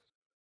thing.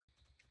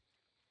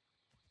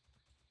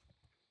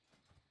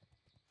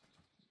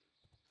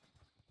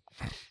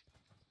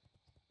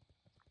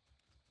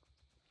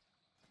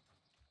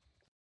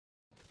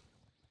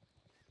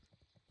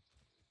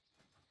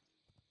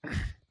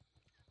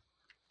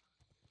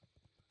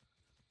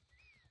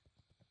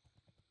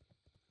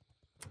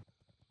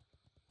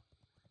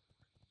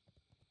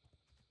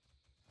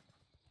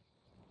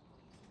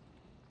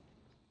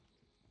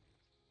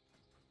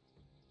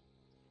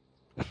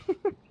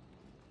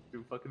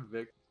 Dude, fucking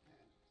Vic.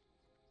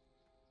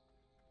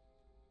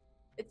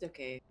 It's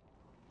okay.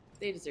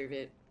 They deserve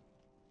it.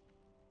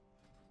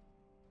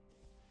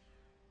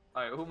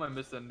 Alright, who am I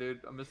missing, dude?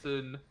 I'm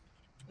missing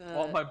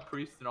all my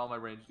priests and all my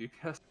range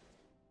DPS.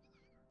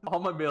 All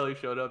my melee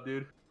showed up,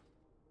 dude.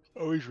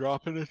 Are we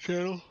dropping a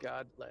channel?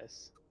 God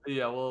bless.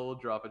 Yeah, we'll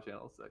drop a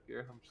channel sec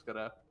here. I'm just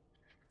gonna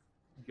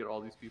get all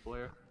these people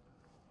here.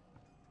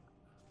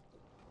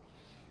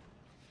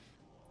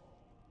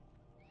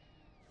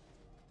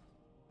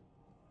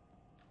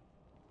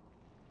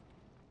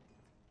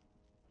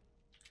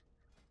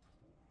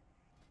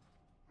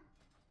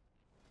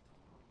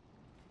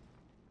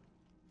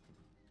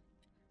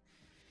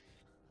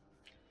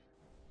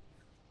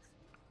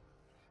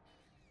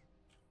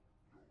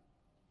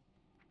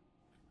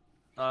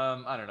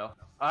 I don't know.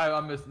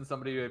 I'm missing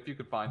somebody. If you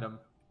could find them,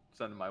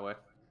 send them my way.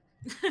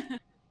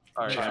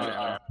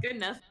 Alright. Good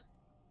enough.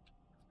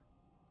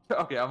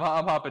 Okay, I'm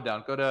hopping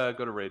down. Go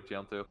to raid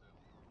channel 2.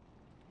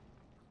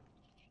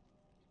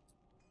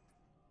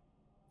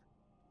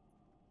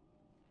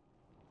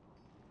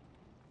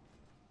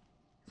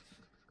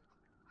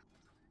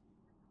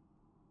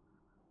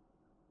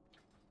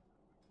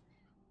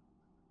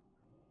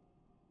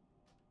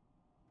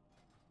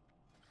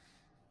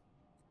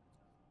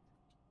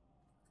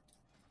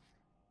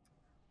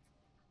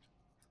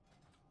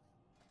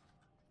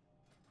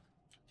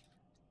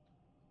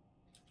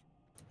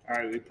 All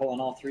right, we pulling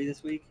all 3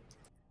 this week.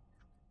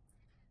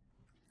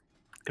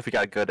 If we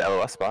got a good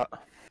LOS spot. All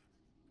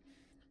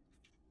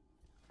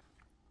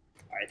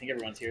right, I think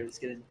everyone's here. Let's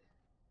get in.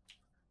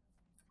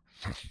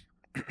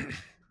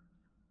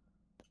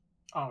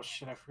 Oh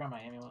shit! I forgot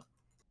my amulet.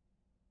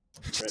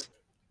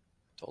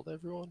 Told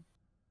everyone.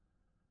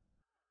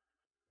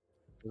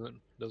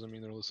 Doesn't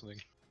mean they're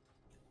listening.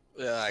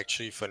 Yeah,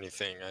 actually, funny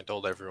thing. I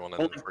told everyone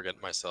and then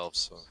forget myself.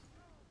 So.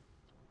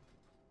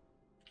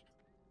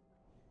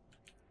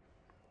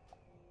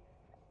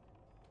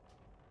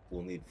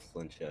 We'll need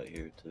Flinch out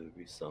here to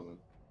resummon.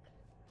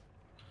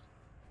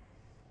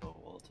 Oh,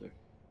 Walter.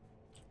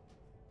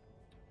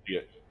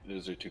 Yeah,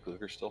 is there 2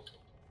 clickers still?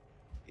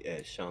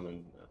 Yeah,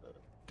 Shaman.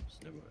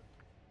 Never mind.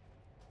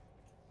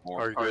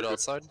 Are you good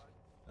outside?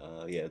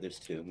 Yeah, there's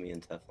 2. Me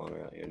and Teflon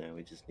are out here now.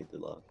 We just need the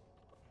log.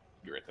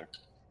 Be right there.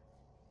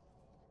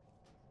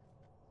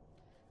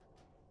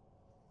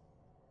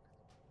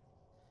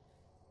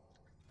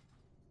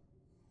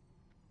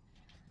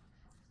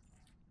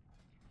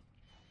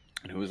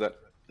 And who is that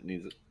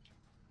needs it?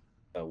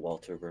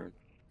 Walter Byrne.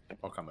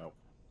 I'll come out.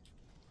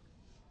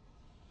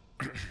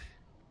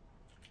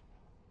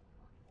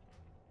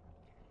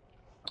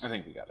 I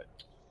think we got it.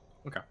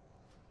 Okay.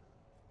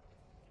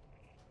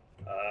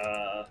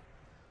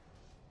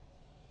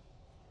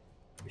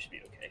 We should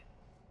be okay.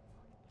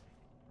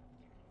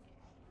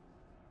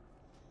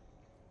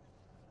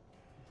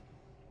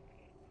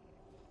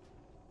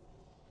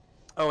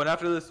 Oh, and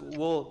after this,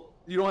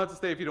 you don't have to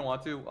stay if you don't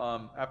want to.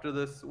 After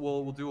this,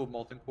 we'll do a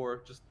molten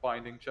core, just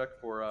binding check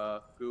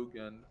for Goog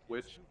and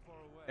Witch,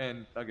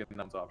 and again, that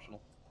one's optional.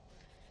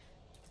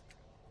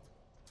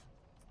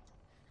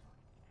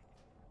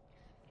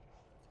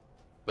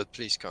 But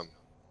please come.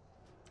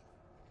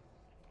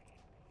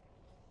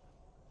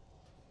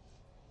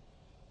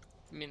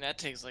 I mean, that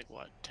takes like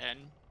what, 10,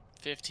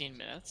 15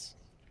 minutes?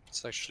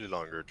 It's actually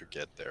longer to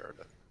get there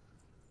than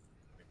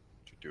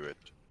to do it.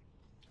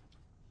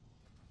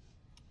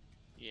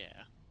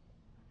 Yeah.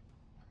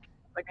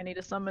 Like I need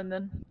a summon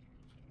then.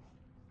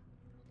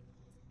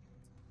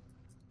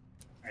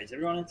 Alright, is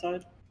everyone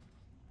inside?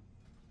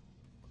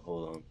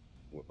 Hold on.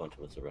 A bunch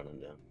of us are running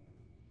down.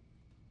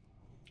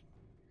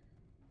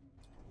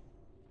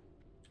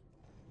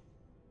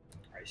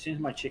 Alright, as soon as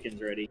my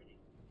chicken's ready.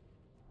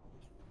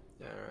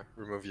 Yeah,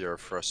 remove your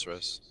frost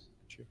rest.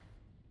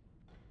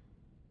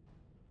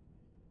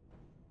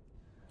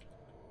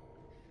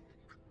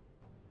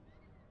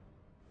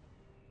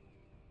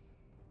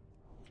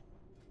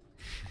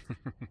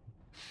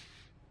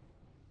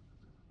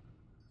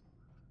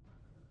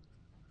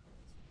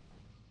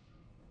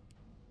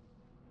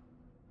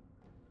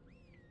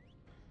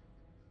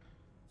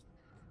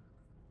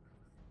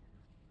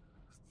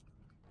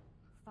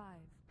 Five,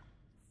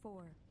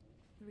 4,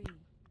 3,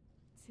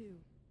 2,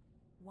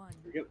 1.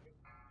 Here we go.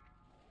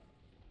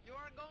 You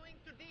are going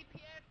to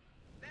DPS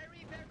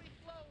very, very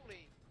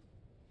slowly.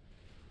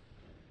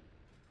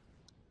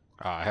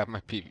 I have my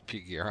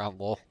PvP gear on,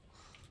 lol.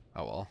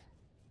 Oh well.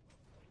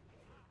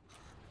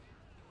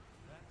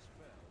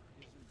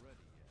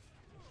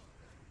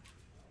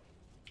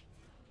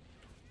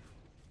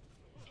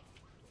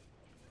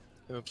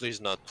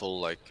 Please not pull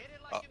like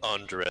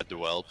 100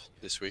 whelp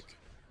this week.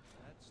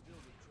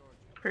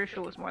 Pretty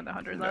sure it was more than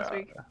 100 last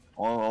week.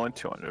 Only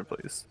 200,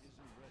 please.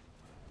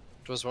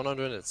 It was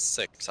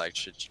 106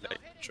 actually.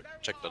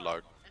 Check the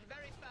log.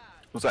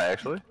 Was that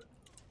actually?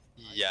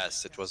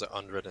 Yes, it was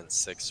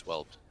 106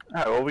 whelp.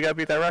 Alright, well we gotta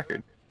beat that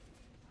record.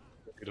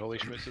 Good Holy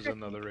Schmitz is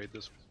another raid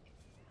this week.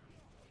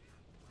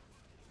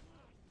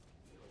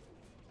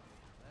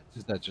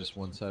 Is that just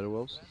one side of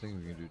Wells? I think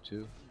we can do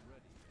 2.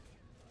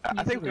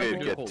 I think we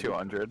could get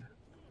 200.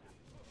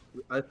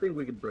 I think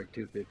we could break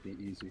 250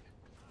 easy.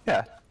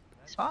 Yeah.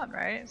 It's fun,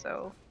 right?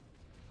 So.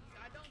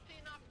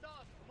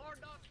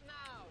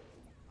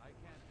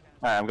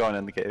 Alright, I'm going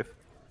in the cave.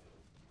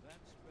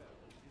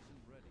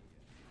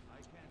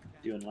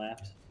 Doing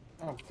laps.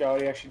 Oh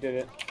god, he actually did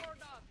it.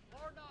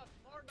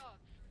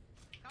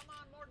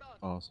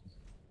 Awesome.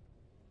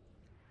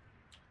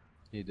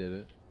 He did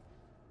it.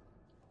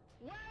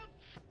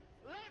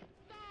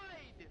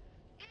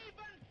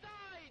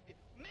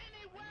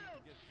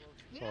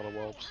 It's a lot of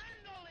whelps.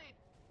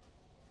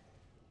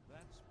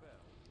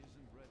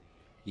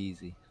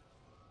 Easy.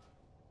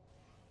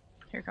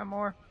 Here come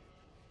more.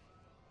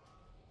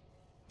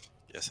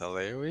 Yes,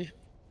 AoE.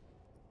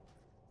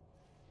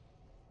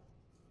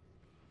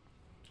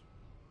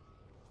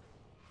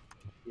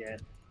 Yeah.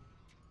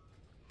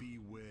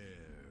 Beware.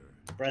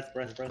 Breath.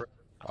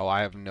 Oh,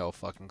 I have no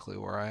fucking clue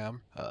where I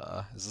am.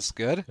 Is this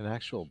good? An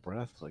actual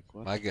breath? Like,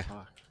 what My the God.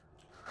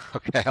 fuck?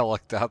 Okay, I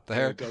looked out And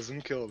there. it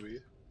doesn't kill me.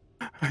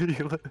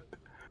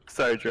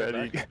 Sorry, Get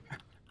Dreddy. back.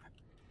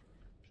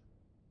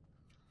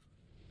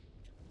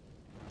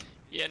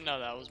 Yeah, no,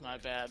 that was my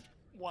bad.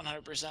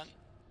 100%.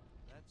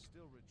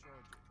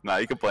 Nah,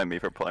 you can blame me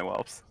for pulling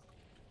whelps.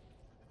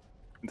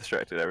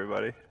 Distracted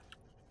everybody.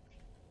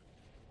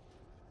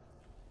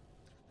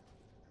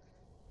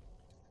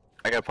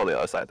 I gotta pull the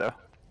other side though.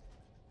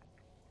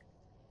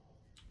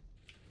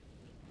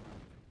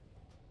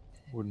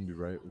 Wouldn't be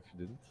right if you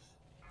didn't.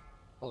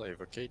 I'll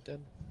evocate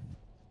then.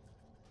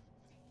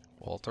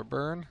 Walter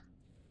Burn?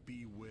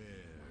 Beware.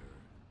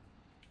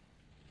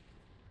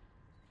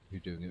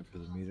 You're doing it for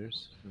the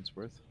meters. It's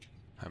worth.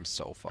 I'm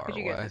so far Could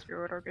you away. get this real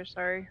order?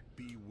 Sorry.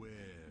 Beware.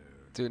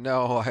 Dude,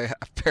 no, I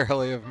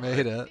barely have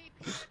made it.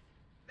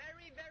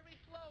 Very, very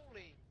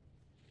slowly.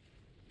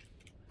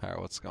 Alright,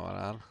 what's going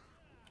on?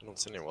 I don't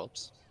see any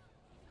whelps.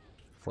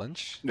 Yeah,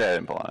 Flinch? I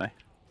didn't pull any.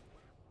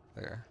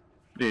 There.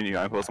 Do you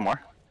want to pull some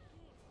more?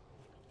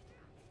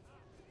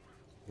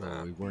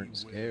 Well, we weren't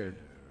scared.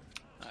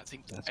 I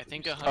think That's I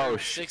think what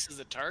 106 is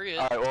the target.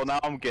 Alright, well now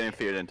I'm getting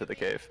feared into the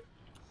cave.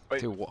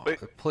 Wait, Dude, wait.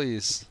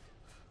 please.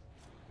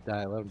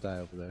 Die, let him die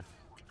over there.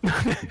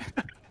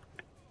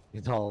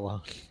 He's all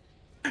alone.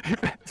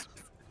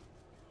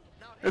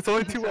 It's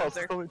only 2 whelps,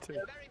 it's only 2.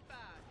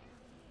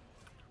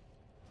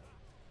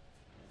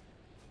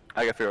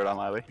 I got feared on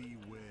Lily.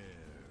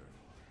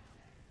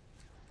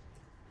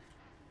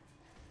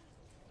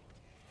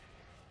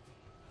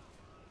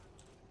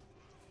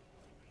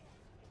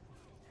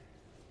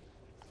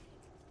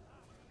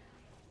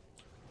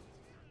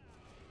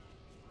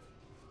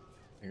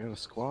 I got a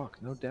squawk,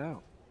 no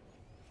doubt.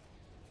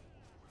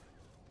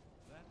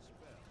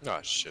 Oh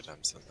shit,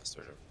 I'm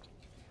Sinister.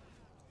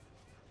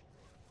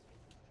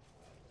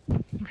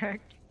 Okay.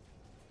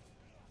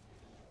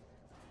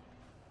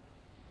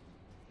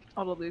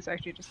 All of these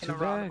actually just gonna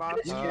rot them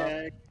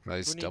off.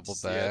 Nice Who double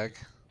needs bag.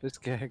 This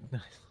gag,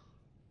 nice.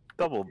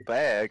 Double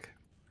bag?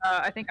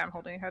 I think I'm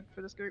holding ahead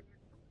for this group.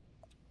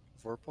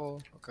 4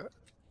 pull, okay.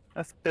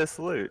 That's piss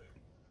loot.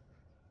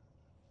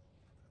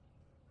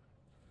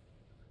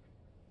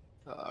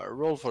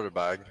 Roll for the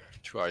bag,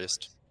 2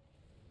 highest.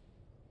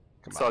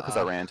 Come It's all because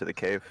I on. ran into the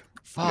cave.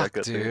 You got Fuck,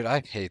 good dude, loot. I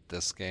hate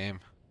this game.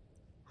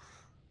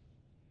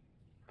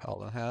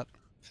 Paladin hat.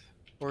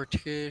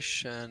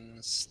 Orcish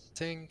and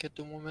Stink at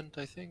the moment,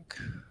 I think.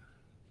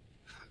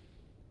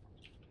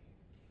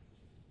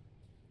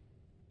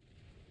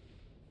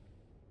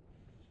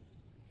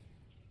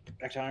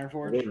 Back to Iron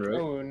Forge.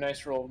 Oh,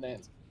 nice roll,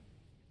 Nance.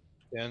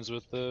 Ends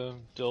with the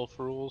Dilf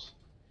rules.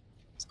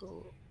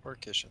 So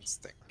Orcish and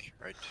Stink,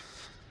 right?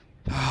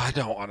 I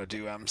don't want to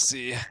do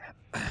MC.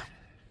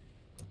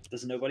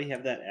 Does nobody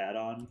have that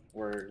add-on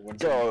where when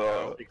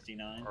Go.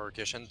 69?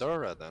 Orcish and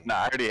Dora then. Nah,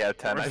 I already have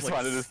 10. I Or, just like,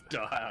 wanted to. stacked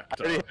I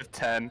already up. have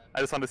 10. I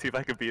just wanted to see if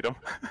I could beat him.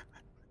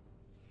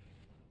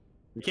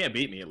 You can't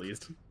beat me at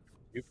least.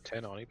 You have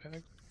 10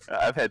 Onipag?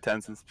 I've had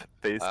 10 since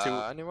phase 2.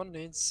 Anyone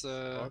needs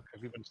Fuck,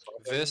 have you been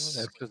stopped by this?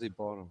 That's because he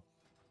bought him.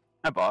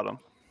 I bought him.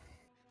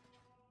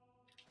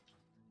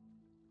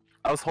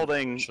 I was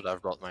holding Should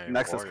have brought my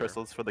Nexus warrior.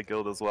 crystals for the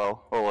guild as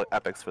well, or like,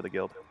 epics for the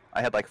guild.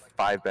 I had like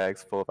 5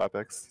 bags full of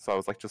epics, so I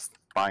was like just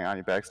buying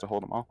Ani bags to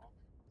hold them all.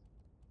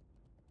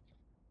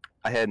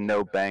 I had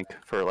no bank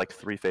for like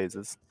 3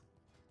 phases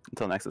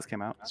until Nexus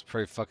came out. It's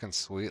pretty fucking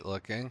sweet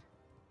looking.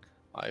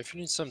 If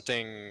you need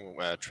something,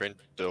 train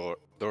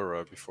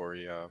Dora before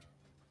you.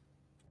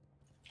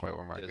 Wait,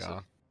 where am I is going?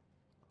 it?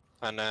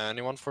 And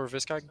anyone for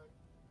Viscag?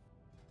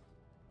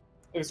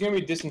 If it's gonna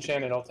be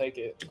disenchanted, I'll take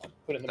it. I'll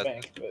put it in the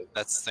bank. But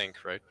That's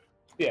Stink, right?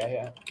 yeah,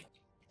 yeah.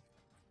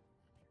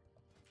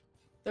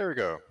 There we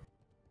go.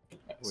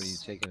 What are you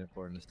taking it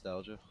for,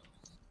 nostalgia?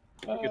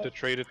 You get to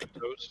trade it to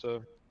Toast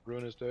to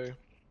ruin his day.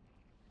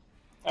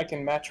 I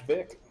can match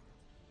Vic.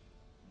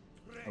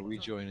 Are we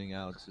joining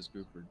Alex's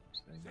group or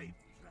staying in?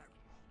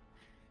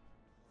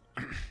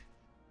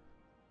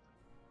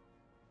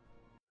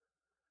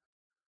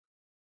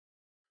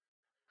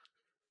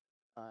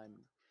 I'm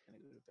gonna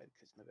go to bed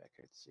because my back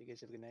hurts. So you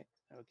guys have a good night.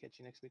 I will catch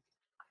you next week.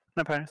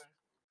 No partners.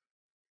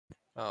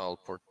 I'll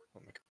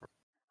make a port.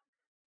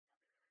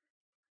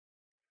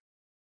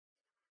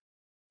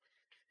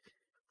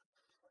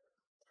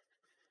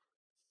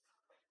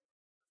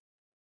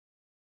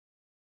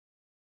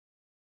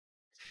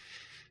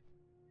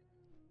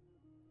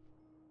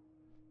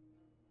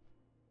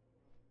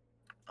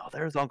 Oh,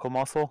 there's Uncle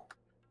Muscle.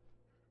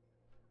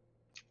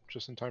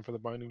 Just in time for the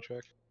binding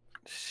check.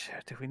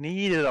 Shit, we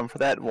needed him for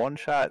that one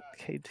shot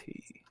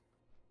KT.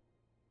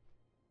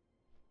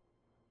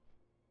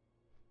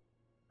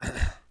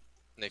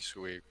 Next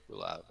week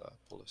we'll have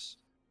Polis.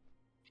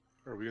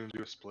 Are we gonna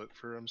do a split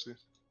for MC?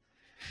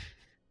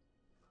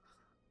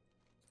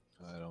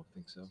 I don't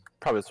think so.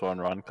 Probably just one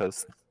run,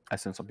 because I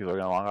assume some people are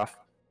going to log off.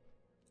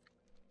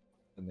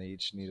 And they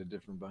each need a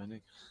different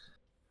binding.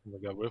 Oh my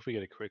god, what if we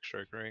get a quick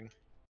strike ring?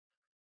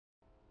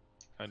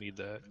 I need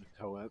that.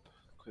 Co-op,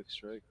 quick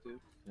strike, dude.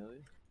 Hell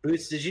yeah.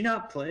 Boots, did you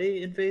not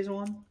play in phase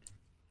 1?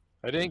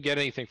 I didn't get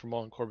anything from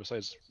Molten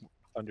besides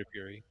Thunder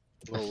Fury.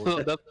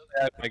 Well, that's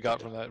what I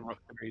got from that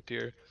raid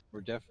tier.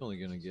 We're definitely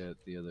gonna get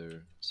the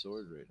other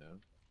sword right now.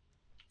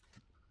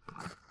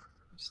 I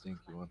just think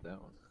you want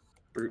that one.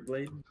 Brute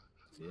Blade?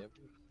 Yeah.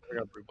 I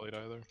got Brute Blade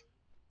either.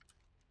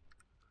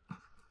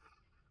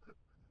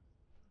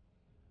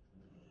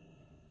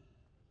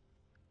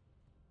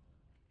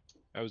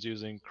 I was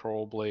using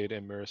Kroll Blade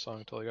and Mirror Song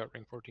until I got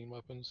rank 14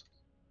 weapons.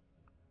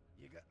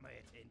 You got my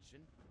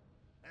attention.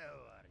 How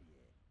are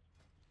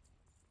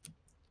you?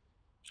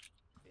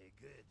 Hey,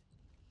 good.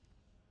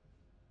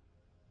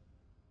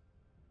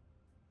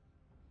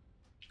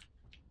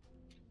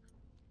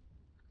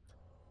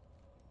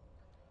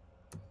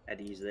 Had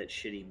to use that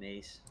shitty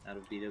mace out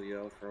of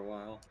BWL for a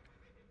while.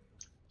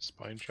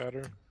 Spine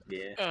Shatter?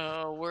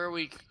 Yeah. Where are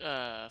we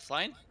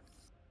flying?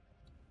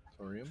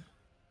 Thorium?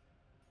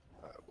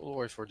 We'll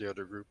wait for the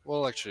other group.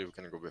 Well, actually, we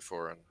can go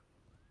before and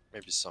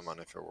maybe summon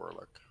if it were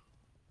like.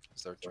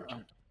 Is there two?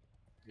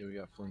 Yeah, we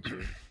got Flinch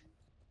here.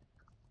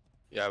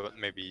 Yeah, but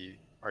maybe.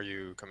 Are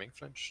you coming,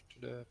 Flinch, to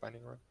the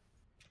binding run?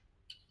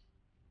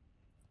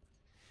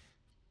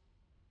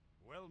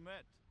 Well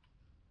met.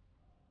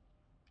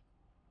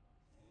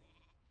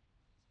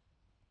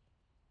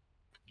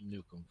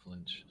 Nuke 'em,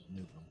 Flinch. Nuke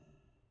 'em.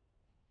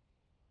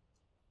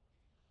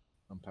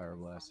 I'm power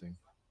blasting.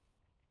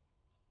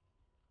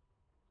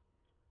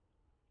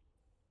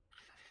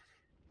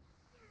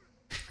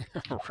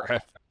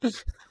 Ref.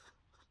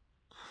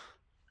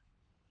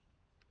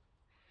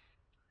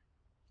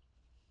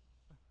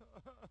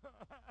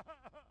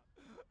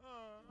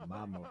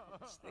 Mama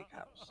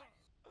Steakhouse.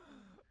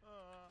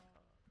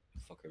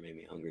 Fucker made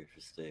me hungry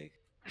for steak.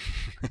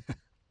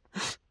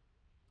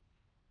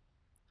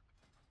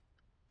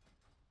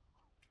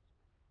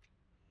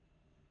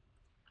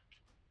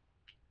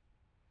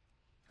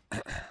 I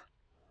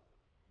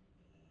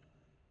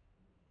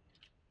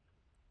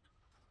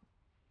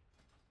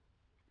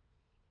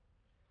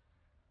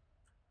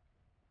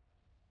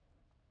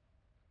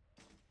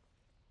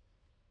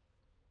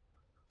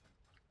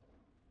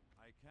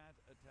can't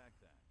attack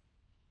that.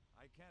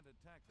 I can't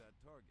attack that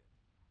target.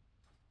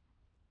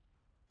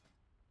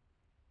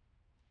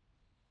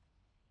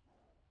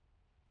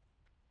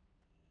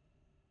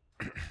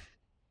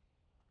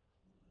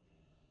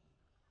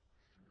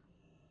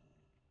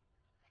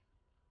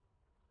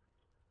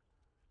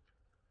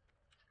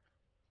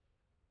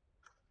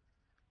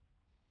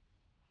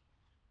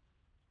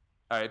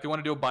 Alright, if you want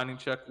to do a binding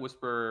check,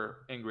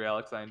 whisper Angry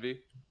Alex INV.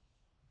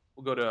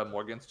 We'll go to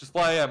Morgan's. Just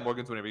fly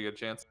Morgan's whenever you get a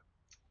chance.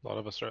 A lot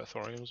of us are at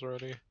Thoriums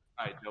already.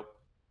 Alright, nope.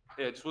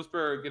 Yeah, just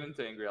whisper, get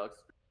into Angry Alex.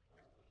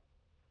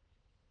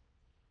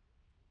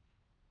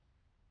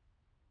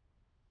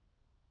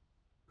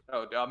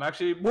 Oh, I'm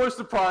actually more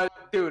surprised.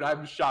 Dude,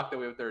 I'm shocked that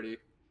we have 30.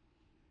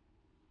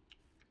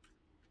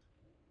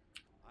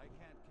 I can't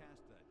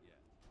cast that yet.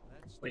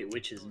 That's Wait,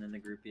 Witch isn't in the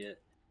group yet.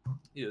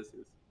 He is. Is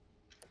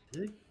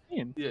he?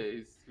 Yeah,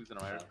 he's in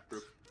our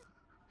group.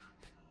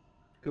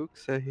 Kook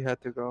said he had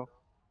to go.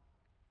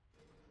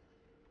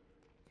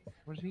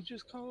 What did he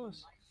just call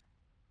us?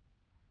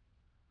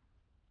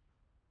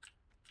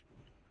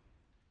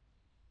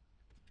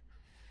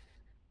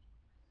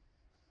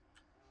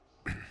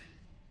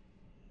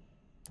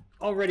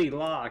 Already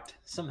locked.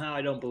 Somehow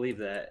I don't believe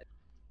that.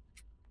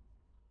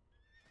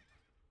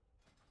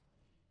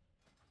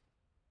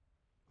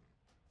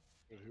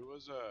 Who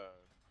was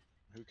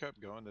who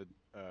kept going to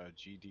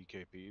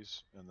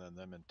GDKPs and then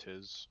them and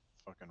Tiz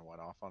fucking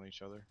went off on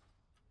each other?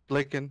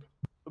 Blaken.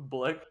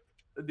 Blake?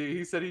 Dude,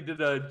 he said he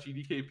did a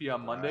GDKP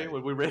on Monday Right.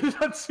 when we raided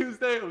on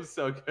Tuesday. It was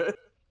so good.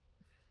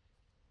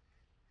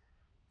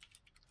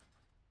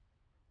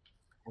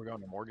 We're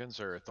going to Morgan's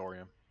or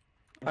Thorium?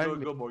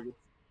 Go Morgan.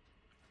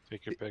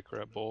 Take your pick.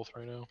 We're at both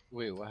right now.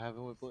 Wait, what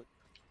happened with Blake?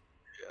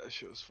 Yeah, that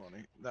shit was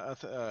funny.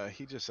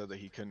 He just said that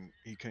he couldn't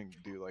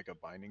do like a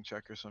binding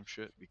check or some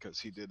shit because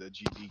he did a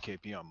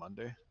GDKP on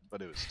Monday,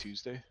 but it was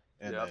Tuesday,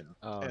 and Yep.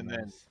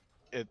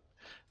 then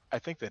I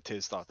think that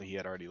Tiz thought that he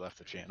had already left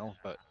the channel,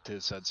 but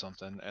Tiz said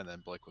something, and then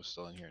Blake was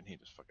still in here, and he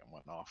just fucking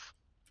went off.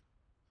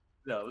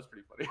 Yeah, it was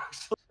pretty funny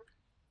actually.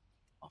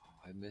 Oh,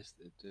 I missed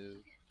it,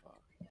 dude. Fuck.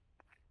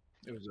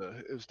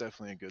 It was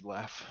definitely a good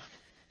laugh.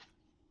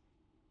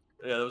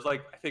 Yeah, it was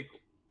like I think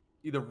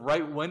either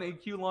right when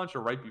AQ launched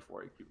or right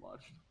before AQ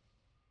launched.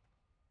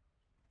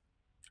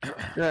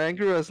 Yeah,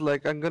 Angry was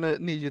like, I'm gonna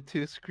need you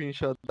to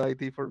screenshot the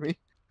ID for me.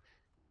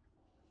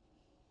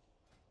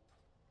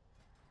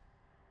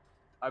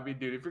 I mean,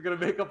 dude, if you're gonna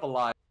make up a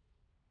lie,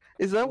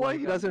 Is that why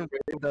he doesn't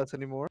raid us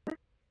anymore?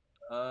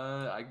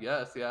 I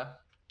guess, yeah.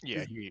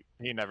 Yeah, he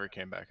never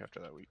came back after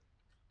that week.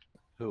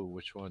 Who?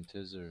 Which one?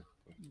 Tiz or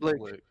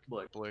Blake?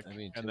 Blake. I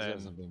mean, Tiz And then-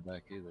 hasn't been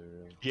back either.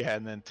 Really. Yeah,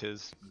 and then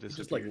Tiz just,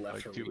 disappeared like, left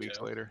like for 2 weeks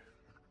retail. later.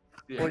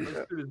 Yeah,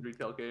 as soon as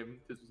retail came,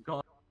 this was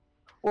gone.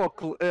 Well,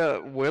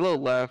 Willow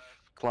left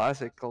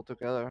Classic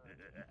altogether.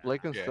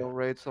 Blaken Yeah. still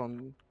raids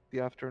on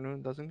the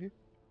afternoon, doesn't he?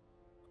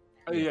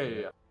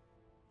 Yeah.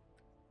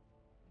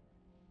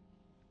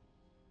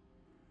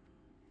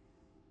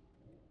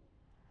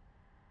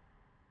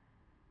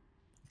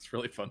 It's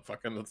really fun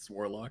fucking with this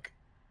warlock.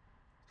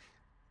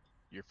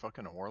 You're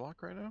fucking a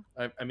warlock right now?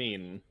 I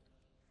mean,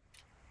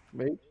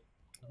 Mate?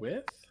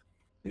 With?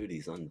 Dude,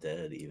 he's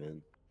undead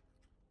even.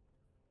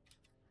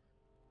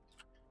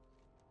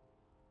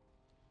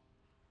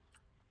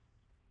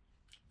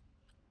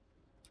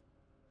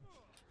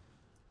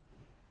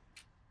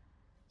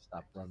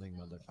 Stop running,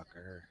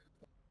 motherfucker.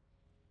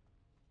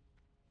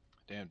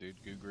 Damn,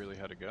 dude, Goog really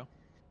had to go.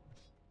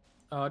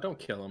 Don't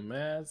kill him,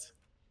 Maz.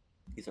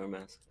 He's our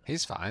mask.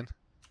 He's fine.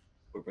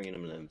 We're bringing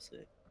him an MC.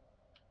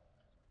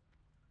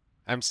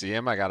 MC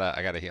him. I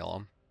gotta heal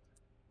him.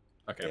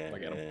 Okay, Yeah, I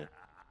get him. yeah.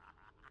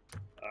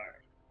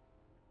 Alright.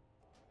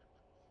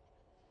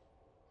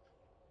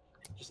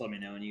 Just let me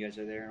know when you guys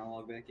are there and I'll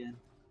log back in.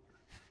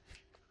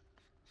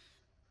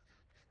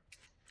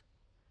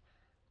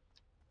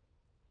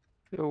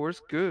 Yo, where's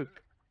Goog?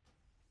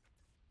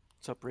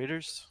 What's up,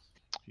 Raiders?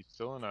 He's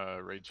still in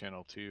raid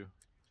channel 2.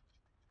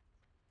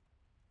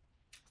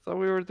 Thought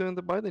we were doing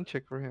the Biden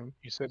check for him.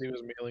 He said he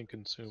was mailing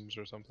consumes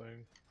or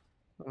something.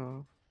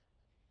 Oh.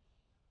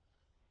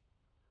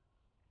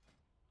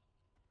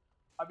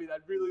 I mean,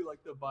 I'd really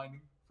like the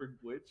binding for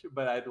Glitch,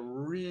 but I'd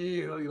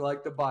really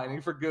like the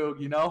binding for Goog,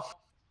 you know?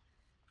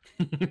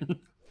 Dude,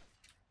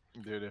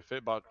 if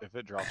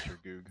it drops for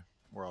Goog,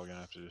 we're all gonna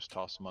have to just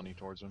toss money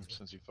towards him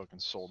since he fucking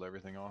sold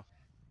everything off.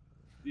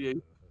 Yeah,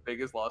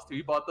 biggest loss too.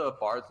 He bought the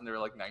bards and they were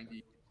like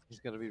 90. He's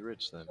gotta be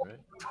rich then,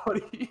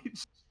 right?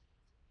 each.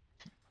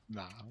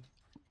 Nah.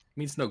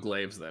 Means no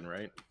glaives then,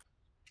 right?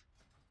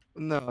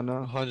 No.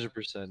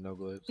 100% no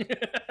glaives.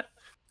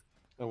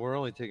 And we're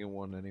only taking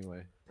one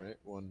anyway, right?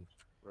 One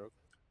rogue.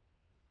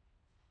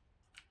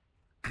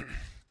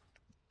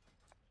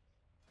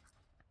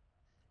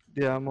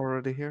 Yeah, I'm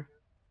already here.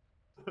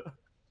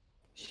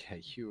 Yeah,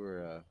 you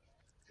were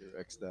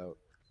X'd out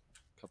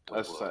a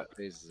couple of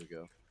phases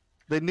ago.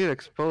 They need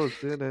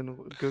exposed, dude, and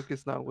Gook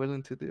is not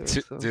willing to do it.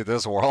 So. Dude,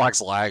 this warlock's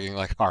lagging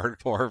like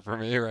hardcore for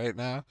me right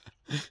now.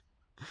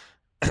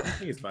 I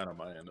think it's fine on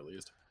my end at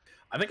least.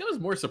 I think I was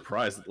more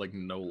surprised that like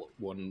no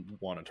one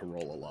wanted to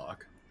roll a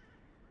lock,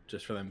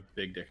 just for them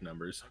big dick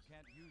numbers.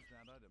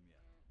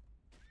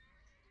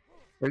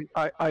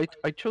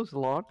 I chose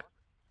lock.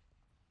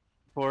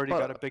 Already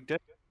got a big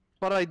dick.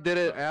 But I did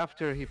it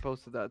after he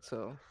posted that,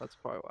 so that's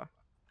probably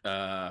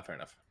why. Fair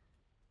enough.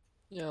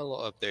 Yeah,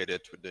 I'll update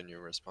it with the new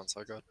response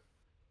I got.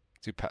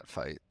 Do pet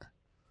fight.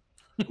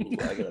 Ooh,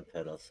 I got a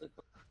pet also.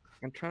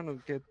 I'm trying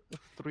to get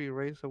 3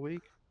 raids a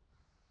week.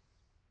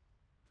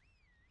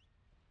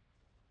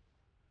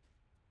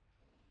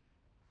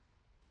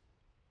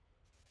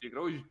 You could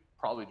always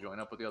probably join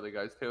up with the other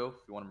guys too if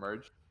you want to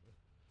merge.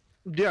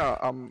 Yeah,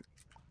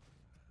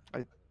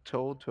 I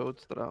told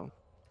Toads that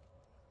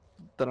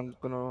I'm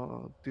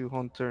gonna do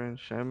Hunter and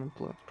Shaman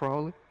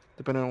probably,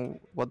 depending on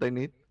what they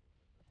need.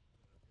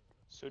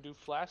 So do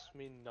flasks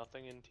mean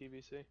nothing in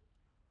TBC?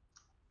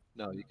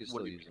 No, you can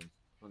still use them,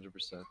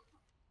 100%.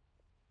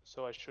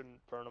 So I shouldn't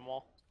burn them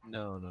all?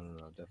 No,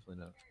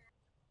 definitely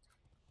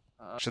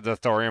not. Should the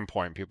thorium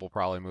point people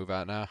probably move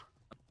at now?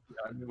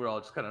 Yeah, I mean, we're all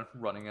just kind of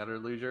running at our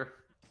leisure.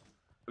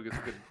 Who gets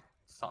a good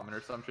summon or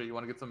some shit? You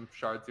want to get some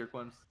shards here,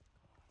 Quims?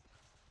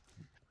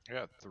 I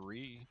got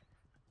 3.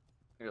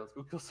 Yeah, let's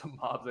go kill some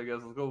mobs, I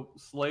guess. Let's go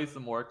slay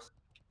some orcs.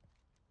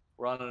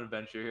 We're on an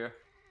adventure here.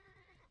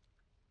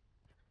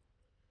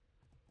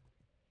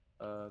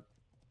 Well,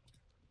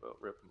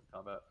 rip from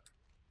combat.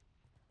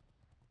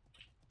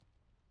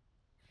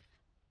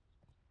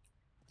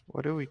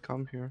 Why do we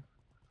come here?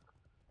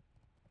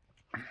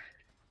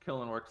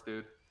 Killing orcs,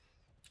 dude.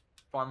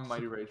 Farming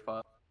mighty rage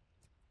pot.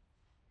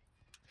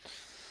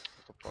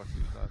 What the fuck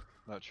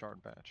is that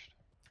shard batched?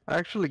 I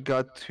actually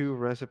got 2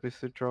 recipes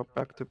to drop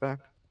back to back.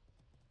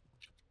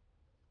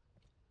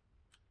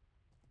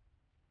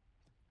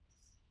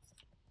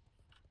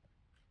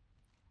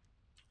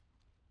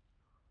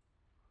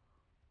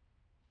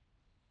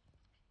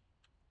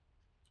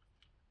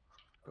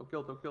 Go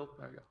kill.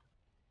 There we go.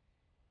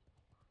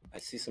 I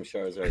see some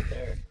shards right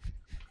there.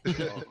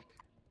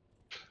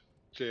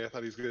 Jay, I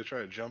thought he was gonna try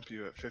to jump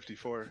you at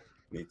 54.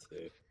 Me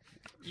too.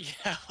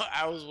 Yeah,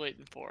 I was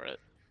waiting for it.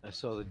 I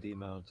saw the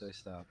demount, I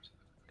stopped.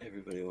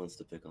 Everybody wants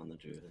to pick on the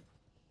druid.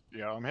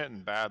 Yeah, I'm hitting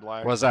bad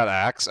lag. Was that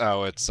Axe?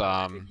 Oh, it's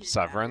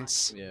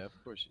Severance. Yeah,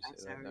 of course you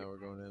say that. Now we're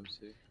going to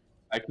MC.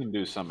 I can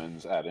do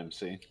summons at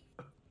MC.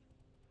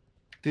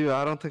 Dude,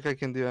 I don't think I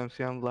can do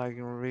MC. I'm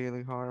lagging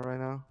really hard right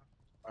now.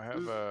 I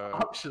have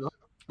optional.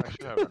 I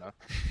should have enough.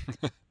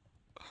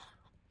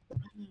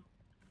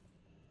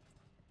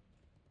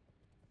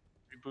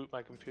 Reboot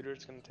my computer,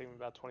 it's gonna take me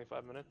about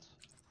 25 minutes.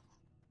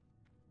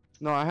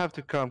 No, I have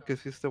to come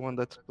because he's the one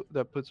that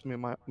puts me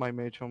my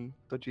mage on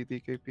the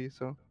GDKP.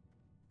 So.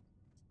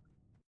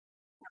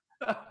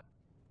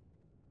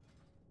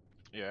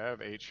 Yeah, I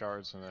have 8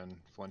 shards and then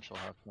Flinch will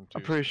have them too.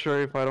 I'm pretty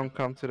sure if I don't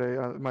come today,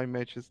 my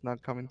mage is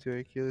not coming to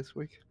AQ this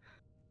week.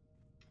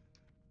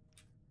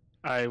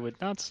 I would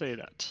not say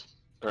that.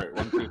 Alright,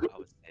 1, 2,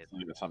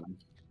 need a summon.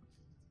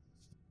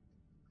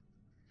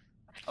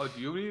 Oh, do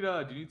you need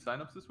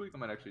signups this week? I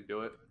might actually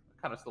do it.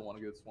 I kind of still want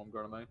to get Swarm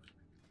Guard on mine.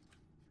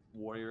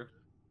 warrior.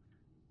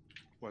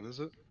 What is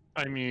it?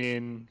 I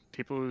mean,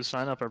 people who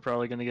sign up are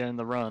probably going to get in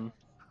the run.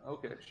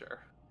 Okay, sure.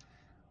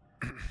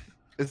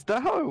 Is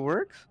that how it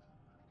works?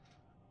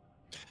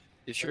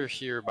 If you're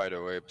here, by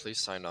the way, please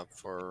sign up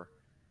for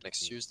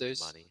next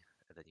Tuesdays. Money,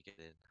 and then you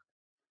get in.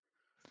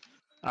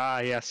 Ah,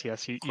 yes,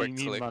 yes. You Quick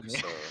need click, money.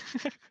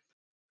 so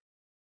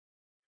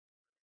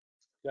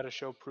Got to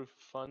show proof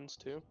of funds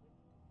too.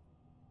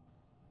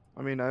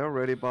 I mean, I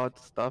already bought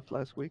stuff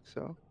last week,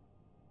 so.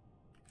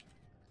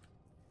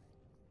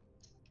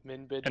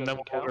 Min bid And then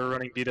doesn't while we count. were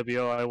running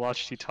BWO, I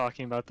watched you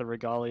talking about the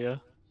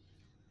regalia.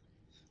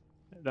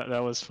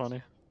 That was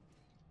funny.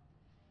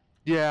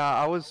 Yeah,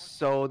 I was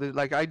so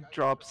like I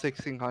dropped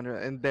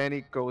 1600 and then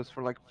it goes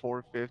for like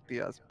 450.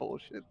 That's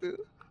bullshit, dude.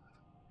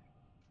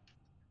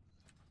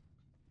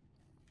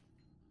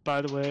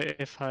 By the way,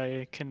 if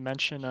I can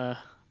mention,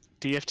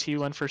 DFT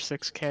went for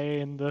 6K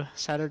in the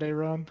Saturday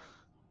run.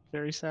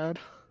 Very sad.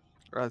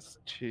 That's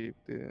cheap,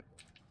 dude.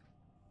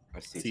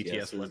 Our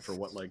CTS went is- for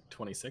what, like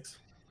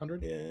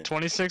 2600? Yeah.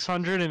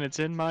 2600 and it's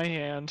in my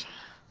hand.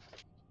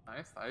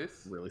 Nice,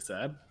 nice. Really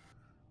sad.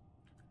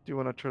 Do you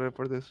want to trade it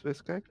for this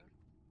fish guy?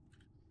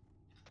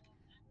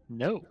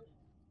 No.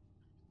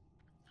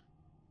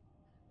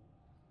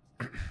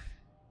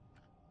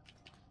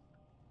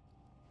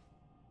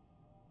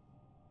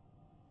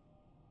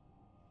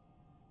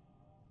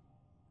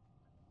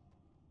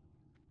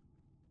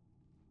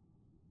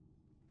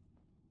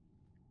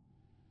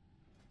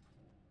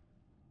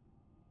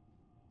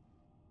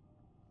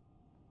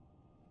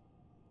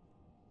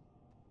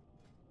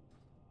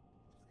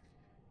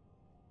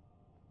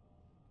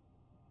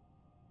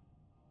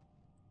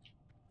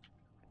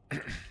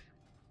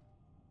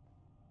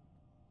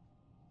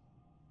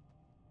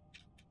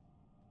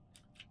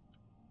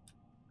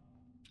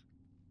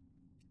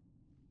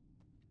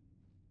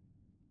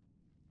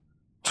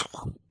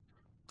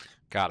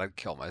 God, I'd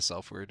kill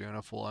myself if we were doing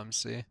a full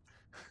MC.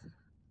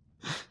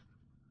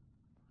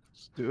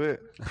 Let's do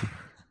it.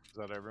 Is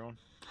that everyone?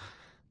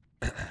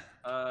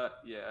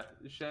 Yeah.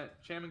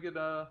 Shaman get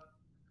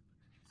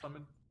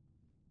summoned.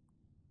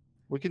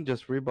 We can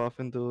just rebuff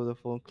and do the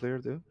full clear,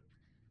 dude.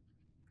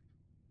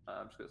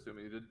 I'm just gonna assume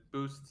you did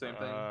boost, same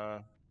thing.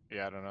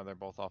 Yeah, I don't know. They're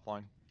both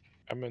offline.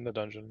 I'm in the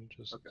dungeon.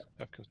 Just Okay.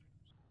 F-cons.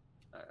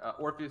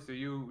 Orpheus, are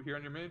you here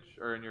on your mage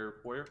or in your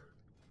warrior?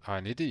 Oh, I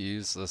need to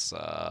use this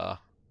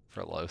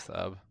for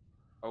Lothab.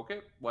 Okay,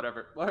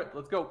 whatever. All right,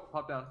 let's go.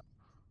 Pop down.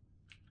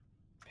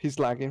 He's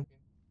lagging.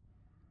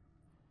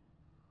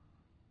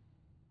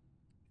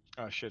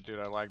 Oh shit, dude!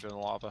 I lagged in the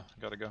lava.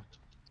 Gotta go.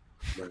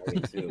 Me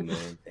too,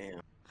 man.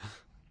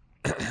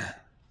 Damn.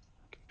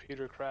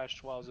 Computer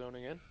crashed while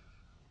zoning in.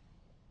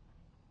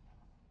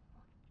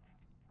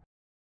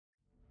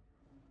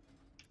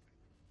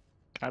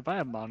 Can I buy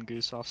a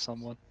mongoose off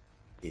someone?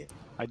 Yeah.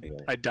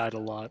 I died a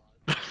lot.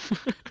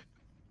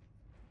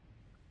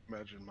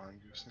 Imagine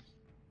mongoosing.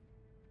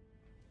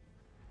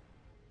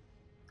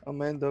 Oh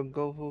man, don't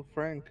go full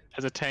Frank.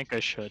 As a tank, I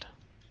should.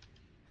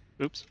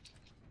 Oops.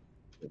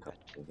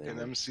 In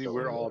MC,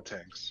 we're all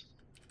tanks.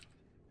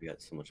 We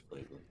got so much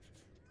play.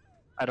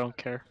 I don't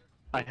care.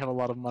 I have a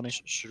lot of money.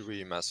 should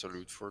we master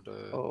loot for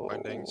the Oh.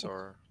 bindings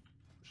or?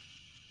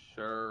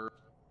 Sure.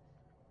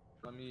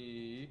 Let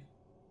me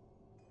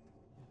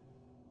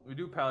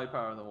do pally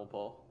power and then we'll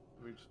pull.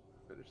 Let me just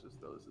finish this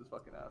though. This is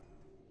fucking ass.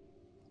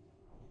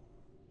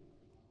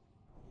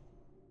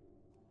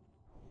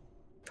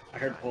 I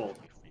heard pull.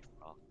 Free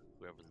for all.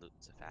 Whoever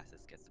loots the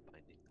fastest gets the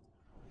binding.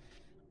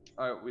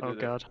 All right, we did Oh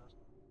god. it.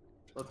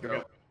 Let's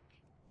go.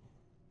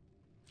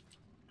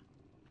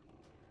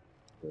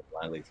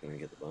 Riley's gonna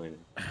get the binding.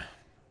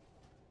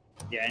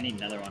 Yeah, I need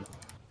another one.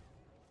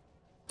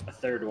 A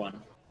third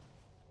one.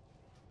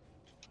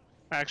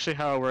 Actually,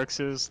 how it works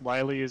is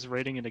Lily is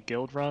raiding in a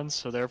guild run,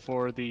 so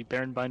therefore the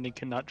Baron Binding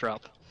cannot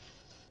drop.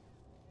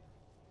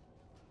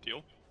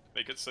 Deal.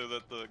 Make it so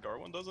that the Gar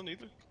one doesn't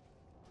either.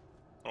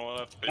 I don't want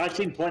to have to pay I've for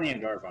seen it. plenty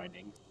of Gar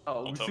binding. Oh,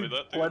 Don't we tell see me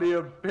that, dude. plenty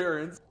of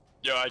barons.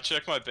 Yo, I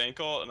checked my bank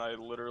alt and I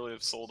literally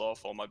have sold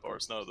off all my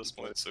bars now at this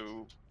point,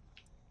 so...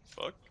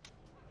 Fuck.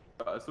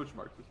 Switch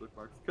marks, switch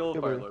marks. Kill a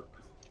Yeah, fire but- lord.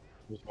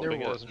 There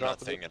Or was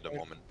nothing at the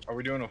moment. Are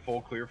we doing a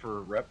full clear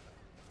for rep?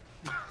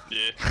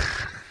 Yeah.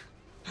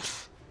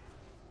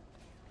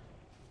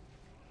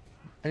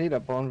 I need a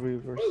bond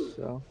reverse,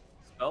 so.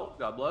 Dispel,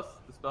 God bless.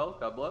 Dispel,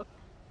 God bless.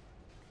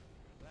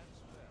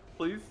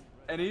 Please,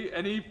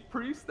 any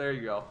priest? There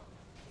you go.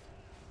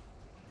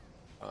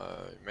 You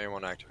may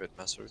want to activate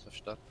master loot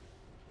after that.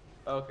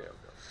 Okay.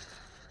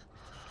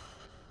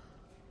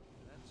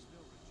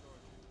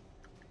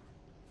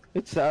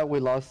 It's sad we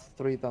lost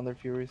 3 Thunder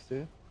Furies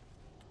too.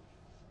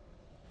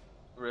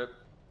 Rip.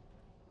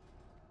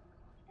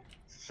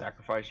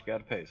 Sacrifice you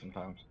gotta pay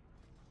sometimes.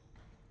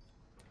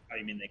 Oh,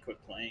 you mean they quit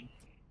playing?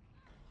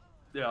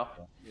 Yeah.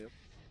 Yep.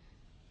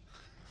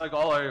 Like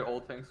all our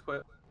old tanks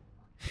quit.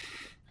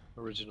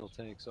 Original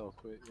tanks all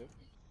quit, yep.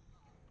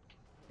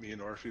 Me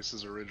and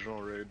Orpheus's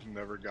original raid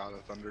never got a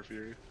Thunder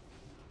Fury.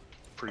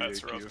 That's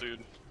Pre-AQ. rough,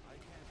 dude.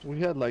 We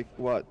had like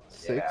what,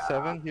 6,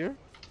 7 here?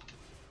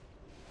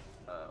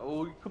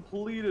 We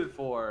completed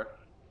 4.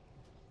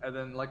 And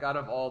then, like, out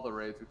of all the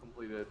raids, we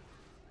completed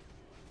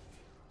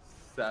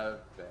 7.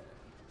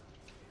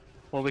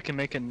 Well, we can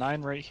make it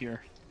 9 right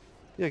here.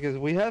 Yeah, because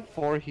we have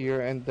 4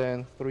 here and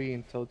then 3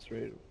 in Toad's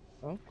raid.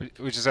 Oh?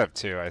 We just have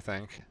 2, I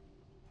think.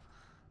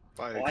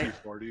 By Well,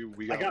 Q40,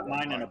 we I got one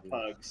mine in a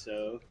binding. pug,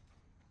 so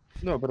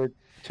No, but it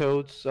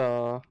Toad's,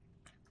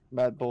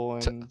 Mad Bull,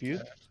 and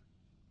Butte.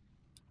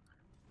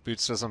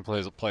 Boots doesn't play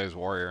as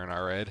warrior in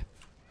our raid.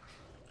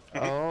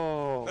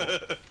 Oh.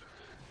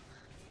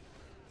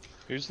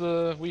 Who's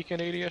the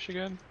weekend ADS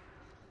again?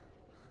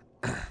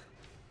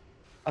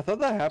 I thought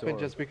that happened Door.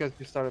 just because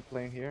you started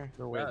playing here.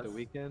 No, wait, the Maz.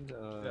 weekend?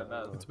 Yeah,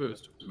 Maz. It's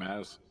Boost.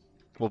 Maz.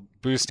 Well,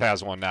 Boost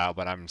has one now,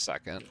 but I'm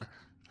second.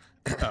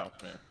 Oh,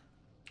 yeah.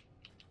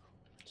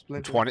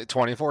 Splinter.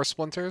 24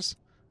 splinters?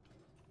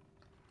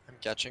 I'm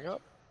catching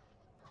up.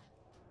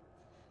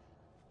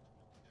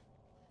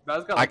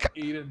 Maz got like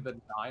 8 and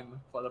then 9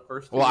 for the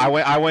first 2 Well,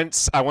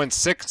 weeks. I went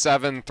 6,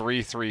 7,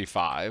 3, 3,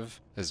 5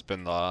 has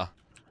been the.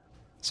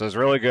 So it's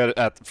really good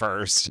at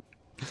first.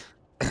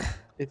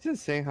 It's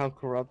insane how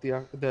corrupt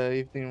the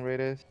evening raid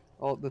is.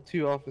 All the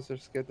 2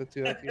 officers get the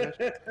 2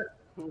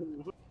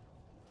 activations.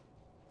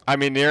 I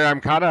mean,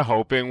 I'm kind of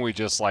hoping we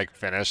just like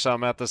finish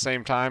them at the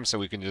same time, so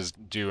we can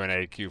just do an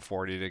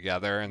AQ40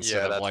 together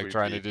instead of like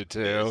trying to do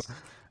 2.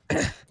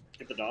 get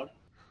the dog.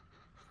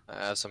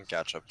 I have some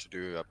catch up to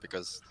do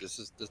because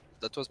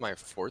that was my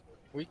 4th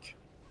week.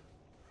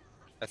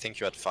 I think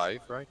you had 5,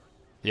 right?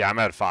 Yeah, I'm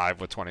at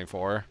 5 with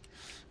 24.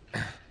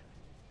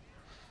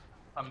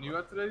 How many you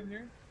had today in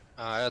here?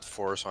 I had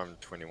 4, so I'm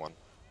 21.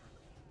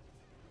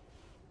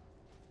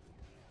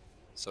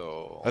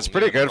 So That's only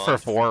pretty a good for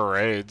month. 4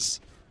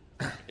 raids.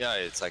 Yeah,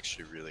 it's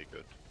actually really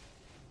good.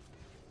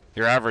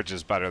 Your average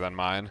is better than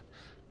mine.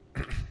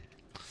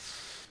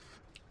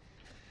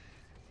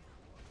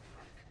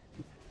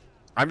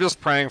 I'm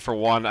just praying for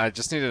one. I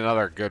just need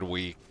another good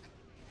week.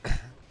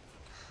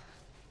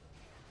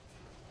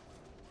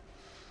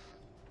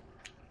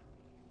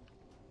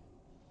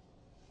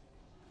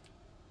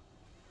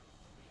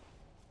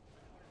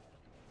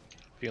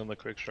 Feeling the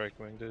quick strike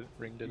ring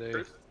today.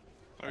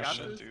 Oh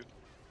shit, dude.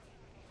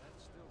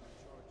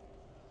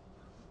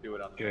 Do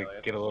it on the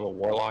Get a little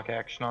warlock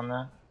action on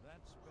that.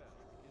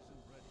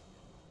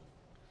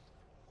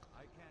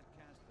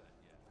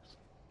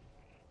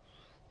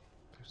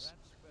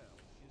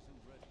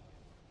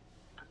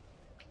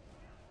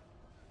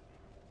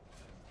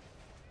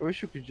 I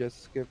wish you could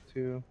just skip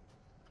to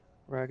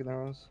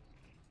Ragnaros.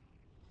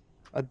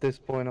 At this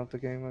point of the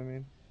game, I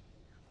mean.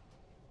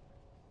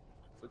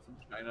 Like some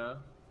China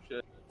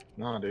shit.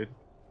 No, dude.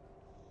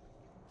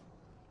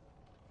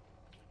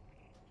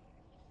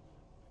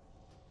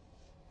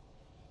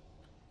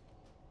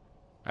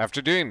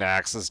 After doing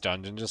Naxx, this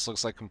dungeon just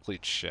looks like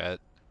complete shit.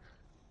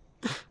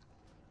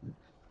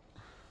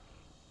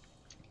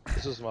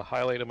 This is my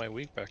highlight of my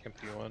week back in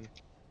P1.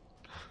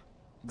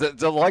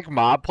 The like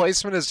mob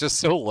placement is just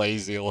so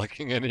lazy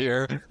looking in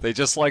here. They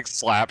just like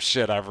slap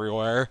shit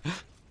everywhere.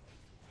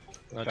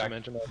 Not to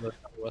mention all the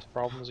west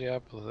problems you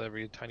have with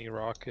every tiny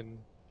rock and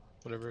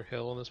whatever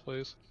hill in this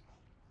place.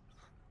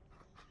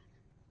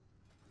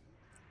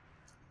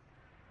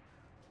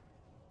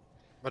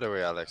 By the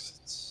way, Alex,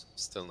 it's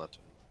still not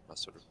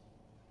mastered.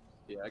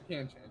 Yeah, I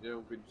can't change it.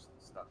 We'll be just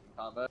stuck in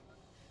combat.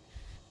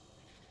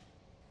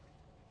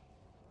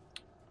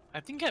 I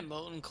think at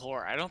Molten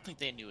Core, I don't think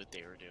they knew what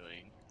they were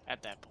doing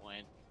at that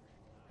point.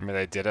 I mean,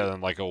 they did it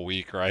in like a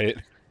week, right?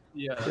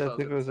 Yeah, that's Yeah, what I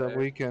think it was was gonna a say.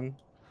 weekend.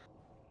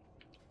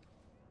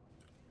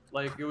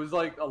 Like, it was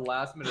like a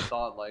last minute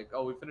thought, like,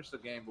 oh, we finished the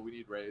game, but we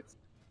need raids.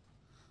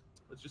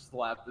 Let's just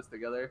slap this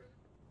together.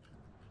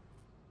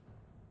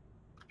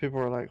 People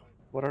were like,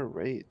 what are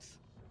raids?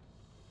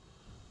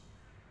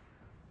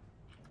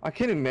 I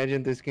can't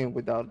imagine this game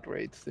without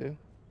raids, dude.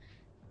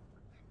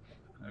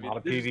 I A mean, lot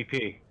of there's-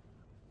 PvP.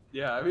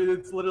 Yeah, I mean,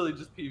 it's literally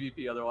just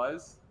PvP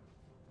otherwise.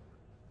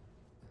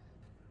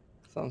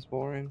 Sounds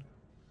boring.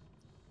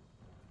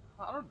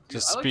 I don't do,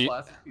 Just I like speed-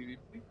 classic PvP.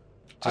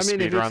 Just I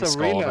mean, if speedrun it's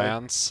skull arena-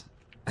 bands.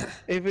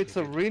 If it's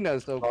arena,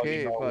 it's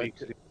okay, Logging all but week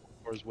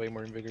is way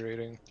more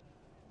invigorating.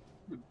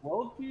 Dude,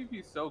 World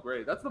PvP is so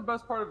great. That's the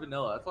best part of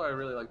vanilla. That's why I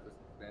really like this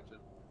expansion.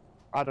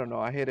 I don't know.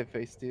 I hated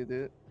phase 2,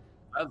 dude.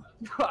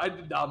 I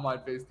did not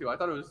mind phase 2. I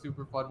thought it was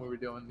super fun when we were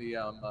doing the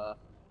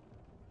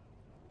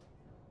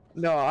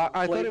No, I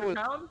thought it Flavor was.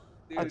 Town?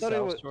 I thought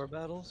it was. Store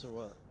battles or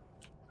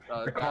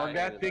what? The car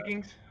gas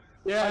diggings?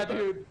 Yeah,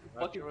 dude.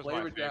 That Fucking was my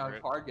Flavor Town,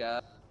 favorite. car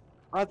gas.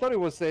 I thought it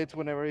was Sage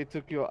whenever it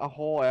took you a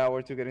whole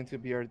hour to get into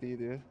BRD,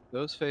 dude.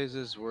 Those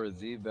phases were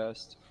the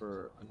best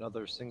for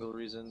another single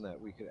reason that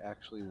we could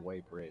actually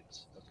wipe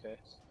raids, okay?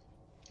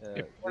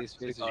 These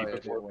phases 60 you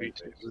before can't wipe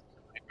P2 raids. was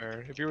a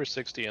nightmare. If you were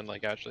 60 and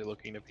like actually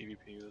looking at PvP,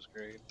 it was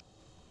great.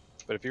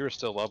 But if you were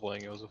still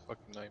leveling, it was a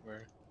fucking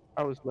nightmare.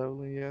 I was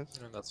leveling, yes.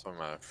 And that's why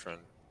my friend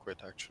quit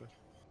actually.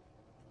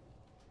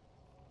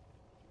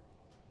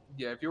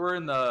 Yeah, if you were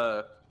in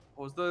the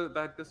what was the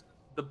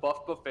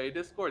buff buffet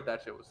Discord,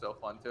 that shit was so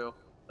fun too.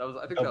 That was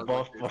I think The that was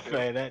buff my case, too.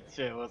 buffet, that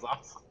shit was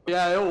awesome.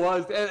 Yeah, it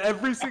was. And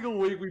every single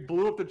week we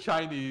blew up the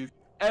Chinese.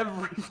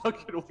 Every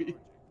fucking week.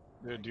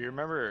 Dude, do you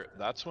remember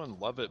that's when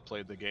Lovett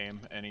played the game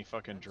and he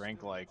fucking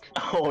drank like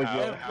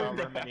yeah.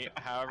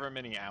 however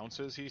many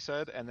ounces he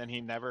said, and then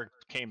he never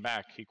came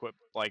back. He quit.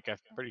 Like I'm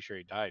pretty sure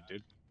he died,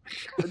 dude.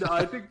 No,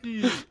 I think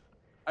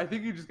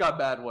he just got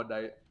mad one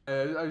night.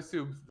 I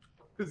assume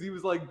because he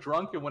was like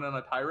drunk and went on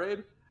a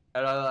tirade,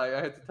 and I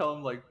had to tell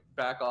him like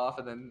back off,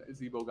 and then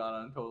Zebo got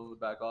on and told him to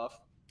back off.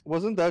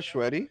 Wasn't that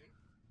Shreddy?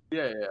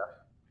 Yeah.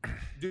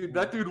 Dude,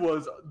 that dude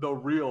was the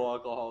real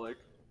alcoholic.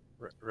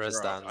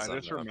 Residence. I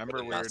just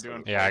remember we were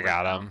doing. Yeah, I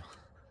got Flavortown. him.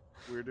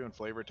 We were doing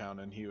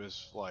Flavortown, and he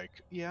was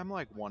like, "Yeah, I'm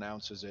like 1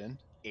 ounces in,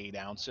 8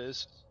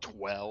 ounces,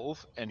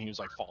 12," and he was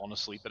like falling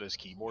asleep at his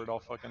keyboard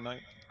all fucking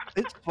night.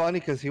 It's funny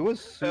because he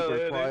was super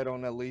yeah, quiet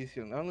on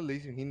Elysium. On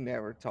Elysium, he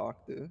never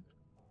talked, dude.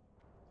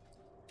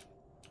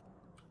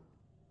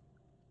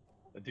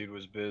 The dude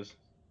was biz.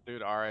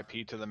 Dude,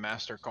 RIP to the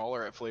master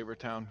caller at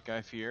Flavortown,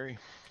 Guy Fieri.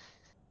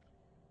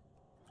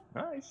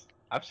 Nice.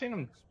 I've seen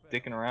him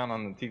dicking around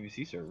on the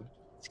TVC server.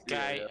 It's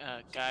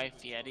Guy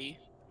Fieri.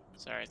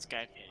 Sorry, it's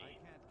Guy Fieri.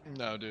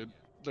 No, dude,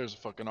 there's a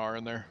fucking R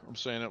in there. I'm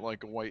saying it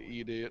like a white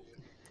idiot.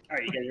 All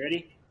right, you guys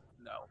ready?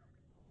 No.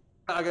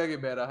 I gotta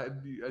get mana.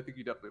 I think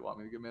you definitely want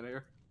me to get mana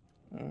here.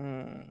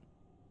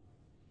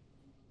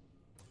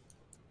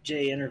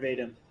 Jay, innervate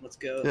him. Let's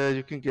go. Yeah,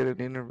 you can get an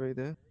innervate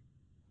there.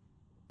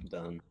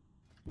 Done.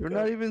 You're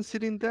not even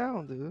sitting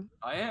down, dude.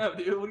 I am,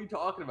 dude. What are you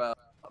talking about?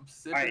 I'm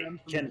sitting. All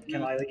right, can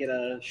Lila get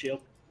a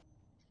shield?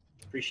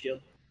 Free shield.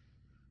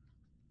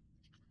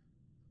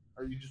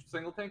 Are you just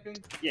single tanking?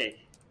 Yeah.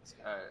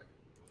 Alright.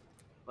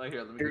 Right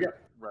here, let me Here we get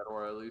red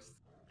aura at least.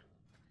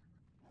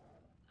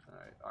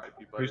 Alright,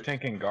 people. Who's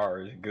tanking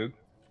Gar? Is it Goog?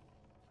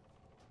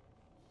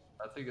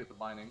 I think it's the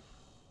binding.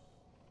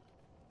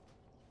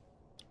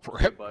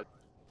 Rip. But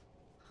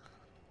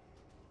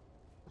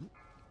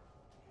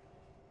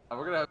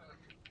we're gonna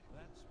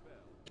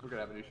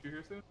have an issue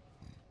here soon.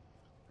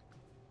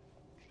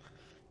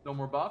 No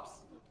more bops.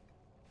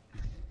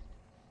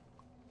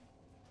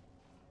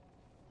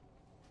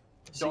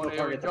 Don't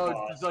AoE.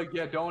 No, it's like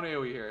don't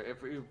AoE here. If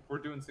we're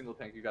doing single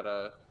tank, you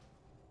gotta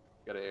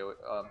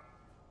AoE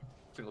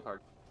single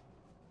target.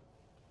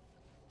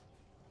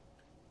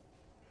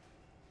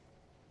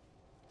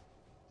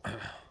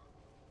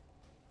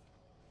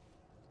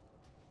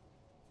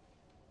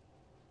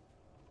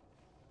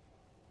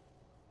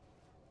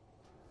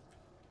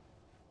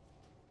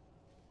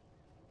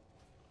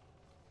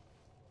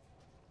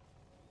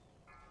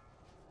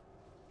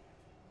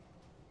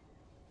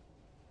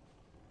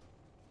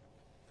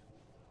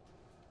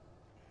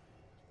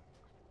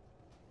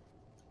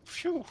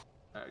 Phew.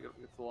 Alright,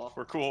 get the wall.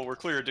 We're cool. We're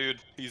clear, dude.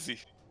 Easy.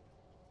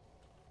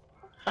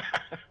 I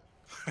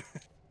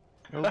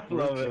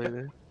love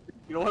it.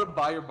 You don't want to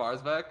buy your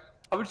bars back?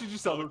 How much did you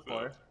sell them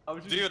for? How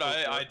much did you Dude, sell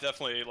them I for?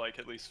 definitely like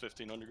at least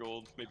 1,500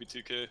 gold, maybe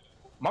 2K.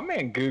 My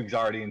man Goog's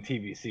already in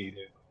TVC,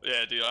 dude.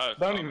 Yeah, dude,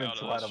 Don't I'm even out of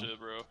sweat that him. shit,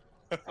 bro.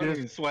 Don't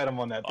even sweat him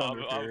on that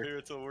Thunder I'm Fury.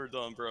 here till we're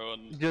done, bro.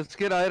 And Just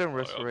get item I'm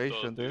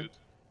restoration, done, dude.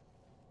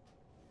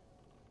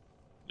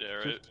 Yeah,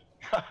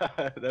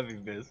 right. That'd be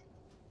biz.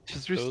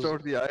 Just restore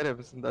the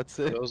items and that's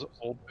it. Those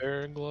old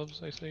bearing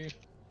gloves, I see.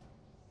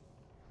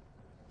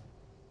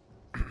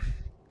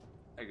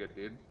 Hey, good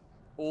dude.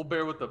 Old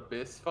bear with the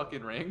bis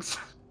fucking rings.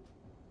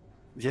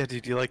 Yeah,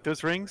 dude, you like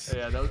those rings?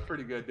 Yeah, that was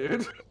pretty good,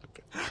 dude.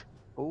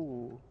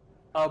 Oh.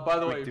 By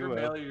the We way, if do you're have-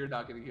 melee, you're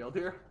not getting healed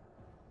here.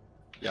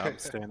 Yeah, I'm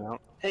staying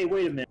out. Hey,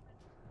 wait a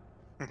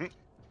minute.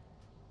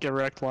 Get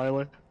wrecked,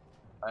 Lila.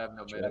 I have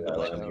no Dread,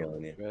 mana. I'm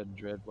healing you.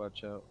 Dread,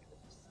 watch out.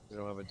 We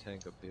don't have a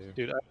tank up here.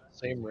 Dude, I have the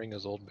same ring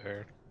as old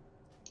bear.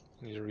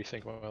 I need to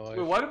rethink my life.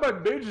 Wait, why did my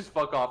mages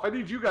fuck off? I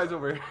need you guys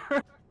over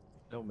here.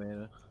 No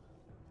mana.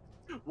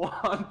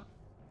 One.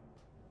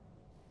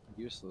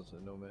 Useless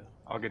and no mana.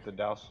 I'll get the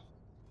douse.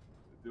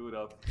 Do it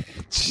up.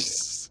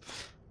 Jesus.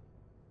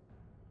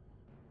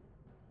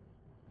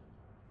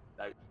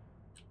 Nice.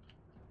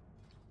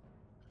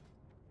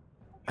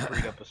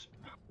 Freed up a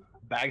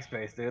bag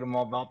space, dude. I'm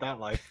all about that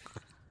life.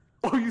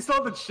 Oh, you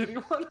saw the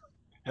shitty one?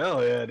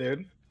 Hell yeah,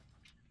 dude.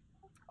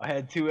 I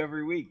had 2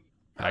 every week.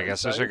 I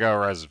guess I should go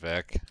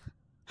Resvic.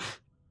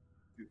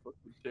 Dude, fuck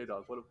with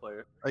J-Dog, what a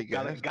player. I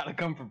guess. Gotta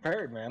come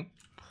prepared, man.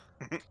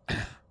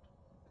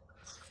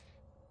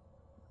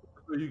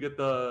 So you get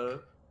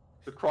the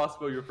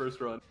crossbow your first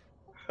run.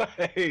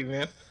 Hey,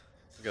 man.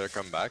 You gotta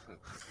come back.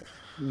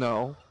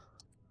 No.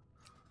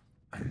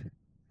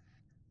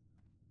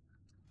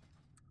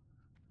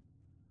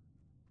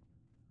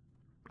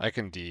 I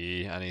can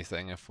DE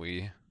anything if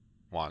we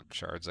want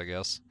shards, I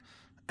guess.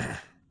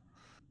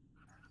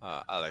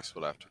 Alex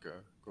will have to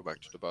go back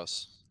to the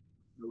bus.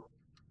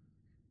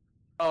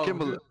 Oh,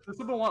 Kimberly- does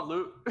someone want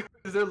loot?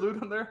 Is there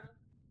loot on there?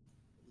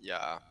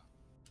 Yeah.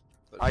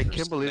 I There's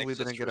can't believe we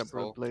Nexus didn't get a crystal.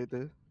 broke blade,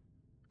 dude.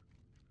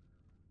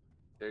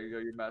 There you go,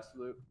 your master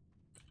loot.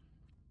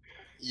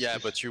 Yeah,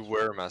 but you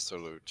were master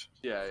loot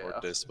Yeah, for yeah.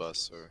 this bus,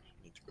 so you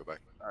need to go back.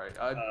 Alright,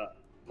 you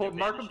pull have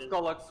Markham bandages?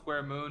 Skullux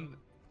Square Moon.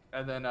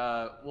 And then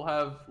we'll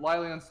have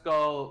Lily on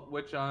Skull,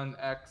 Witch on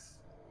X,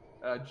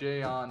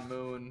 Jay on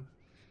Moon.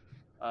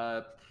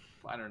 I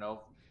don't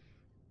know.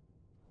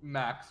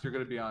 Max, you're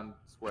gonna be on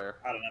Square.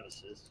 I don't have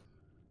assist.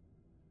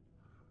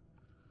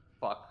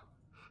 Fuck.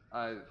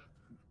 There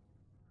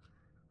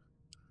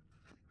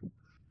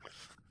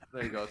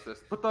you go, sis.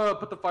 Put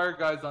the fire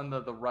guys on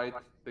the right.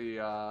 The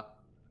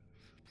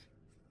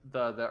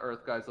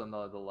earth guys on the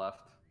left.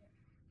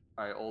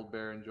 All right, old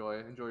bear,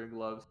 enjoy your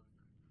gloves.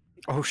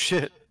 Oh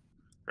shit.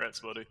 Congrats,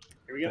 buddy.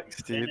 Here we go.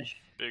 Thanks, dude. Finish.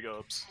 Big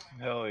ups.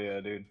 Hell yeah,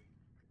 dude.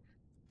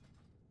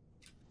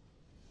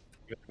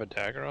 You have a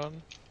dagger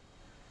on?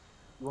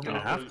 You're gonna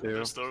have to.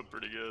 They're still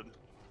pretty good.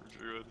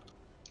 Pretty good.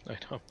 I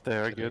know. They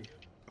are good.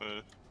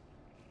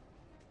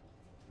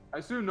 I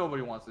assume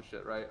nobody wants this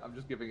shit, right? I'm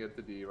just giving it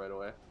to D right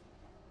away.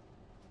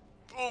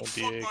 Oh,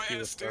 fuck my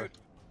ass, dude.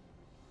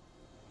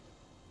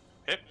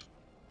 Hip.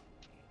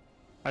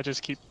 I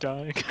just keep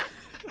dying.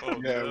 Oh,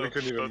 Yeah, we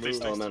couldn't even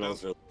move.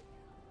 Elementals are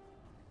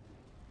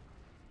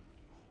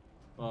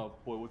Oh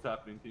boy, what's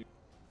happening, team?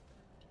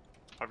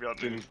 I've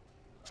got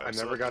I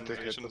never got to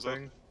hit the activations up.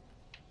 thing.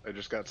 I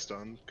just got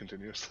stunned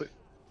continuously.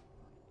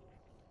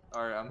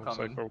 All right, I'm Looks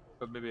like coming,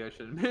 but maybe I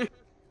shouldn't be.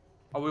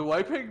 Are we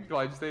wiping? Do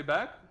I just stay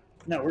back?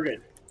 No, we're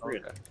good. We're Okay.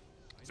 good.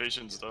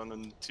 Activation's done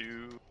in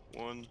 2,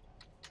 1.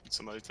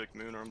 Somebody take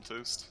Moon or I'm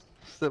toast.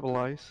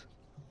 Stabilize.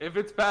 If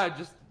it's bad,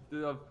 just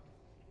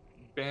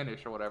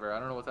banish or whatever. I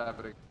don't know what's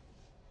happening.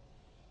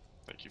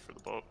 Thank you for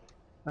the boat.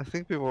 I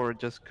think people were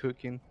just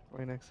cooking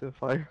right next to the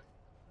fire.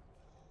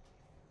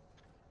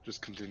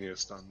 Just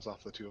continuous stuns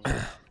off the two of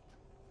them.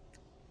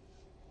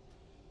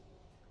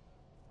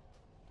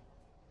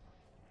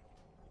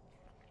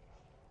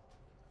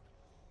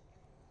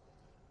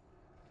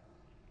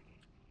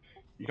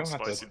 You don't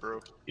have Spicy, to.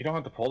 bro. You don't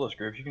have to pull this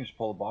group. You can just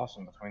pull the boss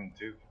in between the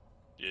two.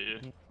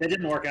 Yeah. That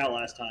didn't work out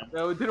last time.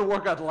 No, it didn't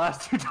work out the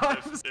last 2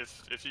 times.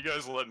 If you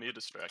guys will let me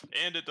distract,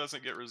 and it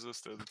doesn't get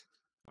resisted,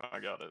 I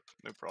got it.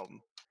 No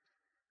problem.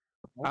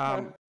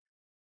 I'm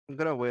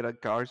gonna wait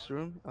at guard's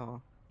room.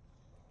 Oh.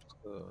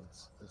 So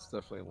it's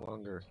definitely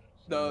longer.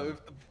 No,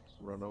 if the,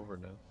 Run over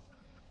now.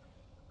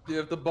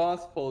 yeah, if the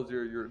boss pulls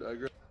your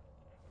dagger.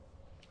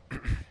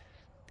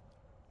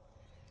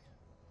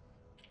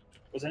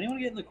 Was anyone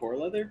getting the core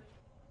leather?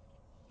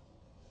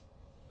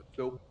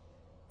 Nope.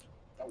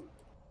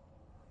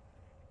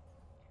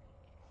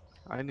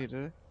 I needed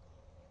it.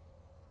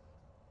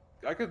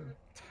 I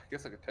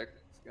guess I could tech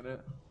skin it.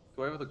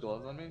 Do I have the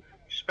gloves on me?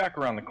 Just back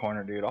around the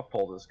corner, dude. I'll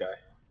pull this guy.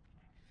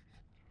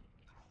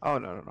 Oh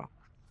no.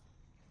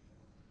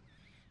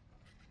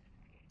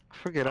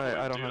 Forget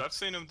I don't dude, have. I've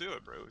seen him do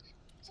it, bro. He's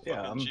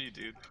Yeah, fucking G,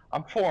 dude.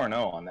 I'm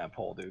 4-0 on that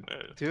pull, dude.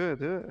 Yeah.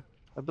 Do it.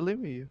 I believe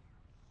in you.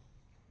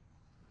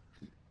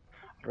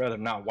 I'd rather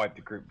not wipe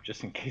the group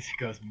just in case it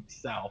goes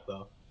south,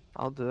 though.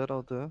 I'll do it.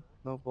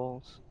 No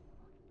balls.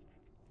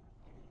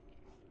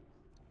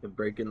 You're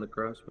breaking the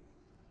cross.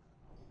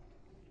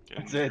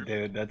 That's it,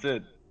 dude. That's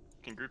it.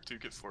 Can group 2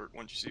 get fort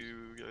once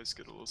you guys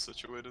get a little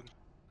situated?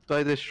 Do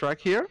I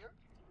distract here?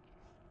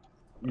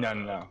 No.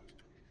 Yeah,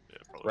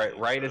 probably.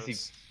 Right as he,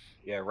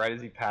 right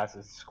as he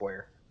passes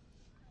square.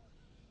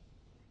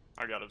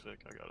 I got it, Vic.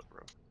 I got it,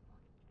 bro.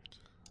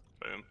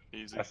 Bam.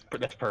 Easy. That's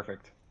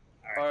perfect.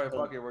 Alright,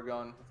 fuck it, we're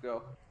going. Let's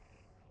go.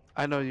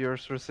 I know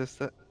yours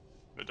resisted.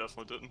 It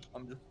definitely didn't.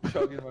 I'm just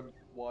chugging my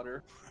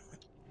water.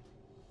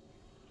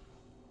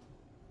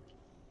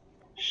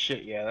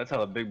 Shit, yeah, that's how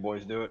the big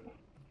boys do it.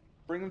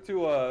 Bring them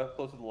to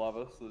close to the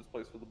lava, so there's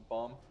place for the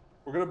bomb.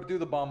 We're gonna do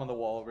the bomb on the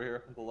wall over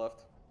here on the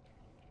left.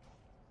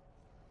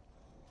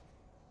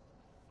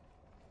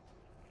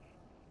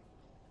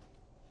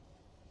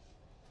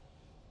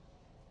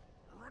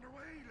 Run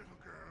away, little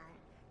girl.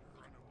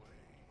 Run away.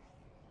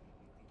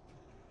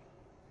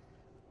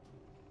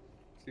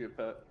 See a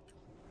pet.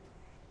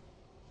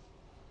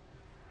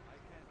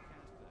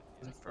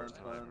 It's the first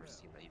time I've ever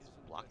seen that he's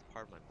blocked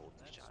part of my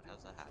multi-shot.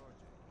 How's that happen?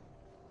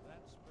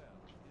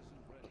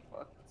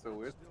 What? That's so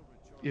weird.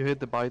 You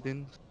hit the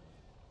Biden.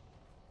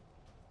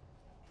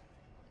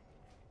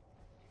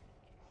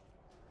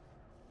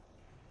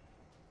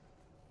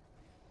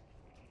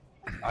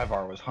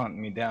 Ivar was hunting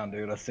me down,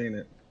 dude. I seen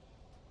it.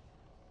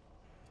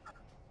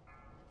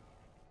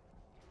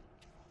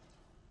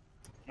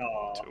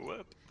 Oh.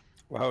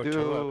 Wow, dude,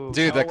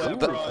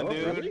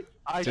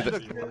 I should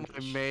have got my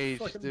mage,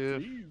 dude.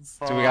 Dude,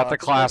 we got the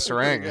class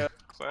ring.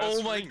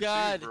 Class my ring too,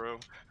 God. bro.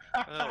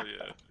 Hell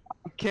yeah.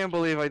 I can't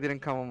believe I didn't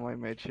come on my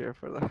mage here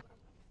for that.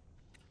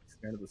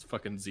 Scared of this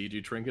fucking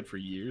ZG trinket for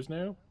years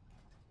now.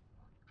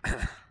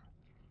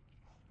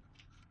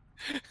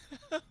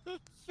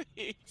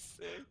 Phase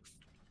 6.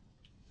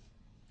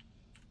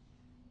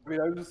 I mean,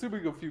 I'm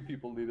assuming a few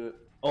people need it.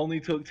 Only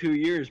took 2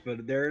 years,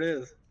 but there it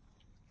is.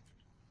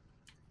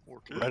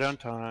 Right on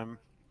time.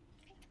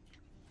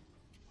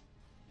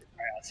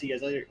 Alright, I'll see you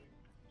guys later.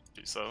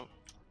 Peace out.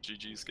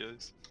 GG's,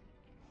 guys.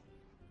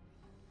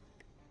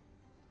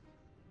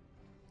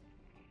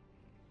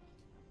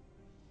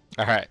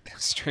 Alright,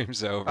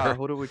 stream's over.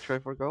 Who do we try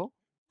for goal?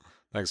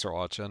 Thanks for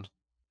watching.